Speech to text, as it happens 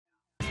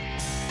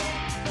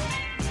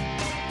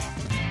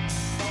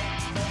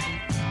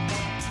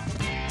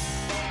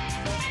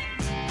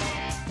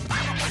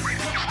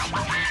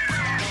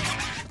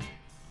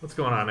What's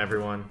going on,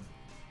 everyone?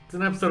 It's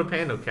an episode of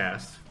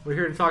PandoCast. We're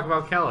here to talk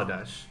about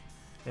Kaladesh.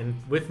 And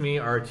with me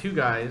are two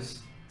guys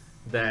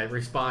that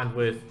respond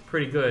with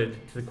pretty good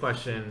to the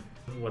question,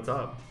 what's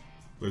up?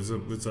 What's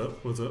up? What's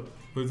up? What's up?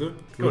 What's up?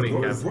 Cody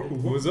and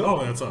Kevin. What's up?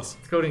 Oh, that's us.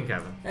 It's Cody and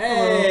Kevin.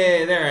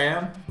 Hey, there I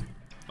am.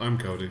 I'm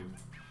Cody.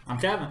 I'm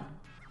Kevin.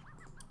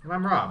 And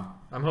I'm Rob.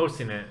 I'm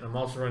hosting it. I'm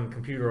also running the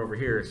computer over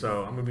here, so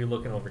I'm going to be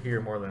looking over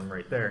here more than I'm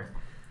right there.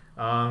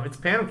 It's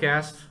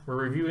PandoCast. We're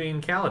reviewing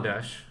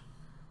Kaladesh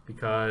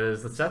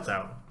because the set's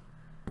out.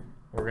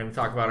 We're going to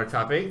talk about our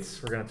top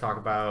 8s. We're going to talk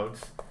about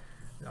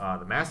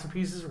the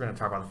masterpieces. We're going to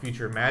talk about the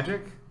future of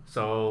Magic.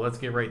 So let's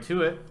get right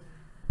to it.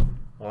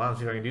 Hold on, let's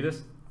see if I can do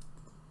this.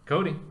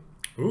 Cody.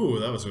 Ooh,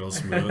 that was real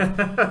smooth.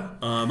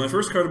 My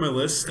first card on my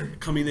list,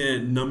 coming in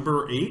at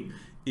number 8,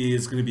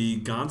 is going to be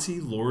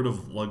Gonti, Lord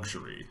of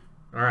Luxury.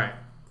 All right.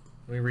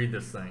 Let me read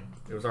this thing.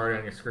 It was already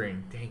on your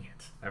screen. Dang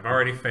it. I've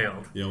already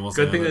failed. Yeah, almost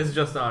Good thing this is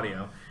just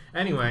audio.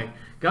 Anyway,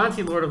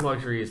 Gonti, Lord of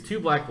Luxury is 2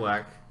 black.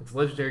 It's a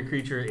legendary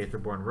creature,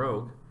 Aetherborn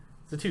Rogue.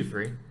 It's a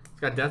 2/3. It's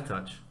got Death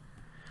Touch.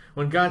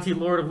 When Gonti,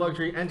 Lord of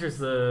Luxury, enters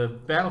the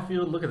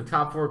battlefield, look at the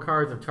top 4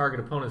 cards of target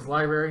opponent's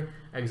library,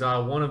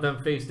 exile one of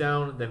them face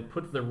down, then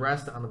put the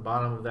rest on the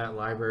bottom of that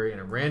library in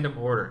a random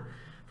order.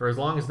 For as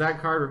long as that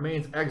card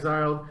remains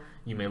exiled,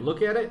 you may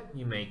look at it,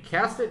 you may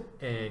cast it,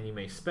 and you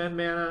may spend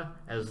mana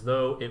as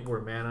though it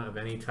were mana of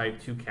any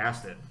type to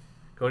cast it.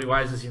 Cody,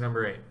 why is this your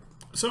number 8?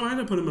 So I had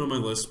to put him on my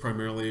list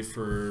primarily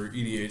for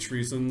EDH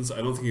reasons. I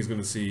don't think he's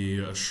going to see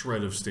a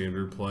shred of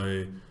standard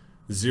play,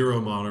 0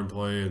 modern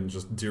play, and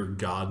just dear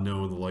God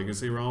no in the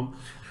legacy realm.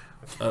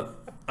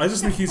 I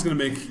just think he's going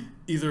to make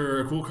either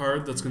a cool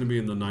card that's going to be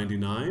in the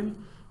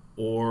 99,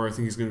 or I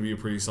think he's going to be a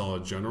pretty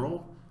solid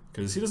general,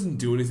 because he doesn't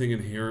do anything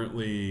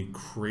inherently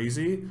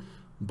crazy,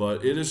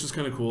 but it is just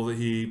kind of cool that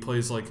he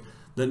plays like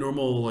that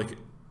normal like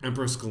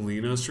Empress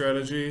Galena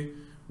strategy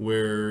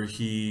where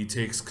he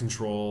takes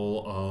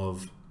control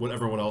of what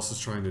everyone else is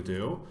trying to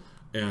do.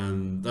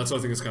 And that's what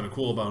I think is kind of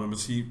cool about him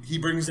is he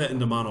brings that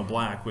into Mono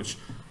Black, which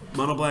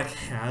Mono Black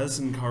has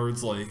in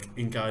cards like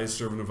Ink Eyes,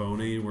 Servant of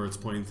Oni, where it's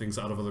playing things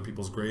out of other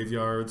people's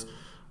graveyards,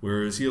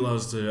 whereas he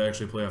allows to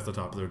actually play off the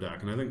top of their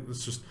deck. And I think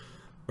it's just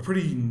a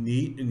pretty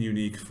neat and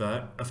unique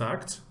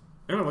effect.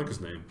 And I like his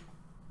name.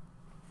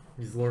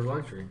 He's Lord of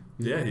Luxury.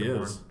 Yeah, he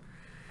is.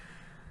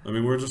 I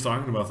mean, we were just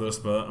talking about this,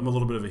 but I'm a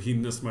little bit of a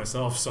hedonist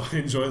myself, so I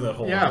enjoy that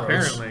whole approach.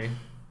 Apparently.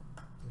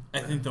 I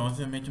think the only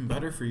thing that make him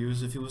better for you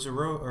is if he was a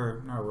rogue,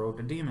 or not a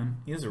rogue, a demon.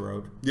 He is a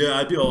rogue. Yeah,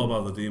 I'd be all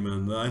about the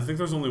demon. I think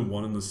there's only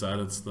one in the set.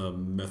 It's the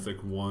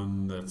mythic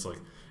one that's like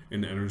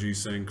an energy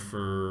sink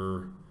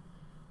for.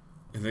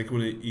 I think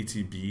when it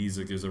ETBs,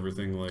 it gives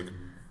everything like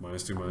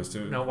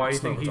 -2/-2. Now, why do you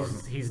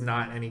think he's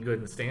not any good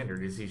in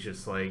standard? Is he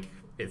just like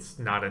it's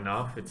not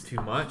enough? It's too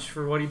much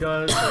for what he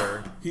does,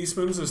 or he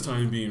spends his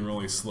time being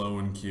really slow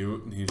and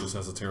cute, and he just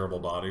has a terrible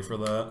body for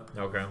that.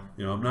 Okay.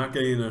 You know, I'm not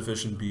getting an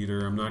efficient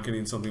beater. I'm not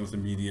getting something with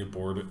immediate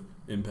board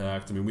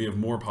impact. I mean, we have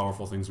more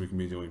powerful things we can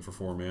be doing for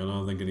 4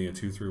 mana than getting a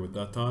 2/3 with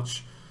Death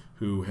Touch,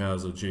 who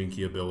has a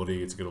janky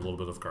ability to get a little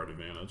bit of card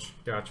advantage.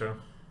 Gotcha.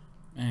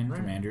 And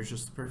Commander's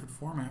just the perfect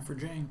format for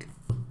jank.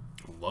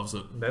 Loves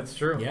it. That's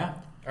true. Yeah.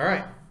 All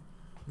right.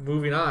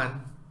 Moving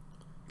on.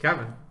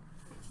 Kevin,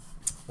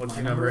 what's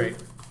your number 8?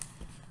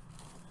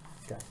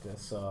 Got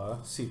this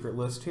secret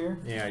list here.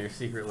 Yeah, your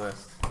secret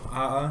list.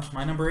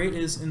 My number 8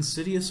 is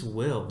Insidious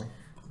Will.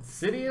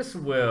 Insidious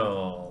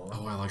Will.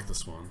 Oh, I like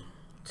this one.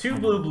 2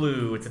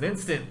 blue. It's an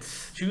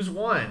instant. Choose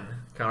one.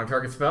 Counter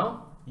target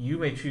spell. You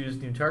may choose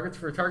new targets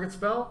for a target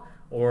spell,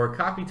 or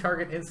copy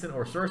target instant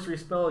or sorcery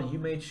spell. You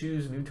may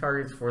choose new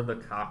targets for the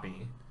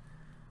copy.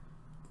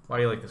 Why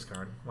do you like this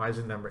card? Why is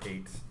it number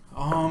 8?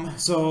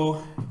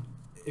 So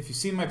if you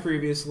see my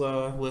previous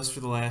list for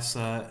the last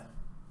set,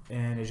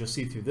 and as you'll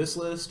see through this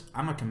list,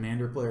 I'm a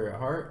Commander player at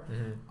heart.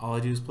 Mm-hmm. All I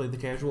do is play the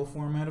casual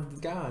format of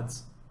the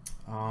gods.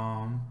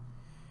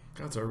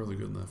 Gods are really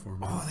good in that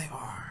format. Oh, they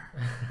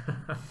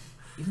are.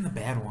 Even the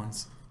bad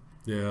ones.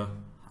 Yeah.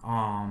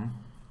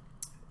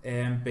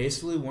 And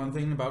basically one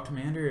thing about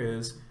Commander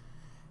is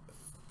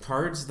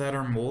cards that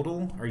are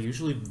modal are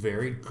usually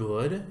very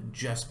good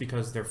just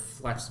because they're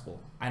flexible.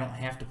 I don't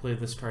have to play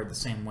this card the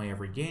same way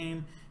every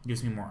game. It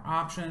gives me more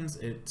options.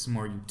 It's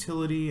more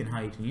utility and how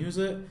you can use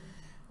it.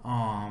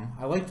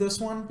 I like this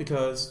one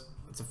because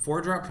it's a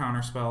 4-drop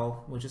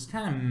counterspell, which is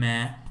kind of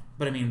meh.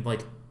 But I mean,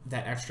 like,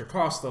 that extra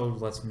cost, though,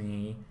 lets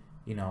me,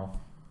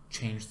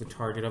 change the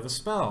target of a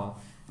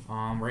spell.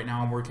 Right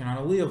now I'm working on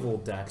a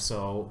Leovold deck,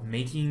 so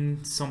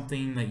making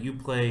something that you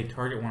play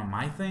target one of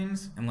my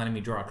things and letting me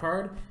draw a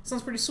card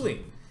sounds pretty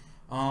sweet.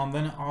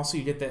 Then also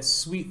you get that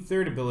sweet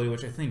third ability,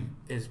 which I think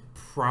is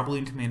probably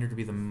in Commander to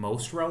be the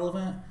most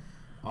relevant.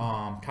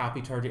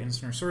 Copy target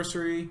instant or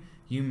sorcery.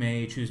 You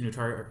may choose new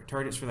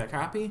targets for that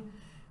copy.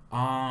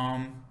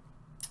 Copy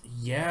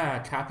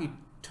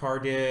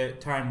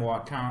target, time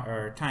walk,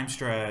 or time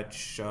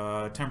stretch,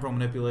 temporal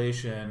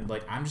manipulation.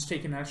 Like, I'm just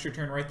taking an extra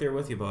turn right there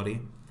with you,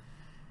 buddy.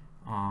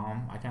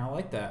 I kind of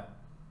like that.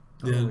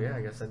 Yeah. Oh, yeah,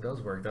 I guess that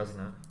does work, doesn't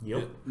it?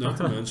 Yep. Not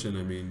to mention,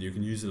 I mean, you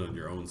can use it on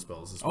your own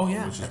spells as well, Oh,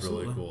 yeah, which is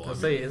absolutely. really cool. I'll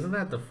say, isn't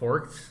that the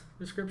forked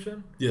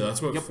description? Yeah,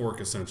 that's what Yep.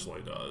 Fork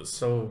essentially does.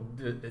 So,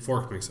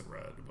 Fork makes it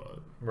red, but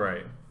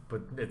right,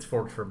 but it's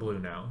forked for blue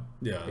now.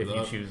 yeah, If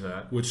you choose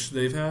that. which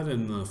they've had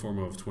in the form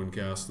of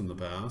Twincast in the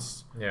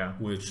past. Yeah.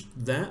 Which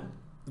that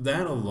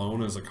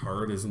alone as a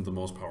card isn't the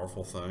most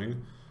powerful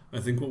thing. I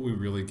think what we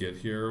really get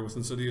here with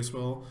Insidious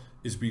Will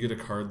is we get a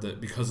card that,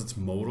 because it's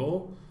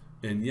modal,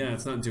 and yeah,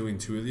 it's not doing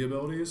 2 of the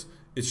abilities,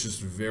 it's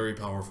just very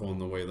powerful in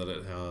the way that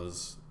it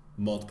has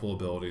multiple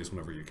abilities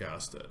whenever you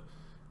cast it.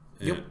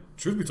 And Yep.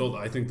 Truth be told,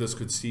 I think this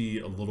could see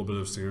a little bit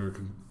of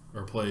standard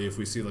or play if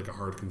we see like a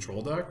hard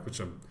control deck, which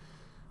I'm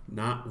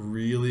not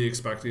really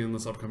expecting in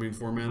this upcoming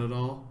format at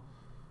all.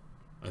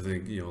 I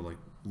think, like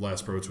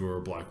last Pro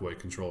Tour Black-White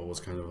control was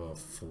kind of a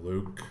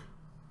fluke.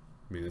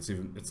 I mean,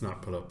 it's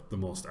not put up the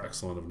most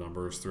excellent of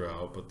numbers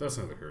throughout, but that's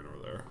neither here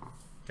nor there.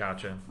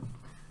 Gotcha.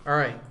 All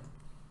right.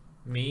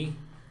 Me.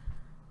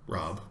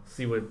 Rob.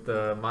 See what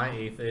my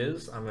 8th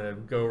is. I'm going to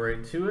go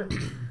right to it.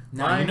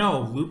 Now,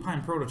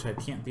 Lupine Prototype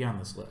can't be on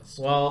this list.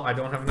 Well, I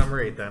don't have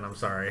number 8 then. I'm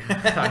sorry.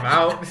 I'm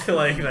out.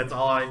 That's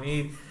all I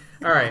need.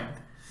 All right.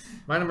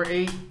 My number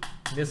 8,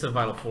 Nissa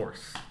Vital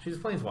Force. She's a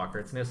Planeswalker.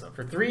 It's Nissa.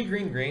 For 3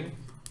 green.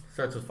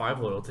 Starts with 5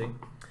 loyalty.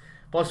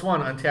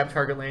 +1, untap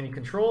target land you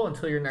control.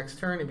 Until your next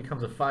turn, it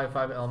becomes a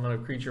 5/5 elemental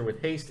creature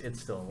with haste. It's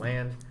still a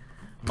land.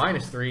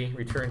 -3,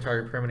 return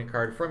target permanent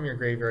card from your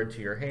graveyard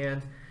to your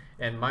hand.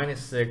 And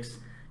 -6,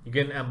 you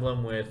get an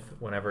emblem with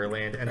whenever a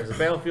land enters the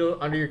battlefield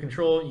under your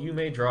control, you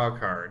may draw a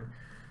card.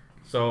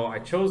 So I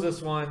chose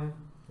this one.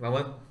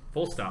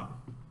 Full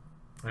stop.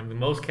 I'm the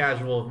most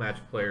casual of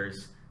Magic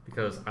players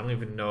because I don't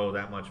even know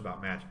that much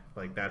about Magic.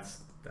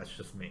 That's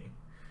just me.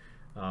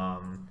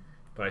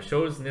 But I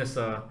chose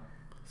Nissa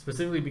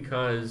specifically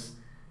because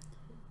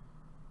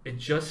it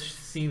just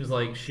seems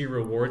like she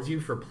rewards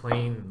you for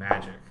playing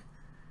Magic.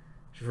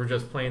 For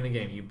just playing the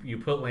game. You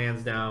put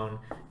lands down,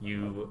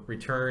 you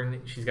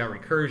return, she's got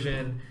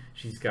recursion,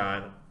 she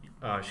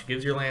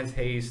gives your lands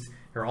haste.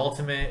 Her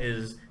ultimate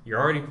is you're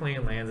already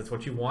playing lands, it's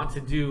what you want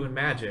to do in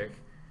Magic.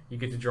 You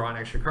get to draw an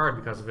extra card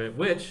because of it,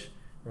 which,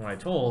 from what I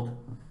told,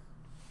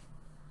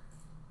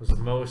 was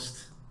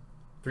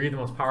 3 of the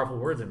most powerful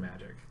words in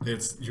Magic.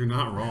 You're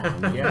not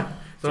wrong. Yeah.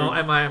 So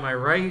am I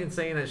right in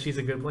saying that she's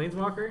a good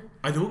Planeswalker?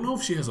 I don't know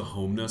if she has a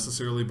home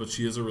necessarily, but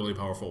she is a really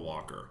powerful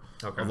walker.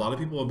 Okay. A lot of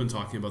people have been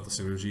talking about the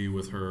synergy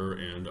with her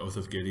and Oath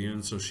of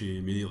Gideon, so she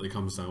immediately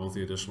comes down with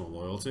the additional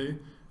loyalty,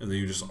 and then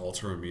you just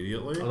alter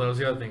immediately. Oh, that was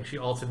the other thing. She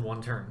ults in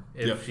 1 turn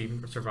if Yep. she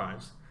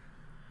survives.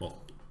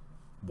 Well,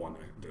 1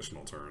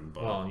 additional turn,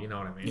 but Well, you know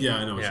what I mean. yeah,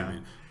 I know what you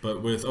mean.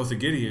 But with Oath of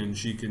Gideon,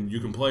 you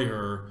can play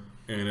her,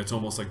 and it's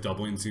almost like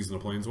doubling Season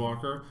of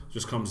Planeswalker.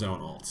 Just comes down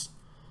alts.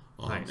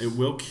 Nice. It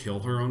will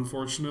kill her,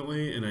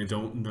 unfortunately, and I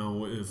don't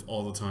know if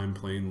all the time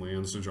playing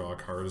lands to draw a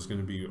card is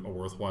going to be a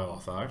worthwhile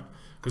effect,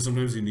 because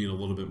sometimes you need a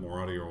little bit more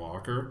out of your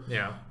walker.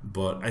 Yeah.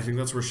 But I think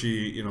that's where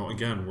she,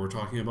 again, we're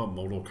talking about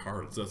modal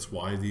cards. That's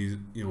why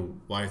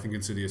why I think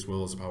Insidious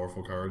Will is a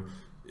powerful card,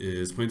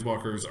 is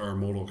Planeswalkers are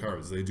modal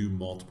cards. They do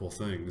multiple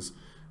things,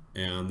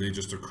 and they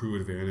just accrue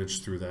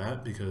advantage through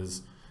that,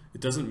 because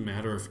it doesn't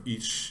matter if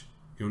each,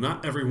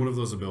 not every one of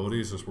those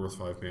abilities is worth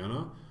 5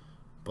 mana,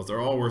 but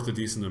they're all worth a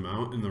decent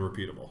amount, and they're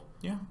repeatable.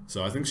 Yeah.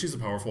 So I think she's a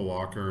powerful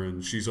walker,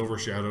 and she's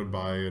overshadowed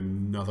by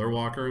another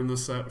walker in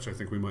this set, which I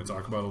think we might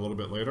talk about a little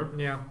bit later.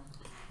 Yeah.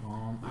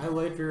 I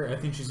like her. I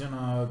think she's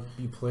gonna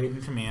be played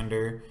in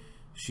Commander.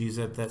 She's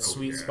at that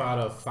sweet spot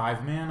of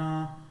 5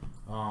 mana.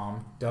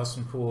 Does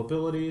some cool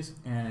abilities,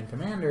 and in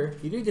Commander,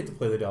 you do get to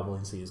play the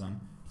doubling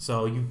season.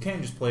 So you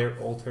can just play her,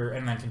 ult her,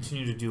 and then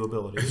continue to do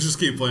abilities. Just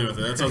keep playing with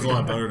it. That sounds a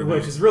lot better to me.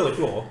 Which is really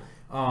cool.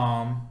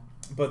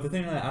 But the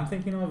thing that I'm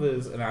thinking of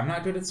is, and I'm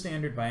not good at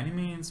Standard by any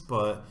means,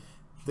 but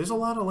there's a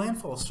lot of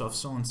landfall stuff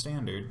still in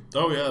Standard.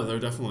 Oh yeah, there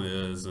definitely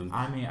is. And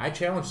I mean, I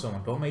challenge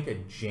someone, go make a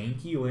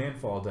janky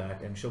landfall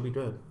deck, and she'll be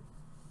good.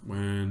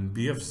 when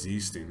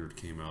BFZ Standard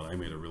came out, I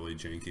made a really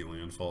janky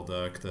landfall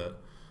deck that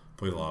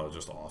played a lot of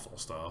just awful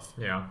stuff.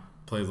 Yeah.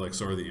 Played like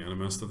sort of the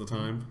Animist at the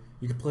time.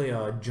 You could play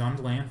a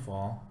Jund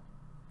landfall.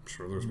 I'm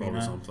sure there's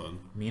probably something.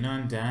 Mina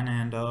and Den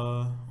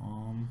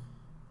and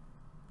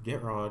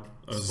Get Rod.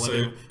 I was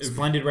Splendid, saying, if-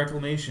 Splendid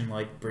Reclamation,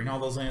 bring all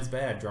those lands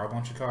bad, draw a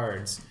bunch of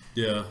cards.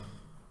 Yeah.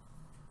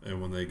 And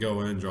when they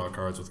go in, draw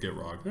cards with Get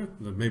Rock.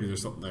 Maybe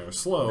there's something there.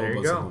 Slow, There you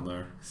but go. something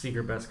there.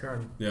 Secret best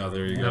card. Yeah,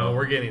 there you No, go.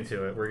 we're getting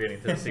to it. We're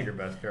getting to the secret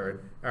best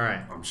card. All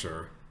right. I'm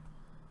sure.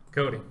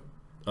 Cody.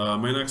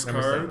 My next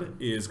Number card 7.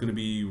 is going to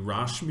be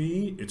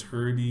Rashmi,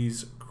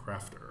 Eternity's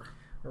Crafter.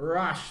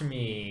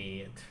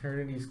 Rashmi,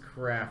 Eternity's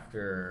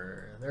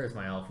Crafter. There's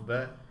my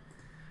alphabet.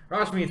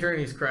 Rashmi,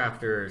 Eternity's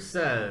Crafter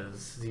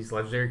says he's a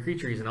legendary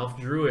creature. He's an elf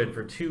druid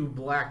for 2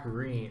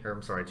 blue-green.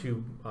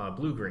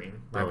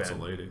 My It's a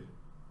bad. lady.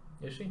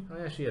 Is she? Oh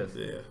yeah, she is.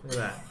 Yeah. Look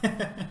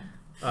at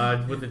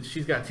that.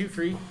 She's got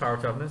 2/3 power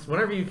toughness.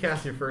 Whenever you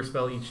cast your first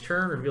spell each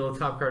turn, reveal the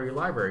top card of your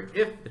library.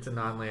 If it's a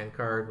non-land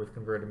card with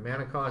converted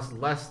mana cost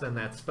less than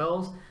that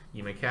spell's,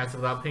 you may cast it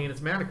without paying its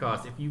mana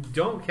cost. If you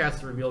don't cast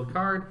the revealed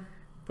card,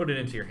 put it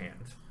into your hand.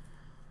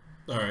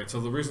 All right, so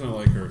the reason I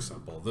like her is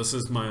simple. This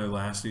is my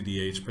last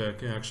EDH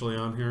pick actually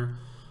on here.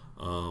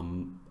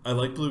 I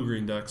like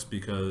blue-green decks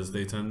because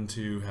they tend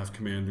to have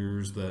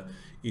commanders that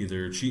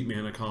either cheat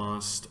mana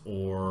cost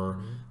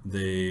or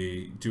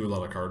they do a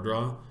lot of card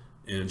draw,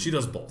 and she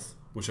does both,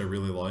 which I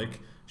really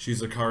like.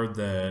 She's a card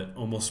that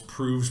almost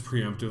proves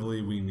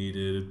preemptively we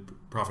needed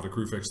Prophet of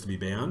Kruphix to be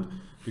banned,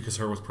 because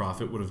her with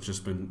Prophet would have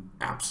just been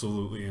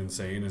absolutely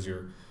insane, as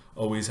you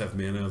always have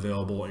mana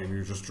available and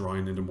you're just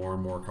drawing into more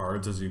and more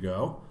cards as you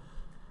go.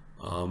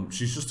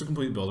 She's just a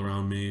complete build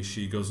around me.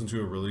 She goes into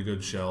a really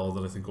good shell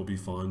that I think will be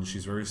fun.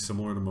 She's very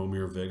similar to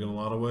Momir Vig in a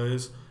lot of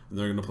ways, and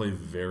they're going to play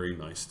very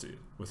nice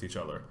with each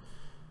other.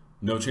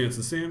 No chance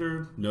in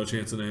Standard, no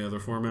chance in any other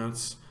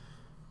formats.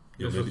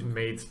 This was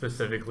made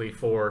specifically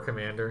for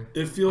Commander.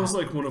 It feels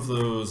like one of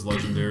those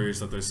legendaries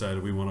that they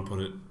said we want to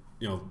put it,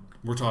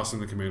 we're tossing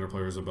the Commander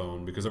players a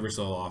bone, because every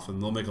so often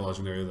they'll make a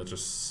legendary that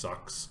just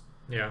sucks.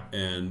 Yeah.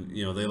 And,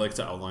 they like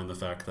to outline the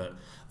fact that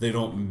they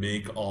don't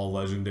make all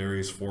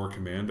legendaries for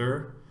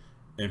Commander,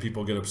 and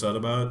people get upset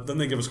about it. Then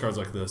they give us cards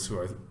like this,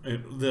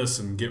 this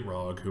and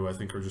Gitrog, who I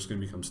think are just going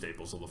to become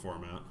staples of the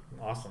format.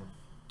 Awesome.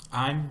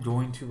 I'm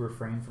going to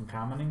refrain from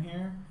commenting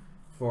here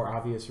for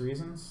obvious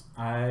reasons.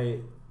 I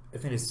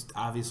think it's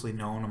obviously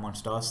known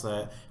amongst us that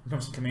when it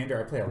comes to Commander,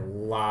 I play a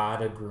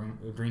lot of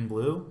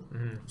green-blue,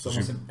 so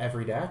almost in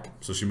every deck.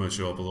 So she might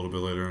show up a little bit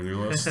later on your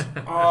list.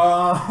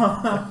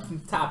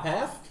 Top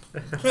half.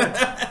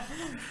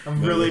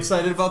 I'm really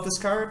excited about this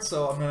card,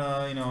 so I'm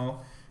gonna,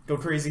 go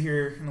crazy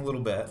here in a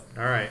little bit.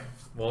 All right.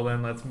 Well,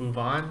 then let's move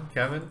on.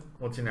 Kevin,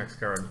 what's your next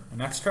card? The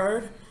next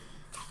card,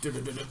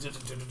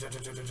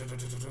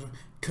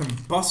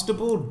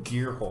 Combustible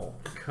Gearhulk.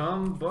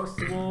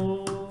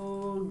 Combustible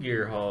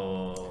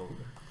Gearhulk.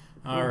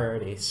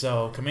 Alrighty,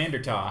 so Commander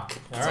talk.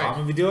 That's all right. I'm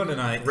gonna be doing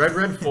tonight.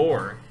 Red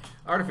 4.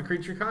 Artifact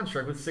creature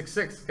construct with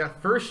 6/6.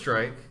 Got first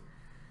strike.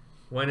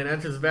 When it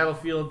enters the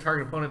battlefield,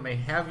 target opponent may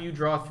have you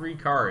draw 3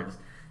 cards.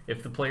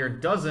 If the player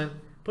doesn't,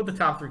 put the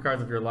top 3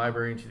 cards of your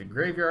library into the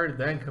graveyard.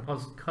 Then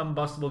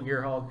Combustible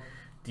Gearhulk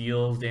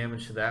deals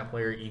damage to that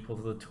player equal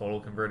to the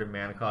total converted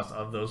mana cost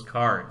of those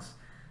cards.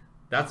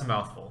 That's a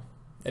mouthful.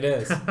 It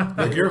is. The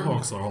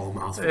Gearhulks are all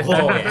mouthfuls.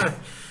 Oh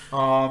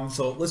yeah.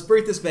 So let's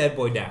break this bad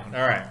boy down.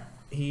 All right.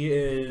 He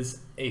is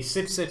a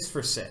 6/6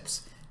 for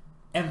 6.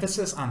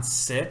 Emphasis on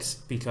 6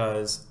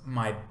 because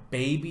my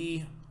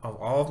baby of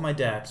all of my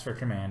decks for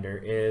Commander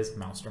is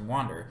Maelstrom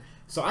Wanderer.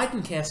 So I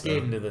can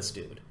cascade into this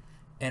dude.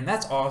 And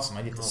that's awesome.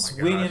 I get to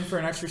swing in for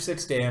an extra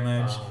 6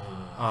 damage.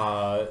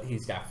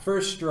 He's got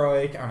first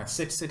strike on a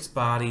 6/6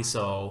 body,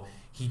 so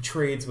he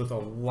trades with a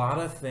lot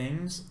of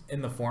things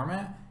in the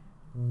format.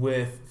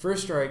 With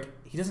first strike,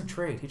 he doesn't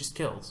trade, he just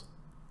kills.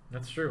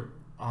 That's true.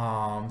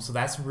 So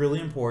that's really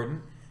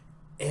important.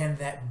 And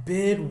that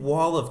big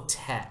wall of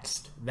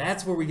text,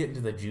 that's where we get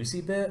into the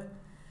juicy bit.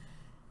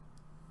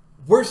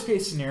 Worst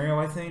case scenario,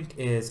 I think,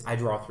 is I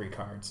draw 3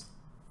 cards.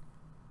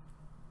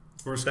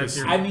 Worst That's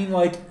case, your- I mean,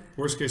 like,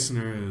 worst case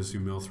scenario is you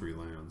mill 3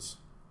 lands.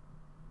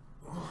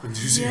 And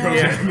do 0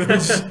 Yeah.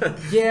 damage.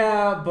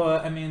 yeah,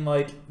 but I mean,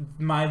 like,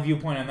 my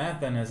viewpoint on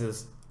that then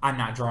is I'm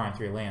not drawing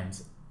 3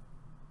 lands.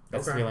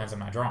 That's Okay. 3 lands I'm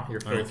not drawing.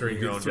 You're All right, filtering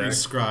you your get own 3 deck.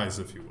 scries,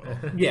 if you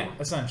will. Yeah,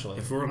 essentially.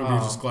 If we're going to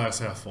be just glass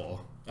half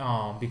full.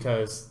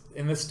 Because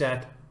in this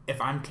deck, if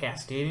I'm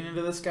cascading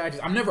into this guy,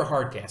 I'm never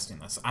hard casting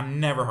this. If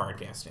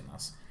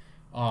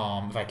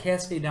I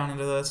cascade down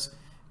into this,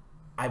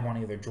 I want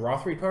to either draw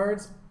 3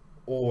 cards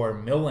or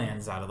mill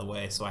lands out of the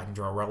way so I can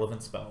draw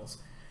relevant spells.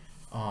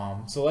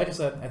 So like I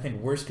said, I think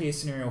worst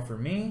case scenario for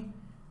me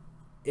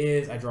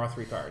is I draw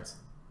 3 cards.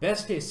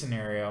 Best case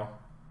scenario,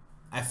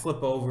 I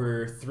flip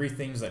over 3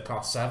 things that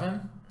cost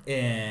 7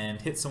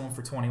 and hit someone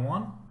for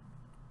 21.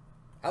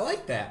 I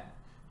like that.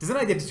 Because then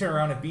I get to turn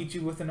around and beat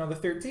you with another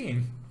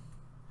 13.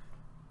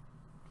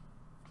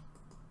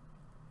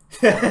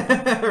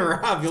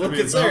 Rob, you look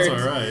it sounds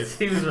concerned. alright.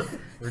 Seems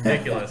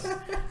ridiculous.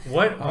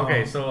 What?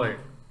 Okay, so like,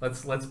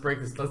 let's break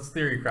this. Let's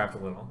theory craft a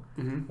little.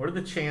 What are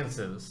the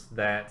chances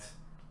that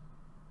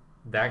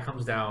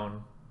comes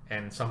down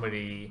and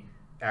somebody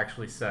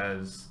actually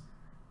says,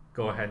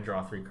 "Go ahead and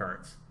draw 3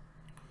 cards"?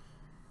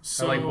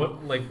 So, Like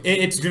what? Like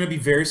It's going to be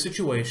very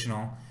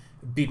situational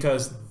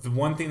because the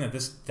one thing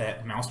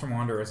that Maelstrom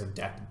Wanderer as a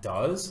deck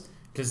does,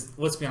 because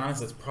let's be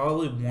honest, that's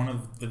probably one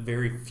of the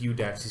very few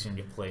decks he's going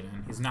to get played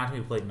in. He's not going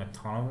to be played in a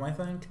ton of them, I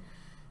think.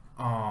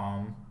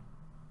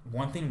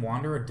 One thing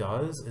Wanderer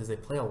does is they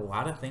play a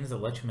lot of things that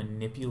let you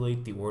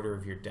manipulate the order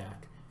of your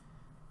deck.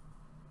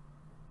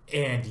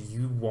 And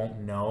you won't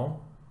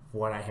know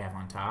what I have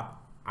on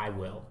top. I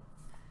will.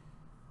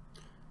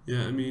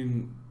 yeah, I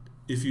mean,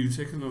 if you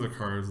take another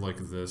card like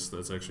this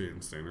that's actually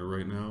in Standard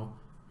right now,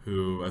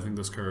 who I think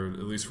this card,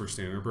 at least for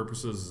Standard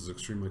purposes, is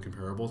extremely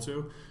comparable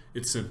to,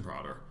 it's Sin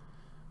Prodder.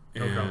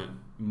 And Okay.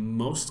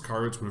 most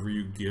cards, whenever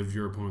you give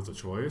your opponent the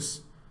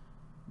choice,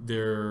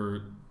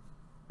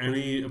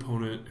 any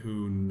opponent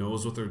who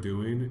knows what they're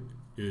doing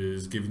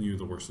is giving you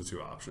the worst of 2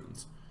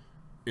 options.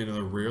 And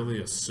they're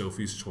rarely a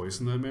Sophie's choice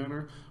in that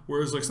manner.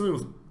 Whereas like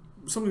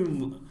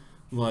something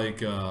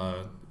like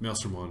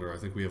Maelstrom Wonder, I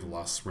think we have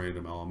less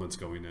random elements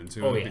going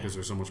into Oh, it yeah. because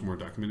there's so much more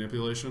deck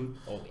manipulation.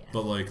 Oh yeah.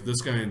 But like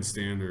this guy in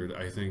Standard,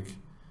 I think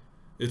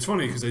it's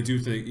funny because I do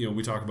think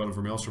we talk about him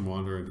for Maelstrom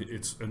Wander, and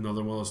it's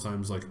another one of those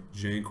times like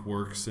jank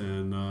works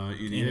in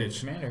EDH.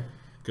 Commander.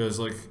 Because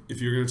like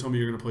if you're gonna tell me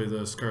you're gonna play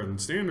this card in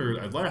Standard,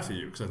 I'd laugh at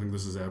you because I think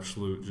this is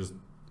absolute just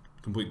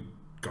complete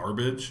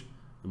garbage.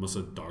 I almost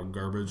said dog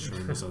garbage,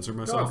 trying to censor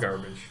myself. Dog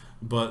garbage.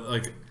 But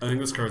like I think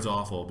this card's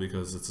awful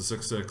because it's a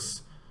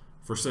 6/6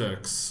 for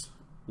 6,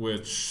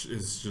 which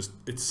is just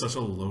it's such a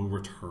low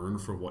return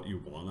for what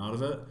you want out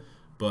of it.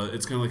 But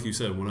it's kind of like you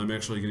said, when I'm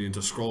actually getting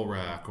into Scroll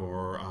Rack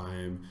or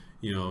I'm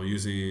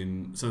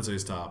using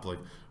Sensei's Top, like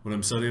when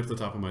I'm setting up the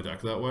top of my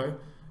deck that way,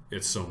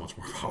 it's so much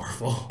more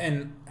powerful.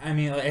 And I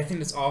mean, I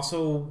think it's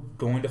also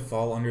going to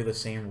fall under the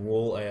same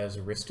rule as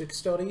Rhystic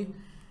Study.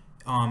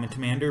 In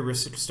Commander,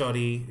 Rhystic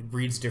Study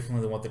reads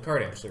differently than what the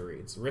card actually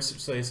reads. Rhystic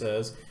Study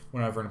says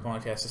whenever an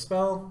opponent casts a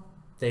spell,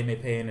 they may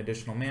pay an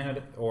additional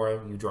mana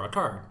or you draw a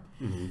card.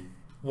 Mm-hmm.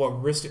 What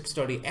Rhystic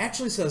Study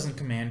actually says in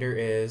Commander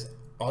is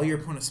all your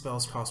opponent's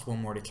spells cost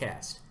one more to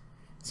cast.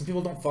 Some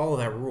people don't follow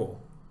that rule,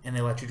 and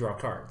they let you draw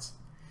cards.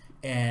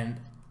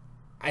 And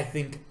I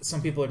think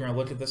some people are going to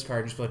look at this card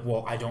and just be like,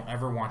 well, I don't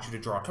ever want you to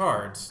draw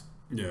cards.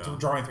 Yeah.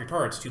 Drawing 3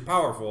 cards, too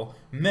powerful.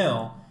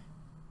 Mill.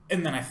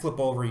 And then I flip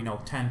over,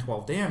 10,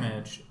 12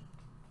 damage,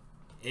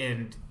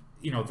 and,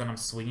 then I'm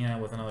swinging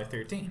it with another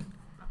 13.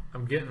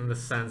 I'm getting the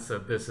sense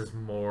that this is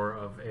more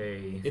of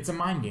a... It's a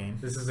mind game.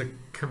 This is a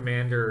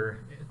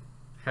commander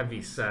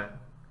heavy set.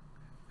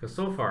 Because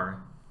so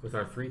far, with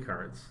our 3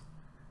 cards,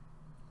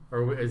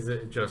 or is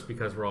it just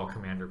because we're all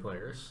commander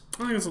players?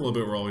 I think it's a little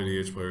bit we're all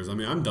EDH players. I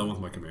mean, I'm done with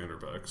my commander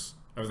picks.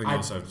 Everything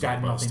else I've I've talked got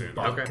about nothing Standard.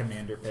 but Okay.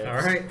 Commander picks. All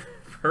right,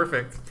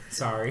 perfect.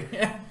 Sorry.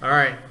 All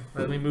right,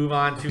 let me move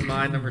on to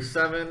my number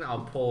 7.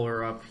 I'll pull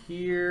her up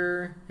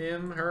here.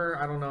 Him, her,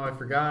 I don't know, I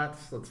forgot.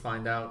 Let's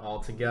find out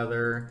all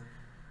together.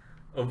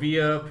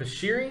 Ovia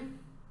Pashiri,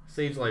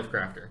 Sage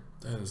Lifecrafter.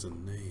 That is a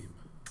name.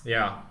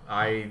 Yeah,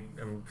 I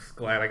am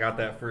glad I got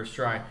that first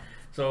try.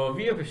 So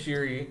Ovia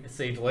Pashiri,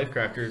 Sage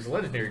Lifecrafter, is a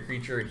legendary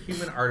creature, a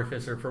human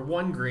artificer. For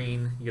 1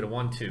 green, you get a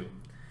 1/2.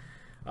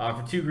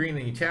 For 2 green,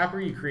 then you tap her,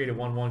 you create a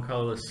 1/1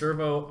 colorless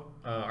servo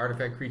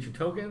artifact creature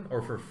token,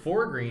 or for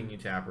 4 green, you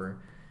tap her,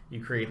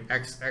 you create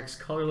XX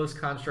colorless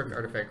construct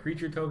artifact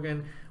creature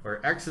token,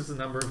 where X is the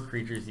number of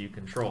creatures you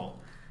control.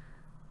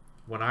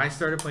 When I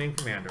started playing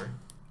Commander,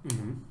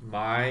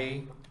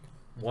 my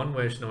one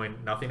wish, knowing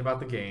nothing about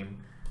the game,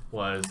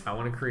 was I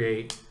want to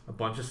create a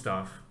bunch of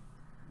stuff,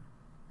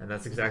 and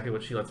that's exactly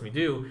what she lets me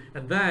do.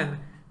 And then,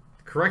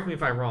 correct me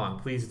if I'm wrong,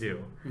 please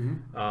do.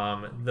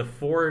 The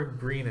 4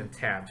 green and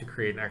tap to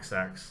create an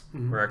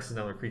XX, where X is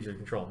another creature to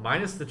control.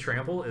 Minus the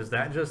trample, is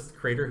that just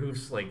Crater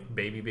Hoof's like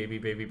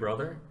baby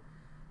brother?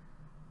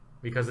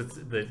 Because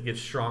it gets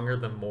stronger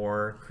the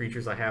more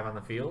creatures I have on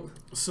the field?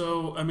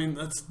 So, I mean,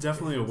 that's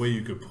definitely a way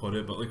you could put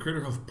it, but like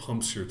Craterhoof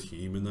pumps your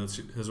team, and that's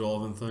his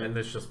relevant thing. And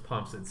this just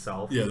pumps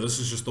itself? Yeah, this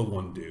is just the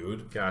one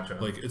dude. Gotcha.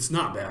 Like, it's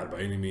not bad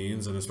by any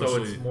means, and So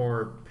especially... it's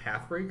more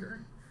Pathbreaker?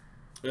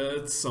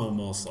 It's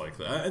almost like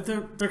that.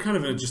 They're kind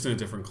of just in a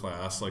different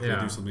class. Like, Yeah.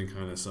 they do something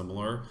kind of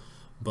similar.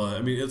 But,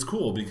 I mean, it's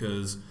cool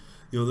because,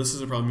 this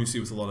is a problem you see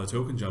with a lot of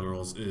token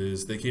generals,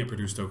 is they can't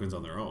produce tokens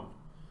on their own.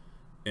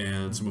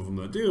 And some of them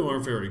that do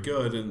aren't very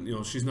good.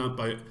 And, she's not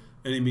by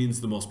any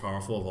means the most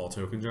powerful of all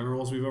token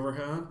generals we've ever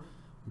had.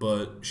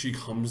 But she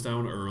comes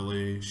down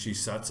early, she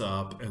sets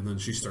up, and then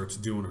she starts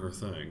doing her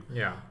thing.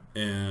 Yeah.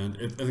 And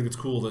I think it's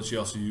cool that she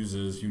also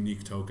uses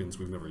unique tokens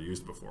we've never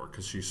used before,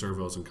 because she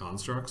servos and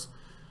constructs.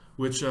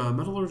 Which,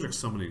 Metallurgic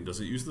Summoning, does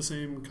it use the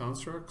same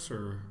constructs,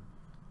 or...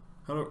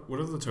 what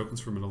are the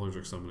tokens for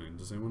Metallurgic Summoning?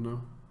 Does anyone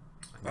know?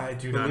 I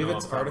do not believe know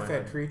it's off the top of my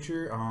artifact head.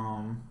 creature.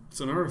 It's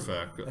an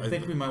artifact. I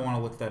think we might want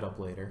to look that up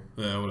later.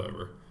 Yeah,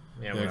 whatever.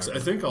 Yeah, 'cause whatever. I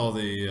think all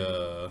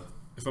the...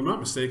 if I'm not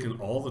mistaken,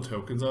 all the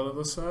tokens out of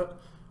this set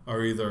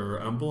are either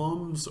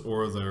emblems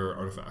or they're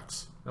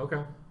artifacts.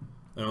 Okay.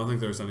 I don't think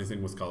there's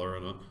anything with color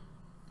in it.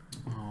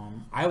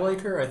 I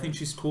like her. I think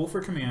she's cool for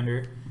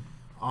Commander.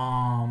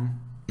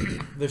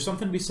 There's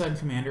something to be said in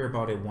Commander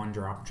about a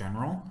 1-drop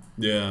general.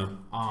 Yeah.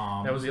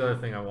 That was the other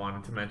thing I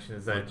wanted to mention,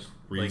 is that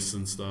Reese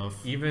and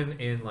stuff. even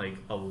in like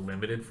a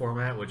limited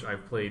format, which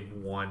I've played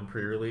 1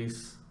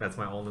 pre-release, that's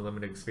my only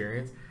limited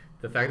experience,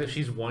 the fact that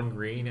she's 1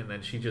 green and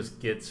then she just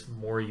gets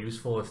more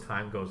useful as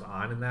time goes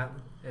on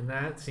in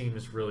that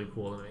seems really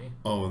cool to me.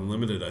 Oh, and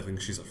limited, I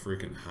think she's a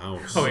freaking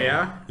house. Oh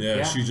yeah?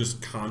 Yeah, she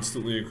just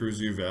constantly accrues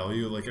you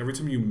value. Like, every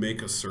time you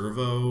make a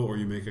servo or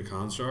you make a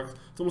construct,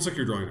 it's almost like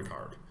you're drawing a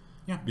card.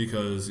 Yeah.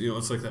 Because,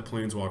 it's like that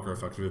Planeswalker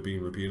effect of it being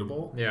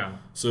repeatable. Yeah.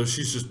 So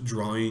she's just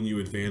drawing you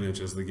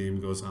advantage as the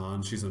game goes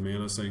on. She's a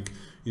mana sink.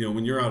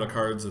 When you're out of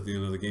cards at the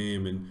end of the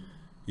game and,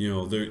 you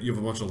have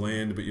a bunch of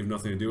land but you have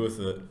nothing to do with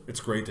it, it's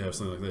great to have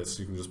something like this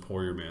you can just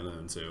pour your mana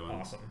into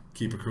and Awesome.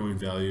 keep accruing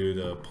value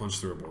to punch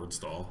through a board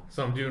stall.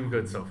 So I'm doing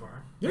good so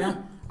far.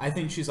 Yeah. I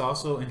think she's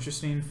also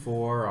interesting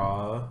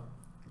for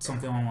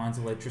something along the lines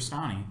of like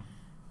Tristani.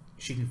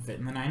 She can fit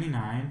in the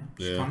 99.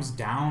 She Yeah. comes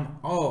down.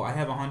 Oh, I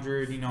have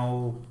 100,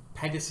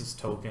 Pegasus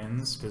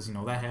tokens, because,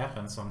 that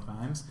happens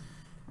sometimes.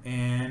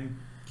 And,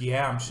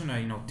 yeah, I'm just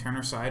going to, turn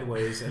her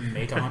sideways and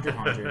make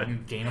 100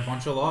 and gain a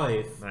bunch of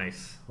life.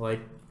 Nice.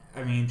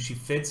 She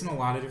fits in a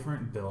lot of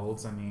different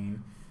builds.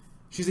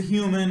 She's a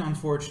human,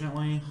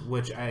 unfortunately,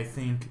 which I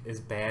think is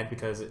bad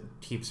because it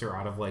keeps her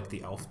out of,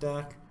 the elf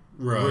deck.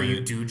 Right. Where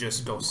you do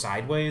just go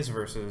sideways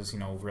versus,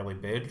 really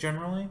big,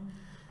 generally.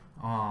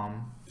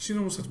 She'd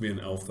almost have to be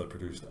an elf that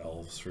produced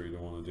elves for you to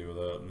want to do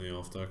that in the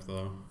elf deck,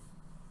 though.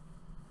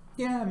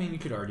 Yeah, you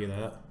could argue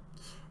that.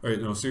 All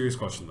right, no, serious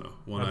question, though.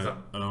 One What's I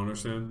up? don't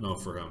understand. No,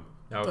 for him.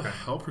 What the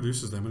hell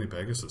produces that many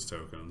Pegasus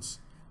tokens?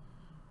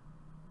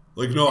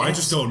 I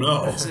just don't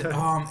know.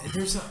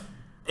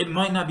 It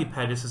might not be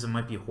Pegasus, it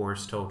might be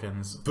horse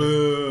tokens.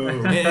 Boo!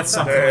 It's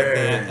something like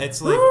that.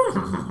 It's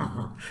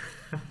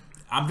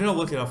I'm gonna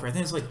look it up. I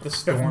think it's the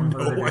Storm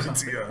Herd or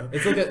something. idea.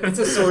 It's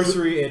a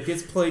sorcery. It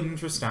gets played in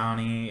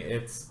Tristani.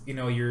 It's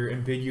your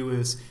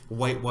ambiguous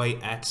white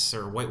X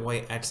or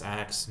white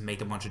XX.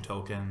 Make a bunch of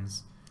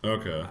tokens.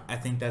 Okay. I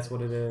think that's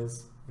what it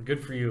is.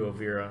 Good for you,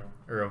 Ovira.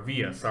 Or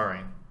Ovia,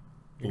 sorry.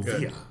 You're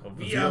good.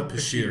 Ovia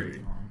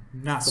Pashiri.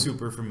 Not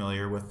super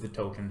familiar with the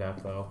token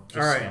deck though. Just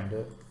All right. skimmed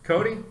it.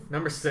 Cody,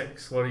 number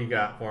 6. What do you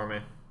got for me?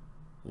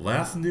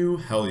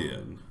 Lathnu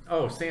Hellion.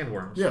 Oh,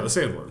 sandworms. Yeah, the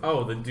sandworm.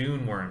 Oh, the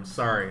dune worms.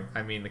 Sorry.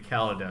 I mean the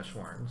Kaladesh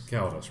worms.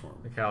 Kaladesh worm.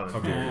 The Kaladesh How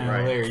worms. dare you.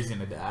 Right. Larry's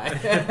gonna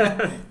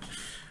die.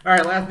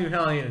 Alright, last new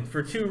Hellion.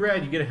 For 2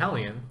 red, you get a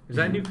Hellion. Is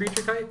that a new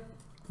creature type?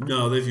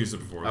 No, they've used it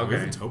before. Okay.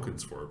 We have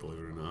tokens for it, believe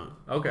it or not.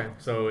 Okay,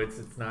 so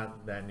it's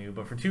not that new.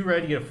 But for 2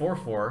 red, you get a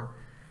 4/4.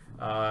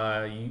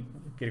 You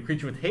get a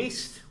creature with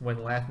haste. When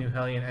Lathnu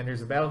Hellion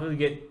enters the battlefield, you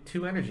get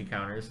 2 energy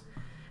counters.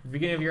 At the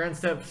beginning of your end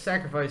step,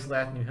 sacrifice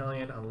Lathnu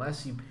Hellion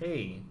unless you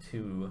pay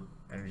 2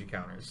 energy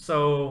counters.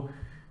 So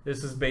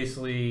this is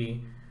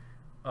basically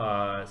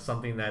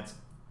something that's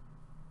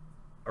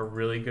a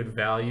really good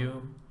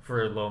value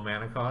for a low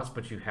mana cost,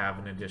 but you have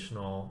an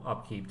additional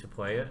upkeep to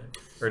play it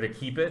or to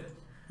keep it.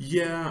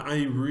 Yeah,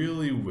 I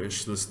really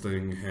wish this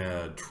thing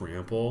had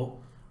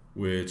trample,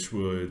 which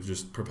would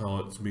just propel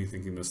it to me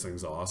thinking this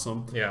thing's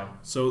awesome. Yeah.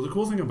 So the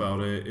cool thing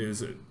about it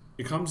is it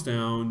comes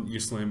down, you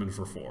slam in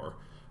for 4.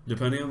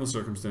 Depending on the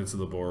circumstance of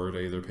the board,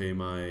 I either pay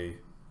my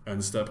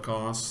end step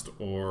cost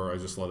or I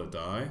just let it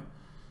die.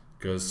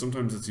 Because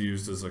sometimes it's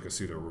used as a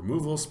pseudo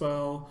removal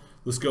spell.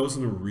 This goes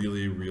in a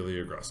really, really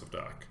aggressive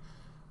deck.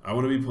 I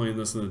want to be playing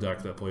this in a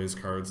deck that plays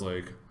cards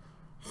like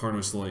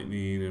Harness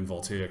Lightning and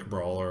Voltaic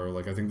Brawler.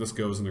 I think this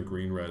goes in a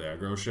green-red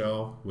aggro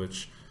shell,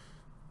 which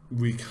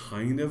we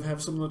kind of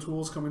have some of the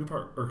tools coming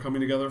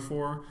together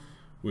for,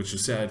 which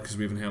is sad because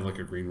we haven't had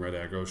a green-red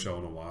aggro shell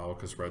in a while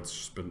because red's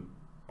just been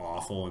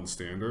awful in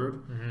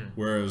standard,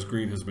 whereas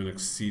green has been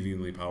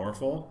exceedingly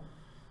powerful.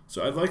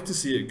 So I'd like to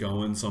see it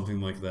go in something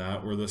like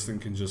that, where this thing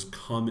can just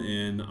come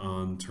in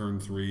on turn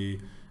 3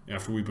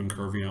 after we've been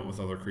curving out with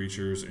other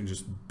creatures and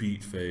just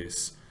beat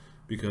face.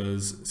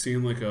 Because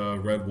seeing a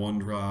red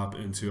 1-drop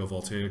into a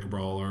Voltaic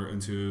Brawler,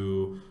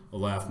 into a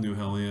Lathnu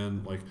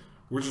Hellion,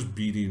 we're just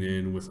beating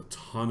in with a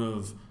ton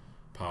of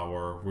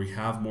power. We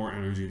have more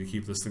energy to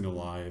keep this thing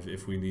alive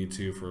if we need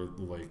to for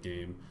the late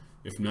game.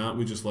 If not,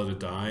 we just let it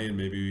die, and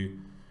maybe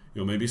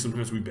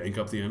sometimes we bank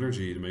up the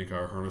energy to make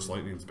our Harness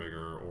Lightnings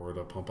bigger or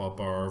to pump up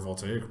our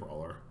Voltaic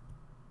Brawler.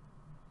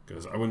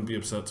 Because I wouldn't be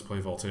upset to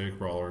play Voltaic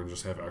Brawler and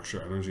just have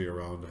extra energy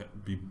around to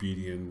be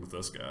beating in with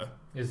this guy.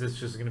 Is this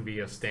just going to be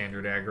a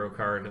standard aggro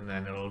card and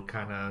then it'll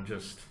kind of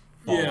just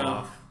fall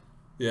off?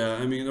 Yeah,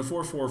 I mean, a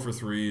 4/4 for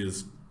 3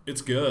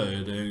 it's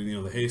good,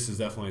 and the haste is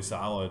definitely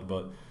solid,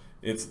 but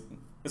it's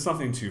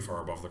nothing too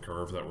far above the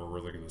curve that we're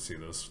really going to see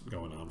this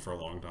going on for a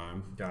long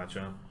time.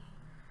 Gotcha.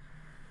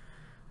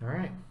 All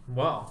right.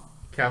 Well,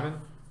 Kevin,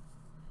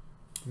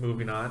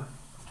 moving on.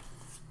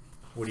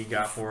 What do you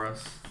got for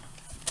us?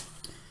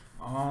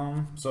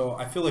 So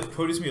I feel like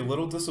Cody's gonna be a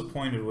little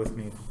disappointed with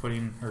me for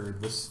putting her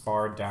this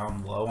far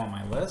down low on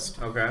my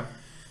list. Okay.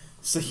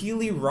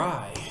 Saheeli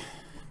Rai.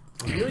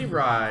 Saheeli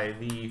Rai,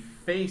 the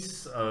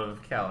face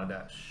of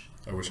Kaladesh.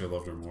 I wish I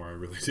loved her more, I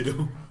really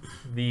do.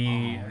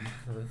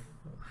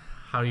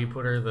 How do you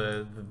put her?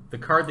 The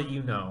card that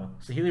you know.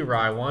 Saheeli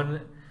Rai,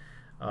 1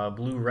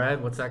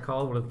 blue-red. What's that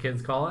called? What do the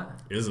kids call it?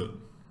 Is it?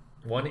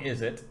 1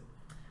 is it.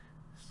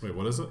 Wait,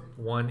 what is it?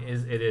 1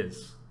 is it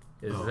is.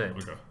 Is it.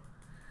 Okay.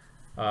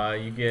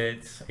 You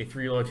get a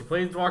 3 loyalty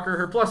planeswalker,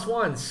 her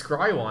 +1,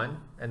 scry 1,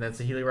 and then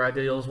Saheeli Rai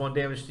deals 1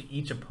 damage to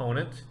each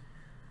opponent.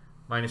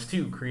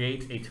 -2,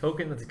 create a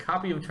token that's a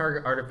copy of a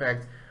target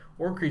artifact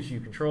or creature you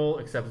control,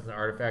 except it's an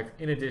artifact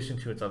in addition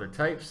to its other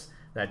types.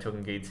 That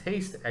token gains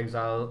haste,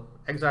 exile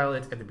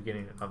it at the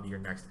beginning of your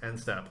next end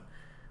step.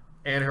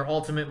 And her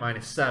ultimate,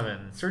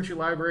 -7. Search your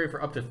library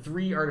for up to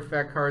 3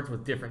 artifact cards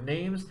with different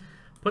names,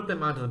 put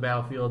them onto the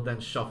battlefield, then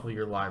shuffle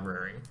your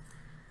library.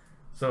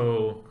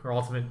 So her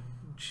ultimate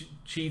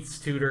cheats,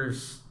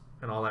 tutors,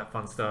 and all that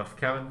fun stuff.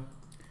 Kevin?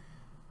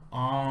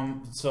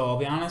 So I'll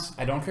be honest,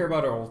 I don't care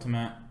about her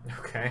ultimate.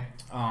 Okay.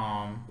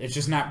 It's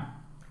just not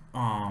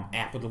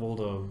applicable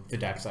to the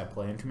decks I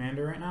play in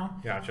Commander right now.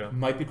 Gotcha.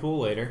 Might be cool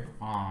later.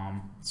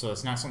 So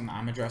it's not something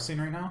I'm addressing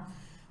right now.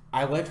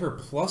 I like her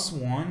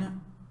 +1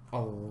 a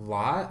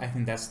lot. I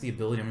think that's the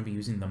ability I'm going to be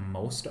using the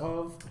most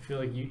of. I feel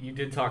like you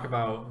did talk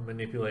about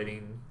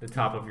manipulating the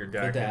top of your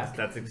deck. The deck.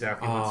 That's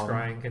exactly what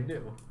Scrying can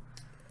do.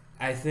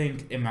 I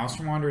think in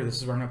Maelstrom Wanderer, this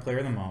is where I'm going to play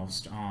her the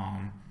most,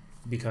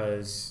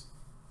 because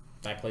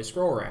I play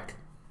Scroll Rack.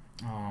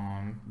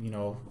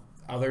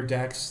 Other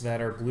decks that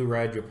are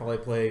blue-red, you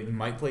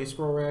might play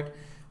Scroll Rack.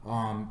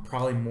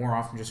 Probably more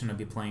often just going to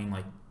be playing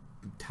like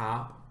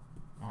top,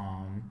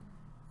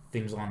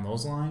 things along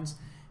those lines.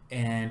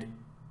 And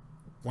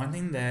one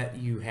thing that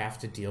you have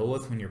to deal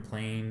with when you're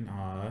playing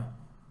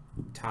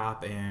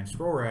top and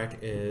Scroll Rack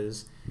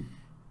is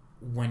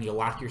when you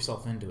lock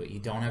yourself into it. You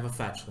don't have a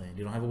fetch land.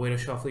 You don't have a way to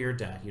shuffle your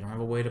deck. You don't have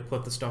a way to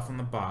put the stuff on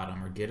the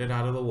bottom or get it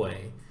out of the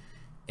way.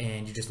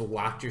 And you just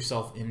locked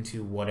yourself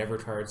into whatever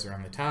cards are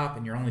on the top,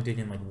 and you're only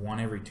digging like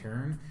one every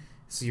turn.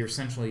 So you're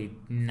essentially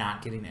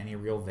not getting any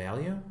real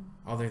value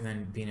other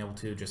than being able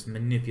to just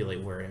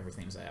manipulate where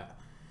everything's at.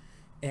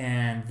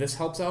 And this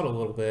helps out a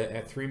little bit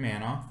at 3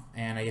 mana,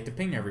 and I get to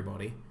ping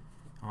everybody.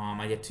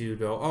 I get to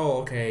go,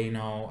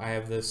 I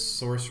have this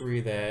sorcery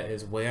that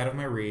is way out of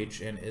my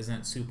reach and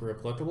isn't super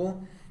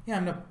applicable. Yeah,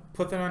 I'm going to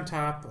put that on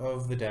top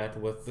of the deck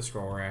with the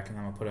Scroll Rack, and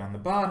I'm going to put it on the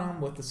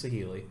bottom with the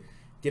Saheeli.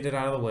 Get it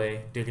out of the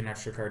way, dig an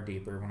extra card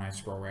deeper when I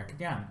Scroll Rack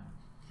again.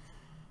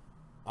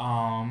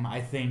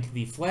 I think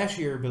the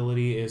flashier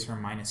ability is her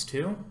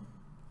 -2.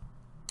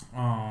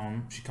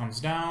 She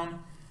comes down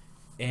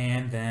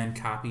and then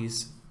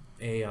copies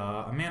a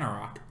Mana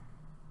Rock.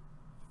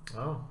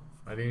 Oh,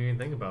 I didn't even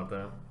think about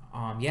that.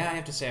 I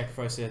have to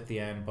sacrifice it at the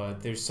end,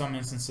 but there's some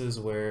instances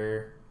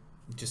where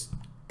it just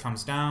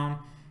comes down,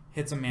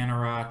 hits a Mana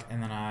Rock,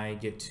 and then I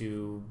get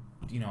to,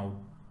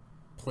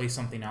 play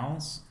something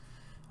else.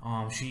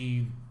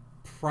 She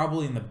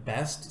probably in the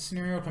best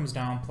scenario comes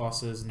down,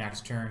 pluses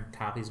next turn,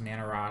 copies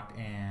Mana Rock,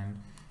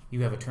 and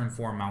you have a turn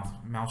 4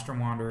 Maelstrom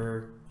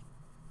Wanderer.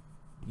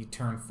 You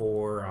turn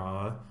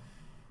 4,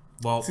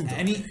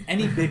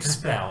 any big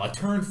spell, a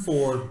turn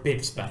 4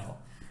 big spell.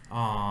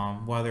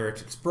 Whether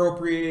it's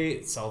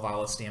Expropriate,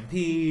 Selvala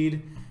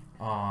Stampede,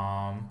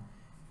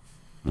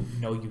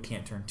 you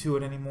can't turn 2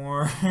 it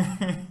anymore.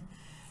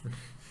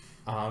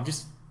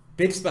 Just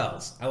big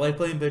spells. I like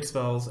playing big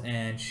spells,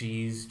 and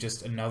she's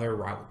just another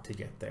route to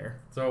get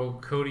there. So,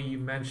 Cody, you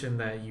mentioned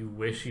that you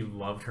wish you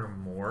loved her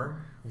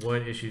more.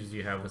 What issues do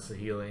you have with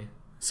Saheeli?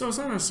 So it's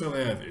not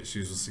necessarily I have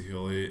issues with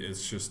Saheeli.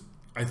 It's just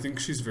I think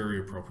she's very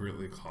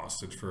appropriately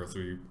costed for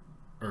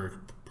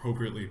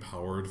appropriately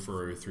powered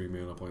for a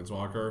 3-mana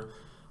Planeswalker.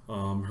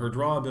 Her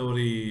draw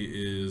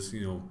ability is,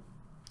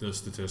 the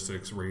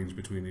statistics range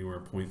between anywhere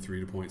 0.3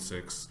 to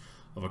 0.6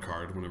 of a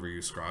card whenever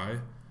you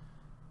scry.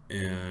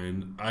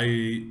 And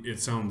it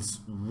sounds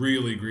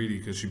really greedy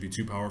because she'd be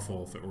too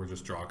powerful if it were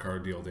just draw a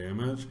card, deal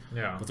damage.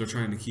 Yeah. But they're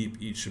trying to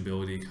keep each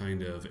ability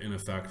kind of in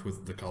effect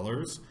with the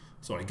colors.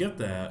 So I get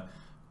that,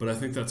 but I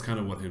think that's kind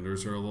of what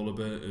hinders her a little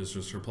bit is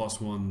just her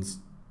 +1s.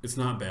 It's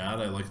not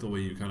bad. I like the way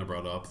you kind of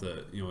brought up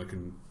that, it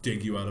can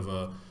dig you out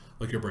of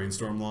your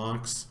brainstorm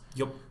locks.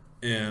 Yep.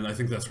 And I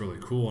think that's really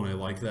cool, and I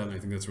like that, and I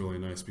think that's really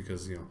nice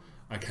because,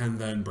 I can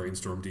then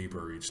brainstorm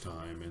deeper each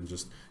time and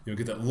just,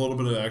 get that little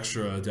bit of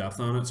extra depth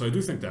on it. So I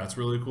do think that's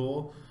really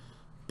cool,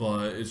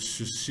 but it's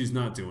just she's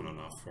not doing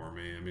enough for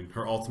me. I mean,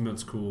 her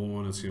ultimate's cool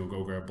when it's,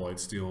 go grab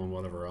Blightsteel and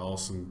whatever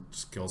else and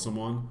just kill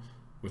someone,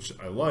 which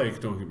I like,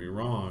 don't get me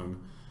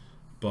wrong,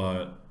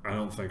 but I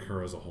don't think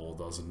her as a whole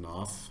does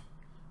enough.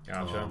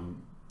 Gotcha.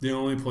 The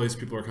only place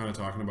people are kind of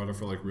talking about it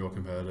for real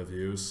competitive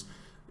use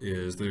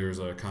is there's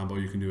a combo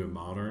you can do in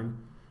Modern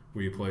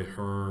where you play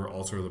her,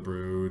 Altar the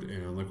Brood,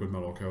 and Liquid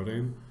Metal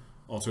Coating.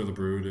 Altar the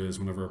Brood is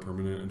whenever a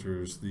permanent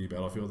enters the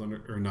battlefield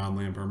or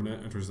non-land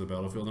permanent enters the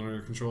battlefield under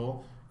your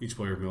control, each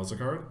player mills a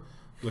card.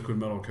 Liquid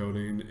Metal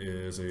Coating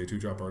is a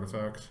 2-drop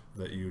artifact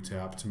that you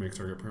tap to make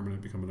target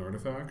permanent become an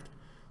artifact.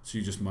 So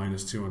you just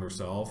 -2 on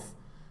herself,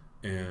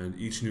 and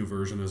each new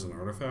version is an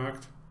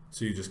artifact.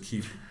 So you just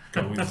keep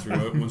going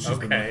through it once she's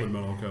been liquid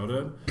metal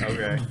coated.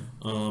 Okay.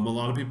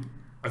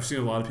 I've seen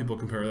a lot of people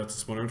compare that to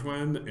Splinter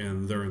Twin,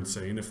 and they're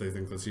insane if they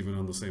think that's even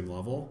on the same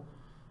level,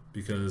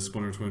 because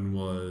Splinter Twin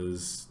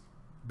was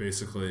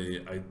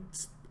basically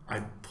I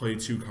play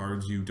 2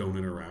 cards you don't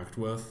interact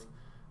with,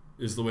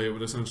 is the way it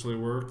would essentially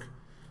work.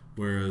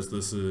 Whereas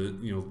this is,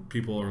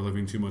 people are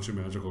living too much in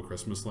Magical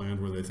Christmas Land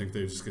where they think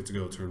they just get to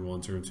go turn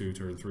 1, turn 2,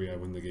 turn 3, I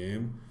win the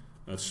game.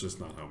 That's just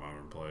not how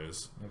Modern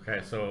plays.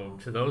 Okay, so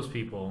to those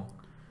people,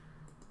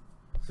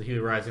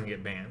 Saheeli Rise going to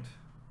get banned.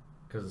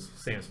 Because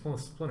same as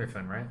Splinter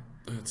Twin, right?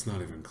 It's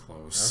not even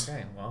close.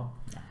 Okay, well.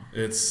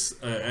 It's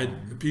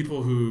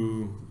people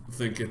who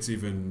think it's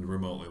even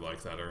remotely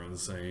like that are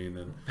insane.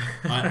 And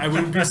I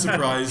wouldn't be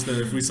surprised that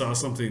if we saw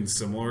something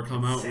similar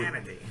come out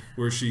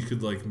where she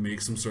could make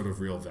some sort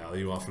of real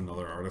value off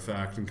another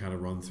artifact and kind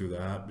of run through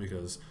that,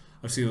 because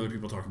I've seen other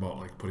people talk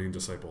about putting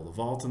Disciple of the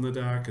Vault in the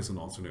deck as an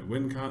alternate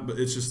win con, but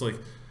it's just I'm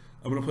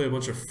going to play a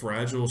bunch of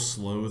fragile,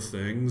 slow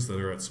things that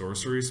are at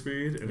sorcery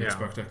speed and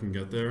expect I can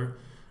get there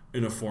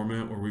in a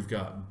format where we've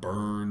got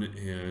Burn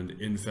and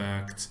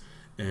Infect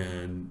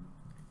and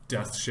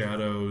Death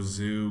Shadow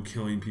Zoo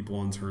killing people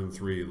on turn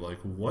 3. Like,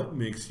 what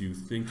makes you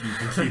think you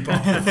can keep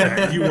up with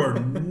that? You are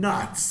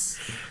nuts.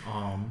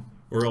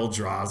 Or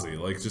Eldrazi.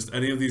 Like, just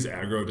any of these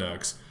aggro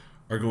decks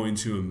are going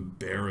to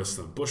embarrass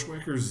them.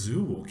 Bushwhacker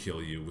Zoo will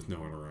kill you with no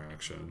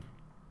interaction.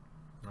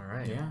 All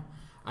right. Yeah.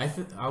 I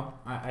do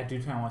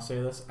kind of want to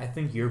say this. I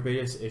think your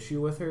biggest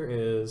issue with her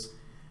is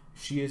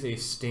she is a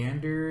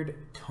standard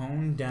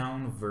toned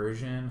down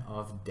version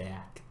of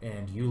Dak,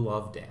 and you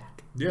love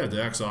Dak. Yeah,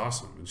 Dak's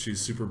awesome, and she's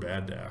super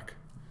bad Dak.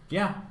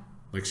 Yeah.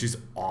 Like, she's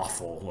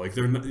awful. Like,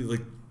 they're not,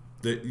 like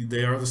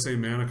they are the same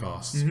mana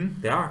costs.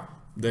 Mm-hmm. They are.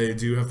 They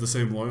do have the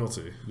same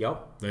loyalty.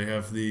 Yep. They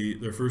have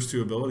their first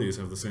 2 abilities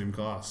have the same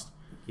cost.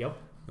 Yep.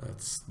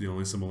 That's the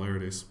only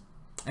similarities.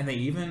 And they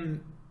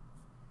even...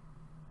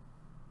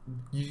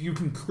 You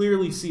can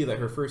clearly see that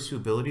her first 2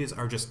 abilities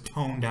are just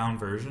toned down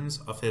versions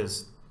of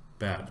his...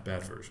 Bad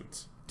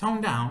versions.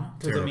 Toned down.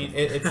 Because, I Terrible. mean,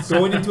 it's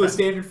going into a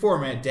standard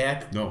format,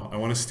 Dak. No, I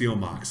want to steal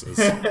Moxes.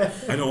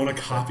 I don't want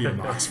to copy a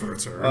Mox for a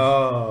turn.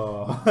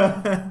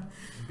 Oh.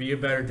 Be a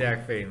better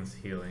Dak Faden's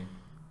healing.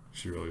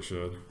 She really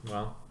should.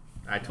 Well,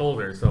 I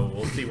told her, so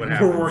we'll see what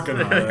happens. We're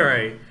working on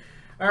it.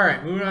 All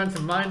right. Moving on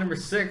to my number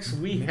 6,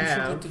 we Maybe she'll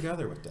have. get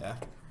together with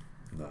Dak.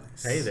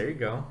 Nice. Hey, there you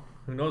go.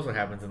 Who knows what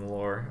happens in the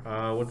lore?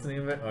 What's the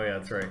name of it? Oh yeah,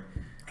 that's right.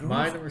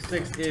 My number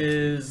 6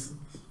 is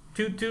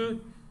Toot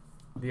Toot,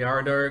 the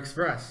Aradar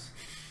Express.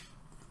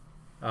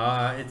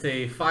 It's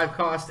a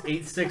 5-cost,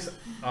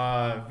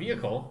 8/6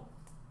 vehicle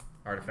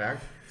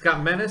artifact. It's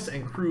got Menace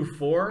and Crew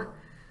 4.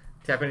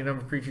 Tap any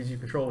number of creatures you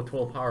control with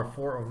total power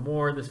 4 or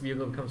more. This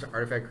vehicle becomes an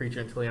artifact creature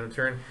until the end of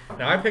turn.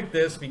 Now, I picked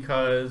this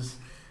because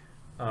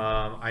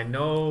I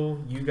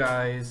know you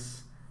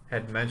guys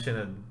had mentioned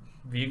a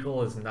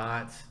vehicle is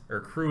not,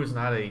 or crew is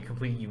not a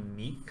complete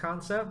unique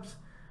concept,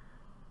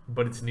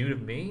 but it's new to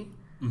me.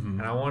 Mm-hmm.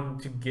 And I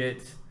wanted to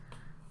get,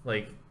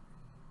 like,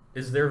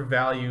 is there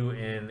value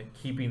in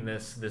keeping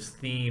this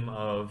theme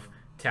of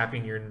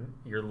tapping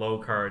your low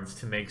cards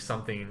to make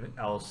something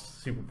else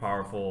super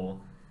powerful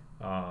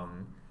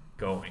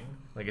going?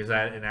 Like, is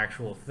that an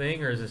actual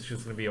thing, or is this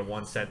just going to be a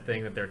one-set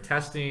thing that they're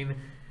testing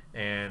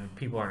and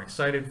people aren't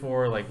excited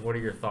for? Like, what are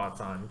your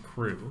thoughts on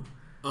crew?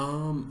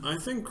 I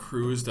think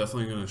Crew is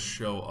definitely going to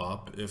show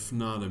up, if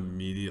not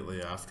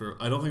immediately after.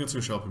 I don't think it's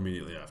going to show up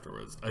immediately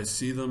afterwards. I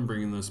see them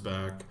bringing this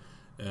back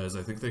as,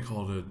 I think they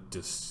called it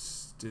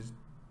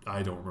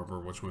I don't remember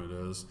which one it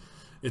is.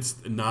 It's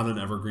not an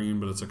evergreen,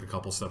 but it's like a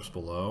couple steps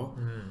below.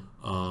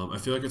 I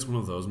feel like it's one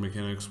of those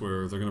mechanics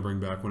where they're going to bring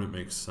back when it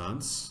makes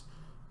sense,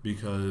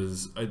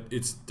 because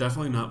it's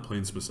definitely not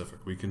plane specific.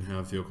 We can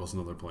have vehicles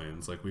in other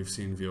planes. Like, we've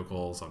seen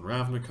vehicles on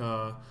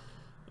Ravnica.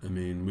 I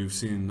mean, we've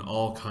seen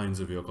all kinds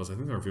of vehicles. I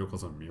think there are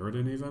vehicles on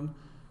Mirrodin even.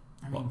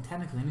 I mean,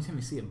 technically, anytime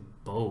you see a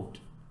boat...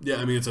 Yeah,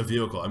 I mean, it's a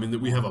vehicle. I mean,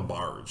 we have a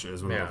barge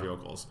as one of our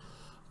vehicles.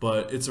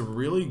 But it's a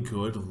really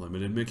good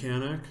limited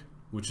mechanic,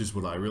 which is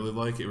what I really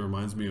like. It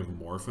reminds me of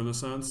Morph in a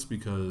sense,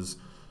 because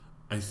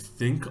I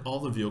think all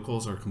the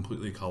vehicles are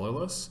completely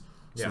colorless.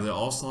 So they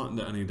all slot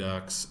into any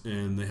decks,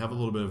 and they have a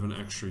little bit of an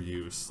extra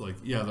use. Like,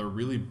 yeah, they're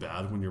really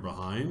bad when you're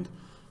behind,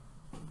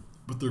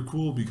 but they're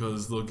cool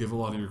because they'll give a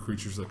lot of your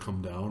creatures that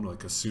come down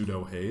like a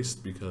pseudo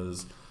haste,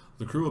 because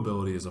the crew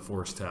ability is a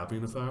forced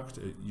tapping effect.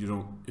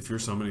 If you're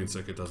summoning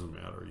sick, it doesn't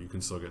matter. You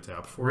can still get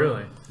tapped for it.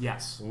 Really?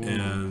 Yes. Ooh.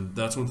 And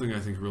that's one thing I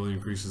think really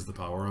increases the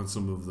power on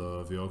some of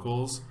the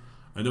vehicles.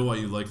 I know why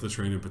you like the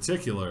train in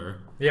particular.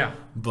 Yeah.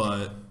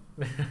 But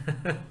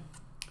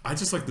I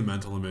just like the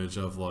mental image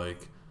of,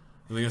 like,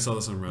 I think I saw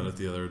this on Reddit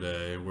the other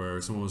day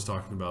where someone was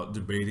talking about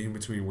debating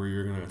between where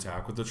you're going to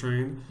attack with the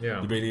train. Yeah.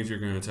 Debating if you're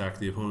going to attack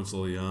the opponent's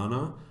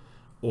Liliana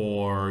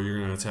or you're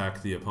going to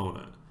attack the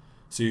opponent.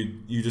 So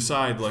you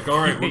decide, like, all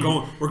right, we're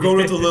going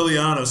with the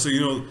Liliana.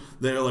 So,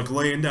 they're like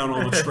laying down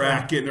on the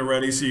track, getting it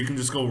ready, so you can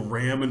just go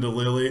ram into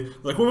Lily.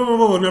 Like,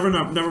 whoa, never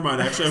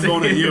mind. Actually, I'm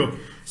going at you.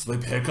 So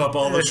they pick up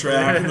all the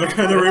track and they're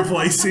kind of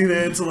replacing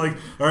it. So, like,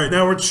 all right,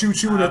 now we're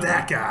choo-chooing at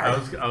that guy.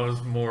 I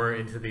was more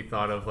into the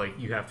thought of, like,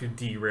 you have to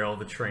derail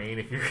the train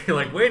if you're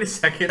like, wait a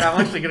second, I'm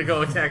actually gonna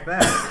go attack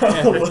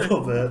that. A little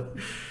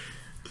bit.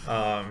 You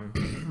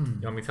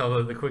want me to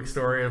tell the quick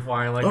story of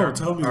why I like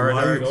Tell me our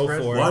why.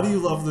 Express? Why do you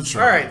love the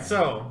train? All right,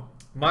 so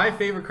my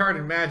favorite card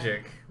in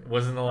Magic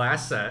was in the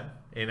last set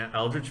in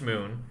Eldritch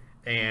Moon,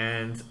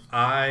 and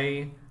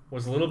I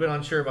was a little bit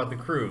unsure about the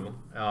crew.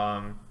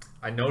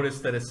 I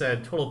noticed that it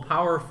said total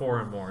power 4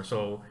 and more.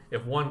 So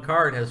if one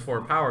card has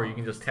 4 power, you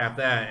can just tap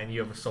that, and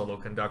you have a solo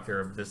conductor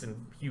of this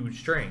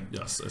huge train.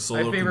 Yes, a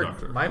solo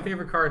conductor. My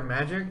favorite card in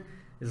Magic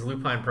is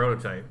Lupine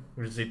Prototype,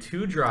 which is a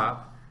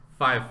 2-drop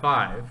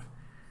 5/5.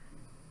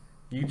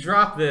 You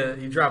drop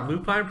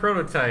Lupine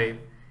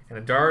Prototype and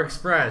a Adar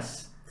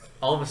Express.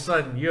 All of a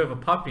sudden, you have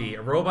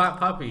a robot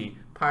puppy,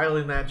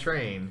 piloting that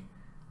train,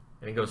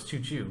 and it goes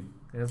choo-choo.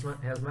 It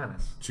has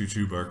Menace.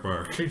 Choo-choo, bark,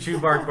 bark. Choo-choo,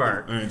 bark,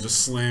 bark. And it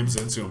just slams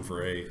into him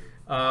for 8.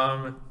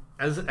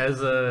 As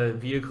a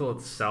vehicle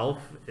itself,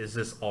 is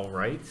this all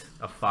right?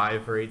 A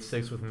 5 or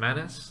 8/6 with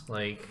Menace,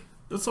 like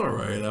That's all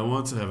right. I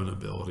want to have an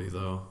ability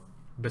though.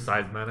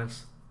 besides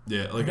Menace.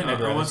 Yeah, like I'd I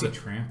rather want see to.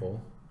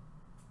 trample.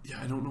 Yeah,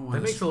 I don't know why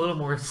That makes a little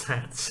more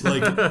sense.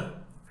 like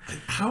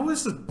how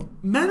is the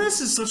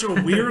menace is such a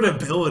weird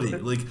ability.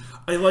 Like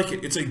I like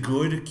it. It's a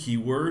good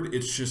keyword.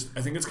 It's just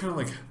I think it's kind of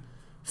like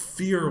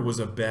fear was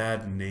a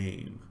bad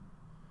name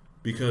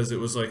because it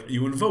was like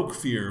you invoke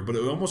fear, but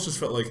it almost just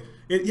felt like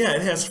it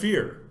has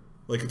fear.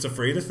 Like it's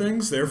afraid of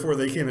things, therefore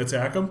they can't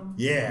attack them.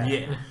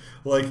 Yeah.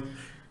 Like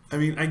I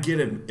mean, I get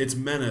it. It's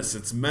menace.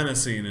 It's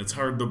menacing. It's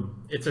hard to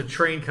It's a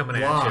train coming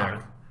block. at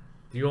you.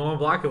 You won't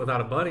block it without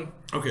a buddy.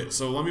 Okay,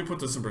 so let me put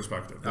this in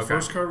perspective. The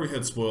first card we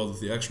had spoiled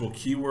is the actual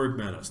keyword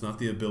menace, not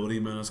the ability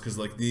menace, because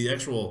like the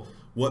actual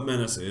what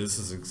menace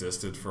has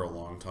existed for a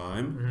long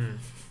time.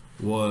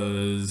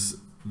 Was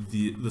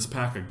this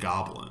pack of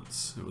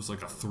goblins? It was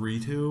like a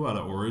 3/2 out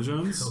of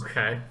Origins.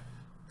 Okay.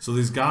 So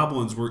these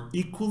goblins were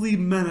equally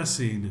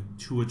menacing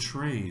to a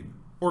train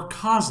or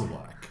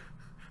Kozilek.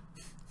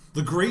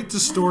 The Great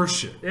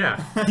Distortion.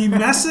 Yeah. He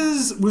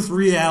messes with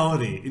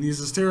reality, and he's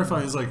just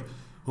terrifying. He's like,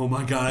 oh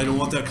my god, I don't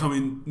want that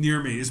coming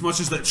near me. As much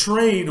as that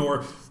train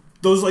or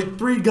those like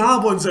 3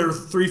 goblins that are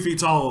 3 feet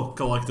tall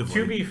collectively.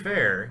 To be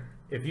fair,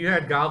 if you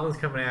had goblins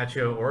coming at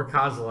you, or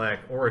Kozilek,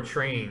 or a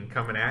train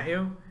coming at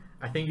you,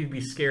 I think you'd be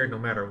scared no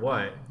matter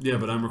what. Yeah,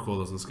 but Emrakul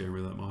doesn't scare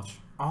me that much.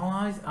 All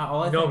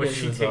I No, think but is,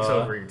 she takes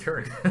over your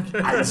turn.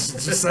 I just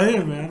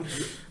saying, man.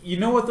 You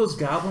know what those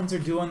goblins are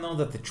doing though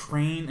that the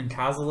train and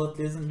Kozilek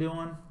isn't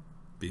doing?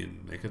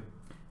 Being naked.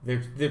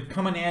 They're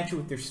coming at you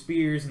with their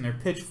spears and their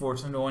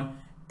pitchforks and going,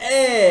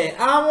 "Hey,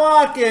 I'm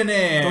walking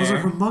in." Those are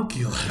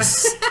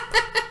homunculus.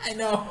 I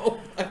know.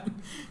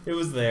 It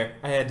was there.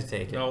 I had to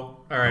take it.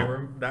 No. All right.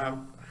 We're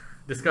now.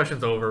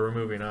 Discussion's over. We're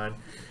moving on.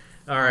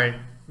 All right.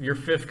 Your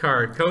 5th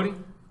card, Cody.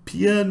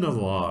 Pia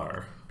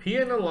Nalar.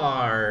 Pia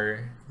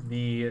Nalar,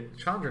 the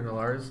Chandra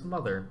Nalar's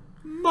mother.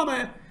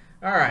 Mama.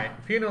 All right.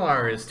 Pia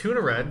Nalar is 2 and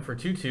a red for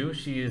 2/2.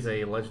 She is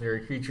a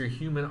legendary creature,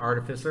 human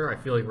artificer. I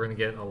feel like we're going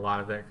to get a lot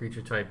of that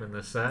creature type in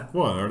this set.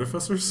 What,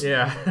 artificers?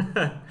 Yeah.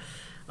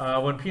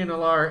 When Pia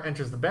Nalar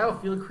enters the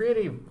battlefield, create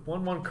a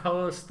 1/1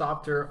 colorless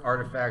Thopter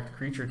artifact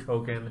creature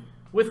token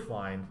with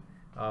flying.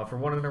 For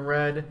 1 and a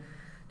red,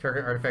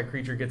 target artifact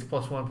creature gets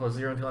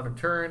 +1/+0 until end of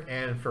turn,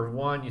 and for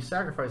 1, you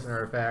sacrifice an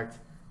artifact.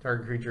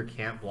 Target creature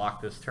can't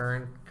block this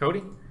turn.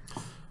 Cody?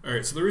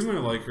 Alright, so the reason I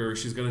like her,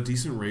 she's got a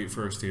decent rate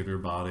for a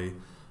standard body.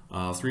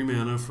 3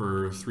 mana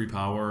for 3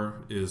 power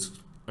is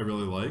I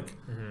really like.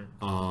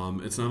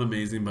 It's not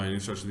amazing by any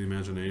stretch of the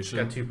imagination.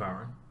 Got 2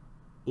 power.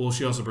 Well,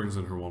 she also brings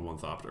in her 1/1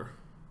 Thopter.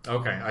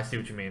 Okay, I see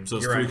what you mean. So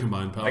it's You're 3 right.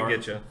 combined power. I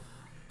get you.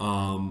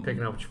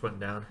 Picking up what you're putting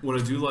down. What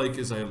I do like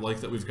is I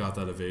like that we've got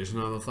that evasion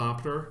on the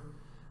Thopter,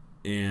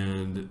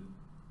 and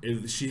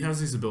she has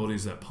these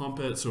abilities that pump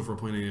it. So if we're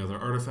playing any other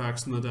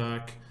artifacts in the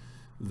deck,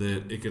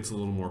 that it gets a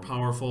little more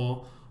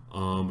powerful.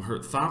 Her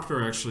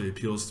Thopter actually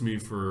appeals to me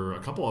for a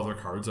couple other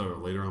cards that are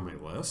later on my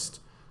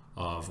list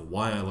of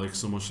why I like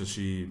so much that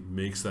she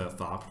makes that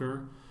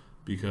Thopter,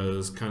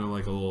 because kind of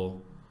like a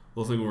little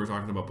thing we were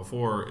talking about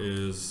before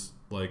is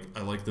like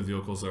I like the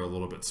vehicles that are a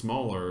little bit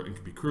smaller and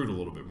can be crewed a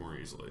little bit more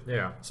easily.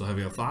 Yeah. So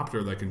having a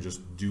Thopter that can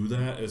just do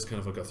that as kind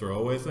of like a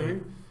throwaway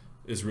thing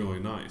is really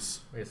nice.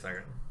 Wait a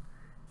second.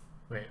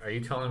 Wait, are you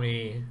telling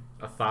me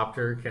a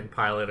Thopter can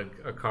pilot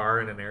a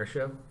car in an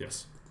airship?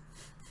 Yes.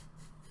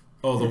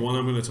 Oh, the one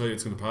I'm going to tell you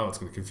it's going to pilot is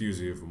going to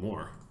confuse you even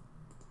more.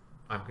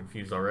 I'm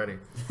confused already.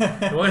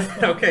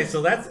 Okay,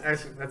 so that's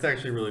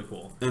actually really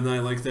cool. And I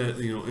like that,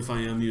 if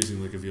I am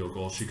using like a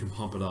vehicle, she can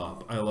pump it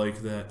up. I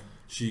like that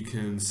she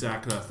can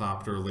sack that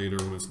Thopter later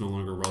when it's no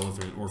longer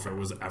relevant, or if it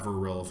was ever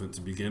relevant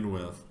to begin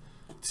with,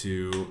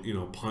 to,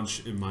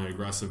 punch in my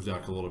aggressive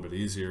deck a little bit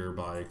easier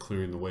by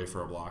clearing the way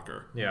for a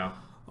blocker. Yeah.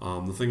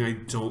 The thing I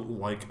don't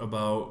like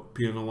about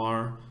Pia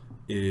Nalar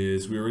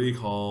is we already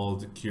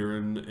called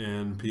Kieran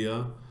and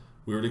Pia,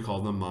 we already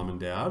called them mom and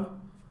dad.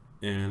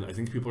 And I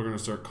think people are going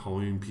to start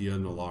calling Pia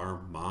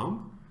Nalar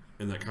mom.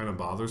 And that kind of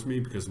bothers me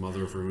because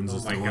Mother of Runes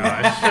is Oh my doing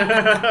gosh.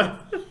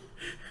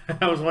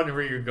 I was wondering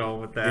where you're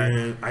going with that.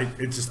 And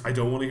I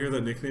don't want to hear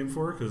that nickname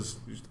for her because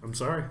I'm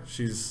sorry,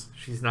 she's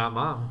not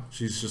mom.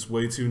 She's just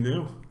way too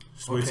new.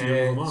 She's way too new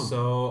Okay, of a mom.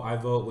 so I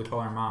vote we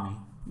call her mommy.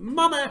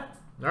 Mama.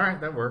 All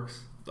right, that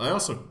works. I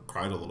also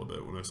cried a little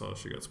bit when I saw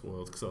she got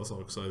spoiled because I was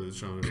so excited that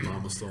Shauna's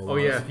mom was still alive. Oh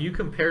yeah, if you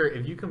compare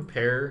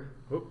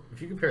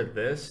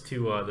this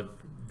to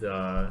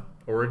the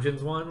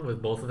Origins one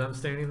with both of them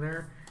standing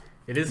there,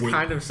 it is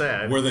kind of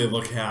sad. Where they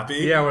look happy.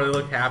 Yeah, where they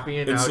look happy,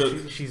 and now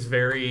so, she's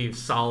very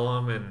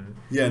solemn and.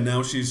 Yeah,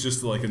 now she's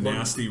just like a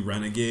nasty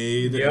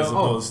renegade as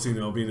opposed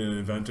to being an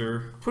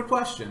inventor. Quick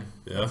question.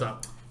 Yeah. What's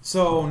up?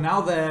 So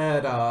now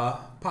that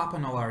Papa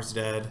Nalar's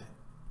dead,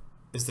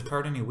 is the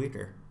card any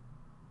weaker?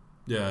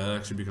 Yeah, it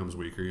actually becomes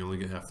weaker. You only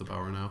get half the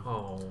power now.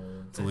 Oh,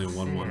 it's only a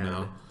 1/1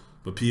 now.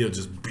 But Pia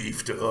just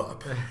beefed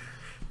up.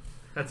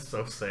 That's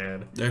so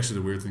sad. Actually,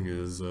 the weird thing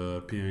is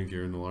Pia and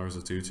Kieran Nalar is a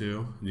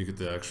 2/2, and you get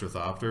the extra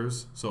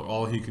Thopters. So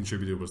all he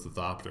contributed was the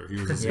Thopter. He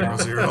was a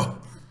 0/0.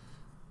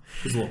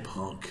 He's a little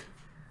punk.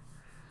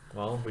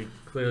 Well, we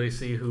clearly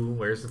see who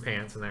wears the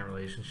pants in that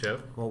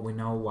relationship. Well, we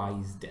know why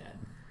he's dead.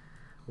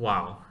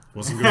 Wow.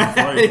 Wasn't going to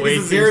fight. Way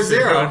It's too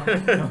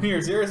 0-0. soon. When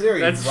you're 0-0, you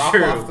That's drop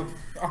true.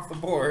 off the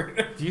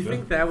board. Do you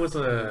think that was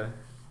a...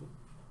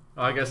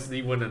 Oh, I guess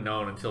he wouldn't have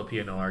known until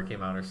PNLR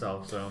came out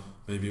herself, so...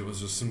 Maybe it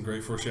was just some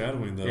great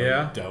foreshadowing that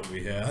Yeah. I doubt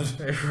we had.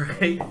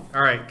 Right.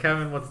 All right,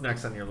 Kevin, what's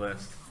next on your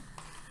list?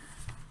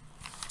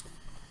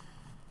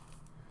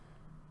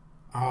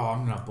 Oh,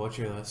 I'm gonna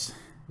butcher this.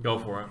 Go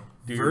for it.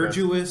 Do your best.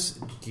 Virtuous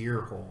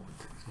Gearhulk.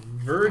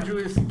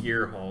 Virtuous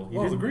Gearhulk.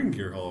 Oh, the Green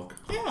Gear Hulk.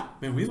 Yeah.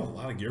 Man, we have a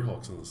lot of Gear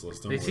Hulks on this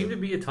list, don't They we? seem to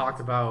be a talked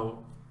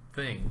about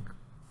thing.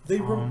 They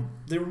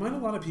remind a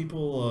lot of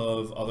people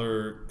of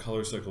other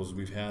color cycles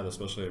we've had,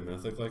 especially at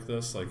Mythic like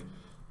this. Like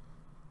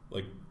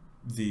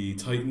the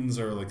Titans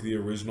are like the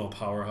original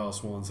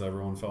powerhouse ones that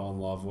everyone fell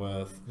in love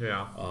with.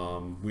 Yeah.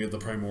 We have the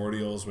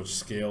Primordials, which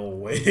scale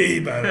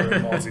way better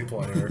in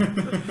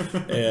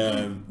multiplayer.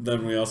 And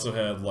then we also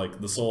had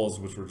like the Souls,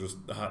 which were just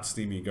hot,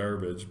 steamy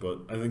garbage. But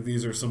I think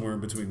these are somewhere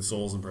in between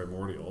Souls and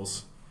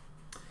Primordials.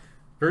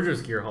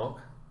 Virtuous Gearhulk.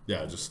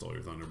 Yeah, I just stole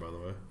your thunder, by the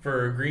way.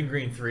 For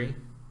green 3,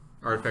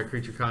 artifact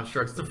creature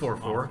constructs, it's a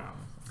 4/4. Oh,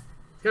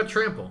 It's got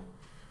Trample.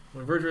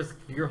 When Virtuous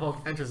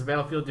Gearhulk enters the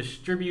battlefield,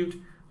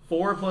 distribute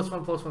 4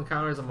 +1/+1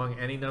 counters among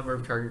any number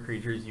of target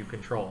creatures you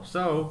control.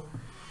 So,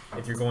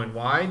 if you're going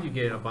wide, you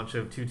get a bunch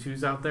of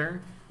 2/2s out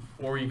there,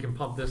 or you can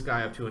pump this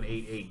guy up to an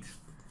 8/8,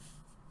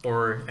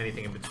 or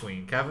anything in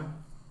between. Kevin?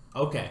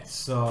 Okay,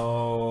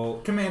 so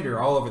Commander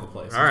all over the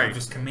place. All right.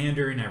 Just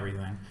Commander and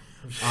everything.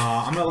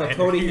 I'm gonna let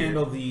Cody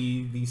handle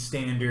the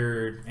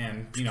standard,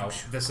 and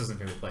this isn't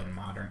gonna be played in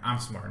Modern. I'm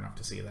smart enough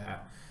to see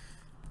that.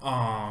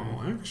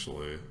 Oh,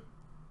 actually.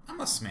 I'm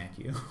gonna smack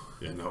you.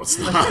 Yeah, no, it's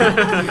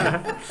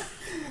not.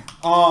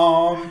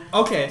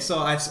 Okay, so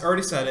I've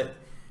already said it.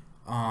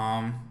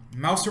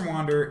 Mouser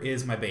Wander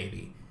is my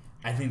baby.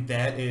 I think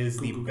that is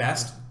the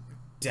best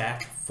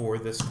deck for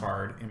this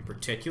card in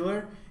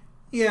particular.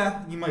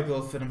 Yeah, you might be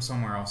able to fit him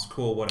somewhere else.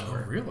 Cool,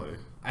 whatever. Oh, really?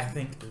 I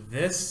think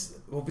this,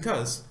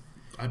 because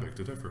I beg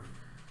to differ.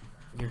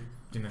 you're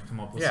gonna come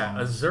up with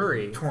Yeah, some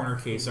Azuri corner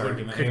case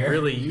argument could here.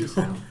 really use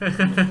him.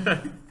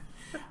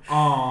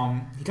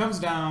 He comes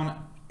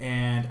down,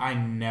 and I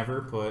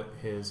never put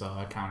his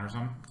counters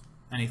on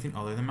anything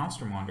other than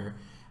Mouser Wander.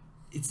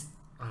 It's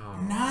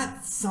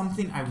not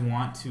something I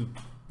want to,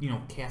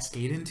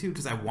 cascade into,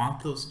 because I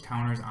want those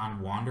counters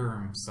on Wanderer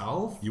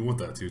himself. You want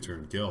that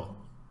 2-turn kill.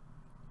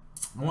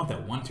 I want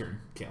that one-turn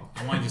kill.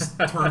 I want to just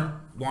turn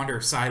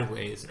Wanderer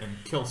sideways and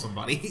kill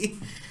somebody.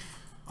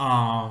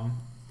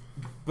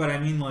 But I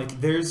mean,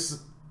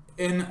 there's,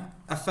 in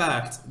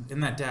effect,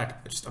 in that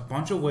deck, just a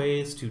bunch of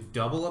ways to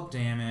double up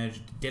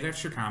damage, get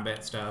extra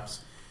combat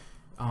steps.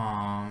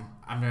 I'm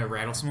going to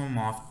rattle some of them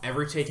off.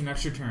 Every take an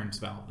extra turn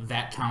spell,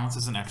 that counts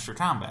as an extra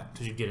combat,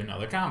 because you get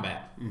another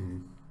combat,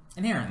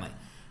 inherently.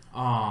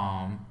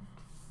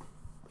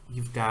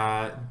 You've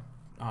got,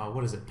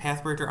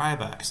 Pathbreaker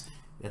Ibex.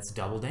 That's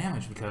double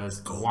damage,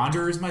 because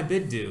Wanderer is my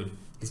big dude.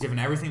 He's given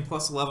everything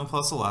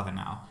 +11/+11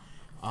 now.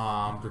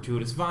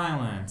 Gratuitous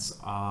Violence,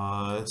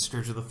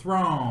 Scourge of the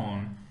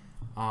Throne,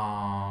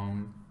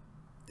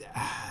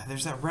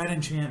 there's that red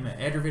enchantment,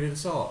 Aggravated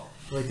Assault.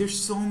 There's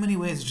so many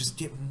ways to just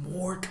get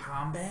more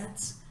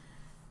combats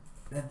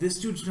that this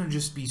dude's gonna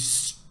just be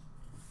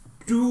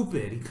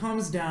stupid. He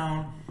comes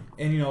down,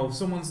 and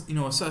someone's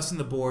assessing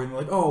the board, and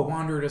they're like, oh,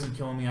 Wanderer doesn't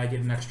kill me, I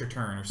get an extra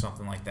turn or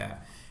something like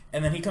that.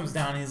 And then he comes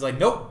down and he's like,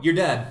 nope, you're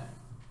dead.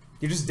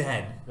 You're just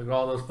dead. Look at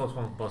all those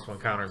 +1/+1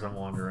 counters on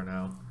Wanderer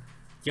now.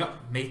 Yep,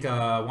 make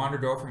a Wanderer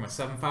go from a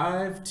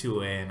 7/5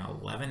 to an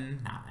 11/9.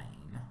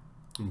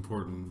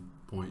 Important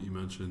point you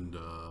mentioned,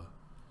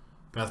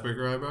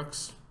 Pathbreaker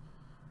Ibex.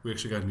 We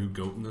actually got a new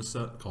goat in this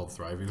set called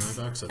Thriving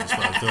Ibex. I just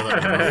thought I'd throw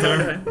that out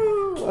there.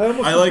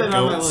 I like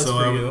goats, so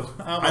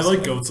I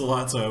like goats a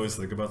lot, so I always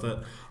think about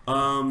that.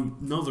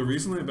 No, the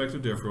reason I beg to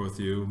differ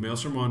with you,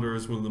 Maelstrom Wanderer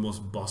is one of the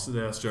most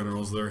busted-ass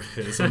generals there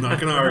is. I'm not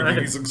going to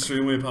argue. He's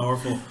extremely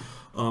powerful.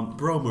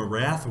 Bro,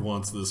 Marath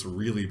wants this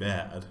really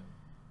bad.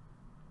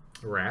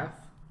 Wrath?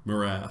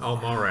 Marath. Oh,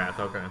 Morath,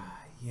 okay.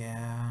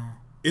 Yeah.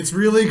 It's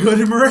really good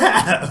in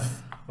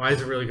Marath! Why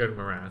is it really good in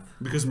Morath?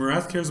 Because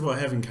Marath cares about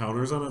having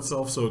counters on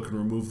itself so it can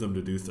remove them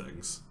to do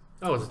things.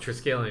 Oh, it's a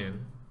Triskelion.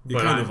 You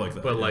kind of like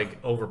that. But, yeah.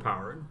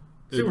 overpowered.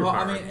 Well,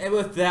 Superpowered. I mean,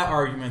 with that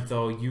argument,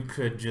 though, you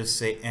could just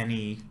say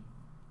any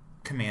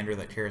commander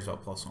that cares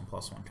about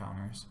 +1/+1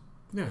 counters.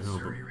 Yeah, no,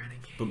 Azuri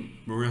Renegade. but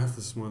Marath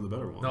is one of the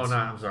better ones. No,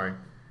 I'm sorry.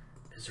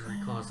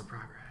 Azuri Claws of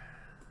Progress.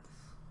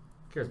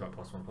 Cares about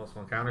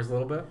 +1/+1 counters a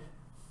little bit.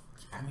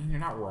 I mean, you're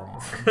not wrong.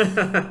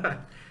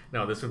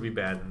 No, this would be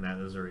bad in that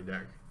Azuri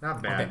deck.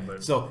 Not bad, Okay,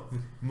 but... so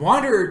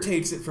Wanderer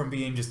takes it from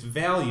being just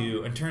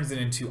value and turns it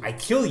into I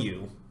kill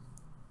you.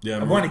 Yeah,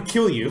 I want to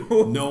kill you.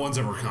 No one's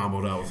ever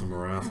comboed out with a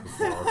Marath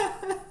before.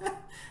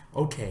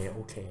 Okay.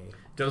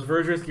 Does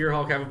Virtuous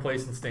Gearhulk have a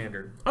place in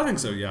Standard? I think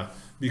so, yeah.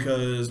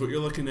 Because what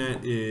you're looking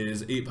at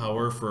is 8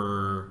 power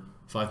for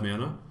 5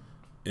 mana.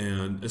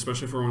 And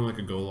especially for one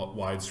a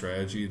go-wide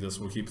strategy, this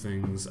will keep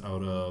things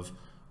out of...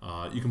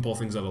 you can pull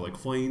things out of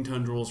Flame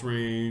Tendrils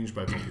range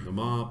by pumping them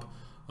up.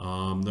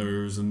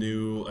 There's a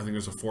new... I think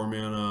there's a 4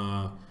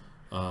 mana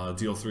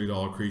Deal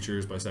 $3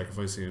 creatures by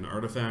sacrificing an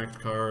artifact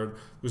card.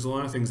 There's a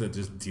lot of things that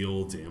just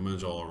deal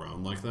damage all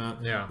around like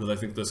that. Yeah. That I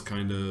think this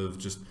kind of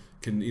just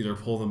can either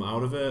pull them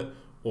out of it,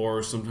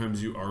 or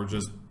sometimes you are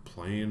just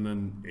playing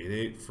an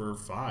 8/8 for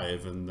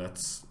 5, and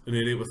that's an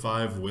 8/8 with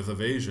 5 with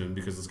evasion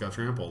because it's got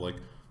trample. Like,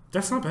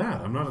 that's not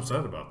bad. I'm not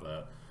upset about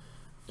that.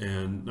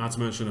 And not to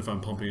mention if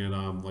I'm pumping it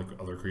on like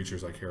other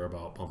creatures I care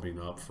about pumping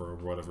up for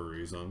whatever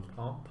reason.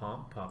 Pump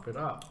it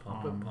up.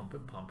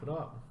 Pump it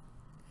up.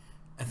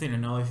 I think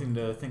another thing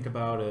to think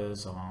about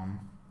is,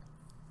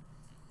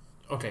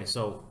 okay,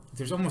 so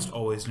there's almost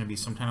always going to be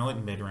some kind of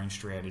like mid-range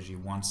strategy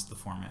once the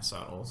format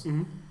settles.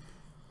 Mm-hmm.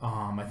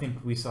 I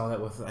think we saw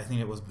that with, I think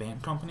it was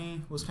Bant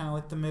Company was kind of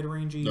like the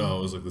mid-rangey. No,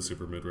 it was like the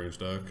super mid-range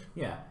deck.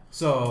 Yeah.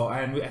 So,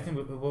 and I think,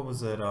 what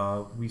was it?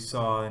 We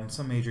saw in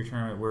some major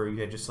tournament where you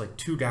had just like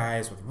 2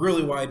 guys with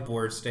really wide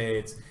board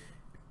states.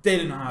 They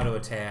didn't know how to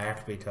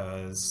attack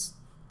because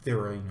they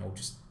were,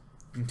 just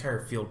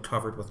entire field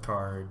covered with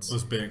cards. It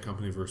was Bant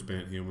Company versus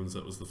Bant Humans.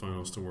 That was the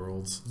finals to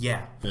Worlds.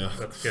 Yeah. Yeah.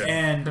 That's good.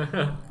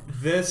 And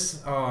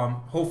this,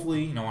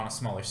 hopefully, on a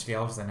smaller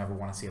scale, because I never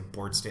want to see a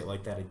board state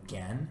like that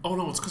again. Oh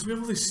no, it's because we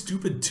have all these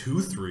stupid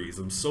 2/3s.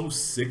 I'm so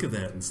sick of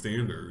that in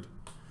Standard.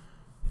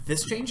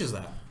 This changes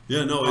that.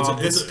 Yeah, no,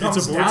 This comes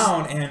it's a board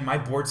down, and my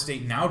board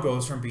state now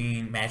goes from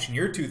being matching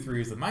your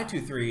 2/3s with my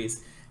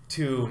 2/3s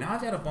to now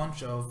I've got a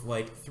bunch of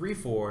like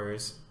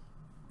 3/4s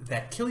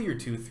that kill your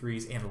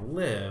 2/3s and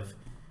live,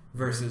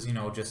 versus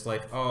just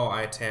like, oh,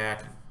 I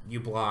attack, you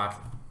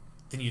block,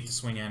 then you have to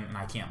swing in, and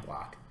I can't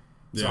block,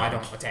 so Yeah. I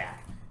don't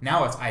attack.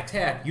 Now it's I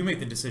attack, you make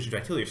the decision: do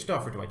I kill your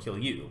stuff or do I kill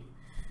you?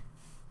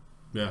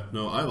 Yeah,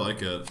 no, I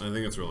like it. I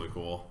think it's really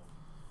cool.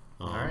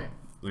 All right.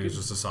 I think it's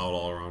just a solid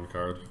all-around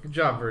card. Good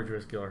job,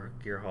 Verdurous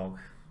Gearhulk.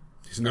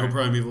 He's no Alright.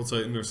 Primeval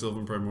Titan or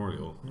Sylvan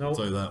Primordial. I'll Nope.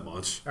 tell you that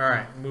much. All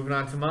right, moving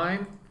on to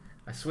mine.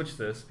 I switched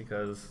this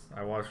because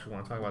I actually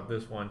want to talk about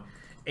this one.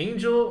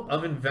 Angel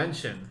of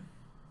Invention.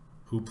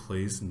 Who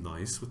plays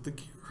nice with the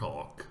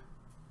Gearhulk?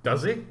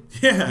 Does he?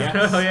 Yeah.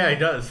 Yes. Oh yeah, he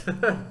does.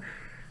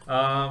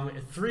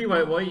 3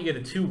 white, you get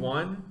a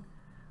 2/1,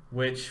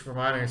 which, from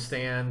what I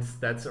understand,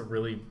 that's a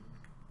really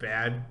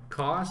bad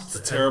cost.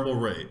 It's a terrible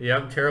rate.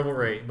 Yep, terrible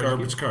rate. But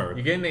Garbage card.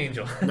 You get an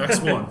angel.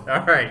 Next one.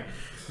 All right.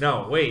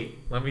 No, wait.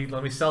 Let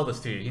me sell this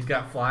to you. He's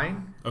got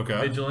flying, Okay.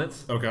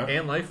 vigilance, Okay.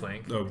 and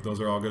lifelink, Oh, those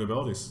are all good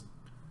abilities.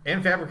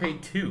 and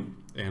fabricate 2.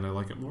 And I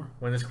like it more.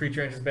 When this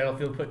creature enters the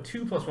battlefield, put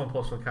 2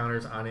 +1/+1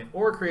 counters on it,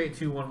 or create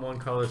 2 1/1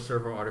 color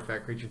servo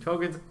artifact creature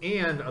tokens,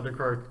 and other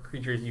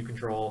creatures you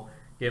control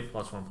get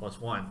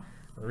 +1/+1.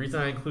 And the reason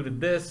I included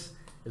this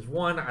is,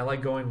 1, I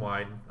like going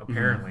wide,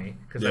 apparently,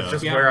 because that's Yeah.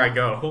 just Yeah. where I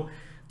go.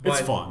 It's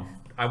But fun.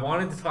 I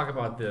wanted to talk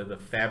about the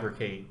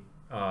fabricate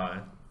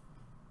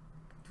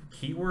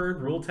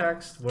keyword, rule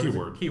text. What is it?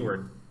 Keyword.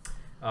 Keyword.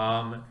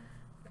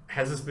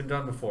 Has this been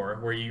done before,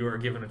 where you are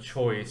given a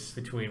choice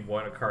between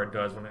what a card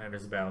does when it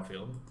enters the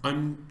battlefield?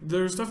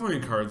 There's definitely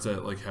cards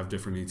that like have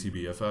different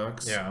ETB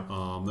effects. Yeah.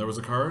 There was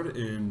a card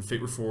in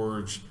Fate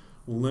Reforged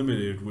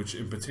Limited, which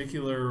in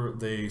particular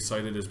they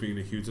cited as being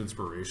a huge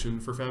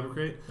inspiration for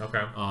Fabricate.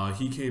 Okay.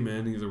 He came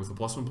in either with a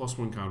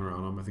 +1/+1 counter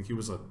on him. I think he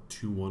was a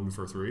 2/1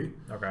 for 3.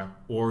 Okay.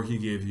 Or he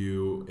gave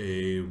you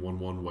a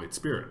 1/1 White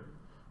Spirit,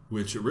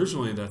 which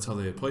originally that's how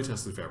they had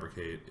playtested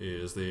Fabricate,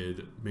 is they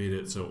had made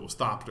it so it was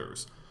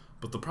Thopters.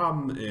 But the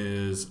problem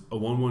is a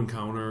 1/1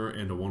 counter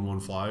and a 1/1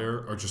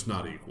 flyer are just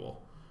not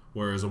equal.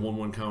 Whereas a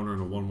 1/1 counter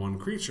and a 1/1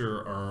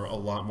 creature are a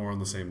lot more on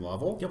the same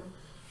level. Yep.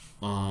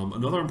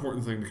 Another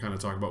important thing to kind of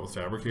talk about with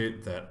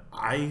Fabricate that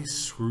I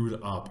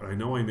screwed up, and I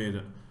know I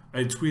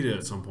tweeted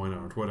at some point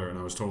on Twitter, and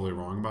I was totally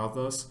wrong about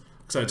this,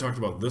 because I talked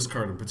about this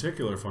card in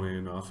particular, funny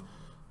enough.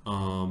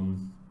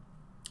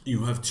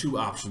 You have 2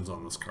 options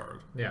on this card,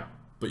 Yeah.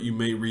 but you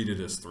may read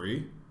it as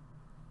 3.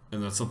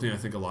 And that's something I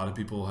think a lot of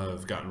people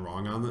have gotten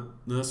wrong on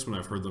this when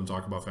I've heard them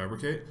talk about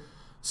Fabricate.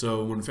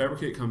 So when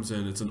Fabricate comes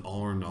in, it's an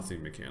all or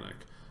nothing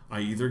mechanic. I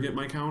either get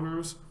my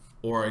counters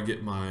or I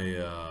get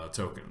my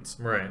tokens.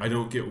 Right. I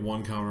don't get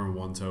 1 counter and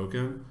 1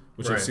 token,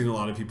 which Right. I've seen a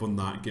lot of people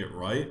not get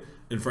right.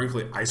 And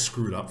frankly, I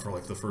screwed up for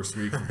like the first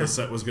week that the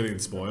set was getting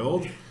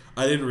spoiled.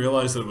 I didn't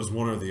realize that it was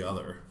one or the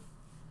other.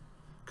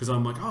 Because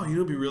I'm like, oh,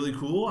 it'd be really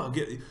cool. I'll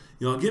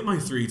get my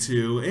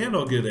 3/2 and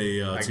I'll get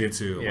a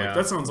 2/2. yeah. Like,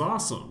 that sounds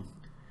awesome.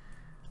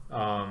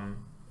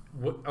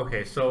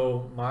 Okay,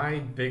 so my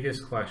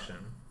biggest question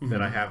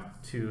that I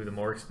have to the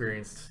more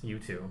experienced you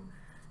two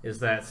is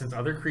that since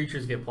other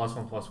creatures get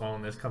 +1/+1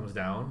 when this comes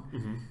down,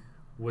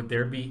 would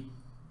there be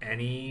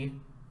any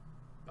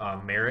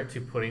merit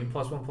to putting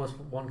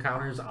 +1/+1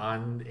 counters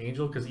on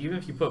Angel? Because even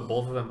if you put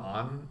both of them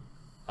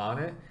on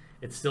it,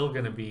 it's still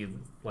going to be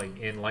like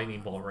in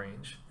lightning bolt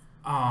range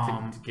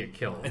to get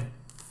killed. I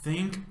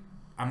think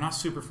I'm not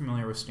super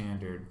familiar with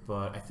Standard,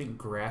 but I think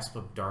Grasp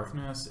of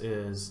Darkness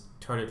is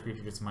target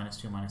creature gets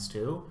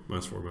 -2/-2.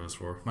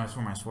 -4/-4.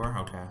 -4/-4.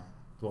 Okay.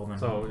 Well then,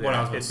 So what yeah,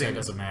 I was about to it's say in-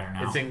 doesn't matter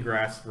now. It's in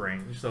grasp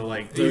range, so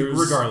like There's-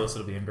 Regardless,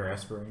 it'll be in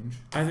grasp range.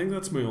 I think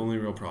that's my only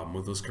real problem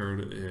with this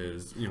card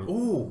is,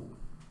 Ooh,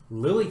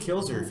 Lily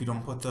kills her if you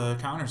don't put the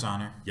counters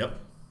on her. Yep.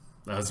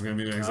 That's going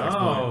to be my exact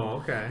point.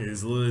 Oh, okay.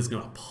 Is Lily's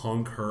going to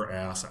punk her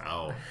ass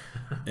out.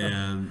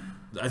 And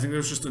I think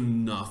there's just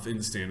enough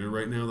in standard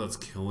right now that's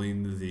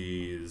killing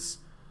these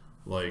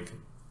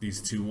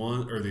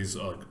 2-1 or these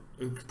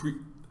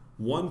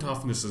one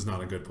toughness is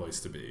not a good place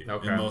to be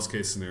in most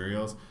case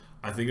scenarios.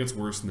 I think it's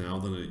worse now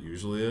than it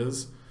usually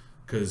is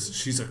because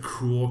she's a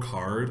cool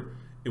card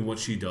and what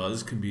she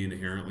does can be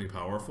inherently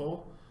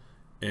powerful.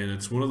 And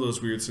it's one of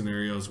those weird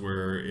scenarios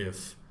where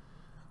if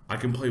I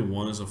can play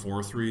one as a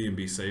 4/3 and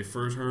be safe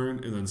for a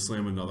turn and then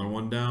slam another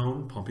one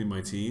down, pumping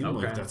my team,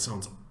 like that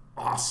sounds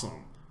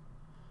awesome.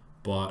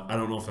 But I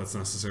don't know if that's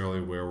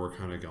necessarily where we're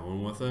kind of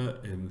going with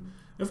it. And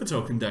if a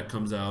token deck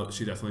comes out,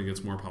 she definitely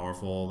gets more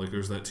powerful. Like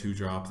there's that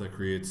 2-drop that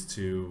creates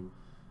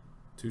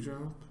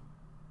 2-drop?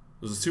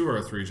 There's a 2 or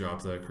a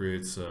 3-drop that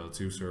creates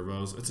 2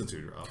 servos. It's a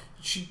 2-drop.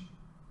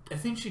 I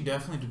think she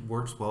definitely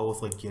works well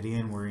with like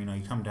Gideon, where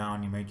you come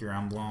down, you make your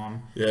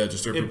emblem. Yeah,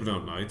 just start pooping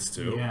out knights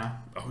too. Yeah.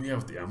 Oh yeah,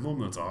 with the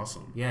emblem, that's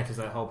awesome. Yeah, because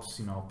that helps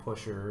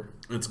push her.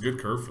 It's a good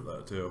curve for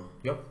that too.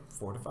 Yep,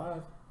 4 to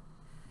 5.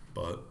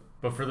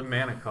 But for the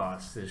mana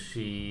cost, is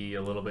she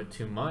a little bit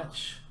too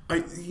much?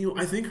 I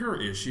think her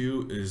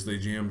issue is they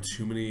jam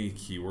too many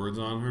keywords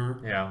on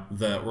her. Yeah.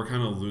 That we're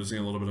kind of losing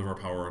a little bit of our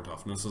power and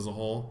toughness as a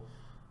whole.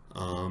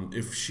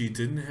 If she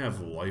didn't have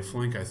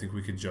lifelink, I think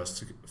we could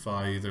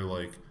justify either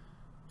like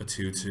a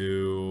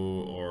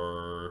 2/2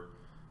 or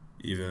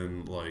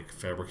even like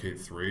Fabricate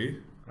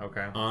 3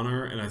 on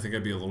her, and I think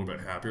I'd be a little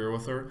bit happier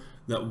with her.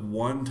 That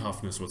one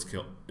toughness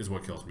is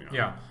what kills me out.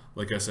 Yeah.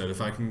 Like I said,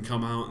 if I can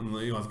come out and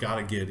I've got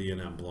a Gideon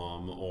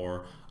emblem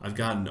or I've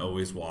got an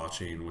Always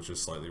Watching, which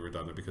is slightly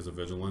redundant because of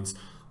vigilance,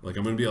 like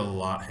I'm going to be a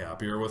lot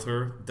happier with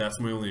her. That's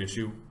my only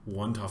issue.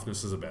 One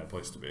toughness is a bad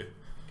place to be.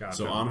 Gotcha.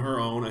 So on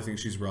her own, I think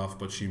she's rough,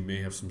 but she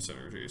may have some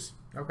synergies.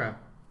 Okay.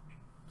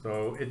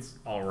 So it's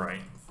all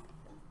right.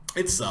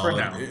 It's solid.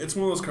 It's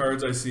one of those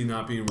cards I see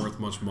not being worth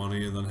much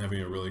money and then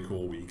having a really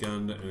cool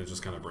weekend and it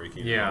just kind of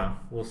breaking out.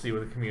 We'll see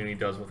what the community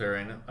does with her.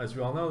 And as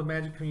we all know, the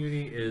Magic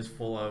community is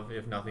full of,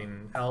 if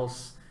nothing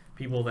else,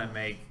 people that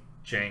make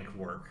jank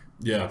work.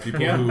 Yeah, people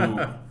who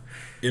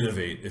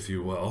innovate, if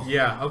you will.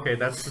 Yeah, okay,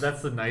 that's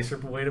the nicer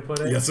way to put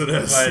it. Yes, it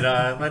is.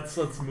 But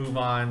let's move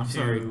on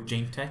Sorry,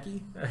 jank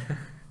techie?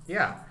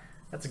 Yeah,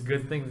 that's a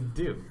good thing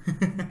to do.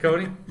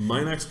 Cody?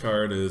 My next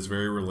card is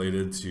very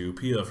related to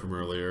Pia from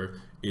earlier.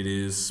 It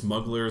is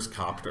Smuggler's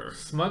Copter.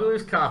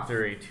 Smuggler's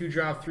Copter, a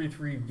 2-drop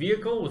 3/3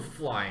 vehicle with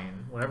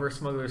flying. Whenever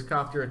Smuggler's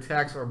Copter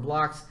attacks or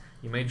blocks,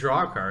 you may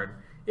draw a card.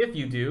 If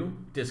you do,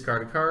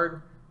 discard a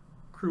card.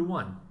 Crew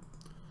 1.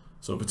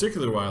 So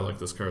particularly why I like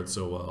this card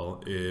so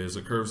well is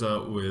it curves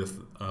out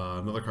with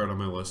another card on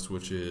my list,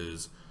 which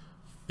is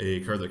a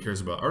card that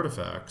cares about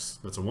artifacts.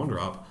 That's a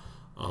 1-drop.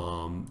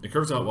 It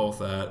curves out well with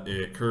that.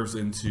 It curves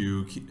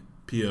into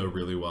Pia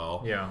really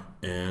well. Yeah.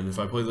 And if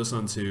I play this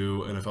on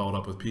 2 and I follow it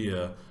up with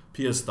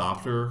Pia's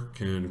Thopter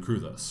can crew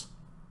this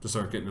to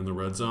start getting in the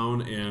red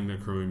zone and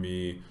accruing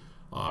me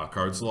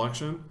card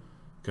selection.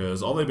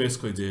 Because all they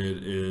basically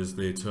did is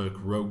they took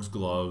Rogue's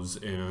Gloves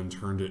and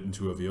turned it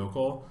into a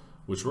vehicle,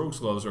 which Rogue's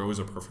Gloves are always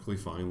a perfectly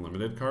fine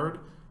limited card.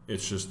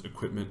 It's just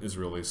equipment is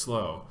really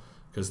slow.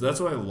 Because that's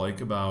what I like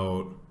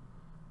about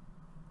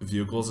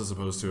vehicles as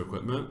opposed to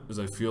equipment, is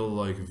I feel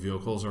like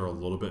vehicles are a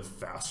little bit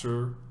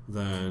faster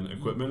than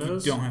equipment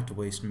is. You don't have to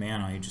waste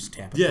mana, you just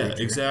tap a Yeah,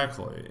 creature.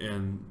 exactly.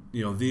 And,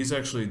 these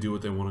actually do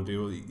what they want to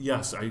do.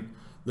 Yes,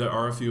 there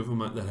are a few of them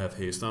that have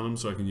haste on them,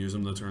 so I can use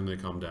them the turn they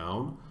come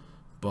down.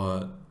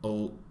 But,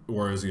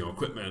 whereas,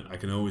 equipment, I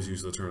can always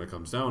use the turn it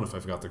comes down if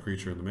I've got the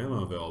creature and the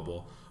mana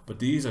available. But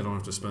these, I don't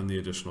have to spend the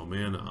additional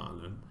mana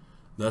on. And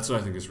that's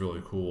what I think is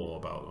really cool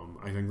about them.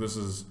 I think this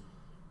is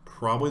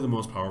probably the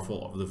most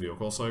powerful of the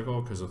vehicle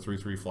cycle, because a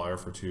 3/3 flyer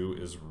for 2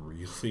 is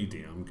really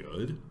damn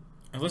good.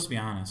 And let's be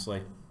honest,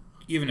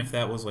 even if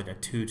that was like a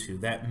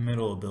 2/2, that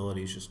middle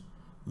ability is just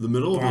the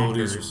middle bonkers.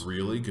 ability is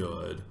really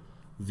good.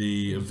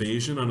 The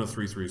evasion on a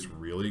 3/3 is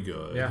really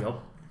good. Yeah.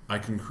 Yep. I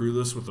can crew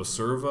this with a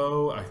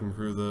servo. I can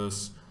crew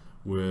this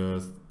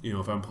with,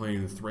 if I'm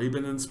playing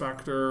Thraben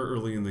Inspector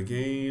early in the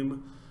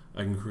game.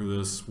 I can crew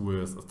this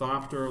with a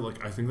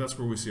Thopter. I think that's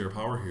where we see our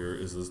power here,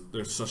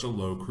 there's such a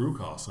low crew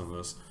cost on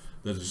this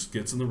that it just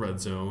gets in the red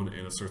zone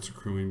and it starts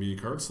accruing me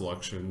card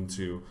selection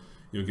to,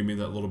 give me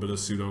that little bit of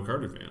pseudo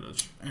card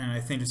advantage. And I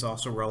think it's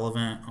also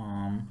relevant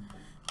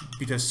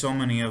because so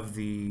many of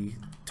the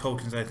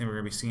tokens I think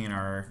we're going to be seeing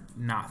are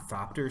not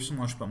Thopters so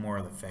much, but more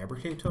of the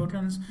Fabricate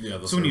tokens. Yeah,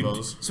 the so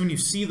servos. When you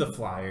see the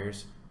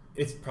flyers,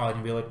 it's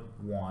probably going to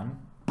be 1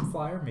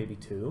 flyer, maybe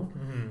 2.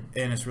 Mm-hmm.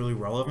 And it's really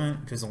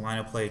relevant because the line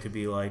of play could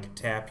be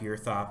tap your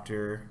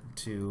Thopter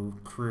to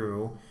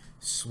crew,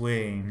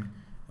 swing,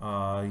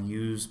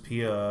 use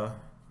Pia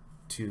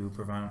to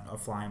prevent a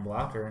flying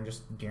blocker and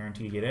just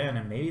guarantee you get in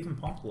and maybe even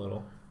pump a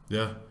little.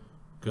 Yeah,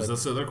 because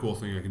that's the other cool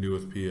thing I can do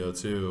with Pia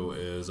too,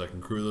 is I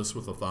can crew this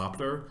with a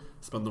Thopter,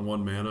 spend the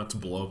 1 mana to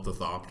blow up the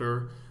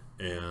Thopter,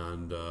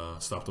 and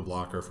stop the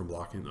blocker from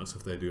blocking this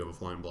if they do have a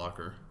flying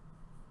blocker.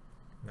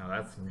 Now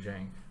that's some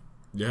jank.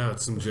 Yeah,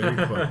 it's some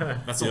jank,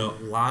 but That's a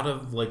lot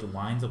of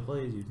lines of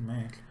plays you can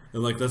make.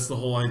 And like that's the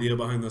whole idea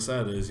behind the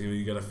set is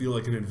you got to feel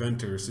like an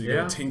inventor, so you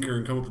got to tinker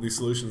and come up with these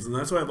solutions, and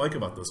that's what I like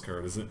about this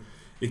card is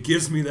it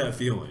gives me that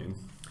feeling.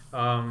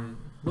 A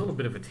little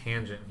bit of a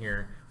tangent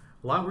here.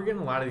 We're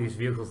getting a lot of these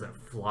vehicles that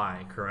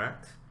fly,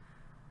 correct?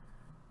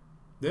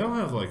 They all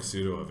have like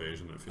pseudo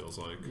evasion. It feels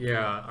like.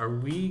 Yeah. Are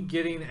we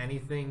getting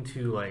anything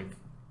to like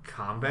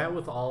combat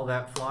with all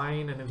that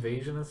flying and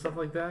evasion and stuff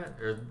like that,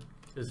 or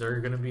is there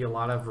going to be a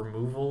lot of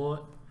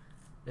removal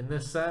in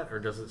this set, or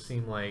does it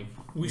seem like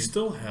we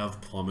still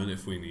have Plummet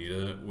if we need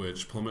it,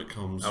 which Plummet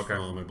comes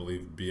from, I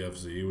believe,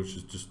 BFZ, which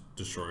is just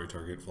destroy a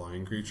target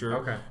flying creature.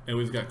 Okay. And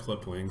we've got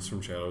Clip Wings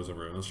from Shadows of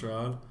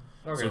Innistrad.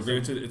 Okay, so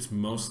granted, it's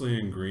mostly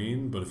in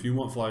green, but if you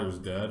want flyers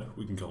dead,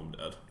 we can kill them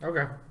dead.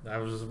 Okay. I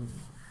was just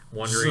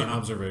wondering. Just an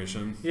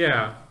observation.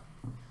 Yeah.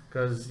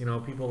 Because,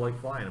 people like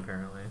flying,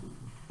 apparently.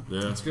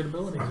 Yeah. It's good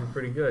ability. These are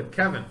pretty good.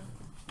 Kevin,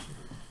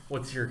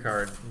 what's your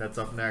card that's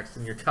up next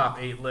in your top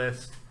 8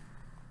 list?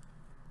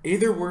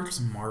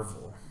 Aetherworks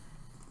Marvel.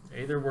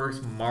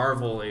 Aetherworks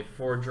Marvel, a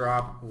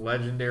 4-drop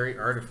legendary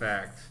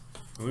artifact.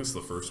 I think it's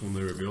the first one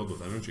they revealed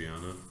with energy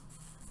on it.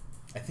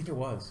 I think it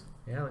was.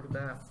 Yeah, look at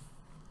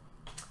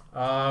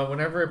that.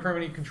 Whenever a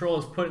permanent you control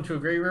is put into a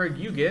graveyard,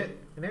 you get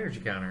an energy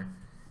counter.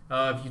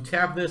 If you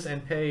tap this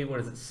and pay,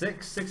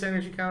 6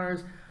 energy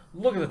counters,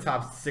 look at the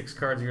top 6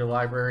 cards of your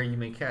library. You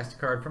may cast a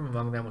card from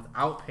among them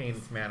without paying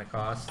its mana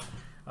cost.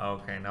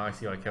 Okay, now I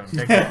see why Kevin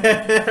picked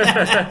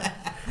it.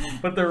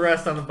 Put the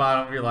rest on the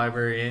bottom of your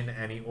library in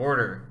any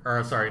order.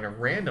 In a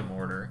random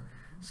order.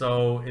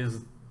 So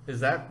is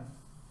that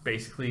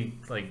basically,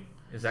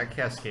 is that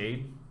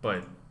Cascade,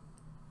 but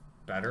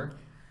better?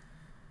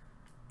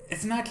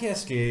 It's not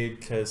Cascade,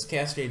 because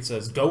Cascade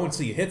says, go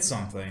until you hit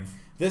something.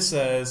 This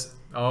says,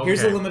 okay,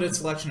 here's a limited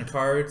selection of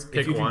cards.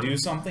 Pick if you can one. do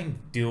something,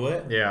 do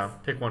it. Yeah,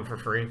 pick one for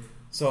free.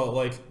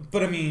 So,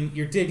 but I mean,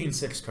 you're digging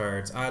 6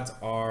 cards. Odds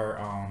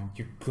are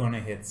you're going to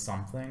hit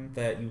something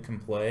that you can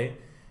play.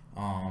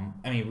 I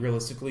mean,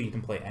 realistically, you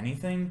can play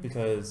anything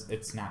because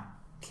it's not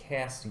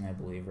casting, I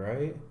believe,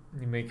 right?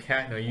 You may you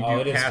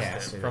it is cast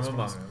cast. it It from is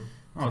among cast. them.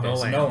 Okay,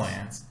 so no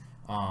lands.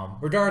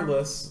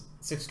 Regardless,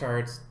 6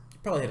 cards, you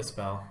probably hit a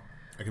spell.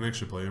 I can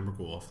actually play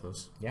Emrakul off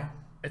this. Yeah.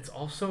 It's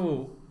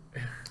also...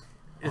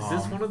 Is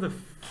this one of the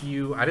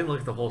few... I didn't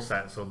look at the whole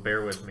set, so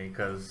bear with me,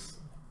 because...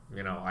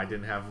 I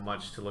didn't have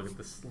much time to look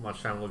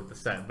at the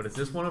set, but is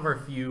this one of our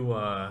few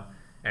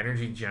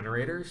energy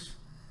generators?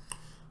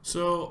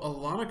 So a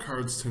lot of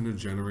cards tend to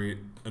generate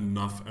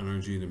enough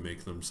energy to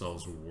make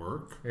themselves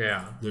work.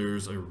 Yeah.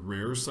 There's a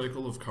rare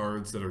cycle of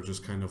cards that are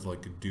just kind of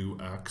like do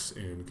X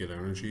and get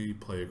energy,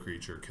 play a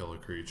creature, kill a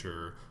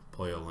creature,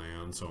 play a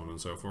land, so on and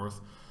so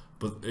forth.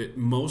 But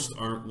most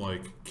aren't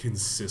like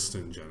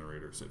consistent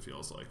generators, it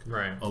feels like.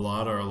 Right. A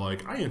lot are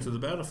like, I enter the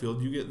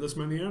battlefield, you get this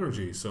many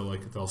energy. So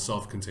like they'll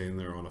self-contain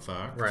their own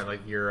effect. Right,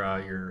 like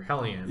your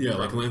Hellion. Yeah,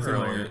 like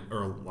Lantern Hellion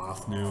or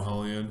Lothnu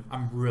Hellion.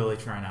 I'm really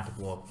trying not to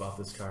blow up about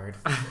this card.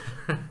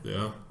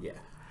 Yeah. Yeah.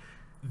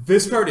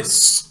 This card is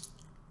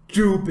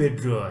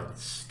stupid good.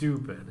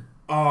 Stupid.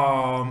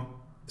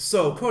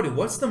 So, Cody,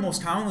 what's the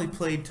most commonly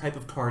played type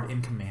of card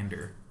in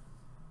Commander?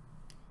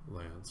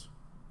 Lands.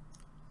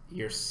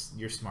 You're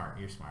smart.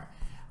 You're smart.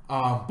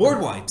 Board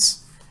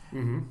wipes.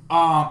 Mm-hmm.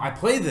 I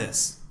play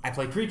this. I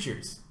play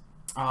creatures.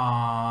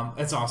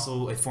 It's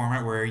also a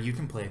format where you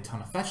can play a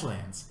ton of fetch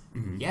lands.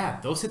 Mm-hmm.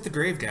 Yeah, those hit the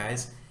grave,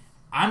 guys.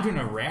 I'm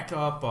gonna rack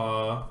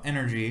up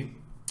energy.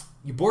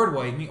 You board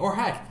wipe me, or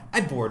heck,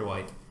 I board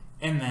wipe,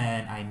 and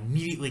then I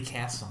immediately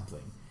cast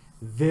something.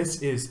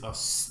 This is a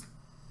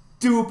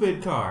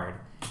stupid card.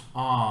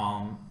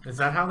 Is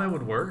that how that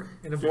would work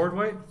in a board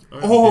wipe?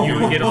 Oh, You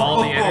would get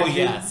all the energy. Oh,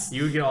 yes.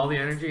 You would get all the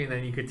energy, and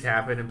then you could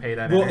tap it and pay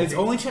that Well, energy. it's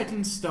only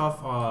checking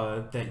stuff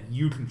that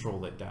you control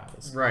that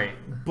dies. Right.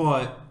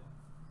 But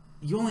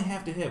you only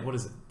have to hit, what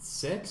is it,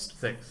 6?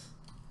 6.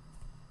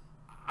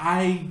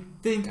 I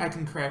think I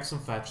can crack some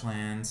fetch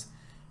lands.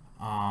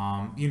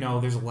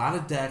 There's a lot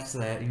of decks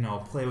that,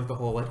 play with the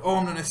whole,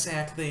 I'm going to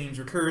sack things,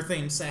 recur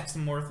things, sack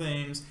some more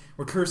things,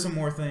 recur some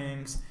more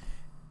things.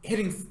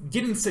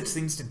 Getting 6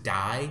 things to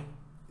die,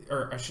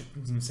 or I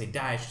shouldn't even say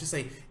die, I should just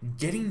say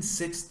getting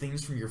 6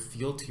 things from your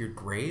field to your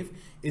grave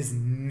is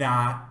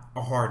not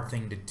a hard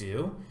thing to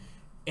do.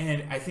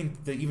 And I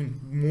think the even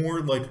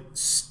more,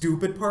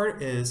 stupid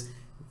part is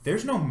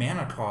there's no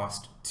mana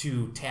cost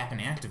to tap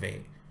and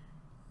activate.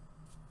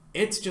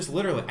 It's just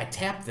literally, I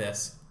tap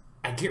this,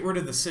 I get rid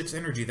of the 6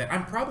 energy that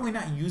I'm probably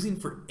not using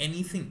for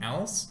anything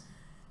else,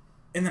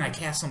 and then I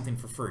cast something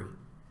for free.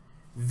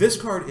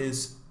 This card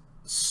is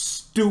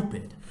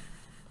stupid.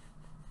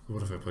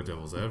 What if I play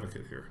Devil's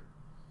Advocate here?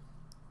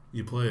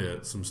 You play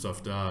it, some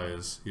stuff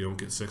dies, you don't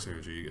get 6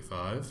 energy, you get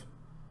 5,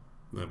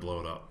 and I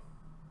blow it up.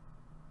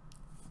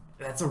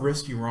 That's a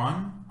risk you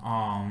run.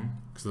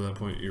 Because at that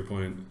point, you're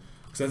playing...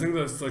 Because I think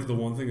that's the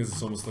one thing is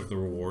it's almost like the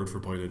reward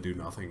for playing a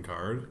do-nothing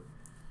card.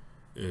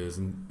 Is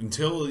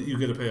until you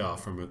get a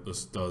payoff from it,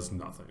 this does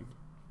nothing.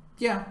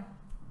 Yeah.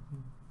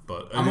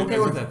 But I'm okay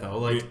with that,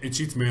 though. It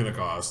cheats mana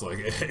cost.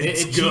 It's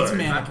it good. cheats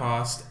mana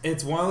cost.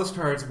 It's one of those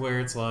cards where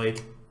it's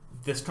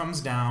this comes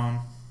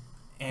down,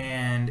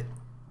 And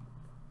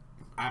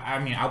I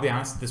mean, I'll be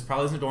honest, this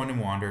probably isn't going to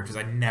Wander because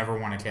I never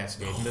want to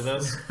cascade into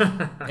this.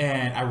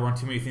 And I run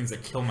too many things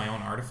that kill my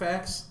own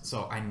artifacts,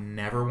 so I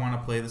never want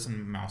to play this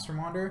in Maelstrom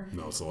Wander.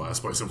 No, it's the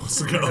last place it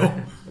wants to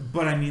go.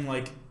 But I mean,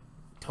 like,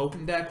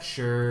 token deck,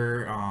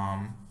 sure.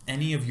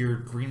 Any of your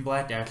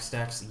green-black X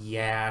decks,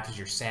 yeah, because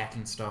you're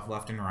sacking stuff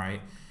left and right.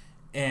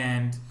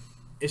 And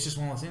it's just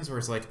one of those things where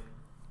it's like,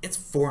 it's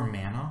 4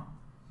 mana,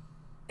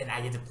 and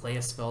I get to play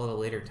a spell at a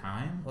later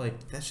time.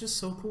 Like, that's just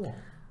so cool.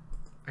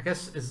 I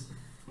guess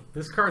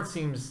this card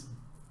seems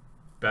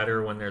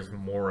better when there's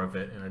more of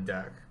it in a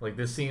deck. Like,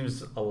 this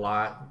seems a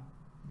lot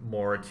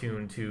more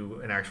attuned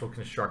to an actual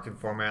constructed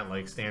format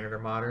like Standard or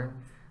Modern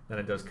than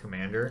it does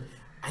Commander.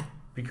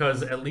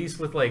 Because at least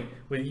with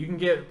you can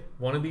get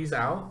one of these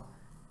out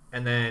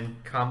and then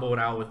combo it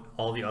out with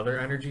all the other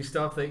energy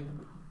stuff that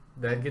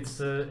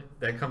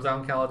comes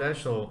out in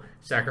Kaladesh. So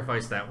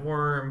sacrifice that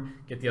worm,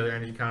 get the other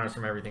energy counters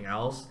from everything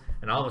else,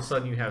 and all of a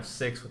sudden you have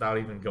 6 without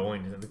even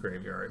going to the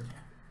graveyard.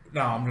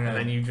 No, I'm gonna. And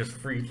then you just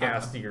free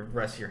cast the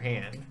rest of your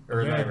hand.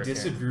 I'm gonna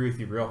disagree with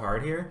you real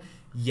hard here.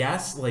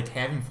 Yes, like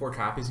having 4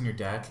 copies in your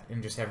deck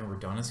and just having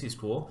redundancy is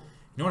cool.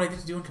 You know what I get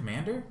to do in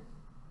Commander?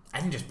 I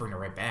can just bring it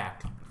right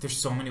back. There's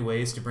so many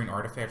ways to bring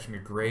artifacts from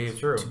your grave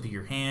to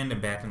your hand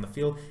and back in the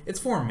field. It's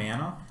 4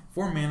 mana.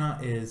 4 mana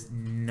is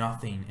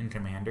nothing in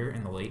Commander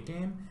in the late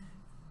game.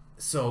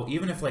 So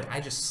even if I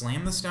just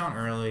slam this down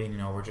early, and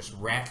we're just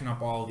racking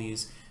up all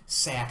these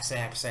sack.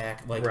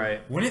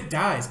 When it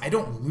dies, I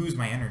don't lose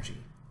my energy.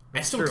 I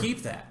still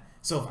keep that.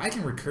 So if I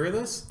can recur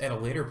this at a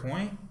later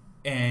point,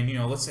 and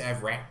let's say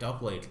I've racked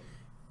up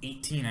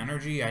 18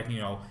 energy, I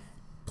can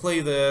play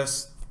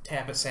this,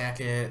 tap it,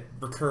 sack it,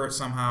 recur it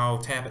somehow,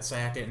 tap it,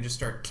 sack it, and just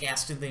start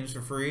casting things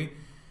for free.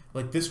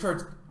 This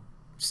card's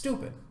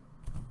stupid.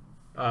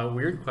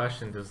 Weird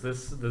question. Does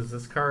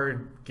this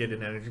card get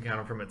an energy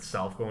counter from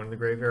itself going to the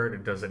graveyard, or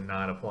does it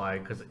not apply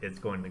because it's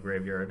going to the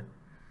graveyard?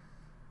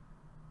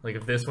 Like,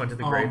 if this went to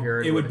the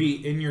graveyard... It would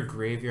be in your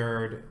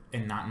graveyard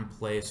and not in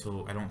play,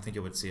 so I don't think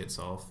it would see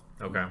itself.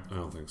 Okay. I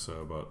don't think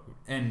so, but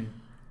I'm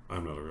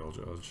not a real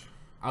judge.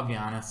 I'll be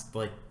honest,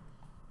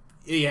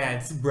 yeah,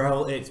 it's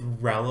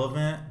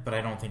relevant, but I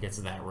don't think it's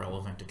that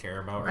relevant to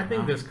care about right now. I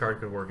think this card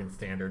could work in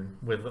Standard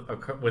with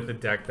a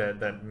deck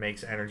that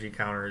makes energy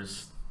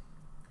counters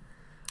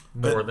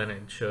more than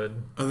it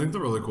should. I think the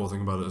really cool thing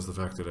about it is the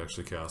fact that it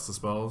actually casts the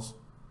spells.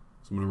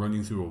 I'm going to run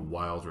you through a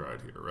wild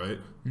ride here, right?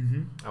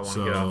 Mm-hmm. I want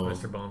to get off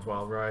Mr. Bones'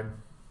 wild ride.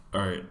 All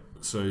right,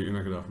 so you're not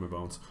getting off my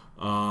bones.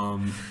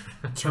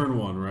 Turn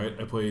 1, right?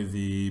 I play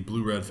the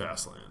blue-red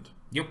Fastland.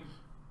 Yep.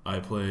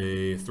 I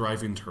play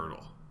Thriving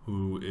Turtle,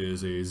 who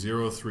is a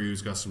 0/3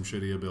 who's got some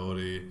shitty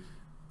ability,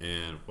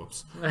 and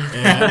whoops.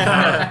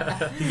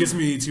 And he gives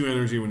me 2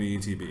 energy when he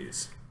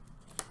ETBs.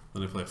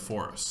 Then I play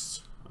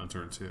Forests on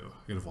turn 2.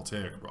 I get a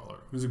Voltaic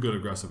Brawler, who's a good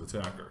aggressive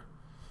attacker.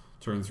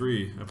 Turn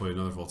 3, I play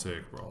another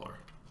Voltaic Brawler.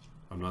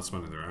 I'm not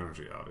spending their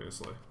energy,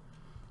 obviously.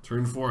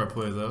 Turn 4, I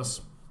play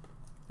this.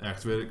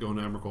 Activate it, go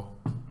into Emrakul.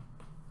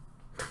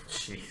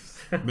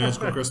 Jeez.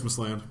 Magical Christmas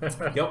Land.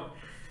 Yep.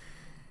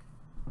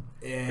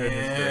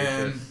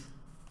 And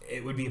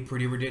it would be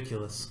pretty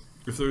ridiculous.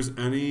 If there's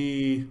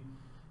any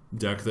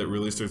deck that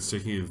really starts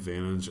taking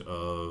advantage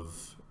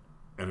of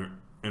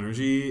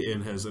energy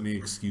and has any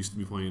excuse to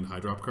be playing high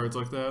drop cards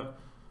like that,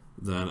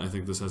 then I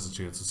think this has a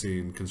chance of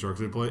seeing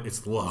constructed play.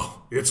 It's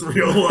low. It's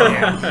real low.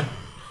 Yeah.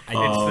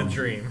 It's the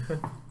dream.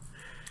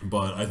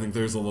 But I think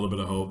there's a little bit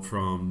of hope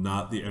from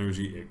not the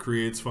energy it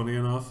creates, funny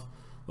enough.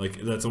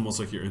 That's almost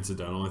like you're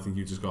incidental. I think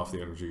you just go off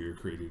the energy you're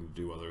creating to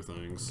do other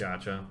things.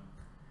 Gotcha.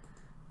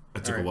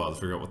 It took a while to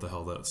figure out what the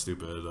hell that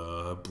stupid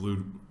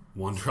blue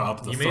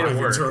 1-drop the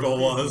Thriving Turtle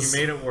was.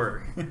 You made it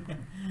work.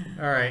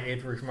 All right,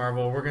 Aetherworks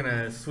Marvel, we're going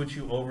to switch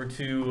you over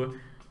to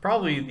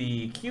probably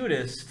the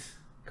cutest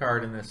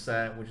card in this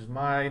set, which is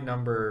my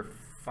number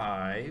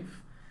 5.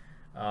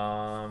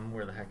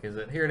 Where the heck is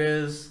it? Here it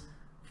is.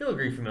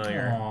 Filigree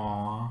Familiar.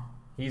 Aww.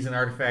 He's an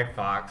artifact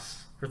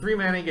fox. For 3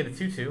 mana, you get a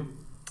 2/2.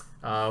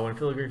 When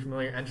Filigree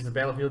Familiar enters the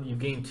battlefield, you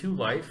gain 2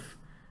 life.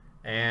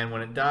 And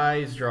when it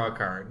dies, draw a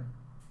card.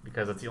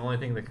 Because it's the only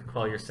thing that can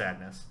quell your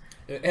sadness.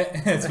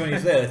 It's funny you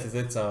say that, because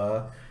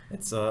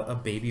it's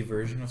a baby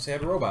version of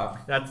Sad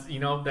Robot.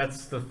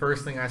 That's the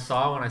first thing I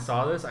saw when I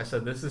saw this. I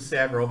said, this is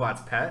Sad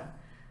Robot's pet.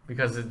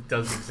 Because it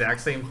does the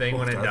exact same thing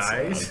when it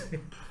dies.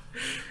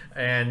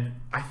 And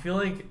I feel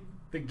like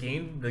the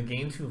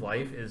gain 2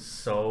 life is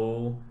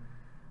so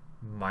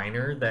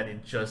minor that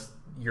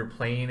you're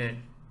playing it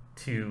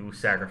to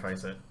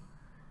sacrifice it.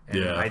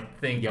 And I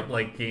think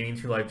gaining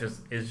 2 life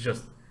is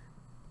just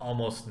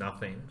almost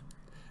nothing.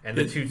 And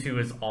the 2/2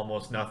 is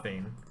almost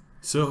nothing.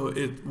 So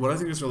what I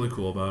think is really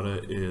cool about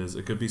it is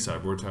it could be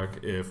sideboard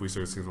tech if we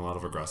start seeing a lot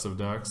of aggressive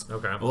decks.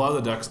 Okay. A lot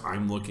of the decks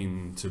I'm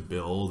looking to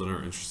build and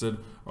are interested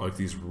are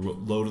these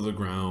low to the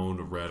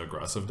ground red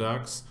aggressive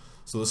decks.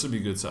 So this would be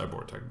good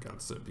sideboard tech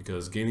against it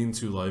because gaining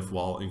 2 life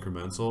while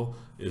incremental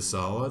is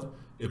solid.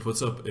 It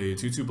puts up a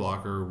 2/2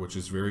 blocker, which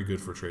is very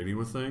good for trading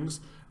with things.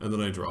 And then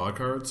I draw a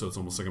card, so it's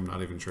almost like I'm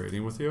not even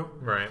trading with you.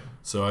 Right.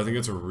 So I think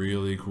it's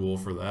really cool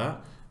for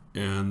that.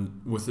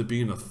 And with it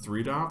being a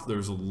 3-drop,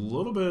 there's a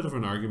little bit of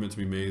an argument to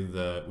be made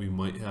that we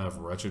might have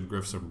Wretched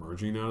Gryphs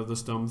emerging out of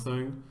this dumb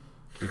thing.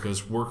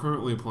 Because we're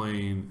currently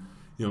playing,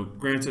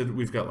 granted,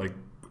 we've got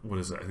what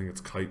is it? I think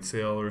it's Kite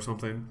Sail or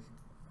something.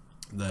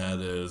 That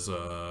is,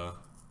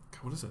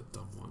 what is that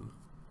dumb one?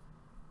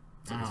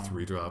 It's like a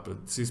 3-drop.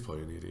 He's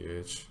playing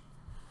EDH.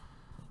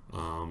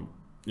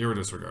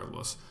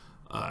 Disregardless.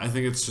 I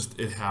think it's just,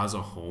 it has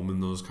a home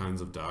in those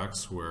kinds of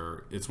decks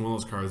where it's one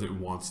of those cards that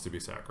wants to be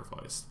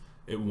sacrificed.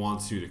 It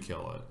wants you to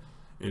kill it.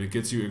 And it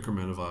gets you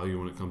incremental value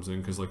when it comes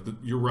in. Because,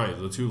 you're right,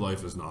 the 2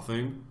 life is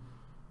nothing.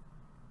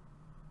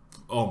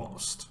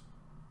 Almost.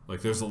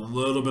 There's a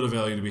little bit of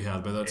value to be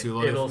had by that 2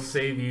 life. It'll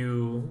save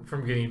you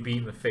from getting beat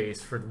in the face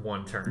for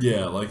 1 turn.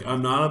 Yeah,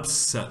 I'm not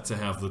upset to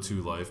have the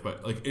 2 life,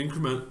 but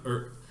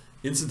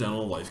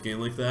incidental life gain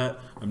like that,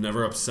 I'm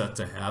never upset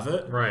to have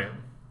it. Right.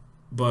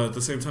 But at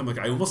the same time,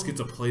 I almost get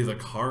to play the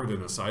card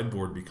in a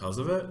sideboard because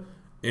of it,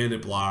 and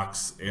it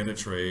blocks, and it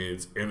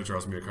trades, and it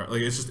draws me a card.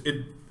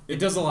 It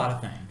does a lot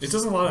of things. It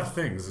does a lot of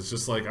things. It's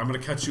just I'm going to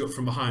catch you up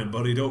from behind,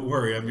 buddy. Don't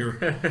worry. I'm your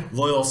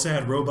loyal,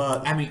 sad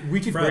robot. I mean, we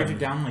could friend. break it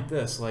down like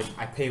this.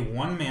 I pay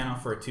 1 mana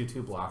for a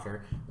 2/2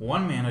 blocker,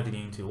 1 mana to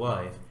gain 2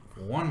 life,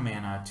 1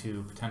 mana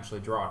to potentially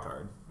draw a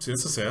card. See,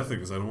 that's the sad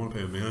thing, is I don't want to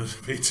pay a mana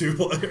to pay 2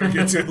 life or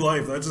get 2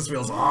 life. That just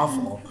feels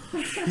awful.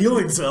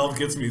 Healing Salve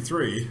gets me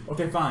 3.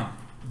 Okay, fine.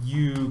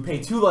 You pay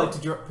 2 life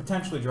to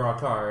potentially draw a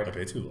card. I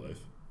pay 2 life.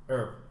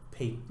 Or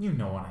you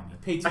know what I mean.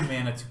 Pay 2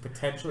 mana to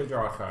potentially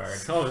draw a card.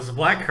 Oh, it's a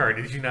black card.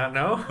 Did you not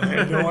know? I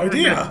had no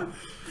idea.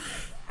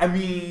 I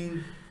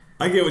mean,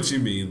 I get what you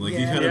mean.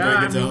 You kind of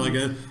break it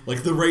down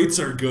the rates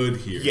are good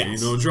here.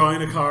 Yes.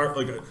 Drawing a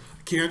card,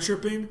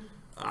 cantripping,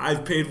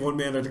 I've paid 1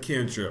 mana to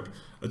cantrip.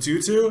 A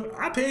 2/2,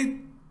 I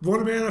paid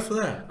 1 mana for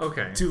that.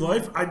 Okay. 2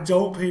 life, I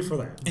don't pay for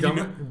that.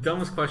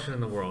 Dumbest question in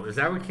the world. Is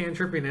that what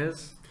cantripping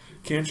is?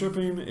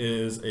 Cantripping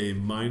is a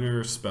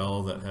minor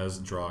spell that has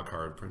draw a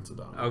card printed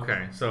on it.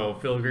 Okay, so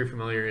Filigree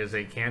Familiar is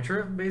a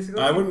cantrip,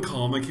 basically? I wouldn't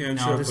call them a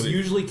cantrip. No,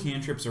 usually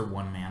cantrips are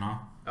 1 mana.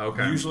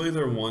 Okay. Usually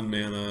they're 1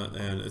 mana,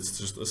 and it's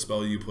just a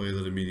spell you play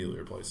that immediately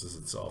replaces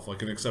itself.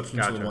 An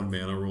exception to the 1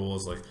 mana rule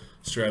is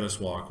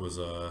Stratus Walk was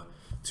a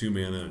 2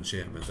 mana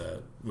enchantment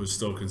that was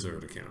still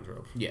considered a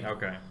cantrip. Yeah.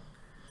 Okay.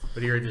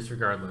 But here,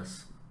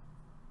 disregardless.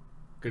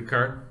 Good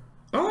card?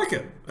 I like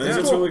it. I think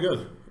it's really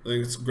good. I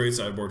think it's a great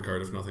sideboard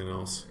card, if nothing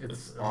else.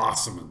 It's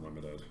awesome and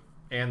limited.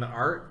 And the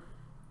art?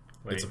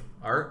 Wait, it's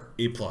art?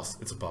 A+.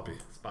 It's a puppy.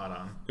 Spot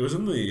on. It was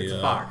in the... It's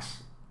a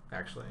fox,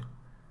 actually.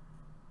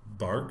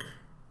 Bark?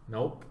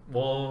 Nope.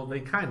 Well, they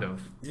kind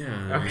of.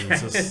 Yeah. Okay.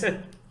 It's just...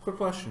 Quick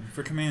question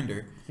for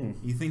Commander.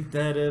 You think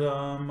that it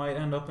might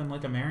end up in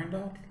a Marin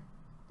deck?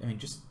 I mean,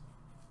 just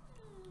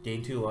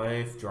gain 2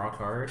 life, draw a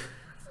card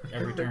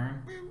every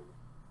turn.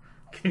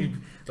 Can you,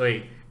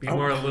 be a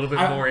little bit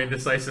more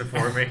indecisive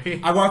for me?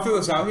 I want to throw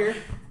this out here.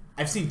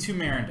 I've seen 2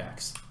 Marin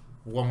decks.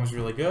 One was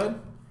really good.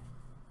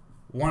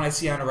 One I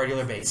see on a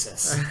regular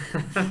basis.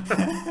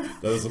 That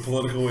is a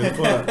political way to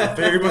put it.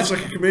 Very much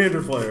like a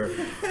Commander player.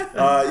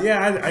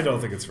 I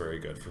don't think it's very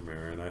good for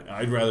Marin.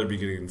 I'd rather be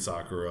getting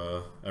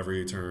Sakura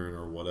every turn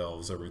or What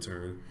Elves every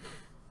turn.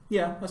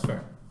 Yeah, that's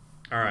fair.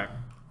 All right.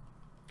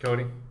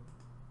 Cody, what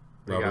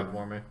you Robert. got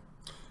for me?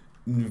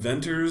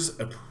 Inventor's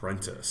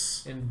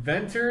Apprentice.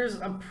 Inventor's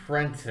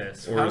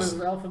Apprentice. How does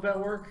the alphabet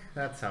work?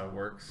 That's how it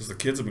works. As the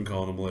kids have been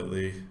calling him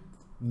lately,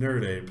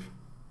 Nerd Ape.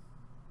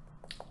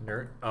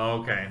 Nerd.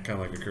 Oh, okay. Kind of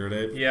like a Curd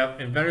Ape. Yep.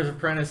 Inventor's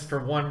Apprentice for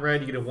 1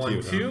 red, you get a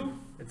 1/2. Cute, huh?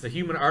 It's a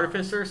human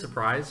artificer.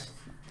 Surprise.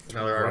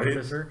 Another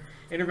artificer.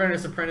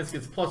 Inventor's Apprentice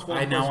gets +1.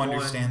 I now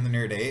understand the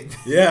Nerd Ape.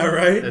 Yeah,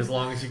 right? As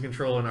long as you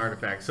control an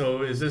artifact.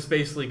 So is this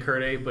basically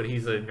Kurt Ape, but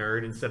he's a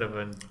nerd instead of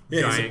a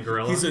giant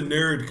gorilla? He's a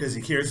nerd because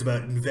he cares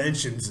about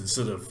inventions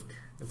instead of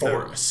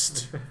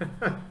forest.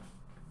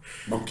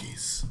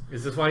 Monkeys.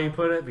 Is this why you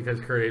put it?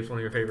 Because Kurt Ape's one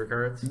of your favorite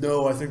cards?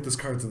 No, I think this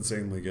card's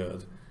insanely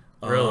good.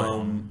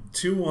 Really?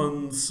 2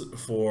 1s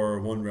for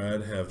 1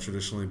 red have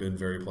traditionally been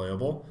very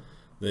playable.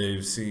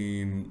 They've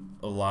seen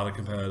a lot of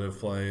competitive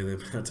play. They've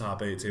been at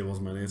top 8 tables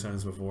many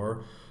times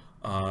before.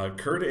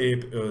 Curd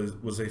Ape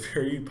was a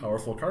very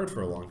powerful card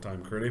for a long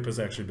time. Curd Ape has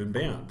actually been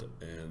banned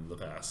in the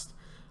past.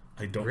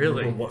 I don't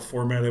remember what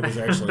format it was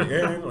actually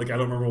in. I don't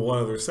remember what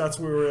other sets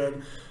we were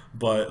in.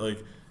 But,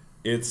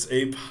 it's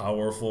a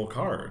powerful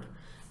card.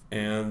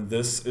 And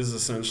this is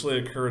essentially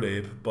a Curd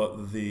Ape,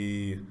 but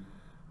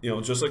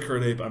just like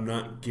Curd Ape, I'm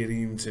not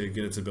getting to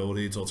get its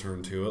ability till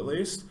turn 2 at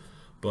least.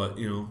 But,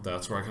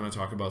 that's where I kind of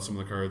talk about some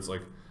of the cards.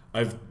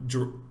 I've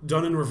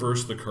done in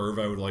reverse the curve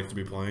I would like to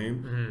be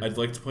playing. Mm-hmm. I'd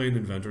like to play an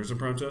Inventor's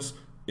Apprentice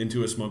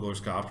into a Smuggler's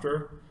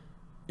Copter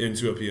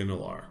into a Pia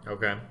Nalar.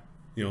 Okay.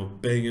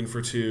 Bang in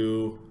for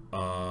 2,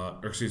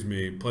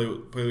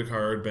 play the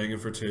card, bang in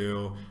for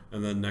 2,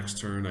 and then next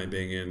turn I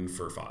bang in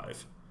for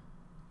 5.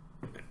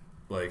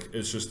 Like,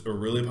 it's just a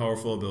really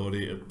powerful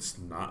ability. It's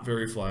not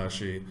very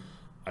flashy.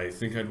 I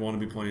think I'd want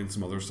to be playing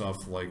some other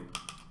stuff. Like,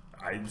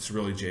 it's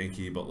really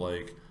janky, but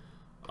like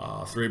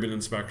 3-bit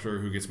Inspector,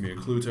 who gets me a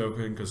clue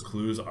token, because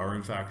clues are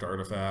in fact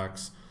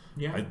artifacts.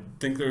 Yeah. I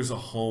think there's a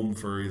home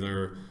for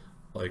either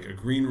like a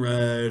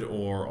green-red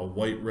or a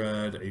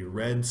white-red, a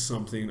red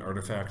something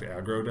artifact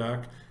aggro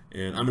deck.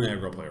 And I'm an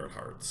aggro player at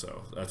heart,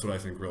 so that's what I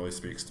think really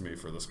speaks to me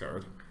for this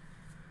card.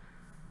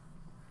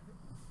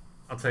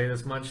 I'll tell you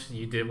this much: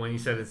 you did when you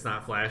said it's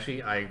not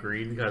flashy. I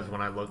agreed because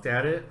when I looked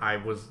at it,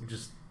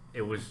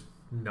 it was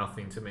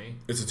nothing to me.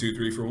 It's a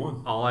 2/3 for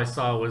 1. All I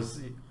saw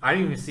was I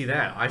didn't even see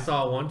that. I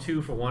saw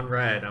 1/2 for 1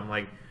 red. I'm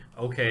like,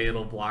 okay,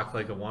 it'll block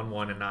like a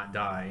 1/1 and not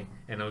die,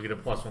 and it'll get a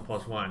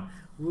 +1/+1.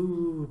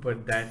 Woo!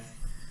 But that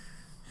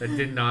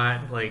did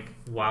not like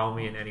wow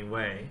me in any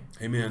way.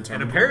 Hey man,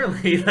 And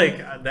apparently, like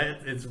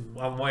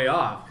I'm way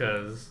off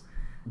because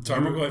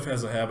Tarmogoyf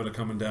has a habit of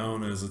coming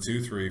down as a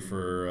 2/3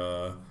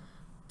 for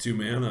 2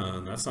 mana,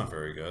 and that's not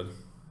very good.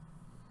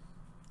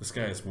 This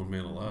guy has 1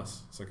 mana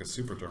less. It's like a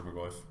super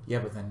Tarmogoyf. Yeah,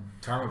 but then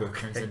Tarmogoyf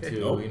turns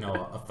into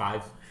a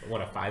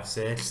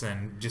 5/6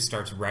 and just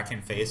starts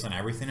wrecking face on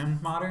everything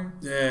in Modern.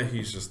 Yeah,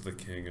 he's just the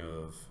king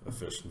of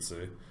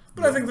efficiency.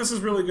 But I think this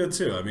is really good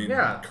too. I mean,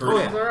 yeah,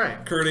 Kurt, it's all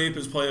right. Kurt Ape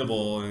is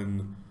playable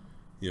in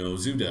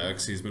Zoo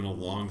decks. He's been a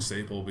long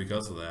staple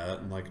because of that.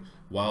 And like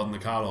Wild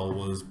Nikado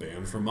was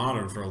banned from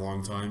Modern for a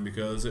long time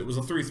because it was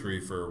a 3/3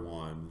 for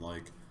 1.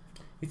 Like,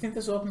 You think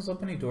this opens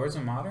up any doors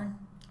in Modern?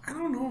 I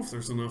don't know if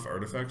there's enough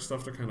artifact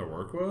stuff to kind of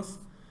work with.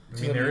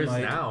 I mean, there is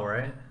now,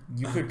 right?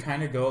 You could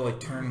kind of go like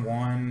turn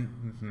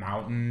 1,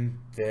 Mountain,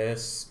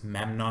 this,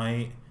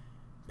 Memnite,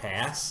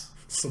 pass.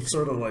 Some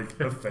sort of like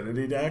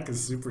affinity deck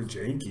is super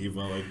janky,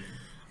 but like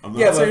I'm not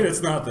Yeah, saying but-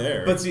 it's not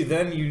there. But see,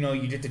 then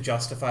you get to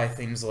justify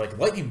things like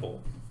Lightning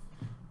Bolt.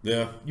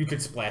 yeah, You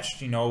could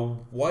splash,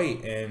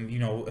 white and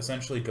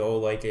essentially go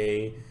like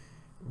a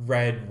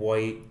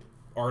red-white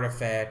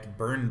artifact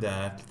burn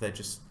deck that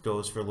just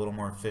goes for a little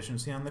more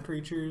efficiency on the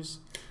creatures.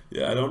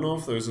 yeah. I don't know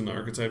if there's an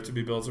archetype to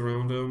be built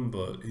around him,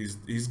 but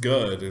he's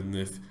good. And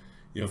if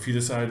he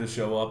decided to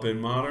show up in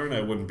Modern,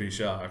 I wouldn't be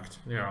shocked.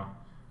 Yeah.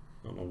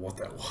 I don't know what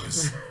that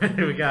was.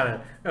 We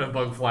got a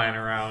bug flying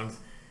around.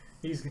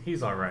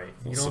 He's all right.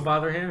 You don't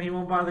bother him, he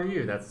won't bother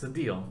you. That's the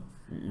deal.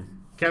 Mm-mm.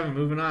 Kevin,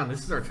 moving on.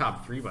 This is our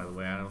top 3, by the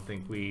way. I don't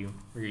think we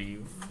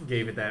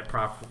gave it that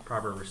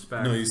proper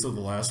respect. No, you said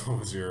the last one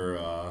was your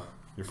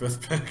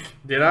 5th pick.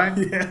 Did I?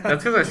 Yeah.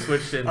 That's because I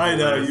switched it. I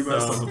know, you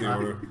messed up with the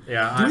order.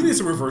 Yeah, Doing these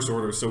in reverse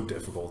order is so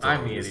difficult.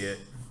 I'm the idiot.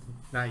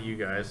 Not you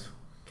guys.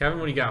 Kevin,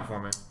 what do you got for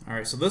me? All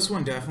right, so this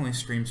one definitely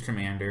screams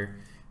Commander.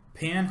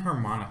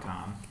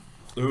 Panharmonicon.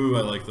 Ooh,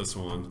 I like this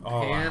one.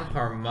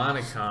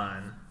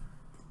 Panharmonicon.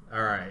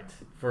 All right.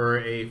 For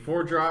a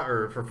 4-draw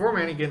or for 4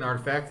 mana, get an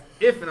artifact.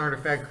 If an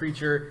artifact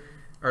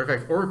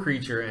or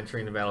creature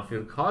entering the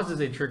battlefield causes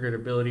a triggered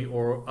ability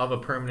or of a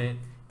permanent.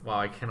 Wow,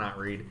 I cannot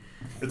read.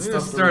 I'm going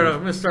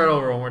to start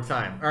over one more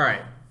time. All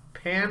right.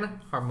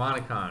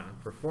 Panharmonicon.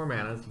 For 4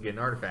 mana, you get an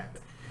artifact.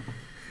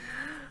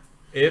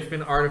 If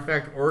an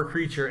artifact or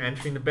creature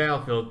entering the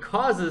battlefield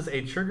causes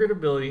a triggered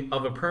ability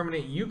of a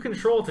permanent you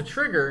control to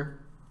trigger,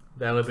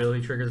 that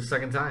ability triggers a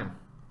second time.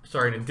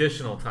 Sorry, an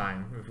additional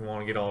time if you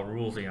want to get all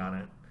rulesy on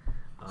it.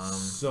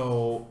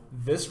 So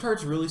this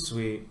card's really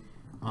sweet.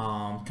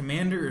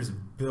 Commander is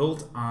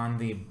built on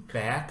the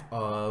back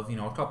of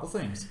a couple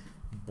things: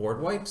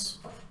 board wipes,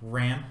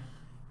 ramp,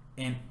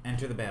 and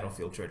enter the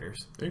battlefield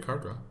triggers, And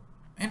card draw.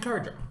 and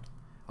card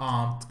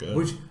draw. good.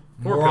 Which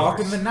 4 more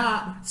often pillars. than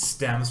not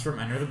stems from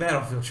enter the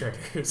battlefield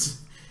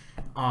triggers.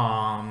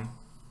 I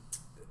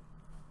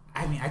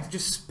could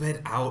just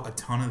spit out a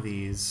ton of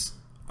these.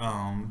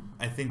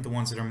 I think the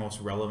ones that are most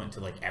relevant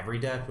to like every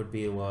deck would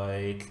be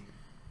like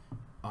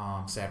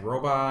Sad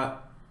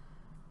Robot,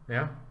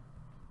 Yeah?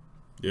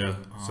 Yeah,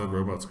 Said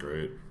Robot's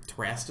great.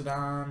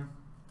 Terastodon.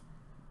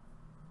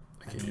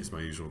 I can't use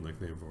my usual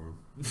nickname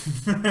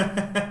for him.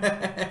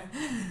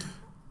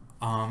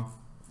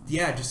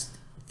 Yeah, just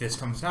this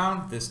comes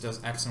down, this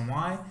does X and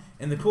Y.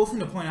 And the cool thing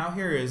to point out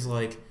here is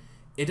like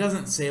it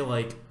doesn't say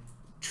like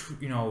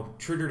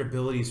triggered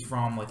abilities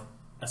from like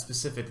a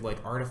specific like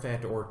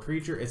artifact or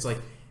creature. It's like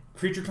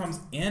creature comes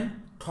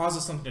in,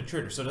 causes something to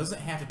trigger. So it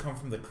doesn't have to come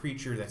from the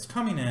creature that's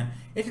coming in.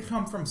 It could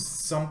come from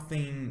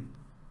something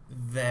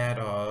that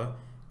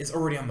is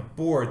already on the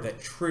board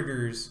that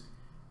triggers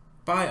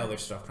by other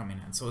stuff coming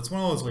in. So it's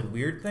one of those like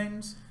weird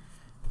things.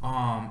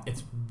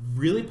 It's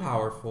really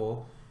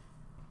powerful.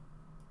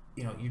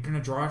 You're gonna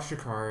draw extra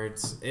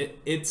cards.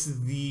 It's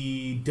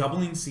the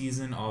doubling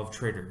season of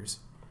triggers.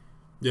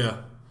 Yeah.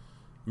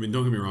 I mean,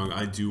 don't get me wrong.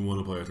 I do want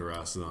to play a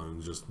Terastodon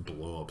and just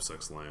blow up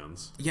 6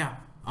 lands. Yeah.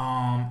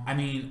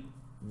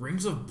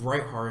 Rings of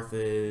Brighthearth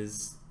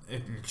is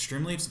an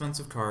extremely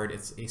expensive card.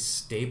 It's a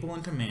staple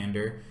in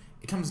Commander.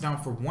 It comes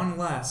down for 1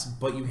 less,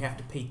 but you have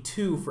to pay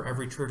 2 for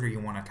every trigger you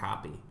want to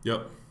copy.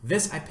 Yep.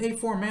 This, I pay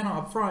 4 mana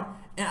up front,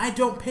 and I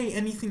don't pay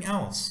anything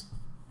else.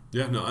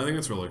 Yeah, no, I think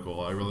it's really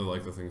cool. I really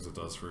like the things it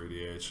does for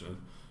EDH. And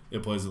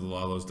it plays with a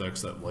lot of those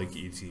decks that like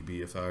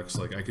ETB effects.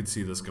 Like, I could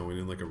see this going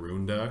in like a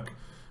Rune deck,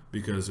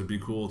 because it'd be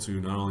cool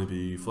to not only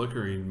be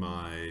flickering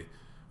my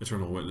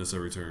Eternal Witness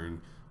every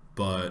turn,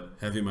 but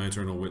having my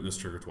Eternal Witness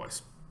trigger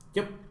twice.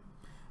 Yep.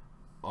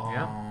 Look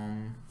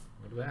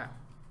at that.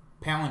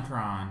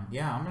 Palindron.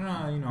 Yeah, I'm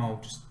gonna,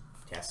 just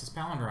cast this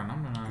Palindron.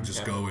 I'm gonna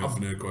Just go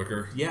infinite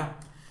quicker. Yeah.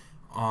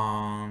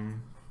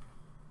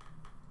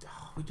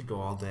 We could go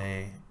all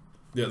day.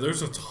 Yeah,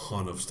 there's a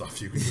ton of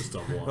stuff you can just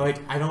double on. Like,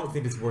 I don't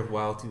think it's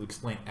worthwhile to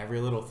explain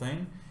every little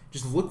thing.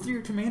 Just look through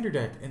your commander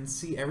deck and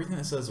see everything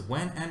that says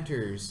when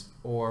enters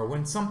or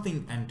when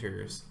something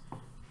enters.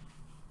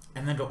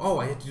 And then go, oh,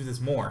 I have to do this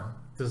more.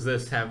 Does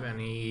this have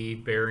any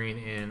bearing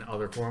in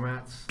other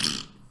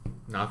formats?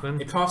 Nothing?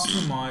 It costs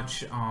too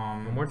much.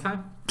 One more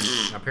time?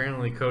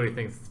 Apparently Cody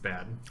thinks it's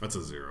bad. That's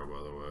a 0,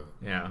 by the way.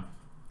 Yeah.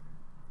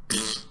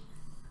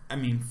 I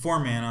mean, 4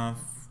 mana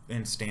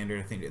in standard,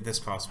 I think this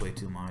costs way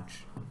too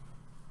much.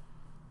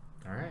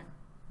 Alright.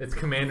 It's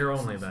commander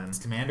only then. It's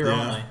commander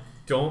only.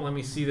 Don't let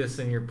me see this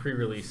in your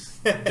pre-release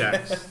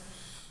decks.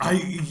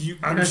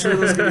 I'm sure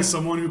there's gonna be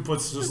someone who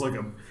puts just like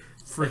a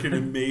freaking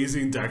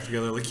amazing deck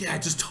together. Like, yeah,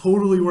 it just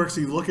totally works.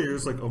 And you look at it,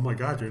 it's like, oh my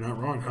god, you're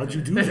not wrong. How'd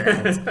you do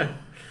that?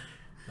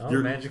 Well,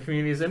 Magic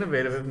community is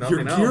innovative, if nothing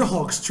Your else.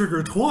 Gearhulks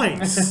trigger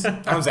twice.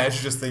 I was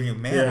actually just thinking,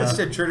 man, I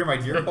should trigger my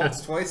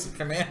Gearhulks twice in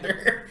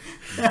commander.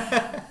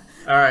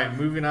 Alright,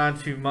 moving on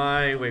to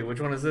my... Wait,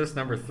 which one is this?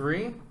 Number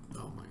 3?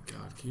 Oh my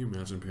god, can you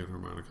imagine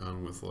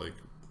Panharmonicon with like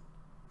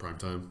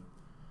Primetime?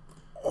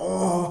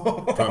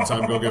 Oh.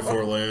 Primetime, go get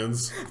 4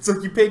 lands. It's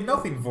like you paid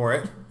nothing for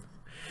it.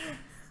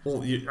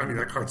 Well, I mean,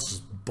 that card's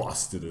just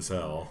busted as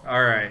hell.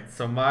 Alright,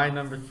 so my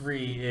number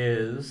 3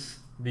 is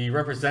the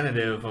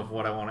representative of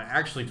what I want to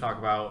actually talk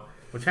about.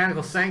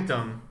 Botanical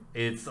Sanctum.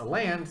 It's a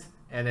land,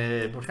 and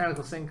a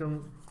Botanical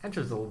Sanctum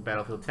enters the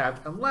battlefield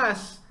tapped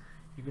unless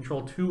you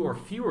control 2 or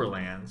fewer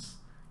lands.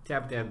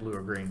 Tap to add blue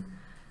or green.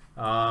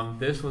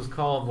 This was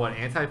called, what,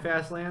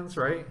 anti-fast lands,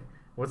 right?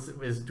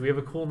 Do we have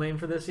a cool name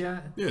for this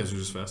yet? Yeah, these are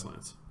just fast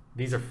lands.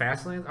 These are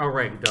fast lands? Oh,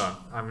 right, duh.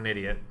 I'm an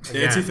idiot.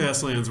 Again.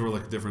 Anti-fast lands were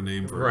like a different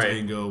name for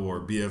Tango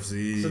or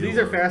BFZ. So these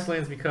are fast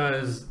lands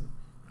because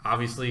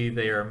obviously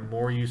they are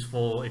more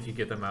useful if you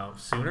get them out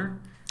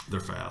sooner. They're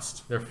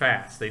fast. They're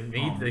fast. They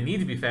need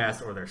to be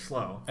fast or they're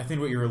slow. I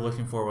think what you were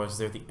looking for was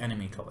they're the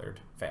enemy-colored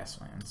fast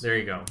lands. There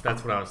you go.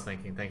 That's what I was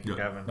thinking. Thank you,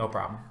 Kevin. No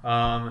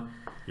problem.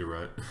 You're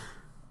right.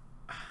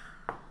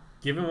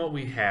 Given what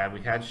we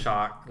had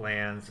shock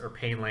lands or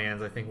pain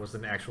lands, I think was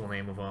the actual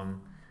name of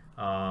them,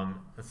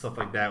 and stuff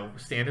like that.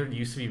 Standard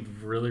used to be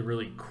really,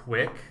 really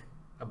quick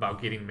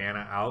about getting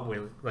mana out.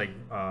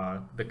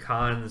 The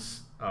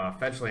Khan's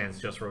fetch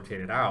lands just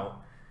rotated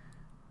out,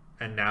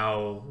 and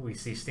now we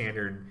see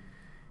Standard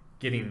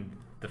getting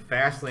the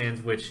fast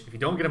lands, which if you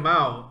don't get them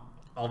out,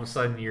 all of a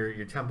sudden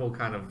your tempo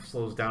kind of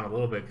slows down a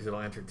little bit because it'll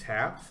enter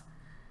tapped.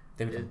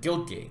 They become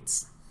guild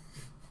gates.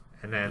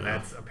 And then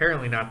that's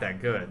apparently not that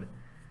good.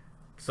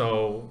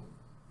 So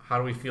how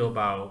do we feel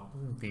about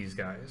these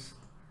guys?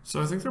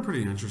 So I think they're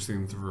pretty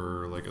interesting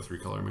for like a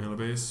 3-color mana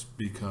base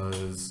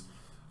because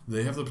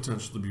they have the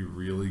potential to be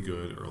really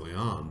good early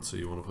on. So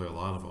you want to play a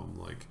lot of them.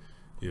 Like,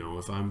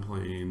 if I'm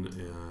playing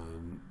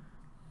and,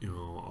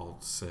 I'll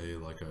say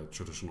like a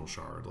traditional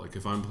shard. Like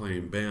if I'm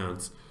playing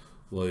Bant,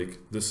 like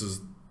this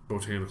is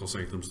Botanical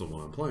Sanctum's the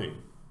one I'm playing.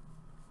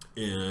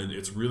 And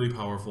it's really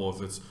powerful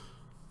if it's,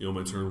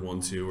 my turn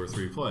 1, 2, or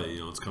 3 play.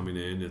 It's coming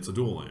in, it's a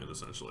dual land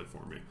essentially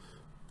for me.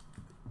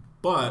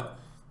 But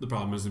the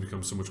problem is it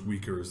becomes so much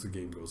weaker as the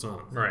game goes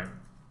on. Right.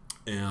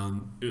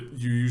 And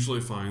you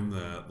usually find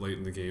that late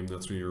in the game,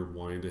 that's when you're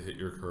wanting to hit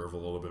your curve a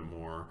little bit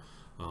more.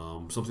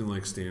 Something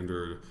like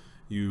Standard,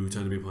 you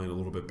tend to be playing a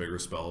little bit bigger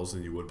spells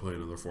than you would play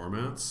in other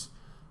formats.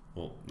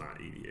 Well, not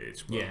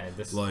EDH,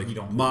 but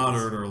like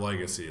Modern or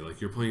Legacy.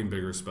 Like you're playing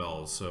bigger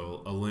spells.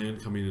 So a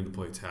land coming into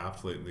play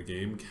tapped late in the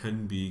game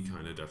can be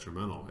kind of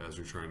detrimental as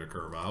you're trying to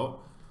curve out.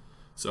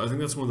 So I think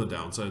that's one of the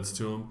downsides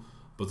to them.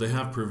 But they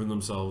have proven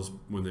themselves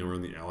when they were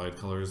in the Allied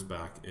colors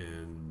back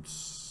in...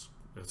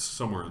 It's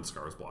somewhere in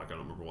Scars Block. I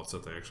don't remember what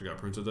set they actually got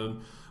printed in.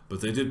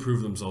 But they did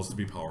prove themselves to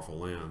be powerful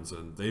lands.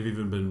 And they've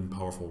even been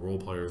powerful role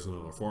players in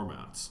other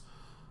formats.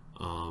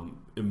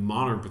 In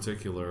Modern in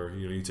particular,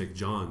 you take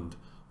Jund.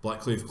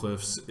 Blackcleave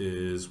Cliffs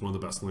is one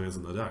of the best lands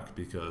in the deck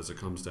because it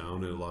comes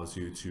down, it allows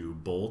you to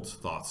bolt,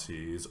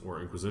 Thoughtseize, or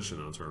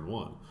Inquisition on turn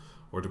 1.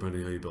 Or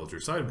depending how you build your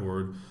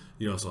sideboard,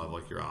 you also have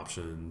like your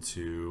option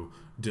to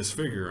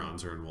Disfigure on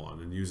turn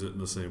 1 and use it in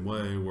the same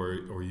way,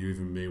 or you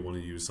even may want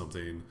to use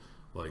something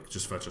like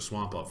just fetch a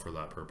swamp up for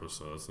that purpose.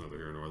 So it's neither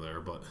here nor there,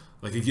 but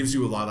like it gives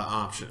you a lot of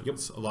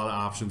options. A lot of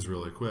options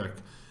really quick.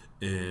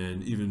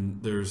 And even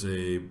there's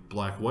a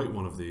black-white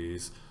one of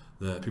these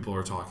that people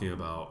are talking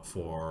about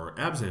for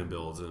Abzan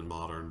builds in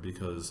Modern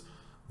because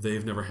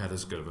they've never had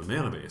as good of a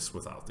mana base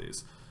without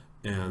these.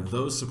 And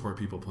those support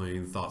people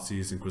playing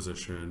Thoughtseize,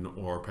 Inquisition,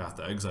 or Path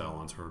to Exile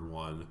on turn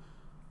 1,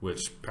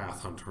 which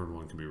Path on turn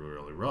 1 can be really,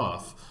 really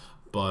rough.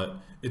 But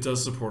it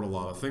does support a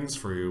lot of things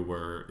for you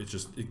where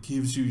it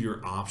gives you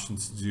your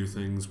options to do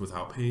things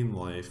without paying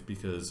life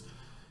because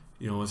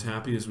as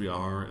happy as we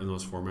are in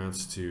those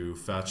formats to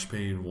fetch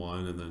paying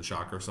 1 and then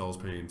shock ourselves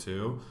paying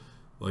 2,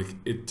 like,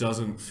 it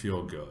doesn't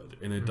feel good,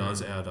 and it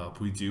does add up.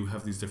 We do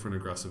have these different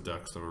aggressive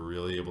decks that are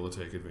really able to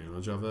take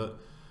advantage of it.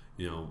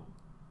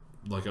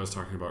 Like I was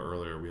talking about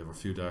earlier, we have a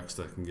few decks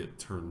that can get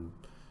turn,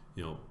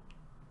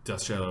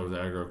 Death Shadow with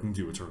aggro can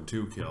do a turn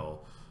 2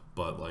 kill,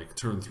 but like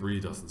turn 3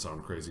 doesn't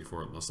sound crazy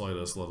for it in the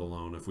slightest, let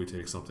alone if we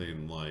take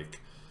something like,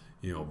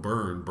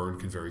 Burn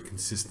can very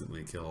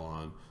consistently kill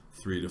on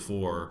 3 to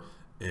 4,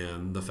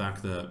 and the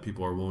fact that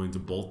people are willing to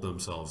bolt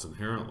themselves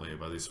inherently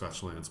by these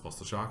fetch lands plus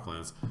the shock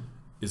lands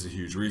is a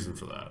huge reason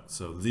for that.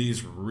 So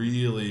these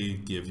really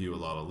give you a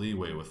lot of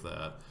leeway with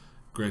that.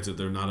 Granted,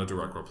 they're not a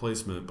direct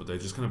replacement, but they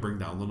just kind of bring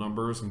down the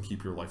numbers and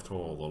keep your life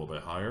total a little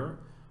bit higher,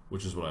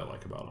 which is what I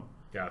like about them.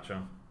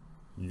 Gotcha.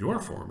 Your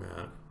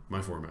format,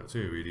 my format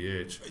too,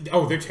 EDH.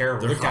 Oh, they're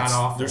terrible. They're god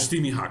awful. They're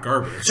steamy hot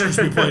garbage because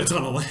we play a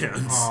ton of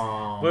lands.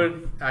 But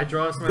I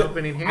draw us my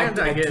opening hand.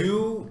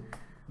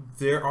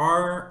 There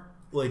are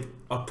like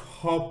a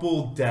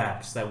couple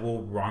decks that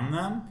will run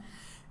them,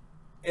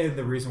 and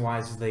the reason why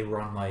is they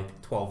run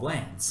like 12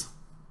 lands.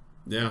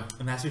 Yeah,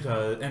 and that's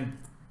because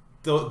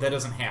that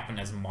doesn't happen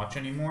as much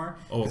anymore.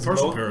 Oh, with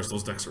Partial Paris,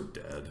 those decks are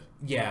dead.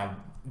 Yeah,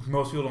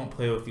 most people don't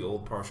play with the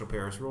old Partial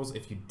Paris rules.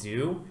 If you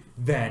do,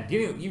 then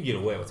you get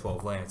away with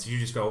 12 lands. You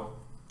just go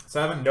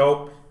 7,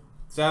 nope.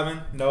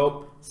 7,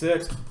 nope.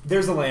 6,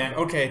 there's a land.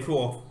 Okay,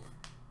 cool.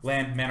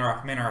 Land,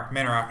 mana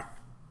rock,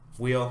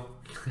 wheel.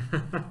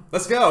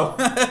 Let's go.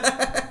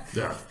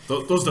 Yeah,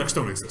 those decks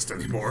don't exist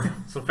anymore.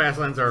 So fast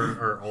lands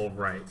are all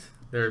right.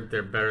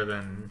 They're better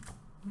than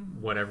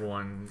what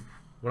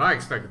I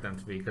expected them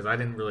to be, because I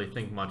didn't really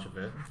think much of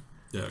it.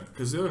 Yeah,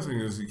 because the other thing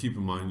is, you keep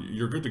in mind,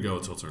 you're good to go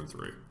until turn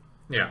 3.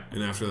 Yeah.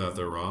 And after that,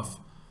 they're rough.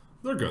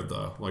 They're good,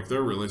 though. Like,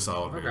 they're really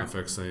solid mana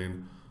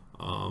fixing.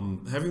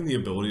 Having the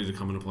ability to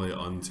come into play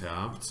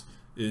untapped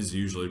is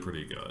usually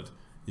pretty good.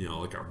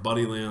 Like our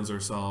Buddy lands are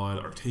solid.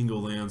 Our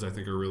Tingle lands, I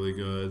think, are really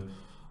good.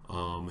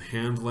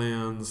 Hand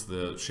lands,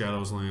 the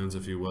Shadows lands,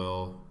 if you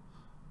will,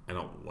 I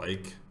don't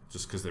like,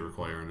 just because they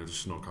require an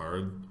additional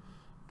card.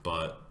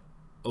 But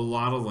a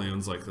lot of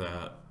lands like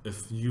that,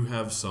 if you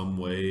have some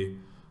way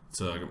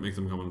to make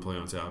them come and play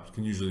untapped,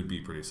 can usually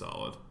be pretty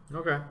solid.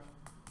 Okay.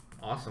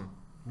 Awesome.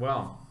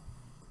 Well,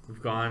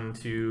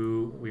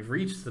 we've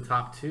reached the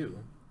top 2,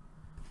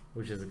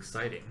 which is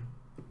exciting,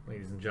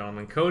 ladies and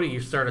gentlemen. Cody, you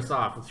start us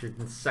off. What's your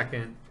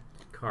second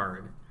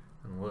card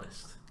on the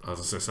list? I was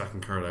going to say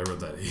second card. I read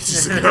that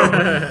ages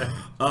ago.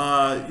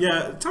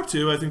 Yeah, top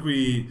 2. I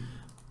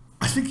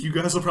think you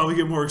guys will probably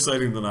get more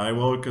exciting than I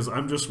will, because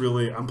I'm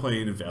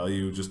playing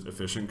value, just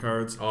efficient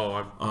cards.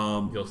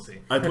 Oh, you'll see.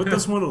 I put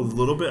this one a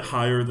little bit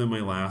higher than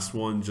my last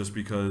one, just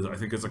because I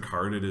think as a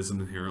card it is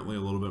inherently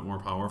a little bit more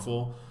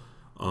powerful.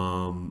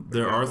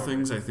 There are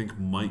things I think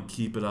might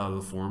keep it out of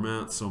the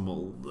format, so I'm a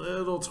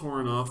little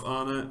torn up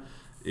on it.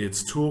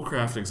 It's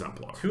Toolcraft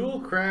Exemplar.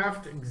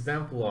 Toolcraft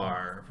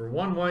Exemplar. For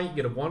 1 white, you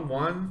get a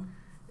 1/1.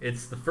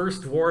 It's the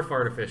first dwarf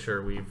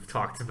artificer we've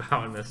talked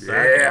about in this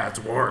set. Yeah,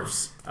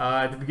 dwarves.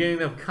 At the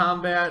beginning of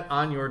combat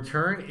on your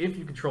turn, if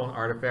you control an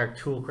artifact,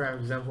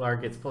 Toolcraft Exemplar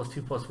gets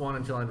 +2/+1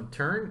 until end of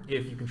turn.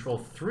 If you control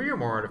 3 or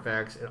more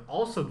artifacts, it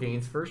also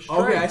gains first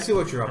strike. Okay, I see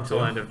what you're up until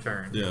to. end of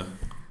turn. Yeah.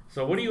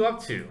 So what are you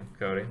up to,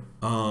 Cody?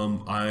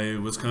 I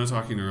was kind of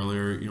talking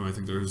earlier. I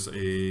think there's Are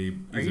you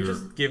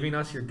just giving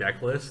us your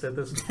deck list at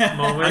this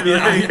moment?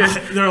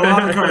 There are a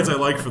lot of cards I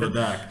like for the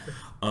deck.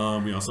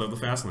 We also have the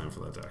fast land for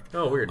that deck.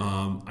 Oh, weird.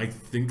 I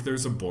think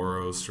there's a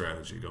Boros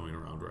strategy going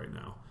around right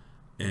now,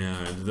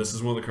 and this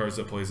is one of the cards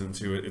that plays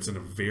into it. It's a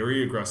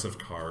very aggressive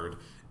card.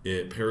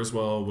 It pairs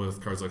well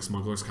with cards like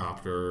Smuggler's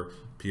Copter,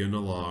 Pia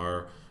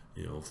Nalar,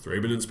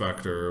 Thraben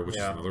Inspector, which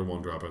is another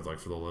 1-drop I'd like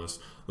for the list.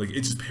 Like,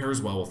 it just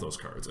pairs well with those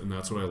cards, and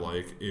that's what I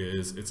like.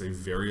 Is it's a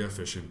very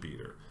efficient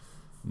beater.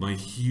 My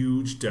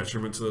huge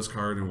detriment to this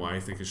card, and why I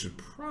think it should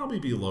probably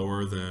be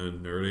lower than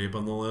Nerd Ape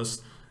on the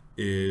list,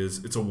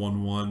 is it's a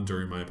 1/1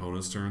 during my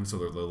opponent's turn, so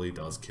their Lily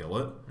does kill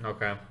it.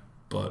 Okay.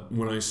 But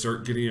when I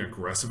start getting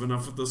aggressive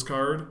enough with this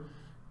card,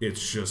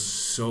 it's just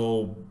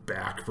so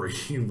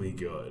backbreakingly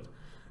good.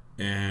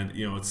 And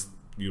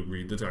you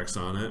read the text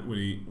on it.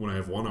 When I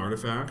have 1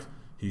 artifact,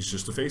 he's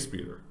just a face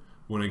beater.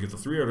 When I get the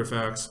 3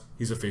 artifacts,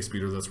 he's a face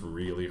beater that's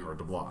really hard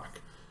to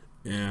block.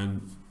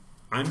 And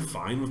I'm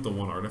fine with the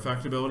 1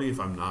 artifact ability if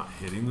I'm not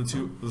hitting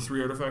the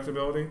 3 artifact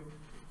ability,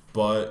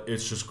 but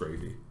it's just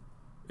gravy.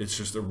 It's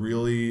just a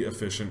really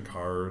efficient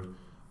card.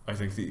 I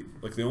think the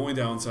only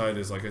downside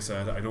is, like I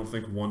said, I don't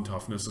think 1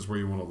 toughness is where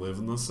you want to live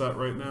in this set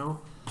right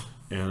now,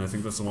 and I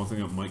think that's the one thing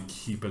that might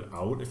keep it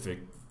out if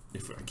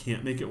I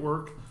can't make it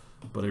work.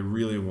 But I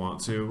really want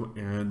to,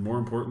 and more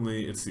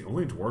importantly, it's the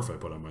only dwarf I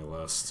put on my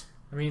list.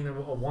 I mean, a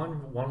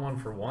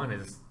 1/1 for 1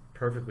 is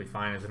perfectly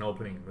fine as an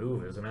opening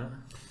move, isn't it?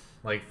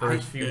 Like,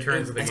 first few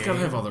turns of the game. It's got to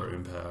have other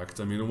impact.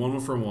 I mean, a 1/1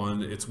 for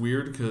 1, it's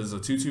weird because a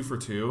 2/2 for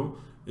 2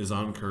 is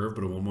on curve,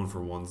 but a 1/1 for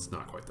 1 is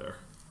not quite there.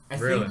 I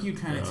think you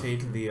kind of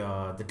take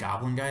the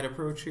Goblin Guide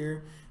approach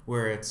here,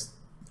 where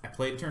I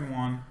play it turn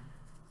 1,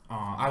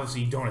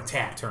 Obviously, you don't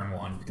attack turn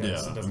 1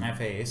 because Yeah. it doesn't have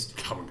haste.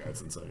 Common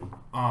Guide's insane.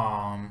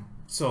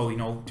 So,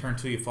 turn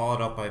 2, you follow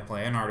it up by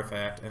playing an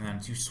artifact, and then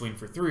you swing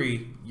for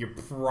 3. You're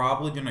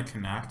probably going to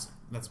connect.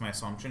 That's my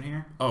assumption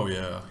here. Oh,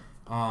 yeah.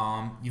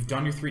 You've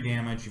done your 3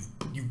 damage.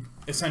 You've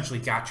essentially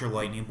got your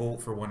lightning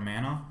bolt for 1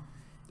 mana.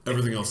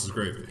 Everything else is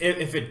gravy.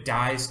 If it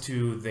dies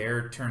to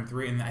their turn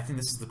 3, and I think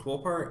this is the cool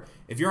part,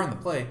 if you're on the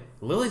play,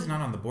 Lily's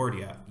not on the board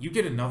yet. You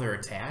get another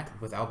attack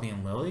without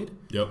being lilied.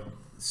 Yep.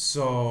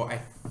 So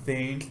I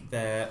think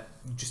that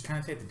you just kind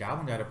of take the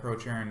Goblin Guide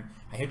approach here, and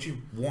I hit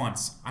you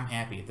once. I'm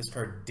happy. This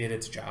card did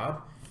its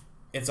job.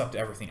 It's up to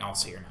everything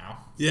else here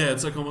now. Yeah,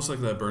 it's like almost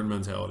like that burn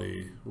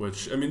mentality,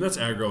 which, I mean, that's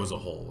aggro as a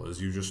whole,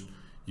 is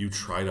you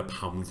try to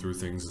pound through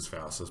things as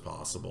fast as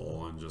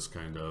possible and just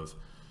kind of,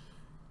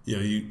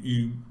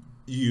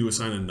 you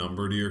assign a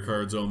number to your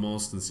cards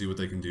almost and see what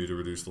they can do to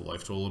reduce the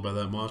life total by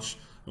that much.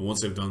 And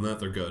once they've done that,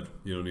 they're good.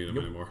 You don't need them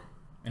anymore.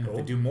 And if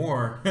they do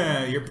more,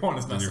 your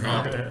opponent's messing you're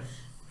up. happy.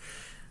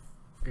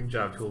 Good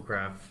job,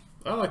 Toolcraft.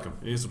 I like him.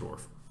 He's a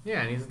dwarf.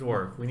 Yeah, and he's a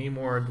dwarf. We need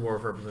more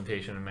dwarf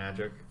representation in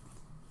Magic.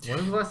 When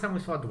was the last time we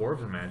saw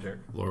dwarves in Magic?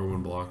 Lower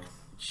one block.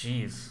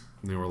 Jeez.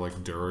 They were like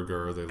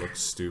Duragar. They looked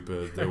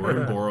stupid. They were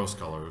in Boros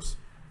colors.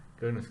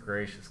 Goodness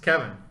gracious.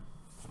 Kevin,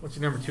 what's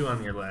your number 2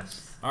 on your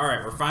list? All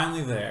right, we're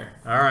finally there.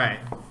 All right,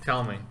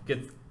 tell me.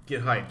 Get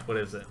hyped. What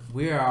is it?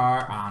 We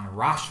are on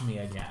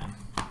Rashmi again.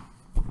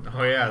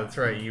 Oh yeah, that's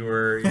right.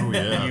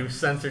 You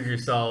censored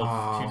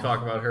yourself to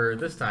talk about her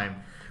this time.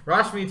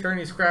 Rashmi,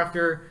 Attorney's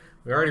Crafter.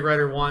 We already read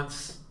her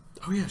once.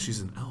 Oh yeah, she's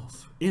an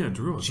elf and a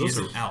druid. She's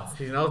Those an are- elf.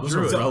 She's an elf Those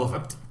druid. are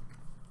relevant.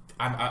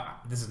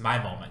 This is my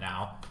moment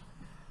now.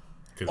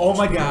 Good Oh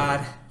my question.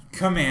 god,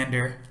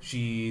 Commander.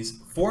 She's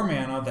 4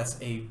 mana. That's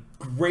a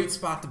great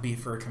spot to be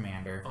for a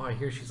commander. Oh, I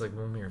hear she's like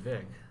Momir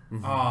Vig.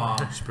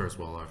 She pairs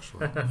well,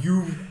 actually.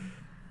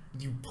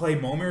 You play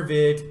Momir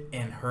Vig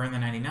and her in the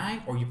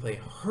 99, or you play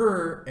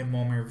her and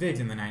Momir Vig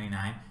in the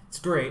 99. It's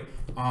great.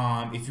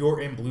 If you're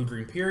in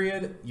blue-green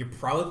period, you're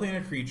probably playing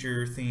a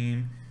creature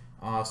theme.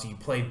 So you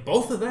play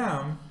both of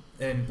them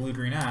in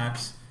blue-green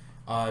X.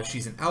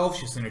 She's an elf.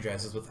 She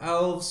synergizes with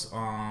elves.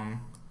 Throw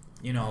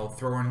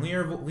her in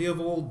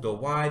Leovold, go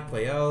wide,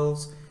 play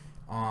elves.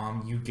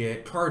 You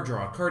get card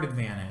draw, card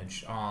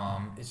advantage.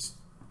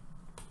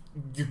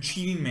 You're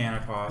cheating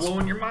mana cost.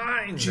 Blowing your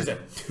mind. She's a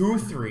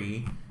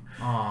 2/3.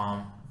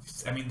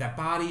 That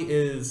body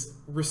is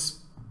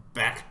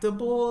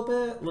respectable a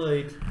bit.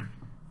 Like,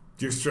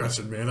 You're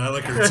stretching, man. I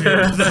like her too.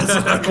 That's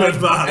a good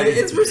body.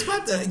 it's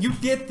respected. You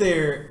get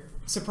there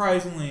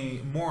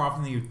surprisingly more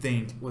often than you'd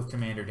think with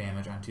commander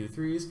damage on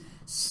 2/3s,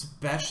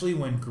 especially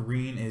when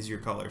green is your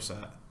color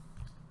set.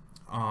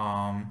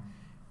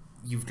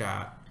 You've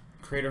got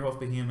Craterhoof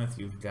Behemoth,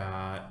 you've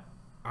got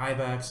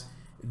Ibex.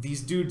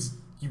 These dudes,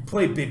 you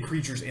play big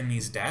creatures in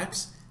these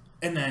decks,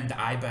 and then the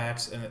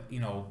Ibex,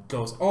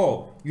 goes,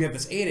 oh, you have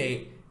this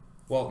 8/8.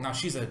 Well, now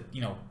she's a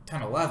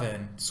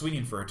 10/11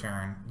 swinging for a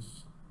turn.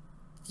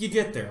 You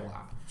get there a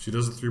lot. She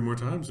does it 3 more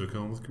times. It'll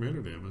come with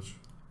commander damage.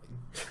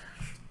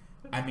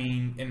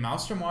 In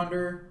Maelstrom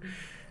Wander,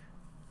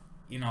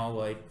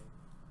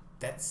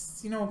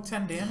 that's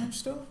 10 damage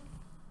still.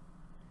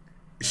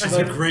 She's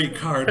a great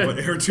card, but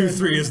her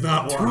 2/3 is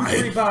not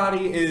 2/3 why.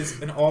 body is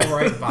an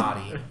alright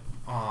body.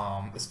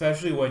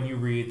 Especially when you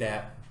read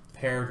that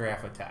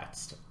paragraph of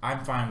text.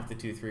 I'm fine with the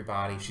 2/3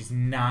 body. She's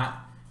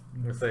not.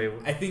 I'm gonna say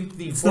I think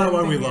the It's not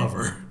why we thing love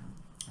here- her.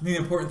 I think the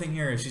important thing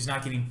here is she's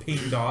not getting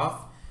pinged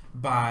off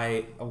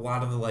by a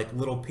lot of the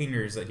little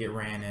pingers that get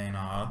ran in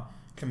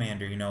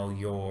Commander.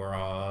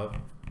 Your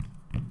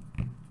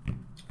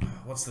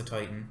what's the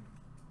Titan?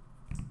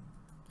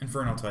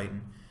 Infernal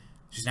Titan.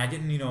 She's not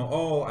getting,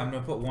 oh, I'm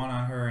gonna put 1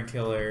 on her and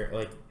kill her.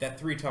 Like, that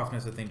 3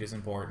 toughness I think is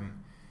important.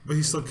 But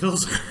he still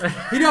kills her.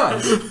 He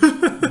does.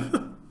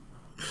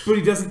 But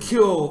he doesn't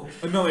kill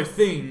another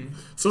thing.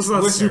 So it's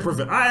not with super...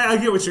 her. I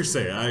get what you're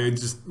saying. I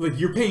just...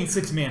 You're paying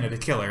 6 mana to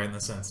kill her in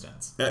this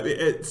instance. I mean,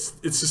 it's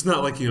just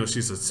not like,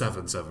 she's a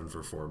 7/7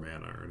 for 4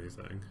 mana or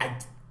anything. I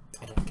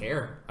don't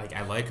care.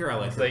 I like her. I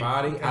like her like-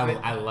 body.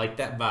 I like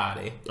that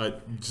body. I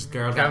just...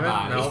 Girl, Kevin,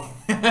 that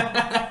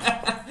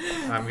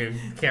body. I'm getting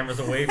cameras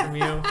away from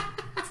you.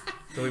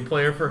 Do we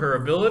play her for her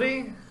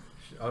ability?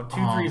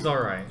 2/3's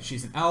all right.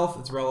 She's an elf.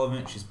 It's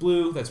relevant. She's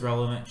blue. That's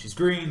relevant. She's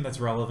green. That's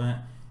relevant.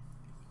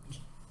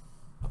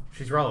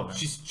 She's relevant.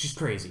 She's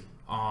crazy.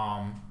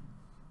 I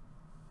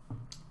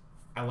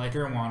like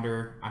her in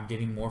Wander. I'm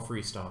getting more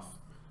free stuff.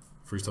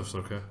 Free stuff's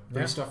okay.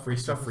 Free stuff. Free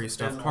stuff. Free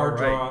stuff. is Card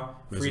alright. draw.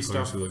 Free Magic players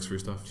stuff. who likes free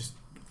stuff. Just.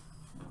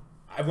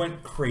 I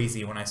went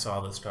crazy when I saw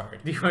this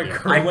card. You went Yeah.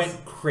 crazy. I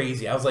went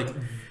crazy. I was like,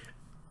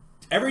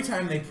 every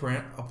time they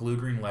print a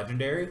blue-green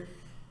legendary,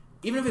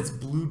 even if it's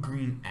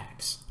blue-green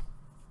X,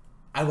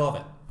 I love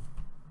it.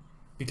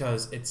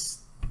 Because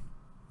it's...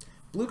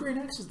 Blue-green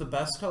X is the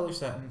best color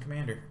set in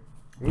Commander.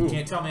 You Ooh,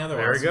 can't tell me There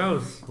otherwise. it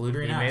goes.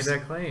 Blue-green He made X.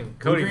 that claim.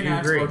 Cody, do Blue-green you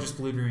X agree? or just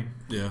blue-green?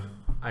 Yeah.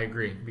 I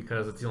agree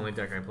because it's the only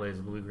deck I play is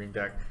a blue-green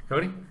deck.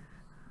 Cody?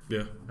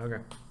 Yeah.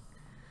 Okay.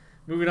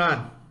 Moving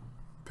on.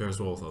 Pairs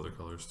well with other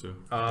colors, too.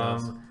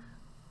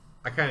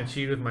 I kind of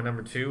cheated with my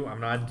number 2.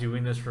 I'm not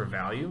doing this for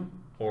value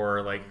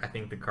or like I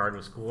think the card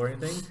was cool or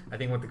anything. I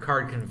think what the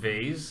card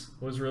conveys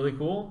was really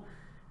cool,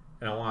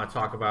 and I want to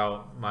talk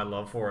about my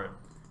love for it.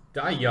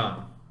 Die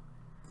Young.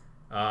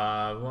 We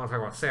want to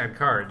talk about sad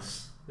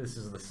cards. This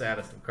is the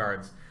saddest of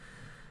cards.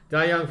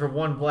 Die Young for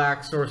 1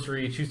 black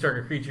sorcery. Choose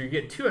target creature. You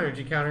get 2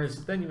 energy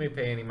counters. Then you may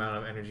pay any amount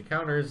of energy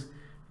counters.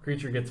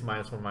 Creature gets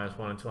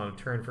 -1/-1 until on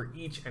turn for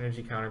each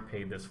energy counter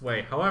paid this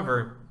way.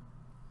 However,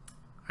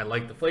 I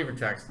like the flavor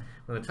text.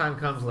 When the time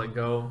comes, let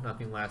go.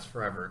 Nothing lasts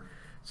forever.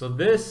 So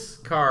this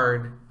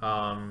card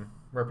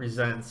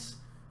represents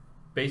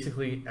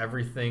basically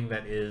everything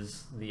that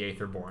is the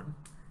Aetherborn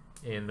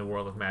in the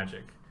world of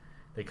Magic.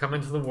 They come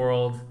into the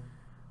world.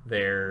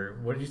 They're,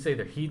 what did you say?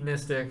 They're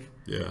hedonistic.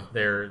 Yeah.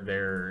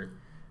 They're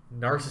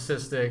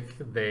narcissistic.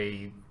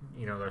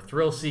 They're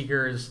thrill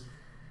seekers.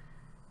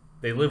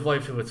 They live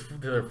life to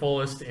their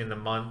fullest in the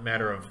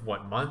matter of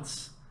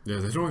months. Yeah,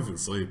 they don't even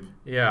sleep.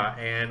 Yeah,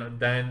 and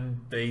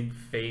then they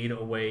fade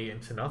away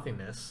into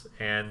nothingness,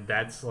 and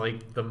that's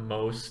like the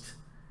most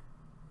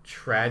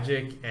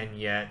tragic and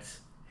yet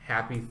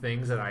happy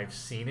things that I've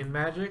seen in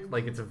Magic.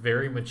 Like, it's a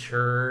very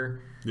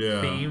mature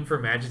theme for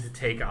Magic to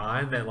take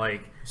on. That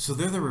like, so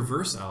they're the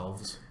reverse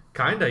elves.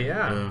 Kinda,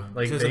 yeah.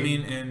 Like, because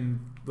in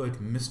like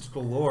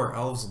mystical lore,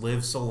 elves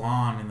live so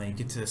long, and they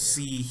get to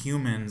see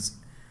humans.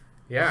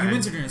 Yeah,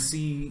 humans are going to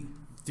see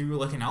through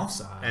like an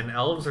elf's eye. And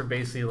elves are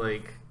basically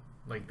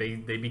like they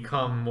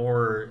become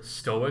more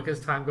stoic as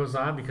time goes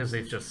on because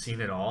they've just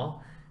seen it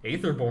all.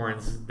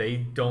 Aetherborns, they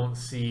don't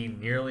see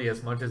nearly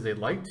as much as they'd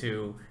like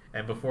to,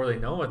 and before they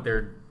know it,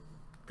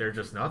 they're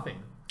just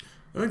nothing.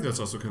 I think that's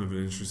also kind of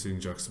an interesting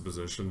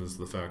juxtaposition, is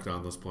the fact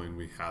on this plane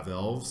we have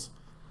elves,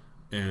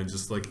 and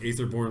just like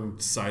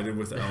Aetherborn sided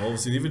with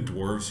elves, and even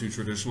dwarves who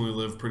traditionally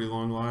live pretty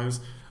long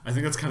lives. I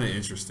think that's kind of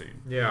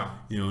interesting. Yeah.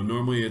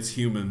 Normally it's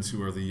humans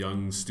who are the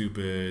young,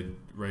 stupid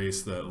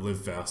race that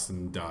live fast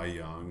and die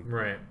young.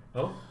 Right.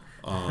 Oh.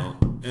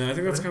 And I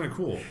think that's kind of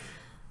cool.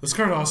 This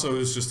card also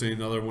is just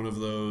another one of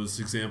those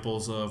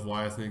examples of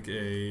why I think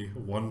a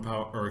 1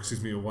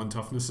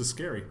 toughness is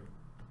scary.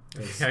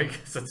 Yeah, I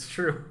guess that's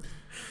true.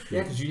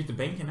 Yeah, because you get the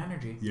bank and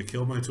energy. You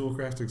kill my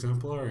Toolcraft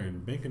Exemplar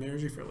and bank an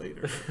energy for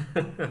later.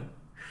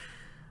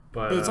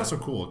 But it's also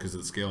cool because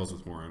it scales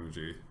with more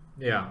energy.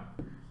 Yeah.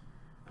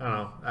 I don't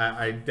know.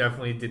 I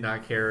definitely did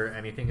not care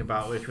anything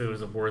about if it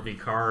was a worthy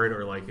card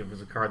or like if it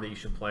was a card that you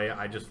should play.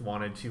 I just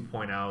wanted to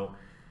point out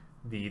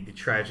the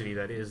tragedy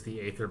that is the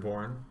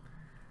Aetherborn,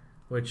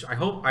 which I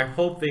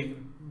hope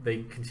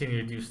they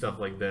continue to do stuff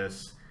like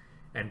this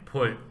and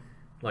put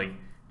like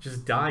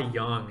just Die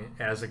Young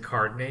as a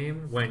card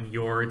name when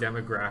your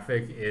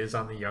demographic is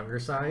on the younger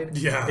side.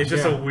 Yeah, it's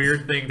just a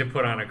weird thing to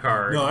put on a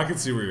card. No, I can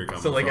see where you're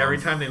coming from. So like every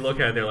time they look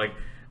at it, they're like,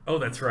 oh,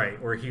 that's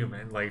right, we're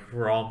human. Like,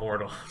 we're all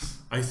mortals.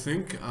 I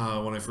think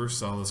when I first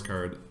saw this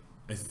card,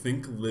 I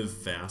think Live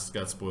Fast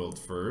got spoiled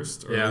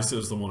first, or at least it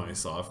was the one I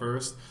saw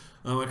first.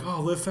 And I'm like, oh,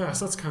 Live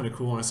Fast, that's kind of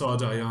cool. And I saw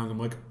Die Young, I'm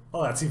like,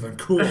 oh, that's even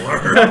cooler.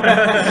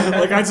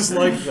 Like, I just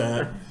like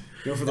that.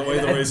 For the way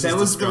the race is that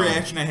was described. the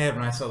reaction I had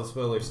when I saw the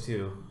spoilers,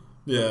 too.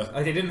 Yeah.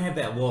 Like, I didn't have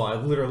that lull. I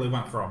literally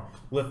went from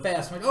Live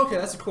Fast. I'm like, okay,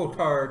 that's a cool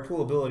card,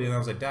 cool ability. And I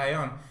was like, Die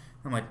Young.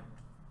 I'm like,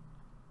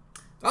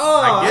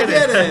 oh, I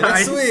get it.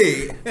 That's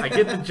sweet. I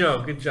get the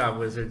joke. Good job,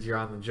 Wizards. You're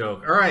on the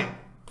joke. All right.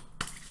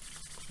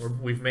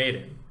 We've made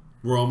it.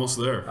 We're almost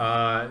there.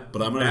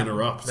 But I'm going to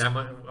interrupt.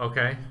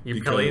 Okay.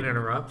 You Kelly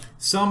interrupt.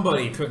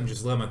 Somebody couldn't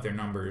just limit their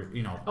number,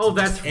 Oh,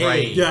 that's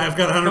right. Yeah, I've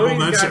got honorable Cody's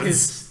mentions. got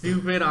his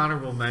stupid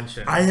honorable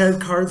mention. I had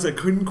cards that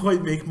couldn't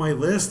quite make my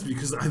list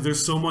because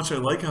there's so much I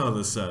like out of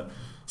this set.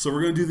 So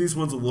we're going to do these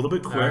ones a little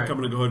bit quick. Right. I'm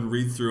going to go ahead and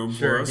read through them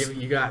for us.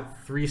 You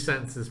got 3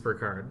 sentences per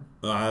card.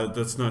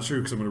 That's not true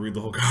because I'm going to read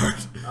the whole card.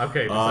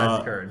 Okay, besides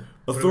the card.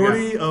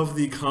 Authority of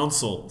the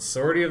Consuls.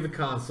 Authority of the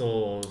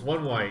Consuls.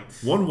 1 white.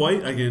 1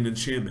 white, I get an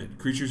enchantment.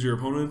 Creatures your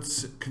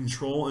opponents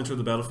control enter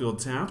the battlefield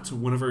tapped.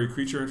 Whenever a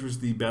creature enters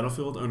the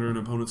battlefield under an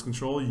opponent's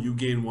control, you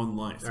gain 1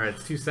 life. Alright,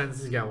 it's 2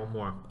 sentences. You got 1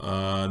 more.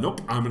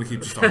 Nope. I'm going to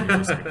keep just talking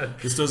for a second.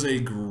 This does a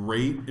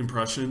great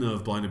impression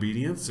of Blind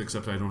Obedience,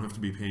 except I don't have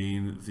to be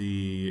paying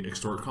the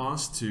extort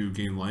cost to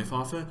gain life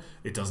off it.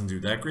 It doesn't do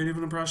that great of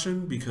an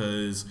impression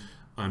because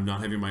I'm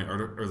not having my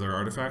their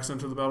artifacts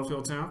enter the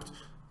battlefield tapped.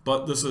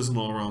 But this is an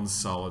all-around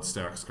solid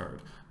stacks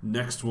card.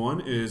 Next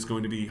one is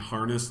going to be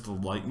Harnessed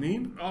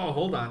Lightning. Oh,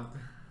 hold on.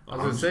 I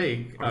was going to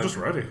say... I'm just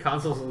ready.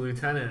 Consuls of the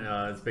Lieutenant,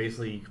 it's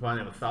basically you combine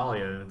it with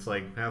Thalia, and it's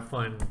like, have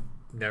fun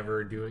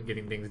never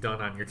getting things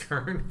done on your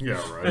turn.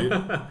 Yeah,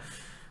 right?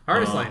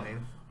 Harnessed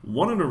Lightning.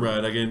 1 and a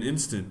red, again,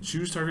 instant.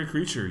 Choose target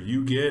creature.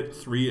 You get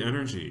 3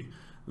 energy.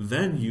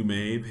 Then you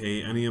may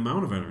pay any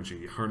amount of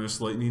energy. Harnessed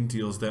Lightning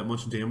deals that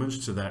much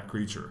damage to that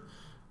creature.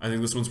 I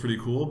think this one's pretty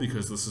cool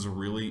because this is a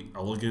really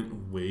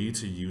elegant way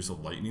to use a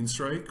lightning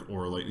strike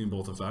or a lightning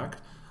bolt effect.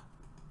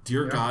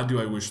 Dear God,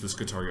 do I wish this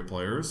could target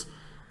players.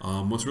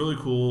 What's really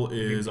cool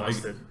is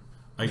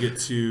I get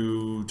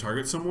to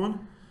target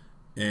someone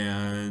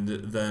and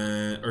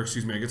then,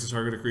 I get to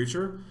target a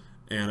creature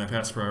and I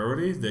pass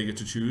priority. They get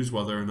to choose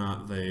whether or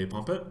not they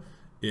pump it.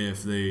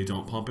 If they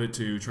don't pump it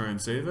to try and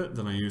save it,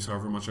 then I use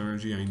however much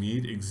energy I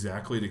need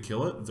exactly to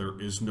kill it. There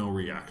is no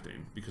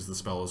reacting because the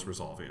spell is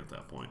resolving at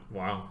that point.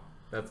 Wow,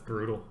 that's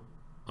brutal.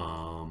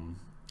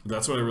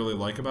 That's what I really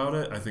like about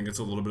it. I think it's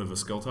a little bit of a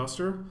skill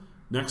tester.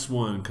 Next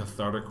one,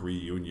 Cathartic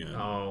Reunion.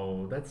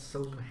 Oh, that's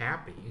so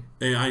happy.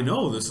 Hey, I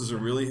know this is a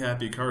really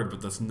happy card,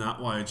 but that's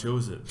not why I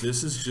chose it.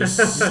 This is just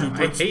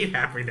super. I hate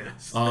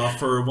happiness.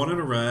 For 1 and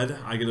a red,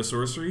 I get a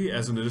sorcery.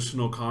 As an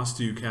additional cost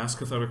to cast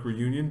Cathartic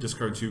Reunion,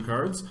 discard 2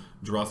 cards,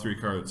 draw 3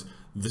 cards.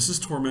 This is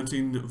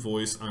Tormenting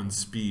Voice on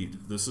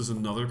speed. This is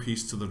another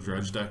piece to the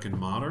Dredge deck in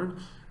Modern,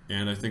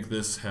 and I think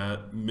this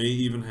may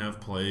even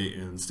have play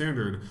in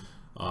Standard.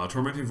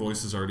 Tormenting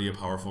Voice is already a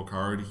powerful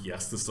card.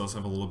 Yes, this does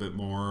have a little bit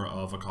more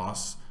of a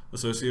cost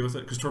associated with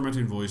it, because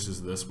Tormenting Voice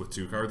is this with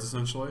 2 cards,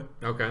 essentially.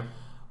 Okay.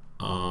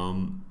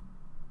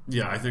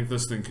 Yeah, I think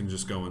this thing can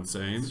just go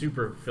insane.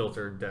 Super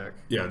filtered deck.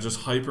 Yeah,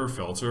 just hyper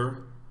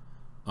filter.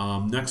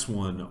 Next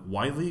one,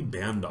 Wily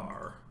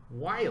Bandar.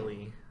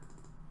 Wily.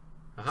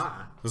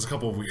 Aha. There's a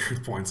couple of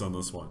weird points on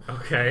this one.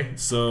 Okay.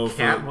 So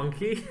Cat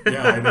monkey?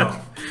 Yeah, I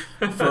know.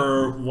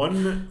 For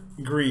 1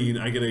 green,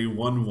 I get a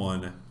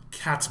 1/1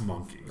 Cat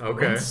Monkey.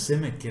 Okay. When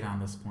Simic get on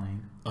this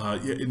plane?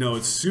 Yeah, no,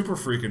 it's super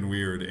freaking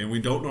weird, and we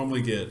don't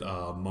normally get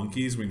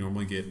monkeys. We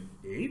normally get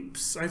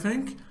apes, I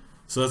think.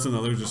 So that's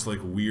another just like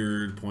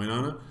weird point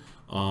on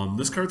it.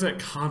 This card's at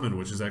common,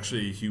 which is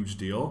actually a huge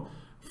deal.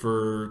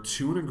 For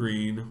 2 and a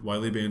green,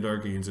 Wily Bandar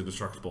gains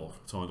Indestructible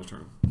until end of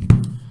turn.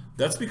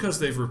 That's because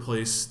they've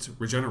replaced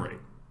Regenerate.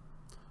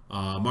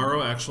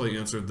 Maro actually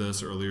answered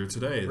this earlier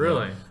today.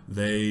 Really?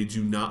 They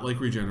do not like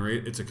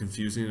Regenerate. It's a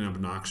confusing and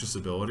obnoxious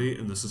ability,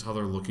 and this is how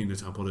they're looking to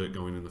template it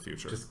going in the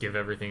future. Just give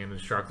everything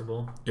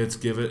indestructible? It's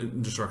give it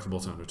Indestructible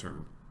to end of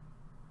turn.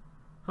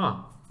 Huh.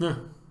 Yeah.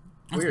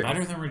 That's Weird.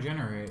 better than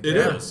Regenerate. It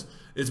is.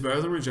 It's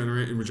better than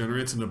Regenerate, and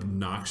Regenerate's an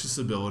obnoxious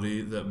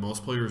ability that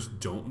most players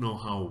don't know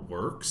how it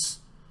works.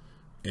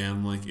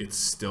 And like it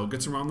still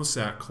gets around the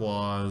sack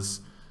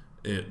clause.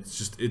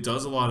 It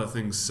does a lot of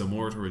things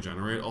similar to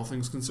Regenerate, all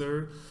things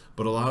considered,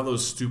 but a lot of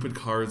those stupid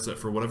cards that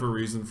for whatever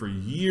reason for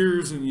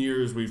years and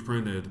years we've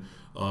printed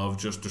of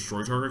just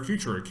destroy target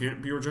creature, it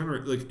can't be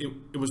Regenerate, like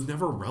it was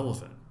never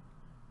relevant.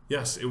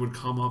 Yes, it would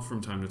come up from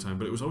time to time,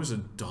 but it was always a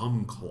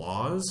dumb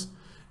clause,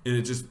 and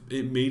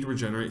it made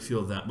Regenerate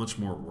feel that much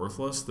more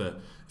worthless that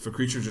if a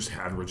creature just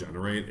had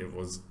Regenerate,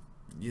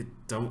 you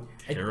don't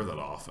care that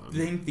often. I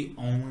think the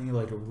only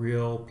like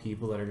real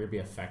people that are going to be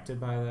affected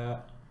by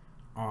that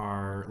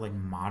are like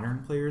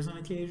Modern players on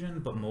occasion,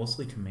 but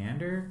mostly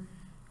Commander,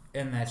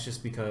 and that's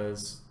just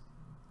because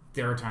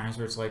there are times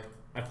where it's like,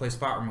 I play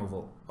spot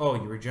removal. Oh,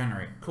 you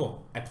regenerate.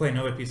 Cool. I play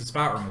another piece of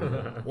spot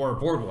removal or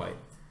board wipe.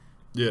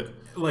 Yeah.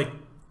 Like,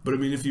 but I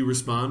mean, if you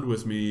respond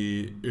with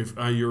me, if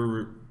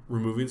you're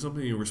removing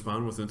something, you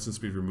respond with instant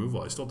speed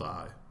removal, I still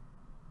die.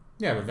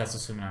 yeah, but that's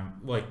assuming I'm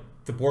like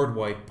the board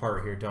wipe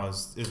part here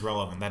is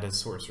relevant. That is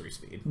sorcery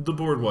speed. The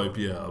board wipe,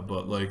 yeah,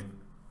 but like,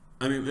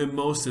 I mean, in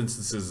most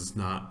instances, it's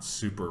not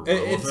super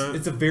relevant.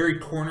 It's a very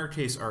corner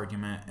case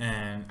argument,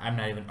 and I'm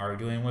not even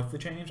arguing with the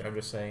change. I'm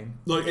just saying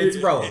Like it's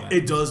relevant.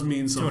 It does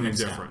mean an something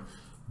extent. different,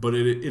 but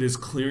it is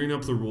clearing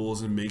up the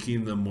rules and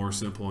making them more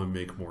simple and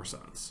make more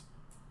sense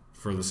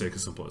for the sake of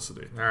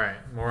simplicity. All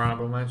right. More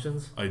honorable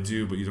mentions? I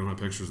do, but you don't have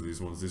pictures of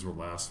these ones. These were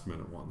last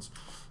minute ones.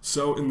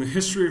 So in the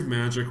history of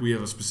Magic, we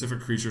have a specific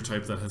creature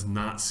type that has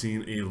not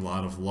seen a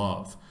lot of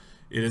love.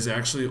 It has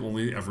actually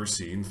only ever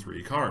seen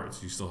 3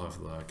 cards. You still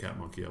have the cat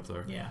monkey up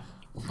there. Yeah.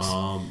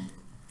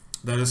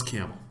 That is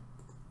camel.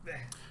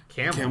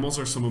 Camel. Camels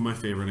are some of my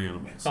favorite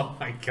animals. Oh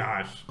my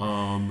gosh.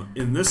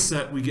 In this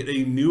set, we get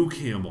a new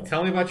camel.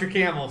 Tell me about your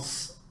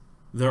camels.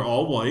 They're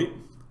all white,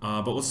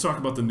 but let's talk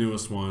about the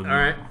newest one All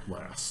right.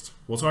 last.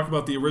 We'll talk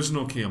about the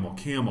original camel,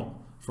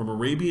 Camel, from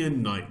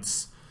Arabian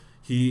Nights.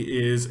 He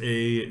is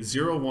a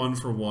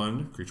 0/1 for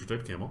 1, creature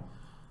type camel.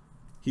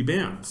 He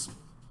bans.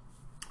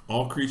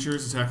 All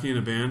creatures attacking in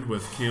a band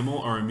with camel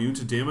are immune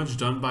to damage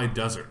done by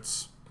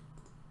deserts.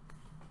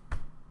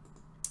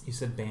 You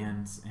said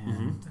bands,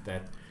 and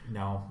that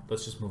no.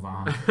 Let's just move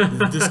on.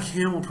 This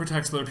camel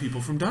protects other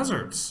people from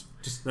deserts.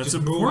 That's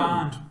move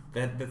important.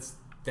 on.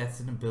 That's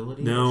an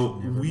ability. Now, that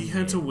should never we be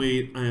had to made.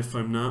 wait, if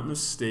I'm not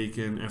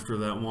mistaken, after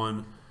that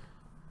one,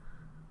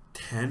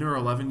 10 or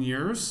 11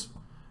 years,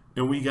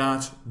 and we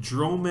got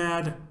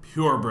Dromad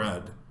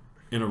Purebred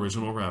in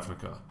original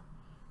Ravnica.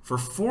 For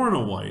 4 and a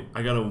white,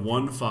 I got a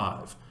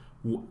 1/5.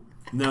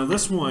 Now,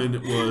 this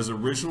one was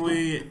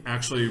originally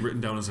actually written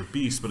down as a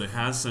beast, but it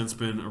has since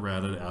been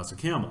errated as a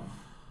camel.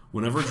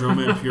 Whenever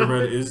Dromad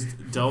Purebred is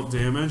dealt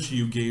damage,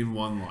 you gain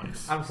 1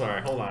 life. I'm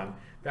sorry. Hold on.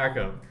 Back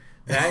up.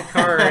 That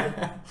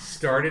card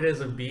started as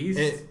a beast.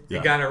 Yeah.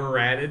 It got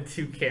errated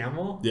to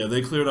camel. Yeah,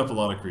 they cleared up a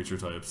lot of creature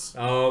types.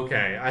 Oh,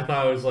 okay. I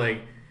thought it was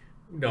like,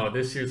 no,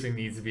 this seriously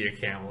needs to be a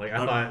camel. Like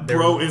I thought.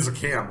 Bro is a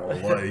camel,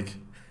 like...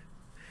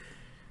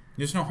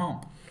 There's no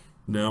hump.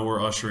 Now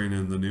we're ushering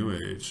in the new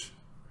age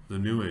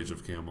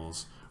of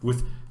camels,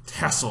 with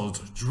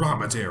tasseled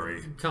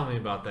dromedary. Tell me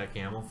about that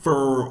camel.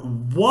 For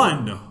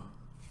 1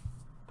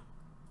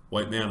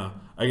 white mana.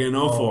 I get an 0-4.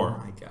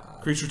 Oh my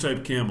god. Creature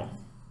type camel.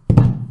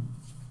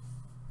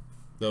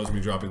 That was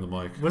me dropping the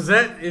mic. Was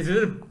that? Is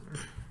it?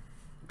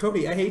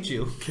 Cody, I hate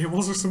you.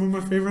 Camels are some of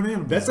my favorite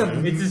animals. That's a-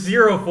 man. It's a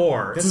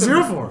 0-4. It's a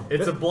 0-4.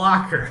 It's a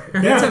blocker.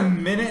 That's a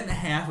minute and a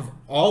half of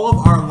all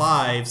of our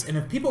lives, and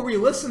if people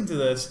re-listen to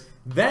this,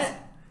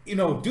 that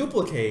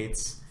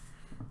duplicates.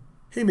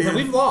 Hey And man,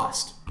 we've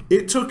lost.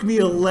 it took me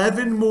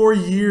 11 more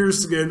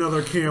years to get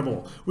another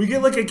camel. We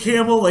get like a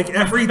camel like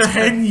every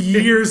 10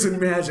 years in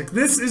Magic.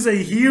 This is a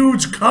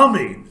huge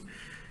coming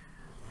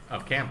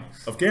Of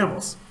camels. of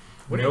camels.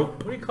 What do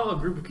you call a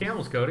group of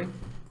camels, Cody?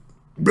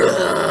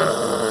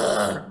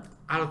 I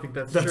don't think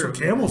that's That's true. what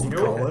camels would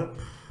call it.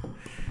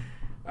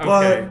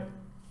 Okay. But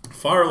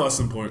far less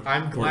important.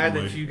 I'm glad that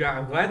importantly,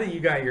 I'm glad that you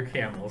got your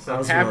camels. I I'm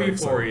was happy really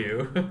for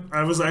excited. you.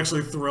 I was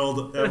actually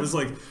thrilled. It was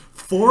like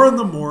 4 in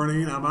the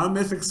morning. I'm on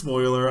Mythic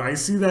Spoiler. I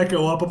see that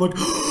go up. I'm like,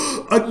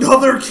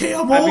 another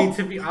camel? I mean,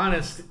 to be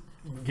honest,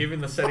 given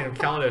the setting of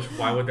Kaladesh,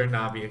 why would there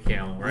not be a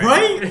camel, right?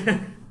 Right?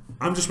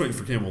 I'm just waiting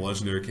for Camel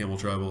Legendary, Camel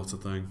Tribal. It's a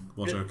thing.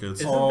 Watch out,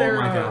 kids. Isn't Oh there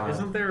my God.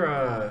 isn't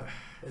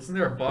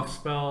there a buff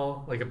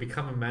spell, like a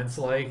Become Immense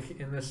like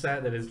in this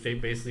set that is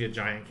basically a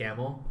giant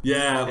camel?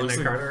 Yeah, in the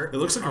card art? it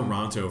looks like a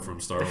Ronto from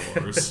Star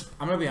Wars.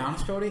 I'm gonna be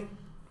honest, Cody.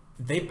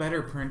 They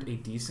better print a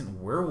decent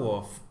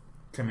werewolf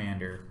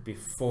commander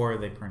before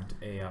they print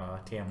a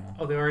camel.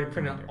 Oh, they already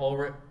printed Commander.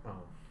 already. Oh.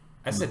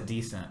 I said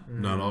decent.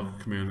 Not all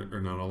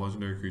not all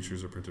legendary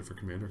creatures are printed for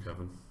Commander,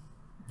 Kevin.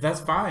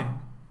 That's fine,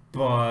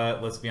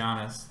 but let's be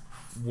honest.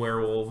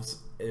 Werewolves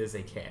is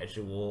a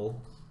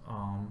casual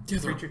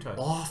creature type.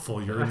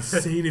 Awful. You're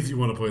insane if you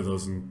want to play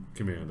those in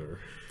Commander.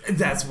 And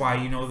that's why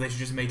they should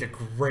just make a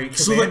great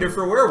So commander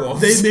for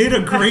werewolves. They made a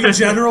great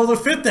general to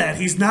fit that.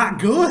 He's not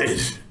good.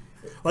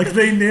 Like,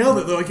 they nailed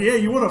it. They're like, yeah,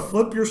 you want to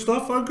flip your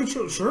stuff on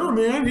control? Sure,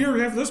 man. Here,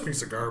 have this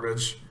piece of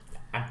garbage.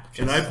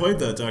 And I played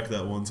that deck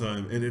that one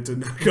time, and it did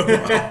not go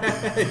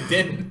well. It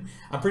didn't.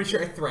 I'm pretty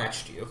sure I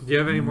thrashed you. Do you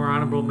have any more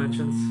honorable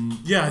mentions?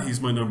 Yeah, he's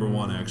my number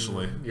one,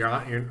 actually. Your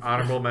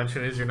honorable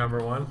mention is your number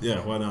one. Yeah,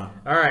 why not?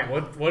 All right,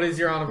 what is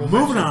your honorable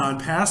Moving mention? on,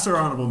 past our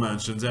honorable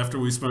mentions, after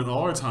we spent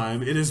all our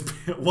time, it is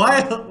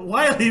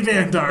Wily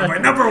Vandar, my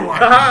number one.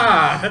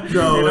 Ah,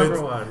 No, your number it's-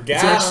 one. It's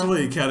Got him.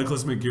 actually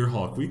Cataclysmic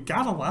Gearhulk. We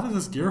got a lot of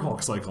this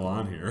Gearhulk cycle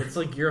on here. It's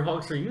like your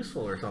Hulks are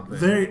useful or something.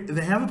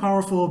 They have a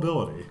powerful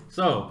ability.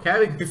 So,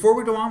 Before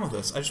we go on with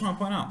this, I just want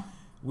to point out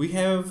we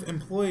have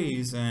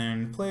employees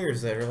and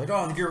players that are like,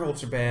 "Oh, the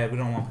Gearholts are bad. We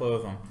don't want to play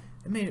with them."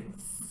 It made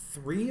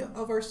 3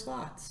 of our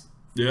slots.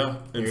 Yeah,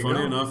 and you funny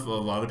go. enough, a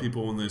lot of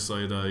people when they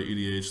cite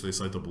EDH, they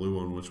cite the blue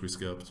one, which we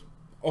skipped.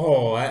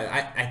 Oh,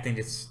 I think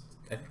it's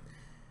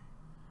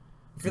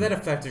for that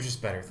effect. There's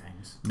just better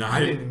things. Not I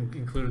hitting, didn't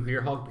include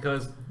your Hulk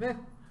because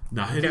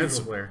not hitting,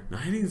 casual player.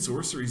 not hitting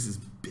sorceries is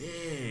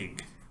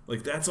big.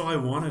 Like, that's all I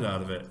wanted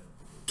out of it.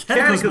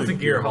 Cataclysmic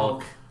Gear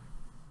Hulk.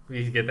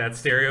 You get that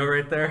stereo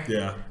right there.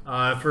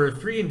 Yeah. For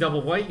 3 and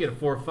double white, you get a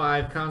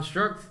 4/5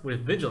 construct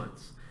with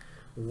vigilance.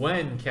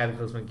 When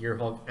Cataclysmic Gear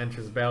Hulk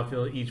enters the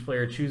battlefield, each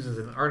player chooses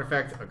an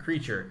artifact, a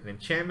creature, an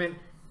enchantment,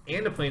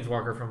 and a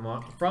planeswalker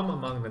from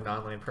among the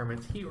non-land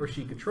permanents he or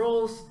she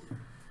controls.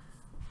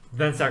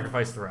 Then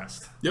sacrifice the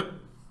rest. Yep.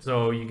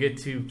 So you get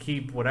to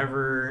keep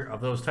whatever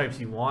of those types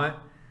you want.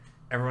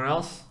 Everyone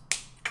else,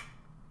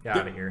 get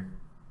out of here.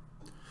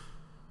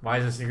 Why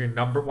is this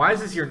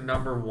your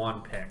number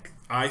one pick?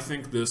 I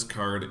think this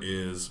card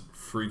is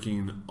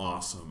freaking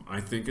awesome. I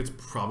think it's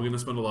probably going to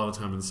spend a lot of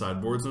time in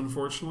sideboards,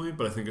 unfortunately,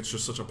 but I think it's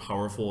just such a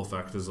powerful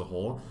effect as a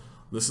whole.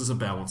 This is a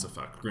balance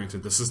effect.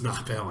 Granted, this is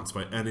not balanced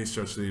by any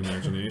stretch of the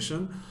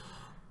imagination.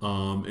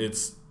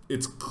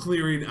 It's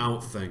clearing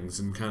out things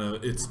and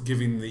it's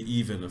giving the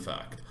even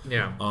effect.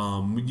 Yeah.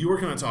 You were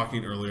kind of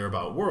talking earlier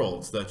about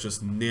Worlds, that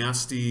just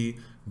nasty,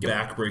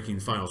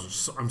 back-breaking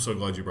finals. I'm so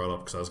glad you brought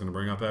up because I was going to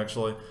bring up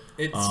actually.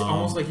 It's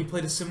almost like he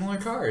played a similar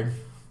card.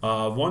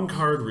 One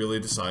card really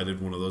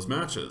decided one of those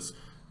matches.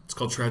 It's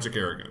called Tragic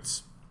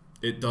Arrogance.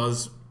 It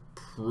does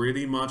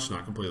pretty much,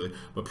 not completely,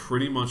 but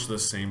pretty much the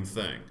same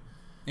thing.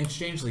 In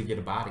exchange, you get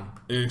a body.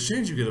 In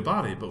exchange, you get a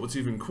body, but what's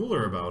even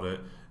cooler about it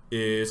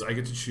is I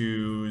get to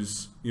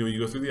choose, you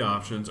go through the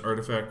options,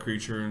 artifact,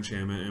 creature,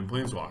 enchantment, and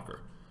planeswalker.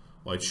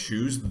 Well, I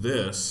choose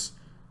this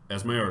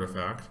as my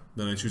artifact,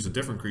 then I choose a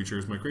different creature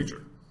as my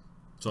creature.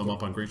 So I'm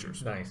up on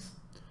creatures. Nice.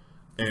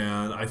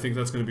 And I think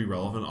that's going to be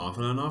relevant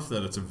often enough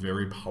that it's a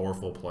very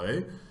powerful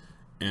play.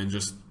 And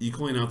just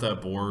equaling out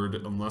that board,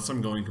 unless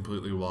I'm going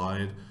completely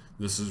wide,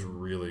 this is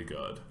really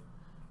good.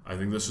 I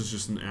think this is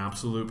just an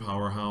absolute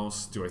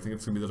powerhouse. Do I think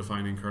it's going to be the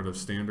defining card of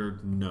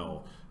Standard?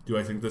 No. Do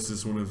I think this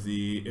is one of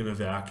the, in a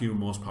vacuum,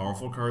 most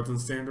powerful cards in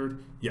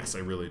Standard? Yes, I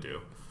really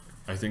do.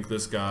 I think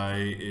this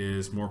guy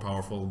is more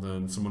powerful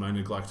than someone I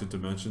neglected to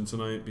mention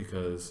tonight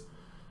because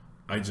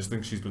I just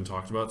think she's been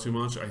talked about too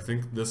much. I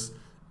think this,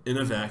 in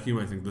a vacuum,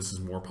 I think this is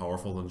more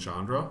powerful than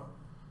Chandra.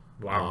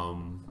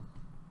 Wow.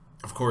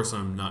 Of course,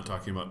 I'm not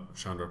talking about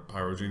Chandra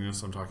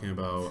Pyrogenius. I'm talking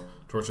about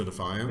Torch of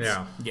Defiance.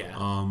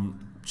 Yeah.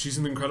 She's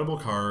an incredible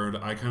card.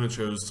 I kind of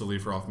chose to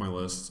leave her off my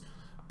list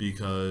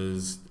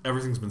because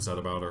everything's been said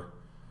about her.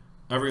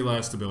 every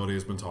last ability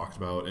has been talked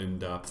about in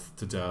depth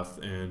to death,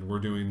 and we're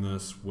doing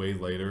this way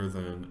later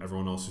than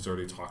everyone else who's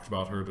already talked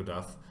about her to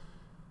death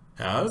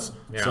has.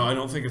 Yeah. So I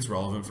don't think it's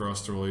relevant for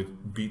us to really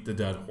beat the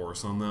dead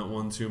horse on that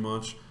one too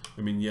much.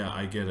 I mean, yeah,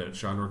 I get it.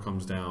 Chandra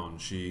comes down.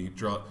 She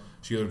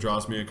either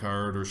draws me a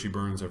card or she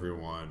burns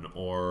everyone,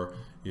 or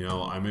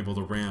I'm able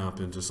to ramp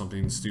into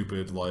something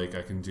stupid like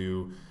I can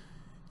do,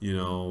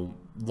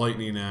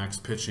 lightning axe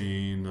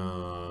pitching.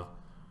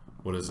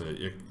 What is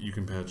it? You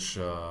can pitch.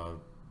 God,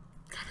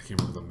 I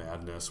can't remember the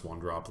Madness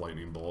one-drop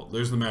lightning bolt.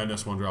 There's the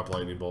Madness one-drop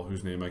lightning bolt,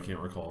 whose name I can't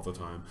recall at the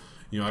time.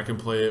 I can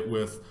play it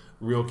with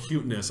real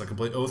cuteness. I can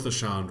play Oath of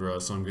Chandra,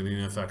 so I'm getting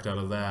an effect out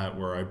of that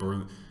where I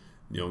burn.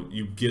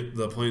 You get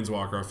the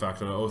Planeswalker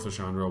effect out of Oath of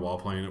Chandra while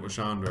playing it with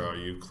Chandra.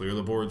 You clear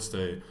the board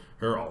state.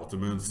 Her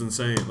ultimate's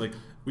insane. Like,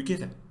 we get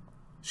it.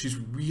 She's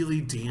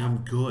really damn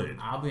good.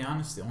 I'll be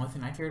honest, the only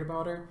thing I cared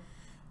about her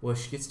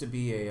was she gets to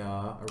be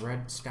a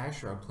red Sky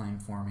Shroud playing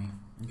for me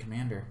in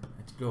Commander. I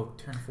had to go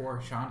turn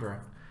 4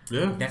 Chandra.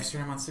 Yeah. Next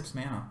turn I'm on 6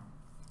 mana.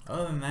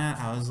 Other than that,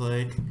 I was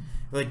like,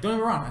 don't get me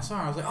wrong, I saw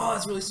her, I was like, oh,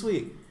 that's really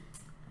sweet.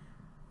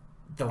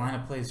 The line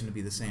of play is going to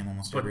be the same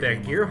almost every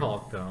game. But that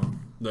Gearhulk, though.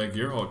 That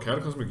Gearhulk,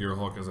 Cataclysmic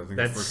Gearhulk is, I think,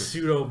 That's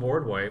pseudo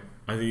board wipe.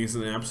 I think he's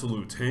an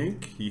absolute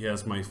tank. He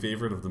has my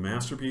favorite of the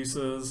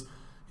masterpieces.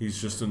 He's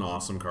just an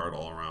awesome card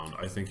all around.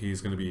 I think he's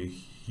going to be a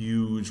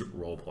huge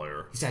role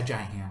player. He's got a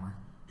giant hammer.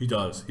 He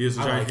does. He has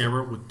a giant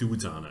hammer with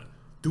dudes on it.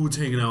 Dudes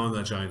hanging out on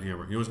that giant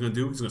hammer. You know what he's going to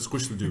do? He's going to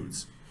squish the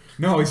dudes.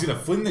 No, he's going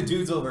to fling the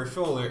dudes over his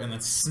shoulder and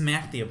then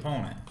smack the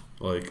opponent.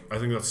 Like, I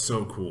think that's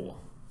so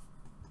cool.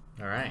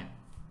 All right.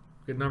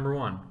 Good number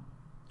 1.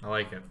 I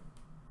like it.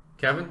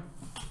 Kevin,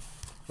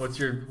 what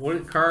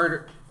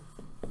card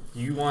do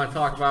you want to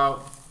talk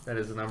about that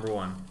is the number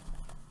 1?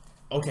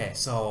 Okay,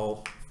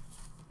 so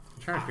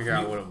I'm trying to figure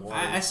out what it was.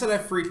 I said I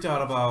freaked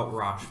out about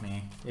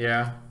Rashmi.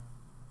 Yeah.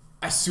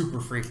 I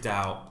super freaked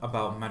out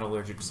about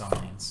Metallurgic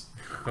Summonings.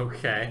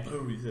 Okay.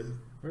 Oh, yeah.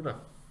 Where the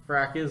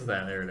frack is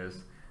that? There it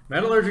is.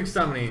 Metallurgic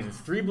Summonings.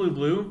 3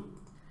 blue.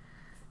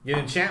 Get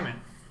enchantment.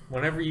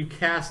 Whenever you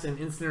cast an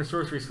instant or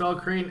sorcery spell,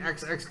 create an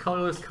XX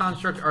colorless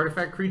construct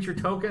artifact creature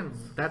token.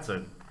 That's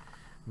a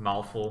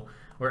mouthful.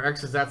 Where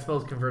X is that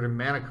spell's converted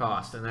mana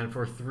cost. And then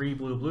for 3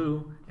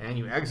 blue, and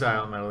you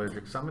exile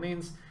Metallurgic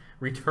Summonings,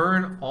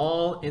 return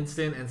all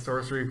instant and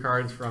sorcery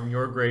cards from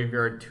your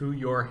graveyard to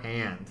your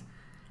hand.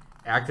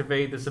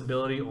 Activate this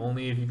ability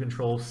only if you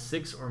control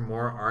 6 or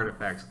more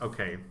artifacts.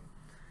 Okay,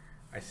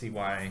 I see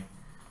why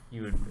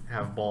you would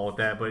have a ball with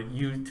that, but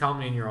you tell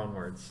me in your own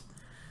words.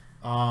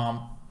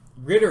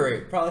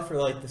 Reiterate, probably for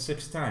like the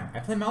 6th time. I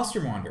play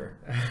Maelstrom Wanderer.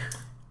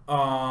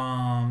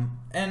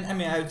 And I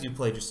mean, I do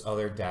play just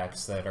other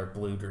decks that are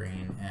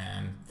blue-green,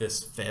 and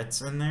this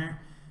fits in there.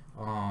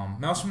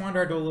 Maelstrom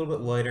Wanderer I do a little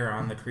bit lighter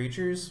on the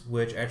creatures,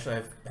 which actually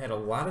I've had a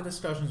lot of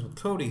discussions with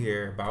Cody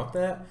here about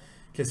that,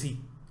 because he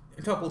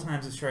a couple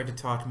times has tried to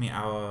talk me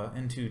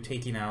into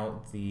taking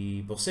out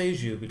the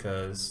Boseiju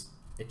because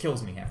it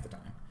kills me half the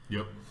time.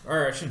 Yep.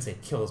 Or I shouldn't say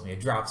kills me, it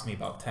drops me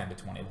about 10 to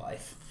 20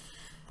 life.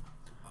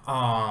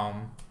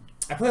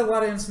 I play a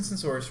lot of instants and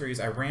sorceries.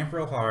 I ramp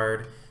real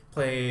hard,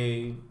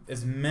 play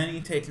as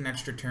many take an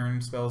extra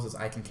turn spells as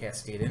I can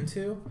cascade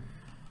into.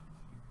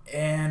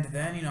 And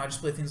then, I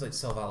just play things like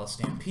Selvala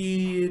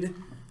Stampede.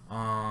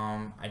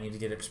 I need to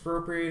get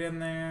Expropriate in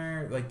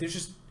there. Like, there's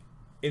just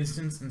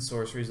instants and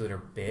sorceries that are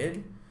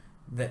big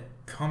that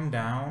come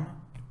down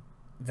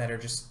that are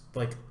just,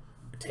 like,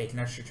 take an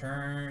extra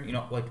turn.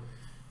 Like,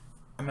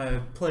 I'm going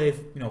to play,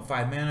 5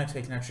 mana,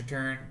 take an extra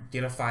turn,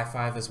 get a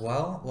 5/5 as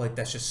well. Like,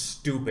 that's just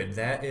stupid.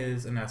 That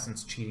is, in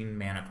essence, cheating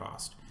mana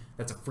cost.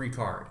 That's a free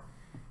card.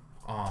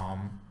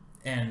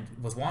 And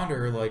with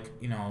Wanderer, like,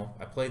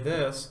 I play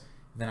this,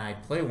 then I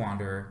play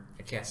Wanderer,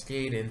 I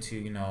cascade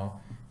into,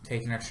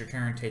 take an extra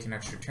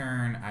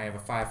turn, I have a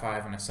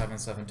 5/5 and a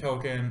 7/7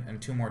 token,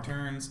 and 2 more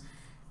turns.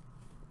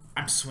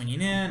 I'm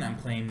swinging in, I'm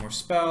playing more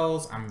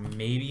spells, I'm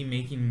maybe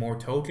making more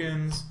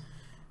tokens.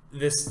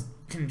 This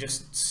can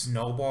just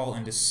snowball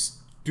into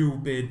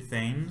stupid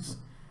things.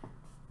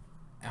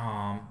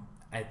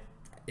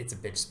 It's a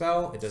big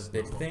spell, it does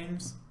big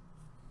things.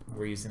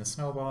 We're using a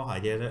snowball, I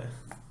get it.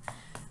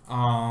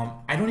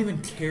 I don't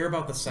even care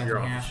about the second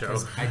half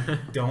because I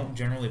don't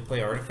generally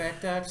play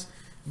artifact decks,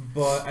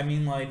 but I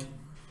mean, like,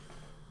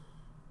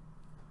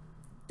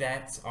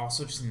 that's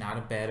also just not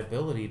a bad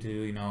ability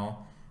to,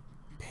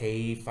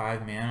 pay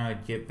 5 mana,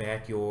 get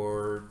back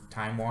your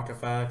Time Walk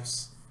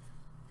effects.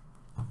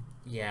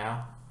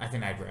 Yeah, I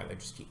think I'd rather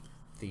just keep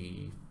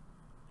the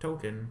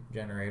token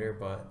generator,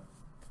 but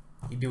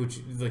you do what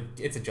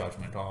it's a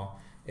judgment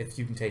call. If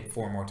you can take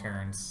 4 more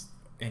turns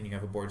and you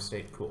have a board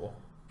state, cool.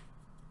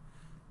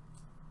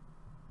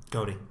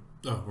 Cody.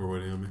 Oh, we're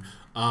waiting on me.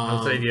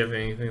 I'll say, do you have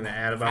anything to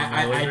add about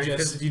I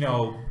just,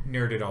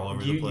 nerded all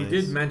over the place.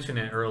 You did mention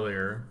it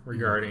earlier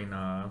regarding,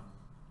 I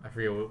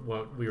forget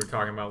what we were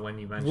talking about when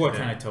you mentioned what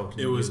kind of token?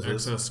 It was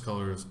excess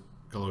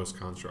colorless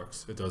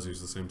constructs. It does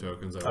use the same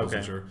tokens. I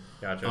wasn't sure.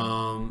 Gotcha.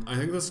 I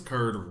think this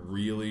card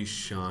really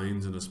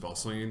shines in a spell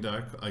slinging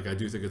deck. Like I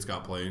do think it's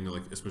got playing,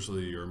 like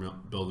especially your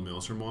build a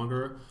Maelstrom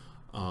Wanderer.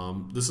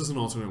 This is an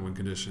alternate win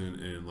condition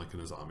in like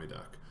an Azami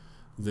deck.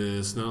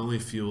 This not only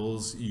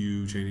fuels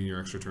you chaining your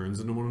extra turns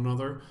into one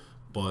another,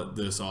 but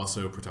this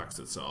also protects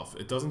itself.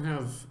 It doesn't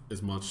have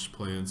as much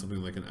play in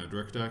something like an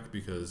Edric deck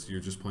because you're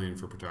just playing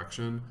for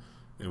protection,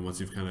 and once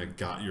you've kind of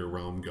got your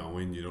realm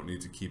going, you don't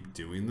need to keep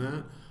doing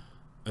that.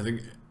 I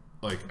think,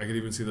 like, I could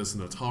even see this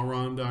in a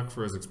Talron deck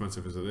for as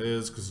expensive as it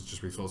is because it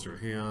just refills your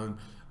hand.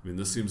 I mean,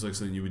 this seems like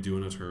something you would do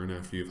in a turn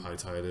after you've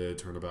high-tided,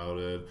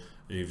 turnabouted,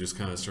 and you've just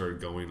kind of started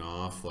going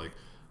off. Like,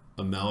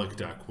 a Malik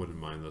deck wouldn't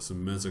mind this, a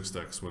Mizzix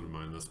deck wouldn't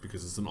mind this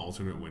because it's an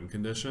alternate win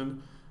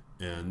condition.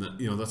 And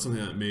that's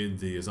something that made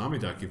the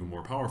Azami deck even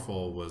more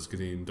powerful was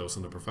getting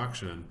Docile to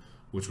Perfection,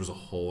 which was a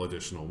whole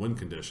additional win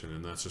condition,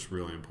 and that's just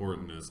really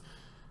important. Is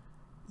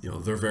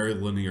they're very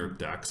linear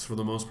decks for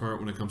the most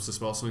part when it comes to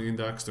spell slinging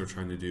decks. They're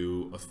trying to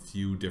do a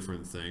few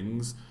different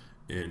things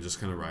and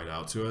just kind of ride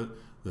out to it.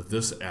 That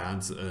this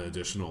adds an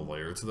additional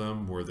layer to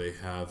them where they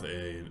have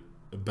a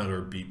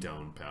better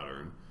beatdown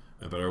pattern,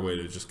 a better way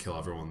to just kill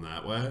everyone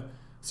that way.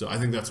 So I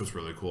think that's what's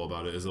really cool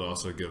about it is it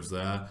also gives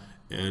that.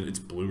 And it's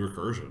blue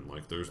recursion.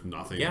 Like, there's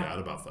nothing bad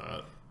about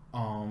that.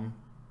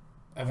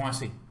 I want to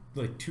say,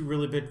 like, two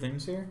really big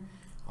things here.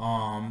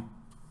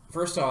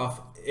 First off,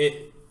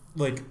 it,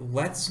 like,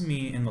 lets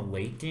me in the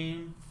late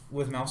game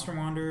with Maelstrom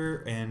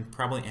Wanderer and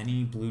probably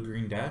any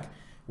blue-green deck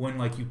when,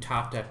 like, you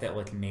top deck that,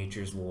 like,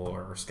 Nature's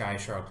Lore or Sky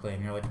Shroud play,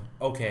 and you're like,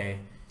 okay,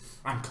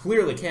 I'm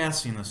clearly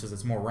casting this as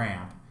it's more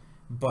ramp,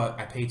 but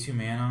I pay 2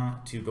 mana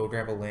to go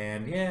grab a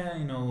land. Yeah,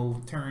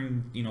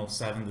 turn,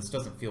 7, this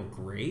doesn't feel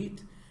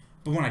great.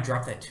 But when I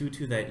drop that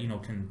 2/2 that,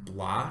 can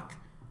block,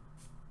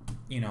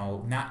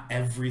 not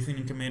everything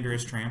in Commander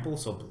is trample,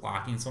 so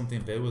blocking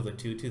something big with a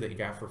 2/2 that you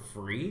got for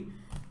free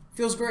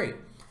feels great.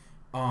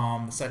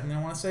 The second thing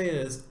I want to say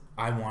is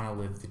I want to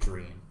live the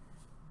dream.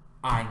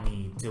 I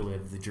need to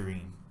live the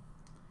dream.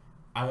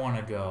 I want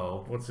to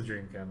go... What's the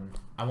dream, Kevin?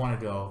 I want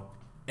to go,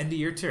 end of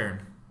your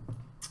turn.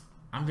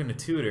 I'm going to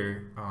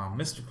tutor,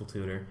 Mystical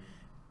Tutor,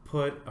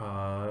 put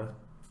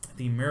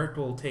the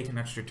Miracle Take an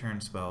Extra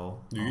Turn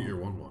spell. You get your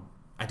 1/1.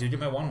 I do get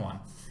my 1/1,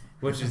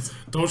 which is...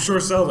 Don't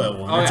short sell that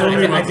one. Oh, I told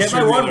me about I this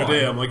get my the 1/1. other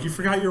day. I'm like, you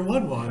forgot your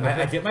 1/1.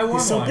 I get my 1/1.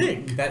 He's so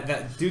big.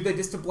 That dude that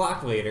gets to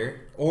block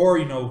later, or,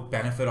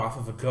 benefit off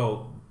of a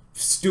goat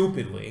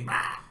stupidly.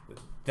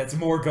 That's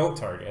more goat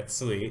targets.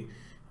 Sweet.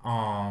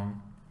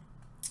 Then,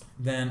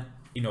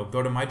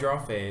 go to my draw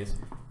phase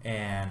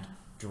and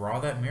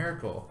draw that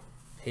Miracle.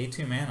 Pay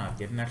 2 mana,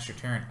 get an extra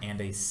turn, and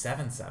a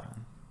 7/7.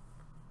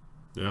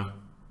 Yeah.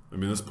 I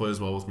mean, this plays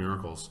well with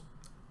Miracles.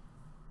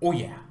 Oh,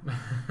 yeah.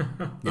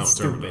 No, It's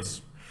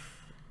Terminus.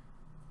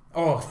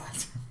 Oh,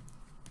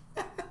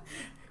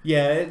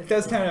 yeah, it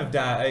does kind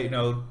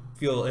of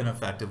feel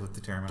ineffective with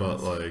the Terminus.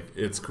 But, like,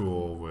 it's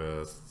cool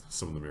with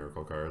some of the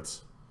Miracle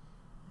cards.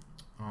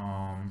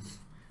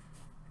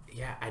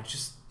 Yeah,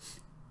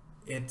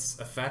 it's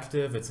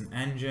effective. It's an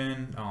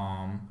engine.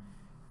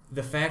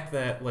 The fact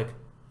that, like,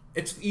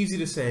 it's easy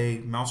to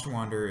say Maelstrom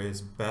Wanderer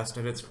is best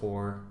at its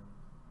core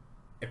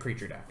a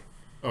creature deck.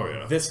 Oh,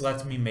 yeah. This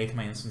lets me make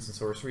my instants and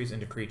sorceries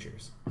into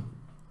creatures.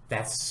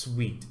 That's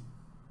sweet,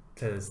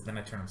 because then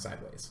I turn them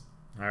sideways.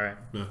 All right.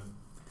 Yeah.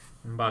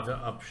 I'm about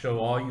to show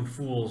all you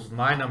fools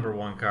my number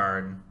 1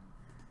 card.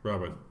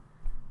 Rob, I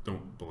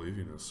don't believe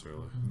you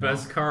necessarily.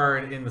 Best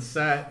card in the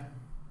set.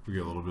 We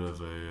get a little bit of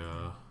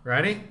a...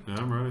 Ready? Yeah,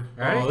 I'm ready.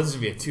 Ready? Oh, this is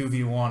going to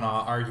be a 2v1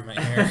 argument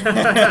here.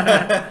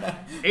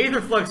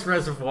 Aetherflux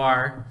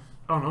Reservoir.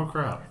 Oh, no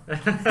crap.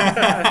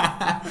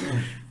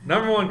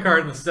 Number 1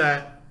 card in the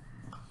set.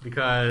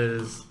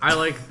 Because I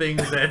like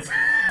things that...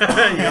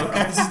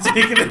 Just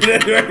taking it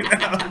in right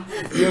now.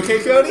 You okay,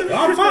 Cody? Oh,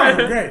 I'm fine.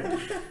 Great.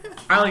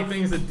 I like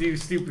things that do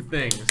stupid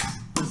things.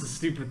 This is a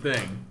stupid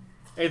thing.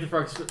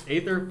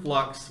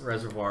 Aetherflux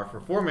Reservoir for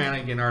 4 mana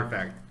and get an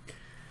artifact.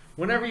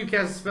 Whenever you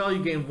cast a spell,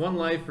 you gain 1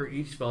 life for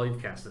each spell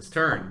you've cast this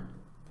turn.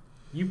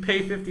 You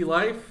pay 50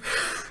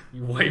 life,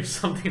 you wipe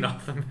something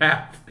off the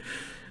map.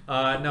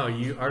 No,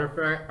 you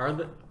artifact are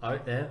the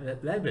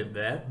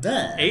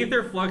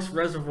Aetherflux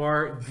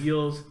Reservoir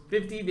deals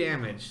 50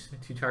 damage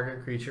to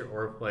target creature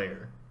or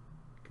player.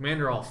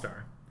 Commander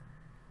All-Star.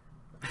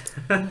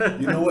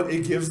 You know what?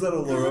 It gives that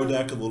Alluro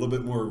deck a little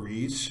bit more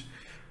reach.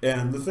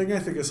 And the thing I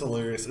think is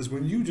hilarious is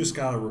when you just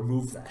gotta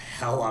remove the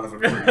hell out of a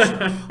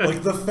creature.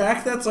 Like, the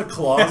fact that's a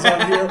clause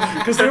on here,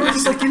 because they were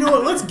just like, you know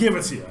what, let's give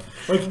it to you.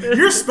 Like,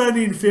 you're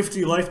spending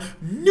 50 life,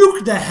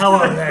 nuke the hell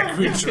out of that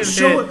creature.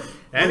 Show it.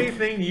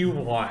 Anything you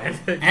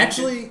want.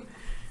 Actually,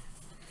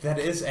 that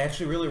is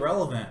actually really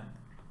relevant.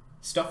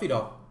 Stuffy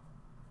Doll.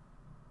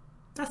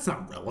 That's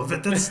not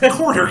relevant. That's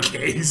corner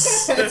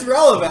case. It's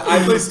relevant.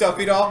 I play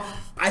Stuffy Doll.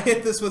 I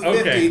hit this with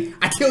 50.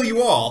 I kill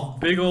you all.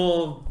 Big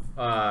old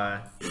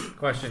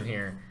question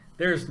here.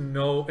 There is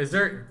no way,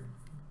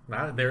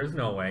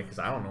 because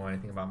I don't know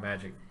anything about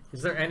Magic.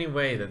 Is there any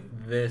way that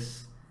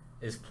this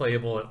is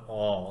playable at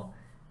all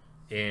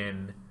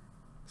in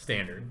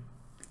Standard?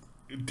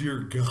 Dear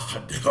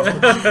God, no.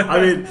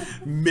 I mean,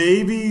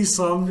 maybe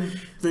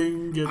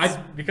something gets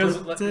Because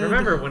printed.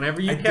 remember,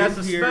 whenever you I cast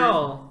a did hear-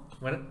 spell,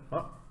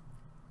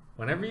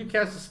 whenever you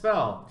cast a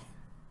spell,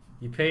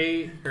 you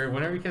pay, or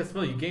whenever you cast a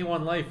spell, you gain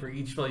 1 life for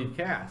each spell you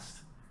cast.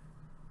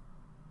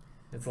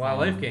 It's a lot of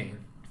life gain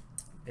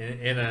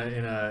in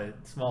a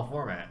small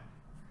format.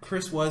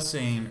 Chris was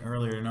saying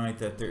earlier tonight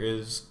that there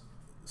is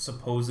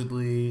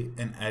supposedly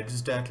an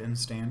Eggs deck in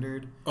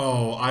Standard.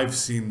 Oh, I've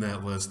seen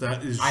that list.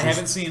 That is. I just-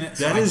 haven't seen it,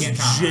 so That I is can't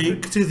comment on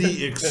Jake to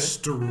the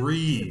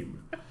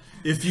extreme.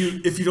 If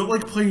you don't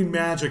like playing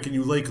Magic and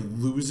you like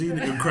losing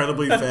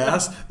incredibly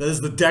fast, that is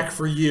the deck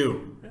for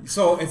you.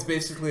 So it's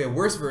basically a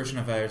worse version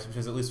of Eggs,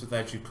 because at least with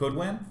Eggs you could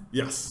win.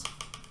 Yes.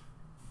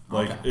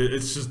 Like Okay.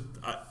 it's just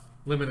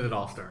Limited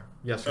All-Star.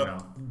 Yes or no?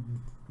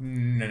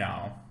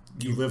 No.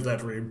 you live that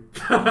dream.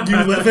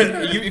 You live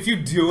it. If you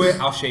do it,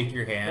 I'll shake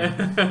your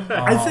hand.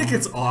 I think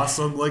it's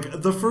awesome.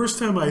 Like the first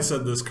time I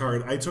said this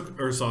card, I took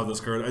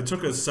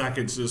a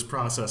second to just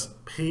process.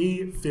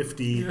 Pay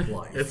 50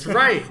 life. It's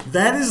right.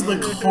 That is the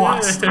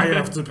cost I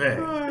have to pay.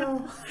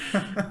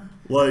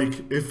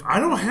 Like if I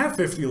don't have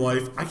 50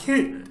 life, I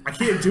can't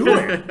do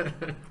it.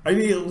 I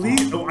need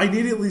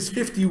at least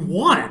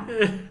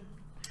 51.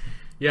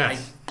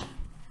 Yes.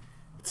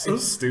 It's so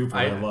stupid.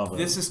 I love it.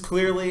 This is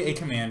clearly a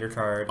commander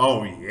card.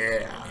 Oh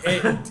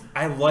yeah.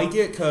 I like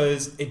it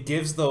because it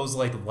gives those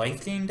like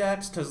life gain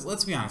decks. Because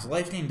let's be honest,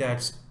 life gain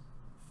decks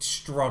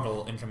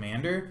struggle in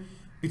commander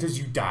because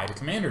you die to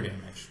commander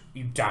damage,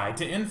 you die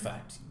to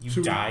infect,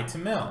 you die to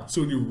mill.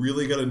 So when you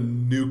really got a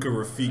nuke of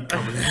Rafik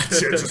coming at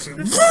you,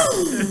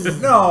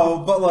 just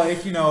No, but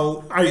like I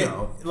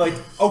know. Like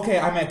okay,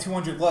 I'm at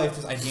 200 life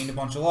because I gained a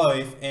bunch of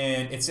life,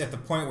 and it's at the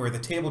point where the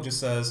table just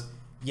says,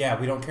 yeah,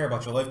 we don't care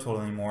about your life total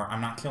anymore. I'm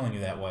not killing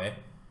you that way.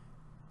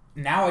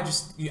 Now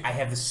I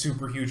have this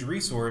super huge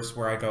resource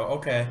where I go,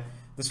 okay,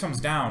 this comes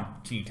down.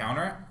 Can you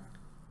counter it?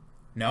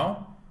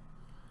 No?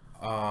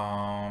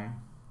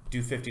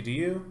 Do 50 to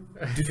you?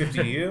 Do 50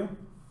 to you?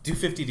 Do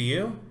 50 to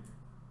you?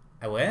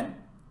 I win?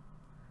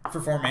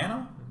 For 4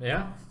 mana?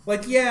 Yeah.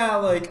 Like, yeah,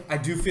 like, I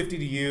do 50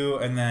 to you,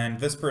 and then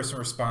this person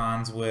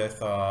responds with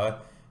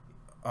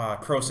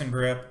Croson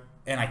Grip,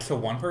 and I kill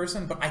one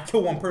person, but I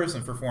kill one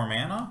person for 4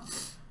 mana?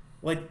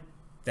 Like,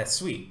 that's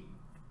sweet.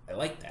 I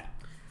like that.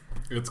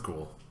 it's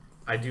cool.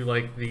 I do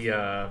like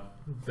the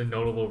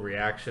notable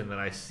reaction that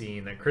I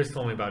seen that Chris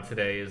told me about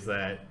today is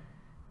that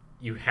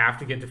you have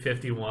to get to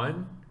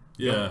 51.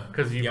 Yeah.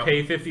 Because you Yep.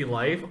 pay 50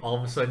 life, all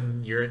of a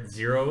sudden you're at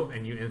 0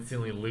 and you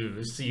instantly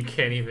lose, so you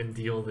can't even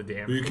deal the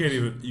damage. You can't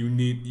even.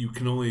 You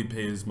can only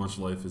pay as much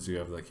life as you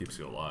have that keeps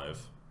you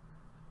alive.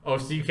 Oh,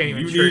 so you can't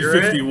even You need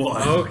trigger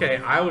 51. it? Okay,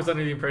 I was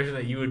under the impression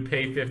that you would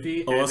pay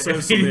 50 Unless and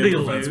there's something that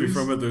immediately prevents me lose.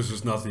 from it, there's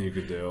just nothing you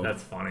could do.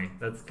 That's funny.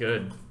 That's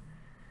good.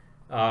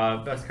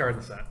 Best card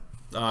in the set.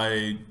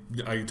 I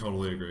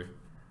totally agree.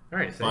 All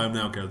right, so Buy them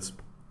now, kids.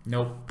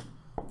 Nope.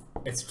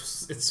 It's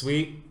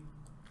sweet.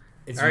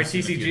 It's all right,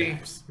 used in a few TCG,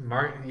 decks.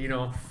 mark,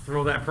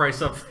 throw that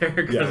price up there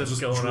because Yeah, it's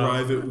just going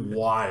drive up. it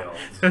wild.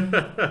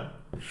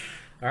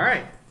 All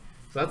right,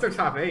 so that's our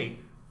top 8. I'm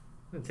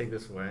gonna take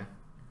this away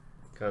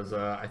because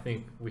I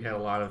think we had a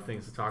lot of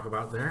things to talk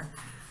about there.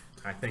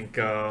 I think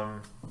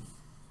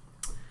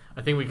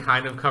we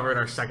kind of covered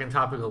our second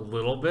topic a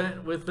little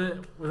bit with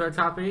our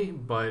top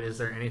 8. But is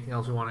there anything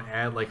else we want to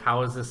add? Like,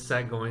 how is this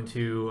set going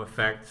to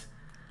affect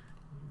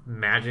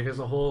Magic as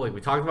a whole? Like,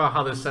 we talked about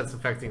how this set's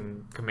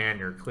affecting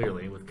Commander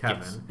clearly with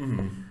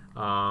Kevin.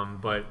 Yes.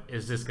 But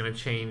is this going to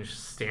change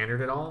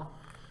Standard at all,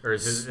 or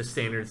is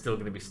Standard still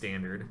going to be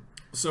Standard?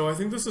 So I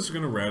think this is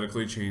going to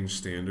radically change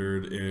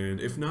Standard, and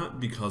if not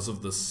because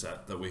of the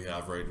set that we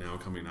have right now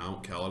coming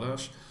out,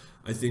 Kaladesh,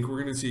 I think we're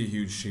going to see a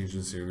huge change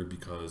in Standard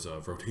because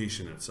of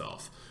rotation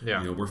itself.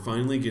 Yeah. We're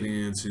finally getting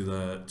into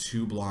that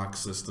 2-block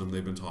system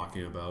they've been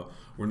talking about.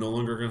 We're no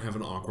longer going to have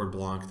an awkward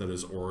block that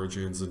is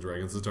Origins and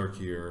Dragons of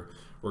Tarkir.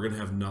 We're going to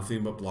have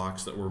nothing but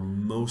blocks that were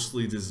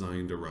mostly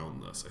designed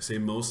around this. I say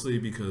mostly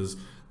because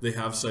they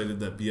have cited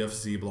that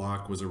BFZ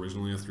block was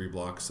originally a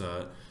 3-block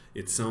set.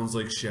 It sounds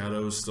like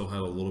Shadows still had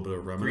a little bit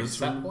of 3 remnants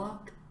set from.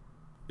 block?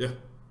 Yeah, it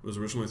was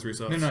originally 3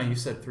 sets. No, you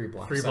said 3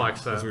 blocks. 3 block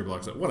set. 3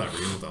 block set. Whatever,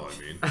 you know what the hell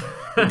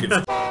I mean. Who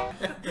gives-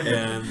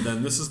 and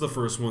then this is the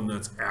first one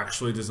that's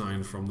actually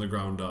designed from the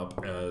ground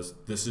up as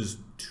this is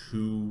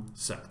 2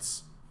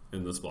 sets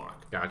in this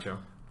block. Gotcha.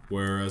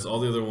 Whereas all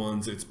the other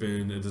ones, it's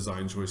been a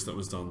design choice that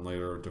was done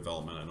later,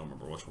 development. I don't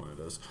remember which one it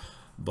is.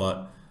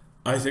 But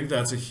I think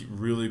that's a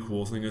really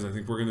cool thing is I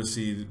think we're going to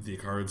see the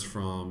cards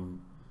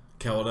from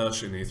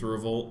Kaladesh and Aether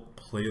Revolt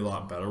play a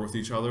lot better with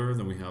each other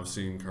than we have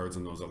seen cards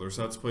in those other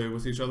sets play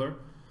with each other.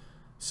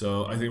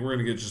 So I think we're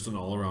going to get just an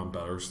all-around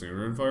better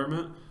Standard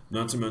environment.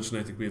 Not to mention,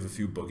 I think we have a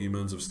few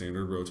boogeymans of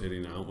Standard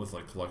rotating out with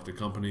like Collected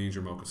Company,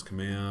 Jamoka's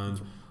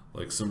Command,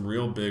 like some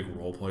real big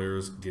role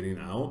players getting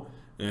out.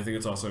 And I think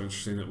it's also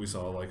interesting that we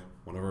saw like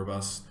one of our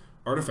best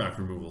artifact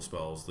removal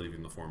spells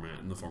leaving the format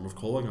in the form of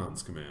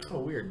Kolagon's Command. Oh,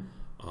 weird.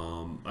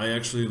 I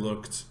actually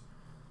looked.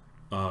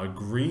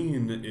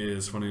 Green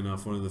is, funny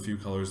enough, one of the few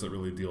colors that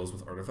really deals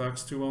with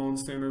artifacts too well in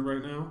Standard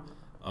right now.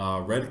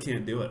 Red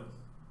can't do it.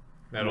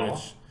 At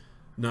all?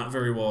 Not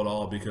very well at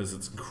all, because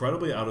it's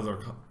incredibly out of their...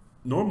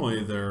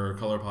 Normally, their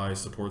color pie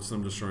supports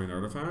them destroying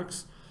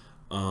artifacts.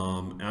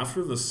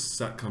 After the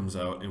set comes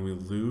out and we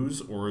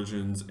lose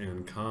Origins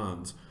and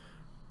Cons,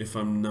 if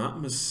I'm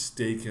not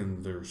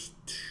mistaken, there's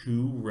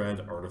 2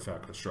 red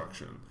artifact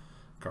destruction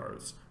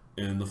cards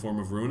in the form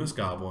of Ruinous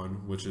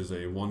Goblin, which is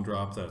a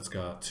 1-drop that's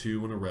got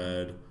 2 in a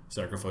red,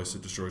 sacrifice to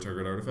destroy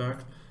target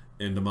artifact,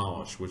 and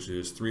Demolish, which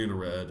is 3 in a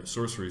red,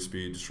 sorcery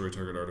speed, destroy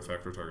target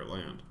artifact or target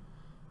land.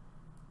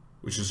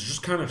 Which is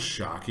just kind of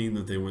shocking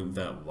that they went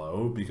that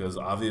low, because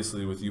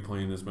obviously with you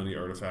playing as many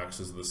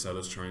artifacts as the set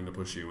is trying to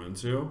push you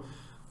into,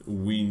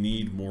 we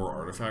need more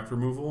artifact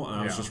removal,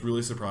 and I was just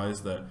really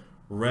surprised that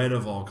red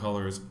of all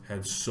colors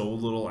had so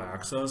little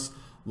access,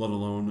 let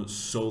alone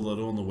so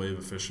little in the way of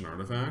efficient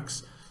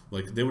artifacts.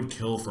 Like, they would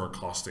kill for a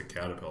Caustic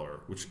Caterpillar,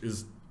 which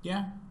is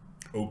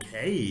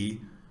okay,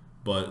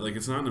 but like,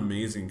 it's not an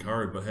amazing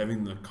card, but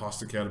having the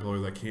Caustic Caterpillar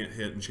that can't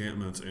hit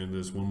enchantments and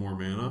is 1 more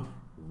mana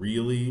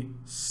really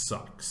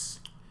sucks.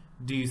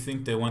 Do you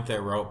think they went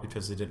that route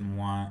because they didn't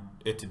want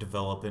it to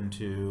develop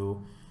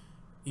into,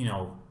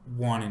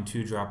 1 and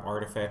 2 drop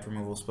artifact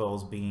removal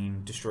spells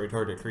being destroy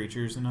target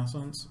creatures in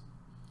essence?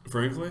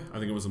 Frankly, I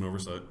think it was an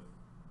oversight.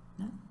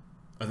 Yeah.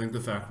 I think the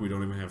fact we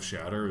don't even have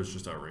Shatter is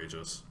just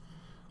outrageous.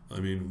 I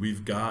mean,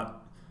 we've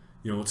got,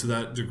 to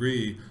that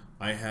degree,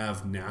 I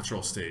have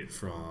Natural State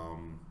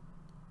from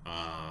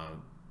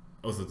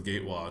Oath of the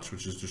Gatewatch,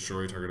 which is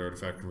destroy target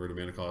artifact, converted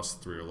mana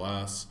cost 3 or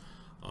less.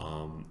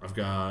 I've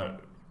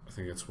got, I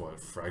think it's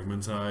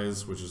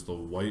Fragmentize, which is the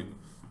white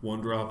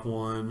 1-drop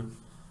one,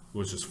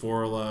 which is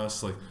 4 or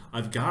less. Like,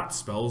 I've got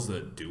spells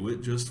that do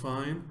it just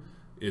fine.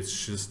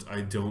 It's just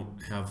I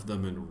don't have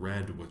them in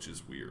red, which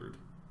is weird.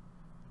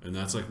 And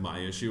that's like my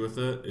issue with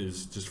it,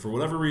 is just for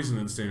whatever reason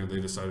in Standard they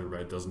decided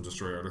red doesn't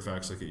destroy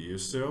artifacts like it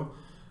used to.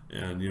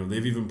 And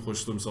they've even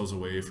pushed themselves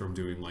away from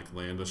doing like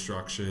land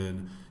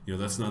destruction.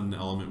 That's not an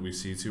element we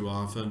see too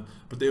often,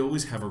 but they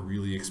always have a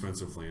really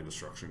expensive land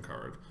destruction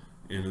card.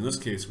 And in this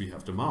case we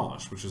have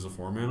Demolish, which is a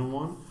 4-mana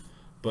one.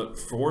 But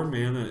 4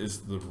 mana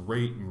is the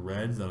rate in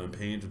red that I'm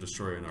paying to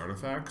destroy an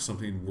artifact,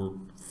 something we're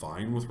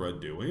fine with red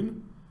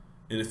doing.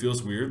 And it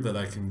feels weird that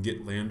I can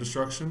get land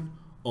destruction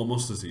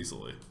almost as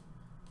easily,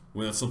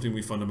 when that's something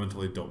we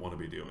fundamentally don't want to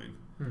be doing.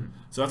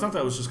 So I thought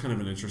that was just kind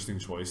of an interesting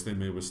choice they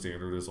made with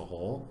Standard as a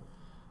whole.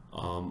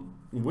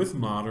 With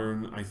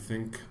Modern, I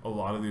think a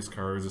lot of these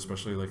cards,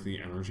 especially like the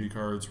energy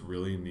cards,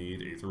 really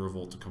need Aether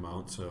Revolt to come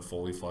out to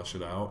fully flesh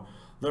it out.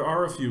 There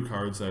are a few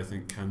cards that I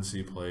think can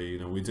see play.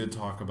 We did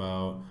talk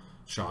about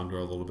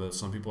Chandra a little bit.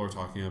 Some people are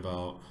talking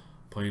about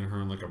playing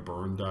her in like a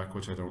burn deck,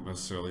 which I don't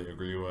necessarily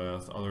agree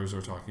with. Others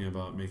are talking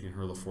about making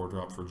her the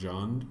 4-drop for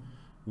Jund,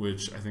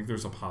 which I think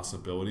there's a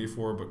possibility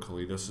for, but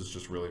Kalidas is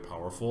just really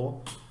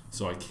powerful,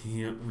 so I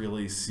can't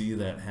really see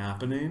that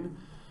happening.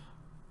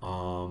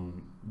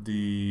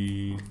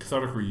 The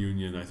Cathartic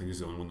Reunion, I think, is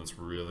the only one that's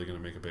really going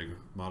to make a big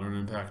Modern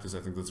impact, is I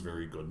think that's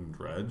very good in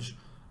Dredge.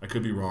 I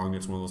could be wrong.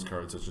 It's one of those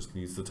cards that just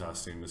needs the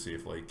testing to see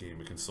if late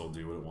game it can still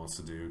do what it wants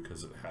to do,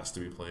 because it has to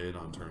be played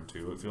on turn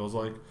 2, it feels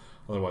like.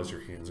 Otherwise your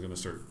hand's going to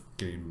start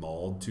getting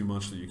mauled too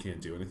much that you can't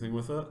do anything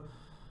with it.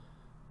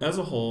 As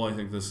a whole, I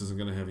think this isn't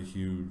going to have a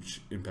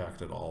huge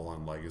impact at all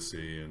on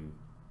Legacy, and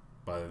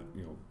by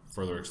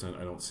further extent,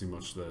 I don't see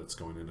much that's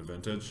going into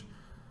Vintage.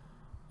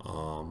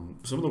 Some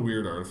of the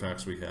weird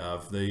artifacts we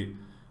have, they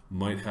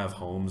might have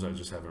homes I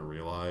just haven't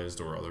realized,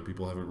 or other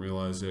people haven't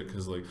realized it,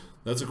 because like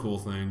that's a cool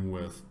thing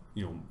with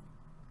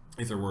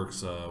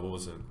Aetherworks. What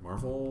was it,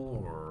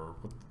 Marvel, or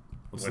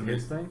what's the name?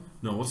 Thing?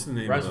 No, what's the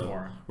name?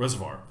 Reservoir.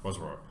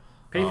 Reservoir.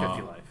 Pay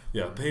 50 life.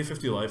 Yeah, Pay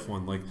 50 life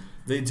one. Like,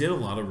 they did a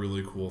lot of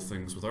really cool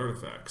things with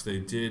artifacts. They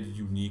did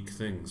unique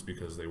things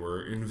because they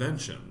were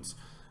inventions.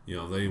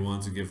 They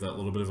wanted to give that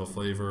little bit of a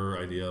flavor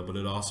idea, but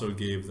it also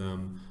gave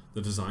them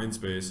the design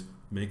space.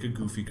 Make a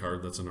goofy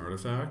card that's an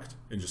artifact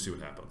and just see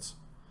what happens.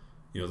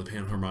 The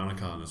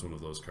Panharmonicon is one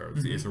of those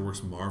cards. The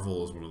Aetherworks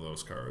Marvel is one of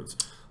those cards.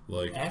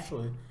 Like,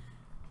 actually,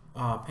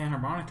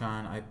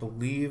 Panharmonicon, I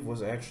believe,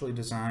 was actually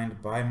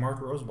designed by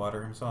Mark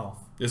Rosewater himself.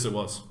 Yes, it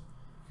was.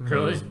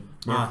 Really?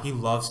 He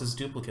loves his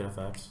duplicate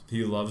effects.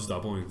 He loves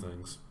doubling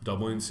things.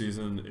 Doubling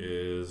Season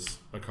is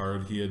a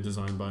card he had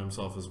designed by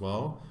himself as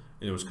well,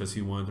 and it was because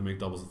he wanted to make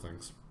doubles of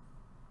things.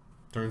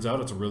 Turns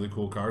out it's a really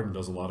cool card and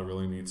does a lot of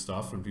really neat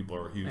stuff, and people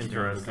are a huge fan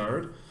of the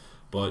card.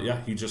 But yeah,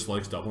 he just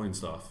likes doubling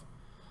stuff.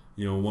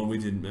 One we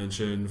didn't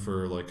mention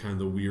for like kind of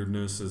the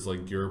weirdness is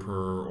like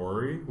Ghirapur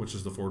Ori, which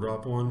is the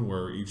 4-drop one,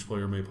 where each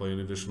player may play an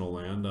additional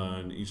land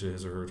on each of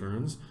his or her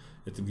turns.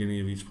 At the beginning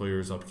of each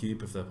player's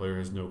upkeep, if that player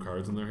has no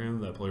cards in their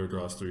hand, that player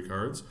draws 3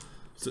 cards.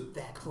 So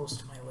that close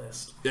to my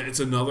list. Yeah, it's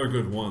another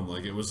good one.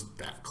 Like, it was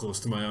that close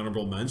to my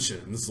honorable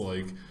mentions.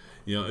 Like,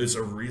 it's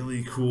a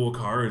really cool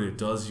card. It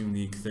does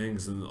unique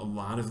things, and a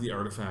lot of the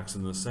artifacts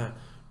in the set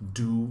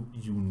do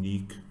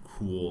unique,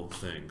 cool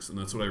things. And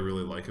that's what I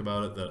really like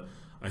about it, that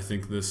I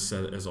think this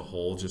set as a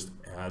whole just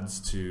adds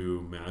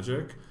to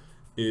Magic,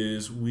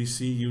 is we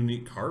see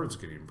unique cards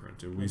getting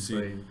printed. We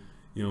see,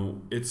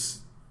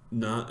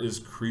 not as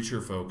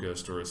creature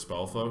focused or as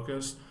spell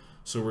focused.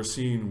 So we're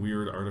seeing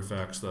weird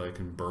artifacts that I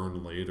can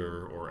burn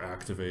later or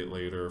activate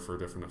later for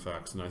different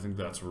effects, and I think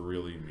that's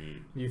really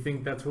neat. You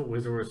think that's what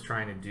Wizard was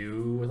trying to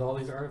do with all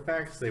these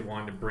artifacts? They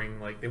wanted to bring,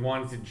 like, they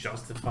wanted to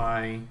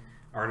justify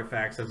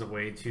artifacts as a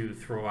way to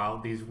throw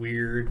out these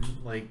weird,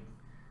 like,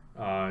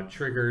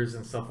 triggers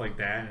and stuff like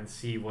that and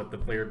see what the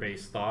player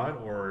base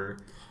thought, or...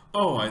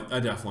 Oh,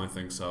 I definitely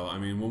think so. I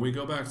mean, when we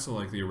go back to,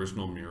 like, the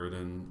original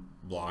Mirrodin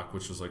block,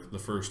 which was like the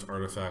first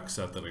artifact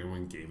set that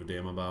anyone gave a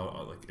damn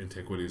about. Like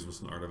Antiquities was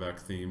an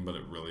artifact theme, but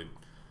it really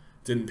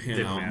didn't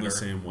pan out in the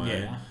same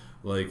way. Yeah.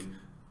 Like,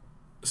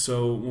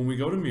 so when we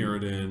go to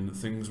Mirrodin,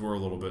 things were a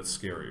little bit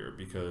scarier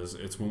because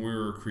it's when we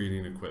were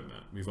creating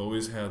equipment. We've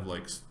always had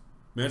like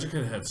Magic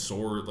had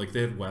sword, like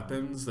they had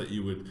weapons that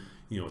you would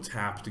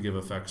tap to give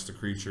effects to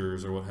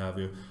creatures or what have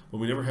you, but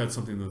we never had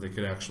something that they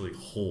could actually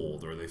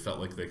hold or they felt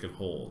like they could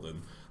hold,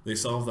 and they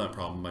solved that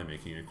problem by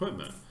making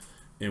equipment.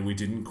 And we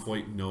didn't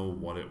quite know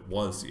what it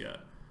was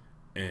yet.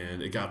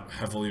 And it got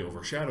heavily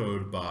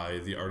overshadowed by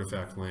the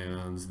artifact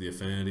lands, the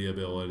affinity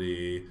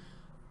ability.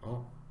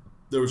 Oh,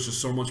 there was just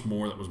so much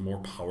more that was more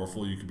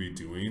powerful you could be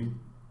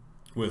doing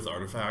with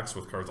artifacts,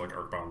 with cards like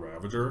Arcbound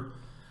Ravager.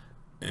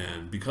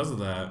 And because of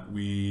that,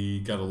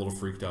 we got a little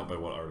freaked out by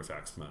what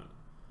artifacts meant.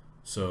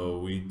 So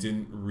we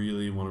didn't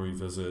really want to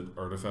revisit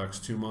artifacts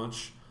too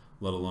much,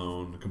 let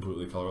alone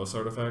completely colorless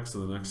artifacts.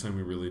 So the next time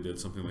we really did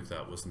something like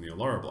that was in the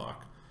Alara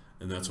block.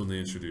 And that's when they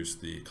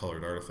introduced the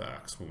colored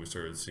artifacts, when we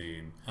started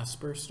seeing...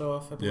 Esper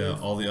stuff, I believe. Yeah,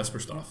 all the Esper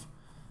stuff.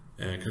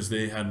 And because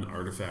they had an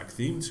artifact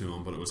theme to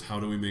them, but it was how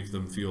do we make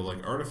them feel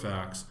like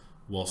artifacts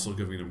while still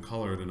giving them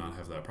color to not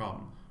have that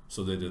problem.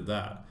 So they did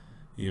that.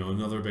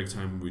 Another big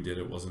time we did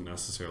it wasn't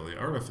necessarily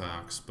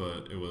artifacts,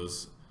 but it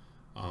was...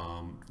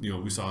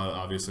 we saw it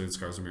obviously in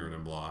Scars of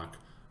Mirrodin block,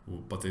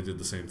 but they did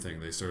the same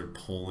thing. They started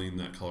pulling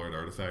that colored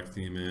artifact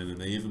theme in,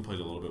 and they even played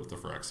a little bit with the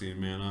Phyrexian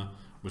mana,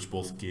 which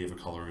both gave a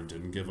color and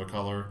didn't give a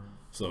color.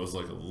 So that was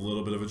like a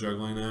little bit of a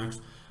juggling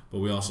act. But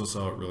we also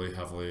saw it really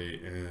heavily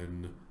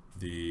in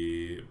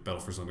the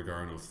Battle for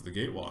Zendikar and Oath of the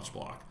Gatewatch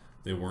block.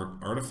 They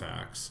weren't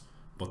artifacts,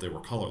 but they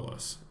were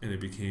colorless. And it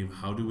became,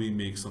 how do we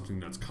make something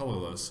that's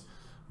colorless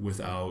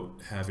without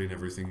having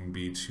everything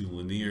be too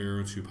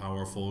linear, too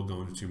powerful,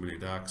 going to too many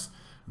decks?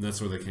 And that's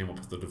where they came up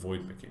with the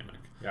Devoid mechanic.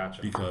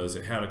 Gotcha. Because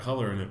it had a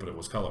color in it, but it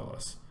was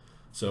colorless.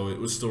 So it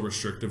was still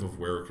restrictive of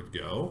where it could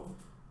go.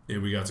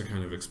 And we got to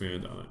kind of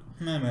expand on it.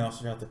 And then we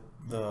also got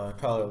the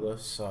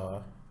colorless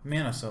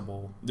mana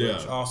symbol,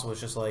 which also is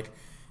just like,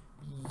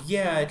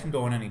 yeah, it can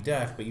go in any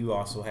deck, but you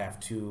also have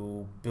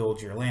to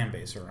build your land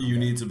base around it. You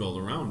need to build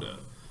around it.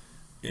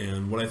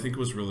 And what I think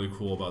was really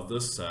cool about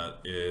this set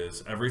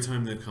is every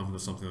time they'd come to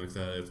something like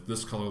that, it's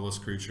this colorless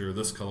creature,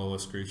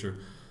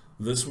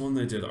 this one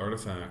they did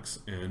artifacts,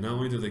 and not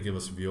only did they give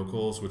us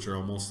vehicles, which are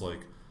almost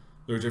like,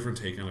 they're a different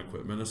take on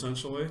equipment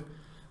essentially,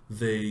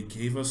 they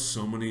gave us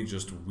so many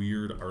just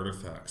weird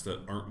artifacts that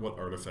aren't what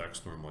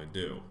artifacts normally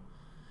do.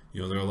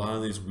 There are a lot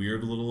of these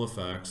weird little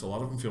effects. A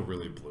lot of them feel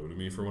really blue to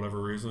me for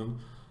whatever reason.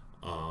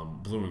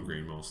 Blue and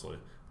green mostly.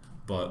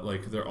 But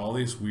like they're all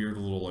these weird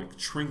little like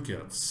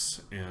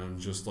trinkets and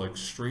just like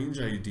strange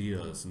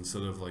ideas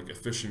instead of like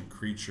efficient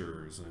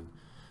creatures. And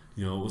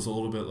it was a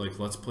little bit like,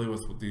 let's play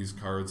with these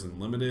cards in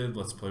limited.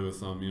 Let's play with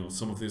them.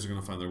 Some of these are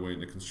going to find their way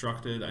into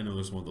constructed. I know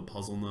there's one of the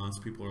puzzle knots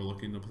people are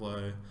looking to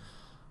play.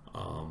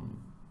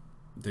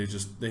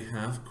 They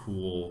have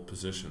cool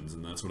positions,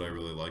 and that's what I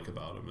really like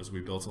about them. Is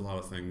we built a lot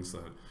of things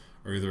that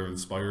are either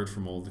inspired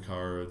from old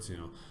cards,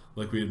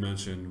 like we had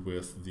mentioned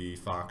with the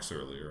Fox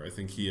earlier. I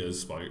think he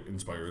is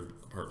inspired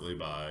partly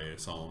by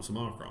Solemn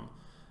Simulacrum.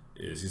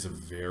 He's a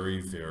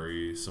very,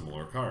 very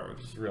similar card.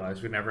 Just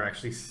realized we never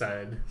actually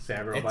said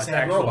Sad Robot's Sad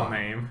actual Robot.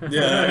 name.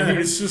 Yeah,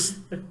 it's just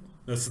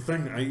that's the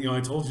thing.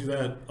 I told you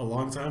that a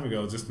long time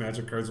ago. Just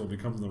Magic cards will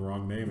become the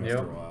wrong name after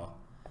a while.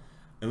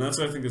 And that's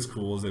what I think is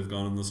cool is they've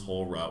gone in this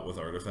whole route with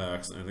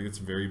artifacts, and I think it's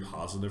very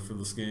positive for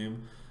this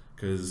game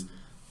because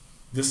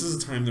this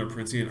is a time they're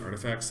printing an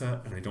artifact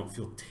set, and I don't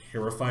feel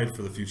terrified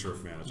for the future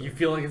of Magic. You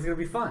feel like it's going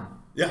to be fun.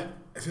 Yeah,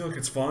 I feel like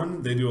it's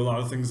fun. They do a lot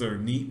of things that are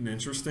neat and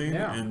interesting,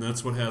 Yeah. and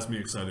that's what has me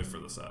excited for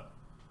the set.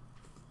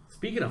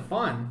 Speaking of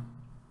fun,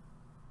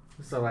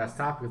 this is our last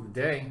topic of the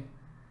day.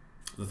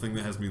 The thing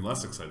that has me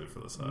less excited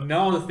for the set.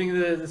 No, the thing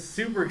that is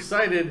super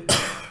excited.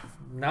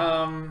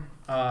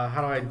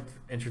 How do I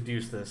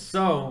introduce this?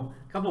 So,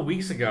 a couple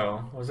weeks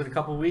ago, was it a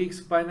couple weeks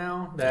by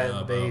now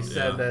that they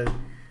said that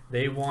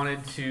they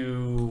wanted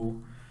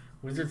to?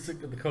 Wizards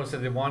of the Coast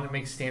said they wanted to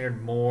make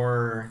Standard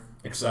more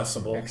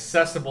Accessible.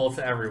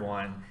 to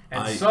everyone,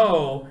 and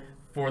so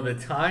for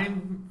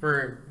time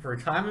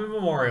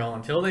immemorial,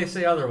 until they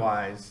say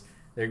otherwise,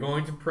 they're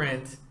going to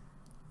print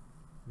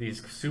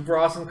these super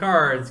awesome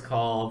cards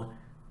called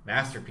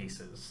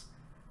Masterpieces.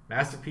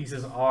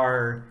 Masterpieces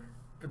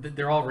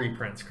they're all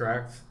reprints,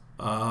 correct?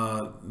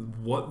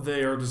 What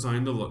they are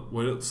designed to look,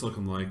 what it's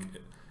looking like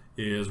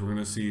is we're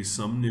going to see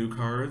some new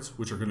cards,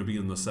 which are going to be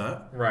in the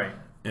set. Right.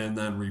 And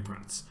then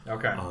reprints.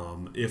 Okay.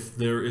 If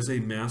there is a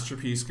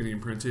masterpiece getting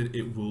printed,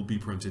 it will be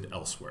printed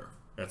elsewhere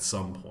at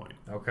some point.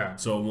 Okay.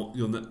 So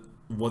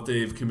what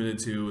they've committed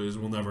to is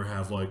we'll never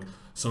have like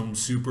some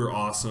super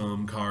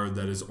awesome card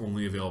that is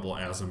only available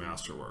as a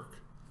Masterwork.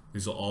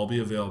 These will all be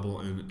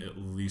available in at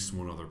least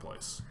one other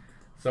place.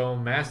 So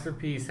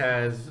Masterpiece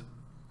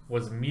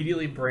was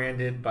immediately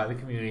branded by the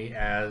community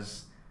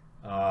as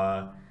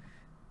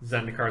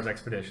Zendikar's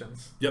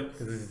Expeditions. Yep.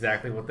 This is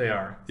exactly what they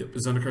are. Yep.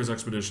 Zendikar's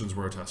Expeditions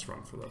were a test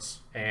run for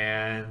this.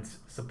 And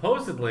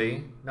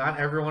supposedly, not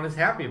everyone is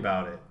happy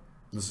about it.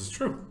 This is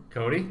true.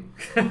 Cody?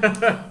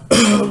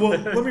 Well,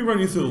 let me run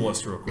you through the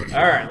list real quick.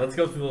 All right, let's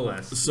go through the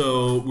list.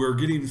 So we're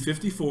getting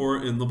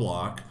 54 in the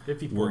block.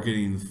 54. We're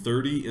getting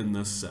 30 in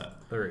this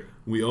set. 30.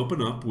 We open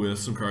up with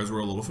some cards we're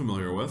a little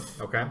familiar with.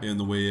 Okay. In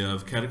the way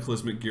of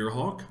Cataclysmic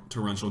Gearhulk,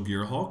 Torrential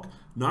Gearhulk,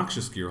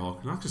 Noxious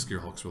Gearhulk. Noxious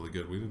Gearhulk's really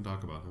good. We didn't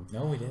talk about him.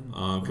 No, we didn't.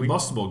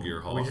 Combustible Are we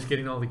Gearhulk. just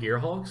getting all the Gear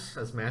Hulks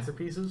as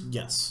masterpieces?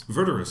 Yes.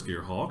 Verdurous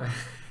Gearhulk.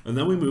 And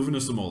then we move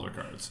into some older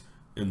cards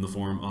in the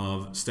form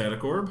of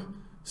Static Orb,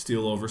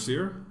 Steel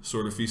Overseer,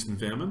 Sword of Feast and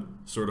Famine,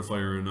 Sword of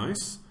Fire and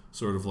Ice,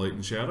 Sword of Light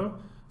and Shadow,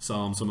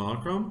 Solemn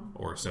Simulacrum,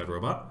 or Sad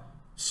Robot,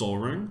 Soul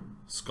Ring,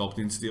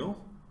 Sculpting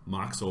Steel,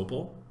 Mox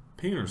Opal,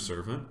 Painter's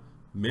Servant,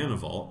 Mana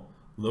Vault,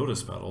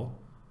 Lotus Petal,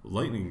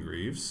 Lightning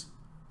Greaves,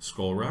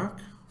 Skull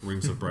Rock,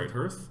 Rings of Bright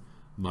Hearth,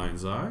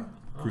 Mind's Eye,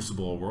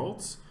 Crucible of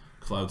Worlds,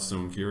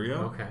 Cloudstone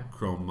Curio, Okay.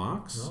 Chrome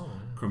Mox, Oh.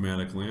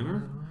 Chromatic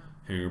Lantern,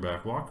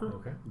 Hangerback Walker,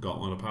 Okay.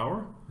 Gauntlet of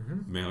Power,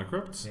 Mana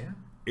Crypt, Yeah.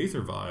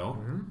 Aether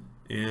Vial,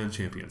 and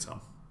Champion's Helm.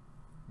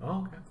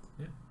 Oh, okay.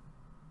 Yeah.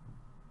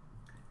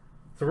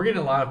 So we're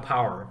getting a lot of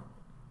power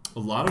A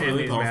lot of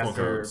really powerful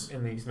cards.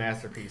 in these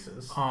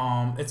masterpieces.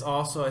 It's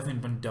also, I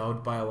think, been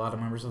dubbed by a lot of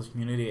members of the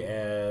community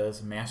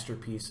as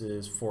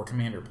masterpieces for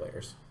commander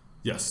players.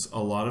 Yes, a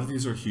lot of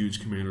these are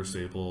huge commander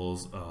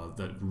staples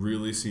that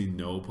really see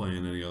no play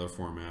in any other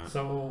format.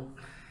 So,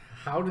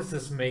 how does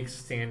this make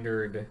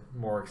standard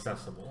more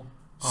accessible?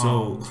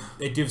 So,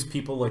 It gives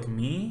people like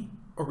me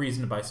a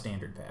reason to buy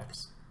standard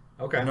packs.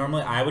 Okay.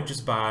 Normally, I would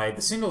just buy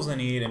the singles I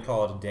need and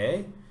call it a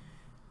day.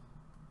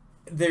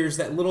 There's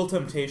that little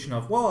temptation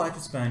of, well, I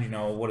could spend,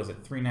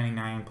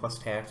 $3.99 plus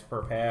tax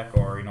per pack,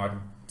 or I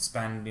can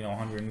spend,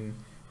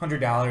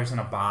 $100 in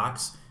a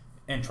box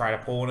and try to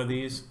pull one of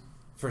these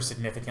for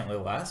significantly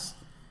less.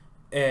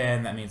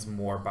 And that means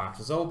more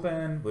boxes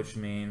open, which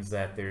means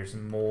that there's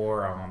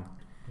more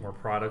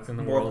product in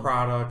the more world.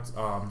 product.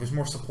 There's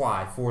more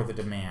supply for the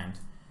demand.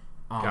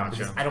 Gotcha.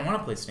 Because I don't want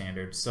to play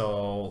standard,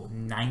 so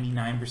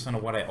 99%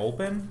 of what I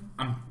open,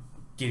 I'm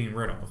getting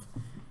rid of,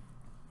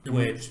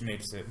 which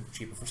makes it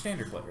cheaper for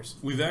standard players.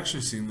 we've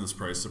actually seen this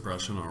price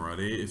suppression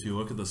already. If you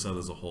look at the set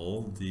as a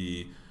whole,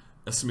 the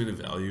estimated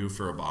value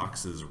for a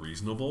box is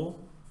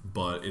reasonable,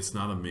 but it's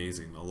not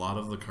amazing. A lot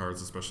of the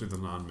cards, especially the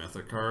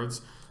non-mythic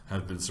cards,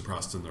 have been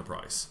suppressed in their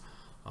price.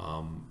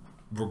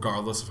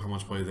 Regardless of how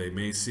much play they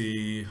may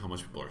see, how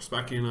much people are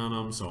speccing on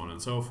them, so on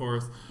and so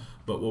forth.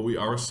 But what we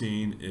are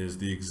seeing is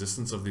the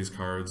existence of these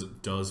cards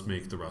does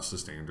make the rest of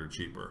standard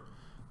cheaper.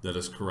 That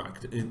is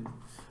correct. In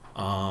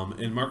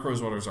Mark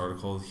Rosewater's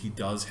article, he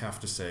does have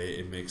to say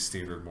it makes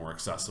standard more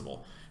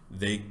accessible.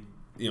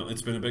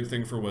 It's been a big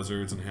thing for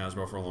Wizards and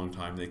Hasbro for a long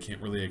time. They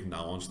can't really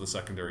acknowledge the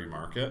secondary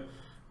market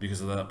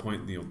because at that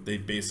point, they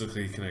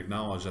basically can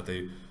acknowledge that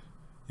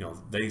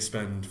they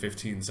spend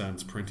 15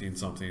 cents printing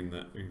something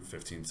that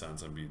 15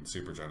 cents. I'm being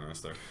super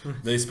generous there.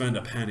 They spend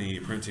a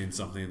penny printing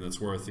something that's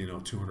worth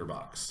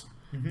 $200.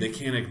 They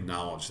can't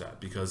acknowledge that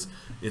because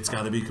it's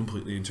got to be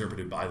completely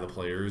interpreted by the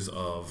players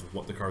of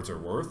what the cards are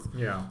worth.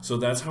 Yeah. So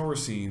that's how we're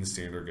seeing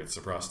standard get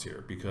suppressed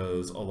here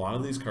because a lot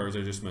of these cards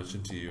I just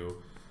mentioned to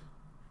you,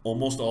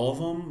 almost all of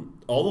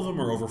them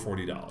are over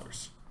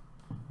 $40.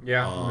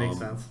 Yeah, that makes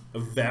sense. A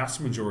vast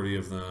majority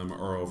of them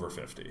are over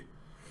 $50.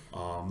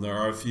 There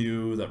are a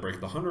few that break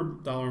the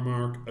 $100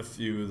 mark, a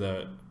few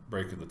that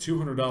break the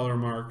 $200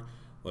 mark.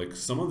 Like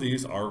some of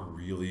these are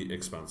really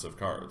expensive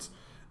cards.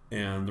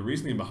 And the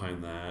reasoning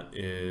behind that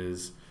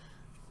is,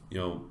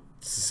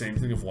 it's the same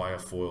thing of why a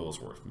foil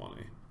is worth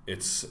money.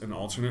 It's an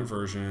alternate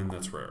version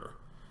that's rare.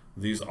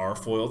 These are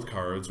foiled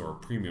cards or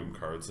premium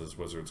cards, as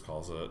Wizards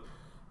calls it.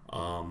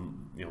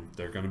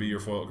 They're going to be your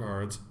foil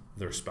cards.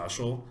 They're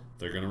special.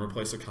 They're going to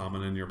replace a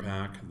common in your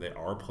pack. They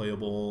are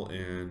playable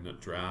in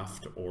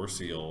draft or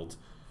sealed.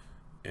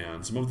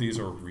 And some of these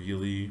are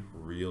really,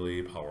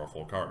 really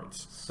powerful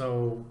cards.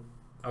 So,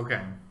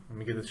 okay, let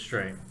me get this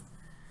straight.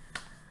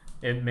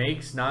 It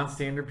makes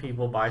non-standard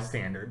people buy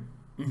standard,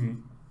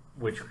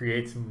 which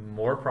creates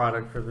more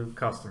product for the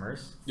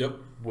customers. Yep.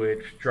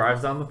 Which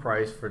drives down the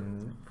price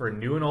for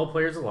new and old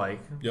players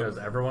alike, because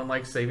everyone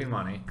likes saving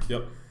money.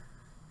 Yep.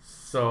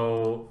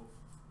 So,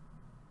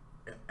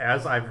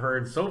 as I've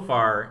heard so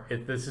far,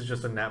 this is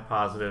just a net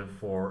positive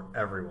for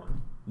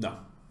everyone. No.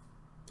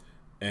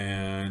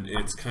 And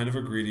it's kind of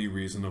a greedy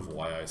reason of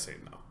why I say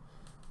no.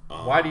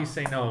 Why do you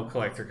say no,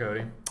 Collector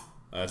Cody?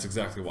 That's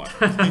exactly why.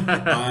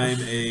 I'm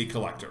a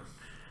collector.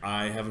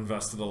 I have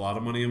invested a lot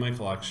of money in my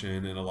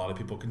collection, and a lot of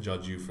people can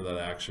judge you for that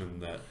action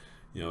that,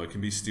 it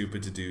can be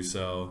stupid to do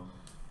so.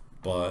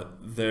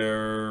 But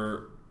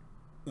there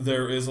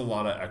is a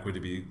lot of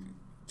equity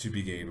to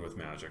be gained with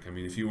Magic. I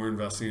mean, if you were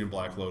investing in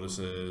Black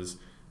Lotuses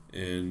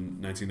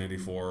in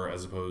 1994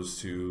 as opposed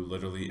to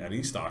literally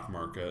any stock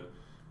market,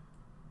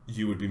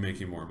 you would be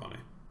making more money.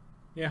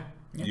 Yeah.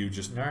 You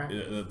just All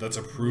right. that's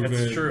a proven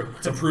That's true.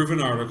 it's a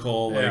proven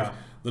article. Like Yeah.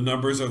 the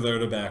numbers are there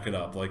to back it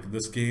up. Like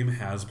this game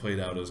has played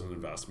out as an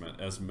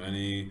investment, as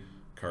many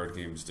card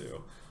games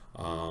do.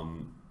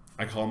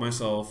 I call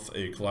myself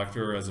a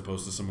collector as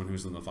opposed to someone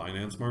who's in the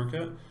finance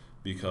market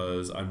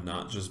because I'm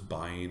not just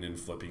buying and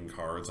flipping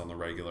cards on the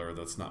regular.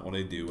 That's not what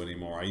I do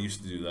anymore. I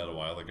used to do that a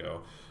while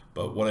ago.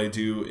 But what I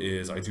do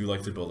is I do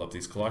like to build up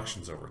these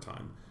collections over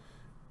time.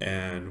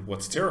 And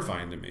what's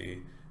terrifying to me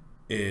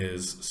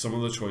is some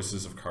of the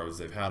choices of cards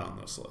they've had on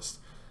this list.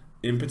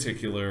 In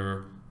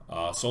particular,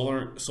 Sol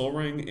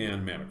Ring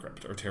and Mana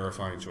Crypt are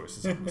terrifying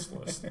choices on this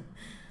list.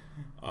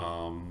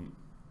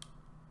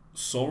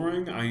 Sol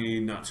Ring, I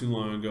not too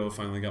long ago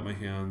finally got my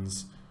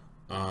hands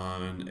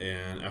on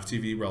an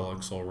FTV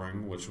Relic Sol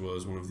Ring, which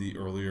was one of the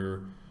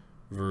earlier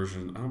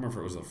versions. I don't remember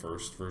if it was the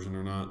first version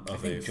or not. I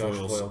Of think a Judge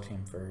foil. Foil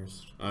came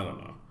first. I don't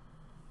know,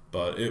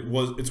 but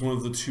it's one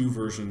of the two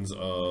versions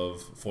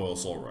of foil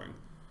Sol Ring,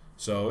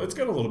 so it's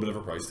got a little bit of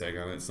a price tag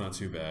on it. It's not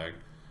too bad.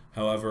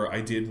 However,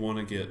 I did want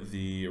to get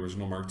the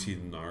original Mark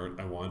Teton art.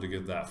 I wanted to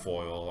get that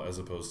foil as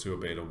opposed to a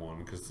beta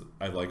one because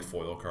I like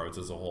foil cards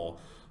as a whole.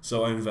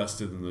 So I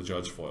invested in the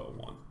Judge foil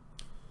one.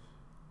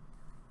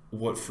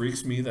 What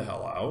freaks me the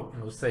hell out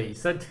I will say, you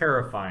said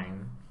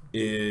terrifying.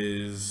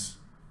 is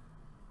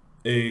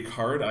a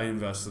card I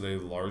invested a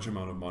large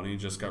amount of money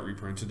just got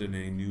reprinted in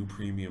a new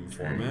premium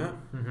format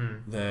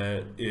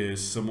that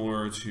is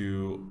similar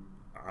to,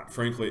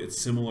 frankly, it's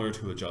similar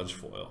to a Judge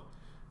foil.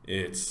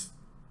 It's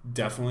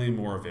definitely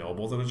more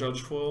available than a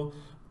Judge foil,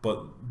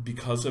 but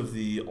because of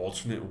the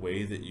alternate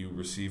way that you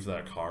receive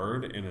that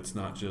card, and it's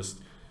not just,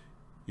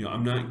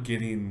 I'm not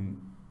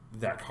getting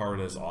that card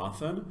as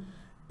often,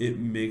 it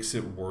makes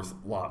it worth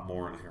a lot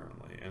more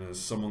inherently. And as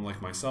someone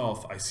like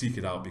myself, I seek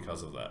it out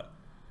because of that.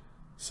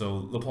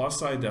 So the plus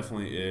side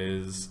definitely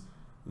is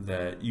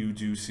that you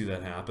do see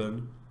that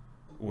happen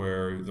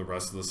where the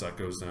rest of the set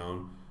goes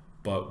down.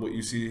 But what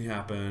you see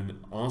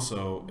happen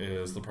also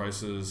is the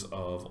prices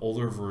of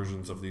older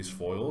versions of these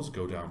foils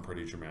go down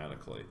pretty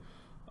dramatically.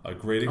 A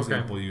great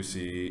example you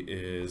see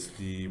is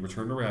the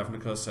Return to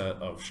Ravnica set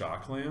of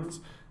Shock Lands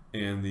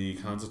and the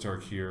Khans of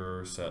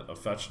Tarkir set of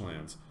Fetch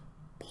Lands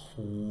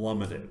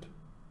plummeted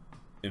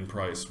in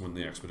price when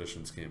the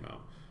Expeditions came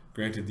out.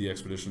 Granted, the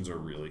Expeditions are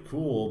really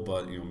cool,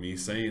 but me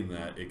saying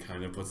that, it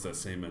kind of puts that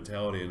same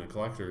mentality in a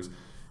collector's.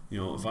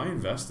 If I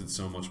invested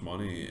so much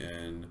money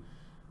in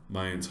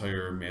my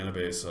entire mana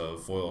base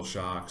of foil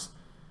shocks,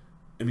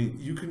 I mean,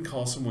 you can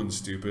call someone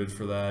stupid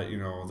for that.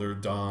 They're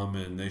dumb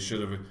and they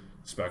should have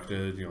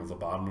expected, the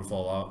bottom to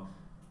fall out.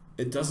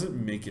 It doesn't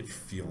make it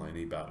feel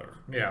any better.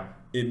 Yeah.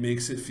 It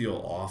makes it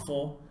feel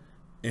awful.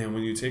 And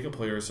when you take a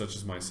player such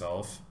as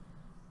myself,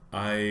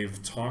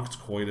 I've talked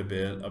quite a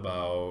bit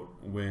about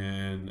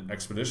when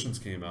Expeditions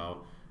came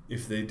out.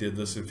 If they did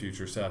this in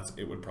future sets,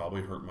 it would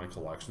probably hurt my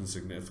collection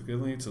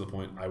significantly to the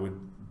point I would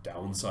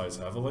downsize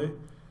heavily.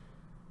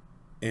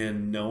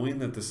 And knowing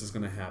that this is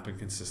going to happen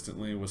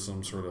consistently with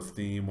some sort of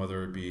theme,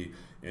 whether it be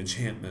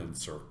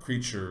enchantments or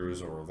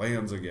creatures or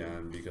lands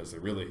again, because they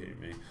really hate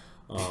me,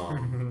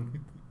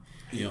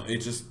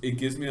 it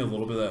gives me a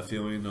little bit of that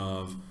feeling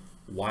of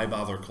why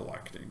bother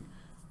collecting.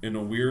 In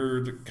a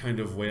weird kind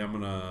of way, I'm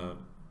going to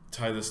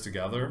tie this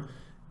together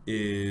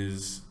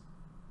is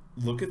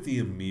look at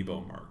the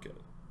amiibo market.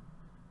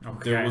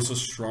 Okay. There was a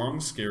strong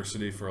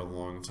scarcity for a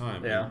long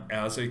time. Yeah. And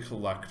as a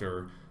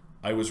collector,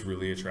 I was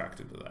really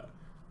attracted to that.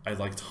 I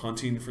liked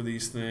hunting for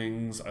these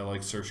things. I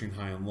liked searching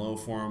high and low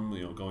for them,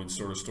 going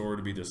store to store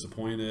to be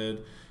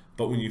disappointed.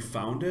 But when you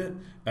found it,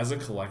 as a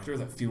collector,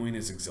 that feeling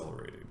is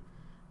exhilarating.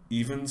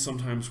 Even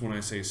sometimes when I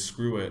say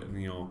screw it,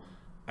 and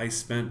I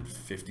spent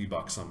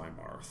 $50 on my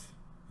Marth.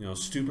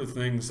 Stupid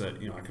things that,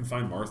 I can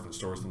find Marth in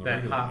stores in the That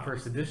regular hot now.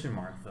 first edition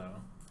mark, though.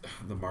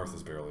 The Marth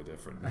is barely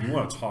different. If you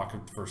want to talk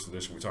first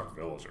edition, we talk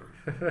Villager.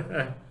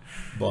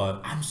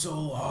 But I'm so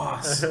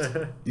lost.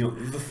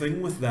 the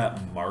thing with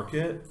that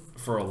market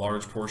for a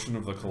large portion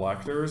of the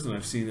collectors, and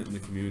I've seen it in the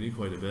community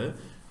quite a bit,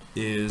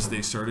 is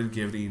they started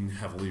getting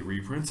heavily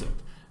reprinted.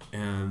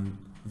 And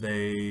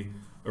they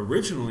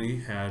originally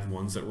had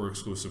ones that were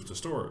exclusive to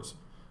stores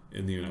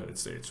in the United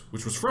States,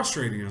 which was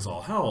frustrating as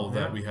all hell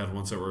that we had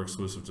ones that were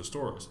exclusive to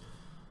stores.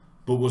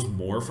 But was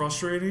more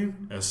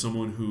frustrating as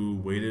someone who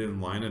waited in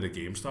line at a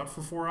GameStop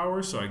for 4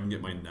 hours so I can get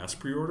my NES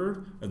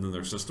pre-ordered, and then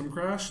their system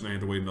crashed and I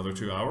had to wait another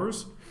 2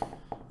 hours,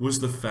 was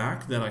the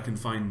fact that I can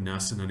find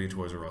NES in any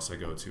Toys R Us I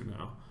go to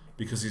now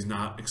because he's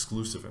not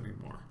exclusive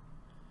anymore.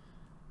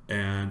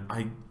 And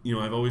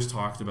I've always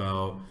talked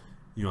about,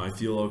 I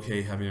feel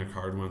okay having a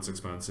card when it's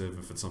expensive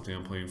if it's something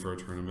I'm playing for a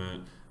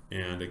tournament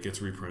and it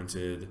gets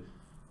reprinted,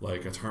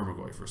 like a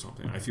Tarmogoyf or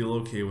something. I feel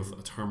okay with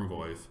a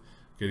Tarmogoyf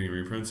getting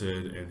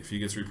reprinted, and if he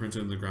gets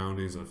reprinted in the ground,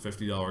 he's a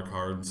 $50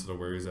 card instead of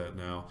where he's at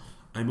now.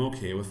 I'm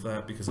okay with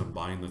that because I'm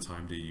buying the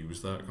time to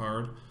use that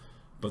card.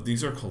 But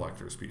these are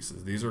collector's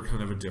pieces. These are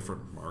kind of a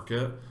different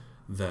market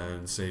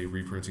than, say,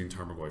 reprinting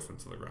Tarmogoyf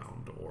into the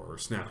ground or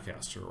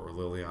Snapcaster or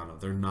Liliana.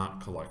 They're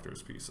not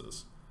collector's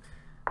pieces.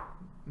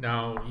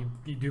 Now,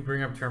 you do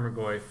bring up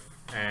Termagoyf,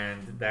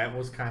 and that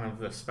was kind of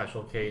the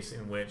special case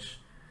in which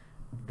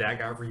that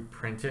got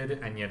reprinted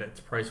and yet its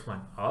price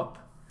went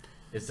up.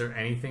 Is there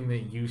anything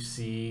that you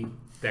see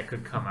that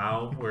could come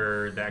out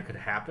where that could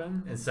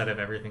happen instead of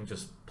everything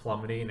just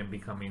plummeting and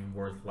becoming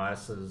worth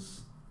less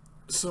as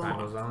time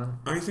goes on?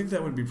 I think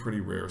that would be pretty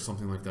rare,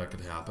 something like that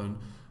could happen,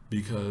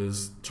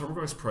 because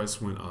Tarmogoyf's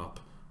price went up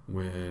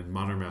when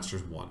Modern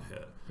Masters 1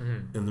 hit.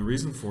 Mm-hmm. And the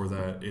reason for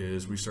that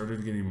is we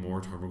started getting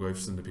more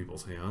Tarmogoyfs into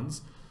people's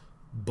hands,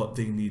 but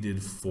they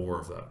needed 4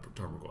 of that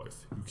Tarmogoyf.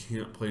 You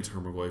can't play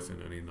Tarmogoyf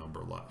in any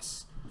number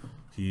less.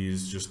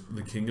 He's just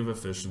the king of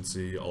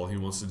efficiency. All he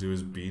wants to do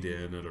is beat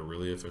in at a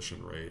really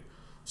efficient rate.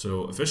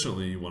 So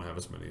efficiently, you want to have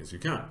as many as you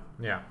can.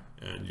 Yeah.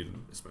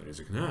 And as many as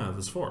you can have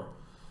is 4.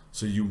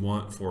 So you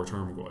want 4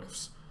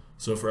 Tarmogoyfs.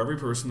 So for every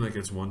person that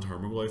gets 1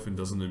 Tarmogoyf and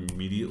doesn't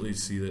immediately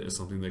see that as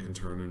something they can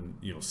turn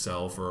and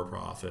sell for a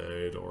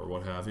profit or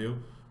what have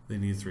you, they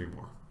need 3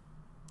 more.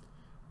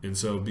 And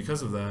so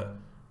because of that,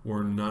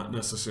 we're not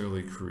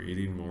necessarily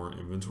creating more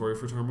inventory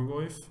for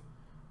Tarmogoyf,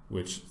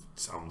 which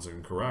sounds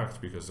incorrect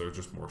because there are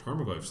just more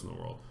Tarmogoyfs in the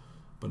world.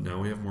 But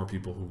now we have more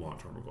people who want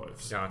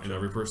Tarmogoyfs. Gotcha. And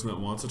every person that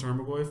wants a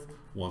Tarmogoyf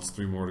wants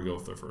 3 more to go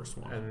with their first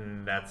one.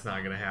 And that's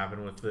not going to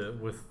happen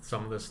with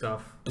some of this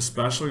stuff.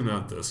 Especially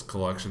not this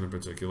collection in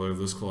particular.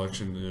 This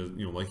collection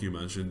is, like you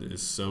mentioned,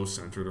 is so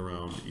centered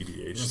around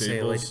EDH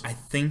staples. I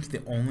think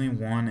the only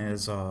one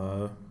is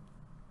what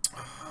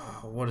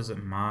is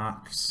it,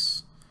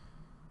 Mox?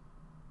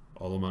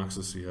 All the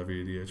Moxes see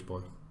heavy EDH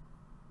play.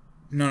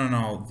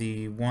 No.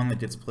 The one that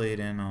gets played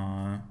in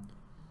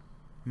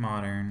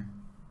Modern.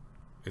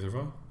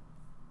 Aethervial?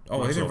 Oh,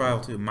 Mox Aethervial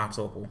Opal. too. Mox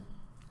Opal.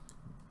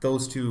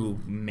 Those 2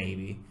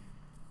 maybe.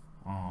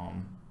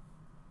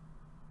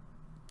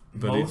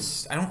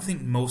 But I don't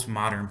think most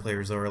Modern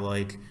players are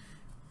like,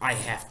 I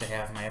have to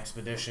have my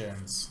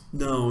expeditions.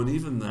 No, and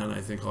even then,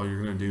 I think all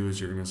you're going to do is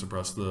you're going to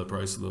suppress the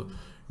price of the...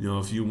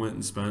 if you went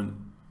and spent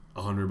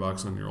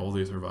 $100 on your old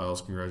Aether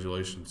Vials,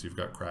 congratulations, you've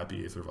got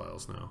crappy Aether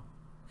Vials now.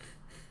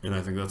 And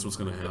I think that's what's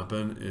going to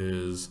happen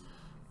is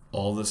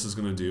all this is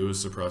going to do is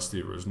suppress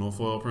the original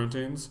foil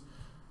printings,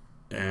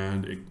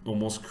 and it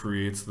almost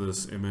creates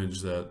this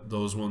image that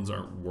those ones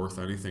aren't worth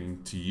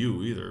anything to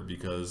you either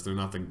because they're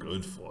not the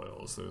good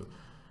foils.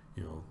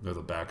 They're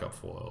the backup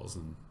foils,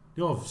 and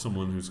you'll have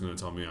someone who's going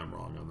to tell me I'm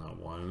wrong on that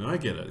one, and I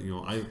get it.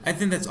 I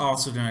think that's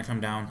also going to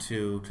come down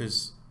to,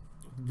 because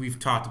we've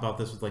talked about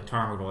this with like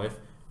Tarmogoyf,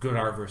 good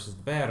art versus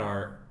the bad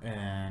art,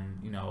 and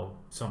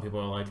some people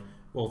are like,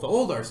 well, the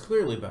old art's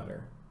clearly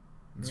better.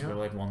 And so we're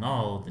like, well,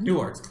 no, the new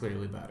art's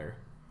clearly better.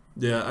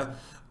 Yeah,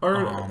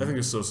 art I think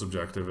is so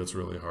subjective. It's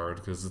really hard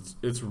because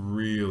it's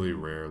really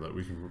rare that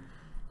we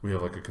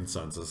have like a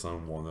consensus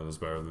on one that is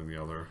better than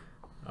the other.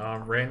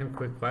 Random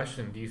quick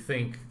question: do you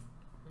think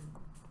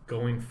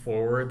going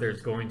forward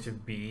there's going to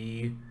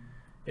be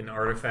an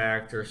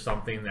artifact or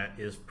something that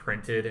is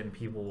printed and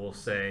people will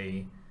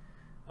say,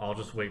 "I'll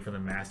just wait for the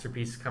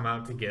masterpiece to come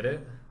out to get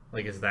it"?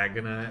 Like, is that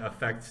going to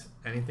affect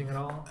anything at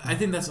all? I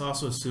think that's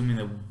also assuming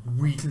that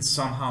we can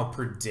somehow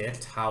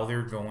predict how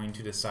they're going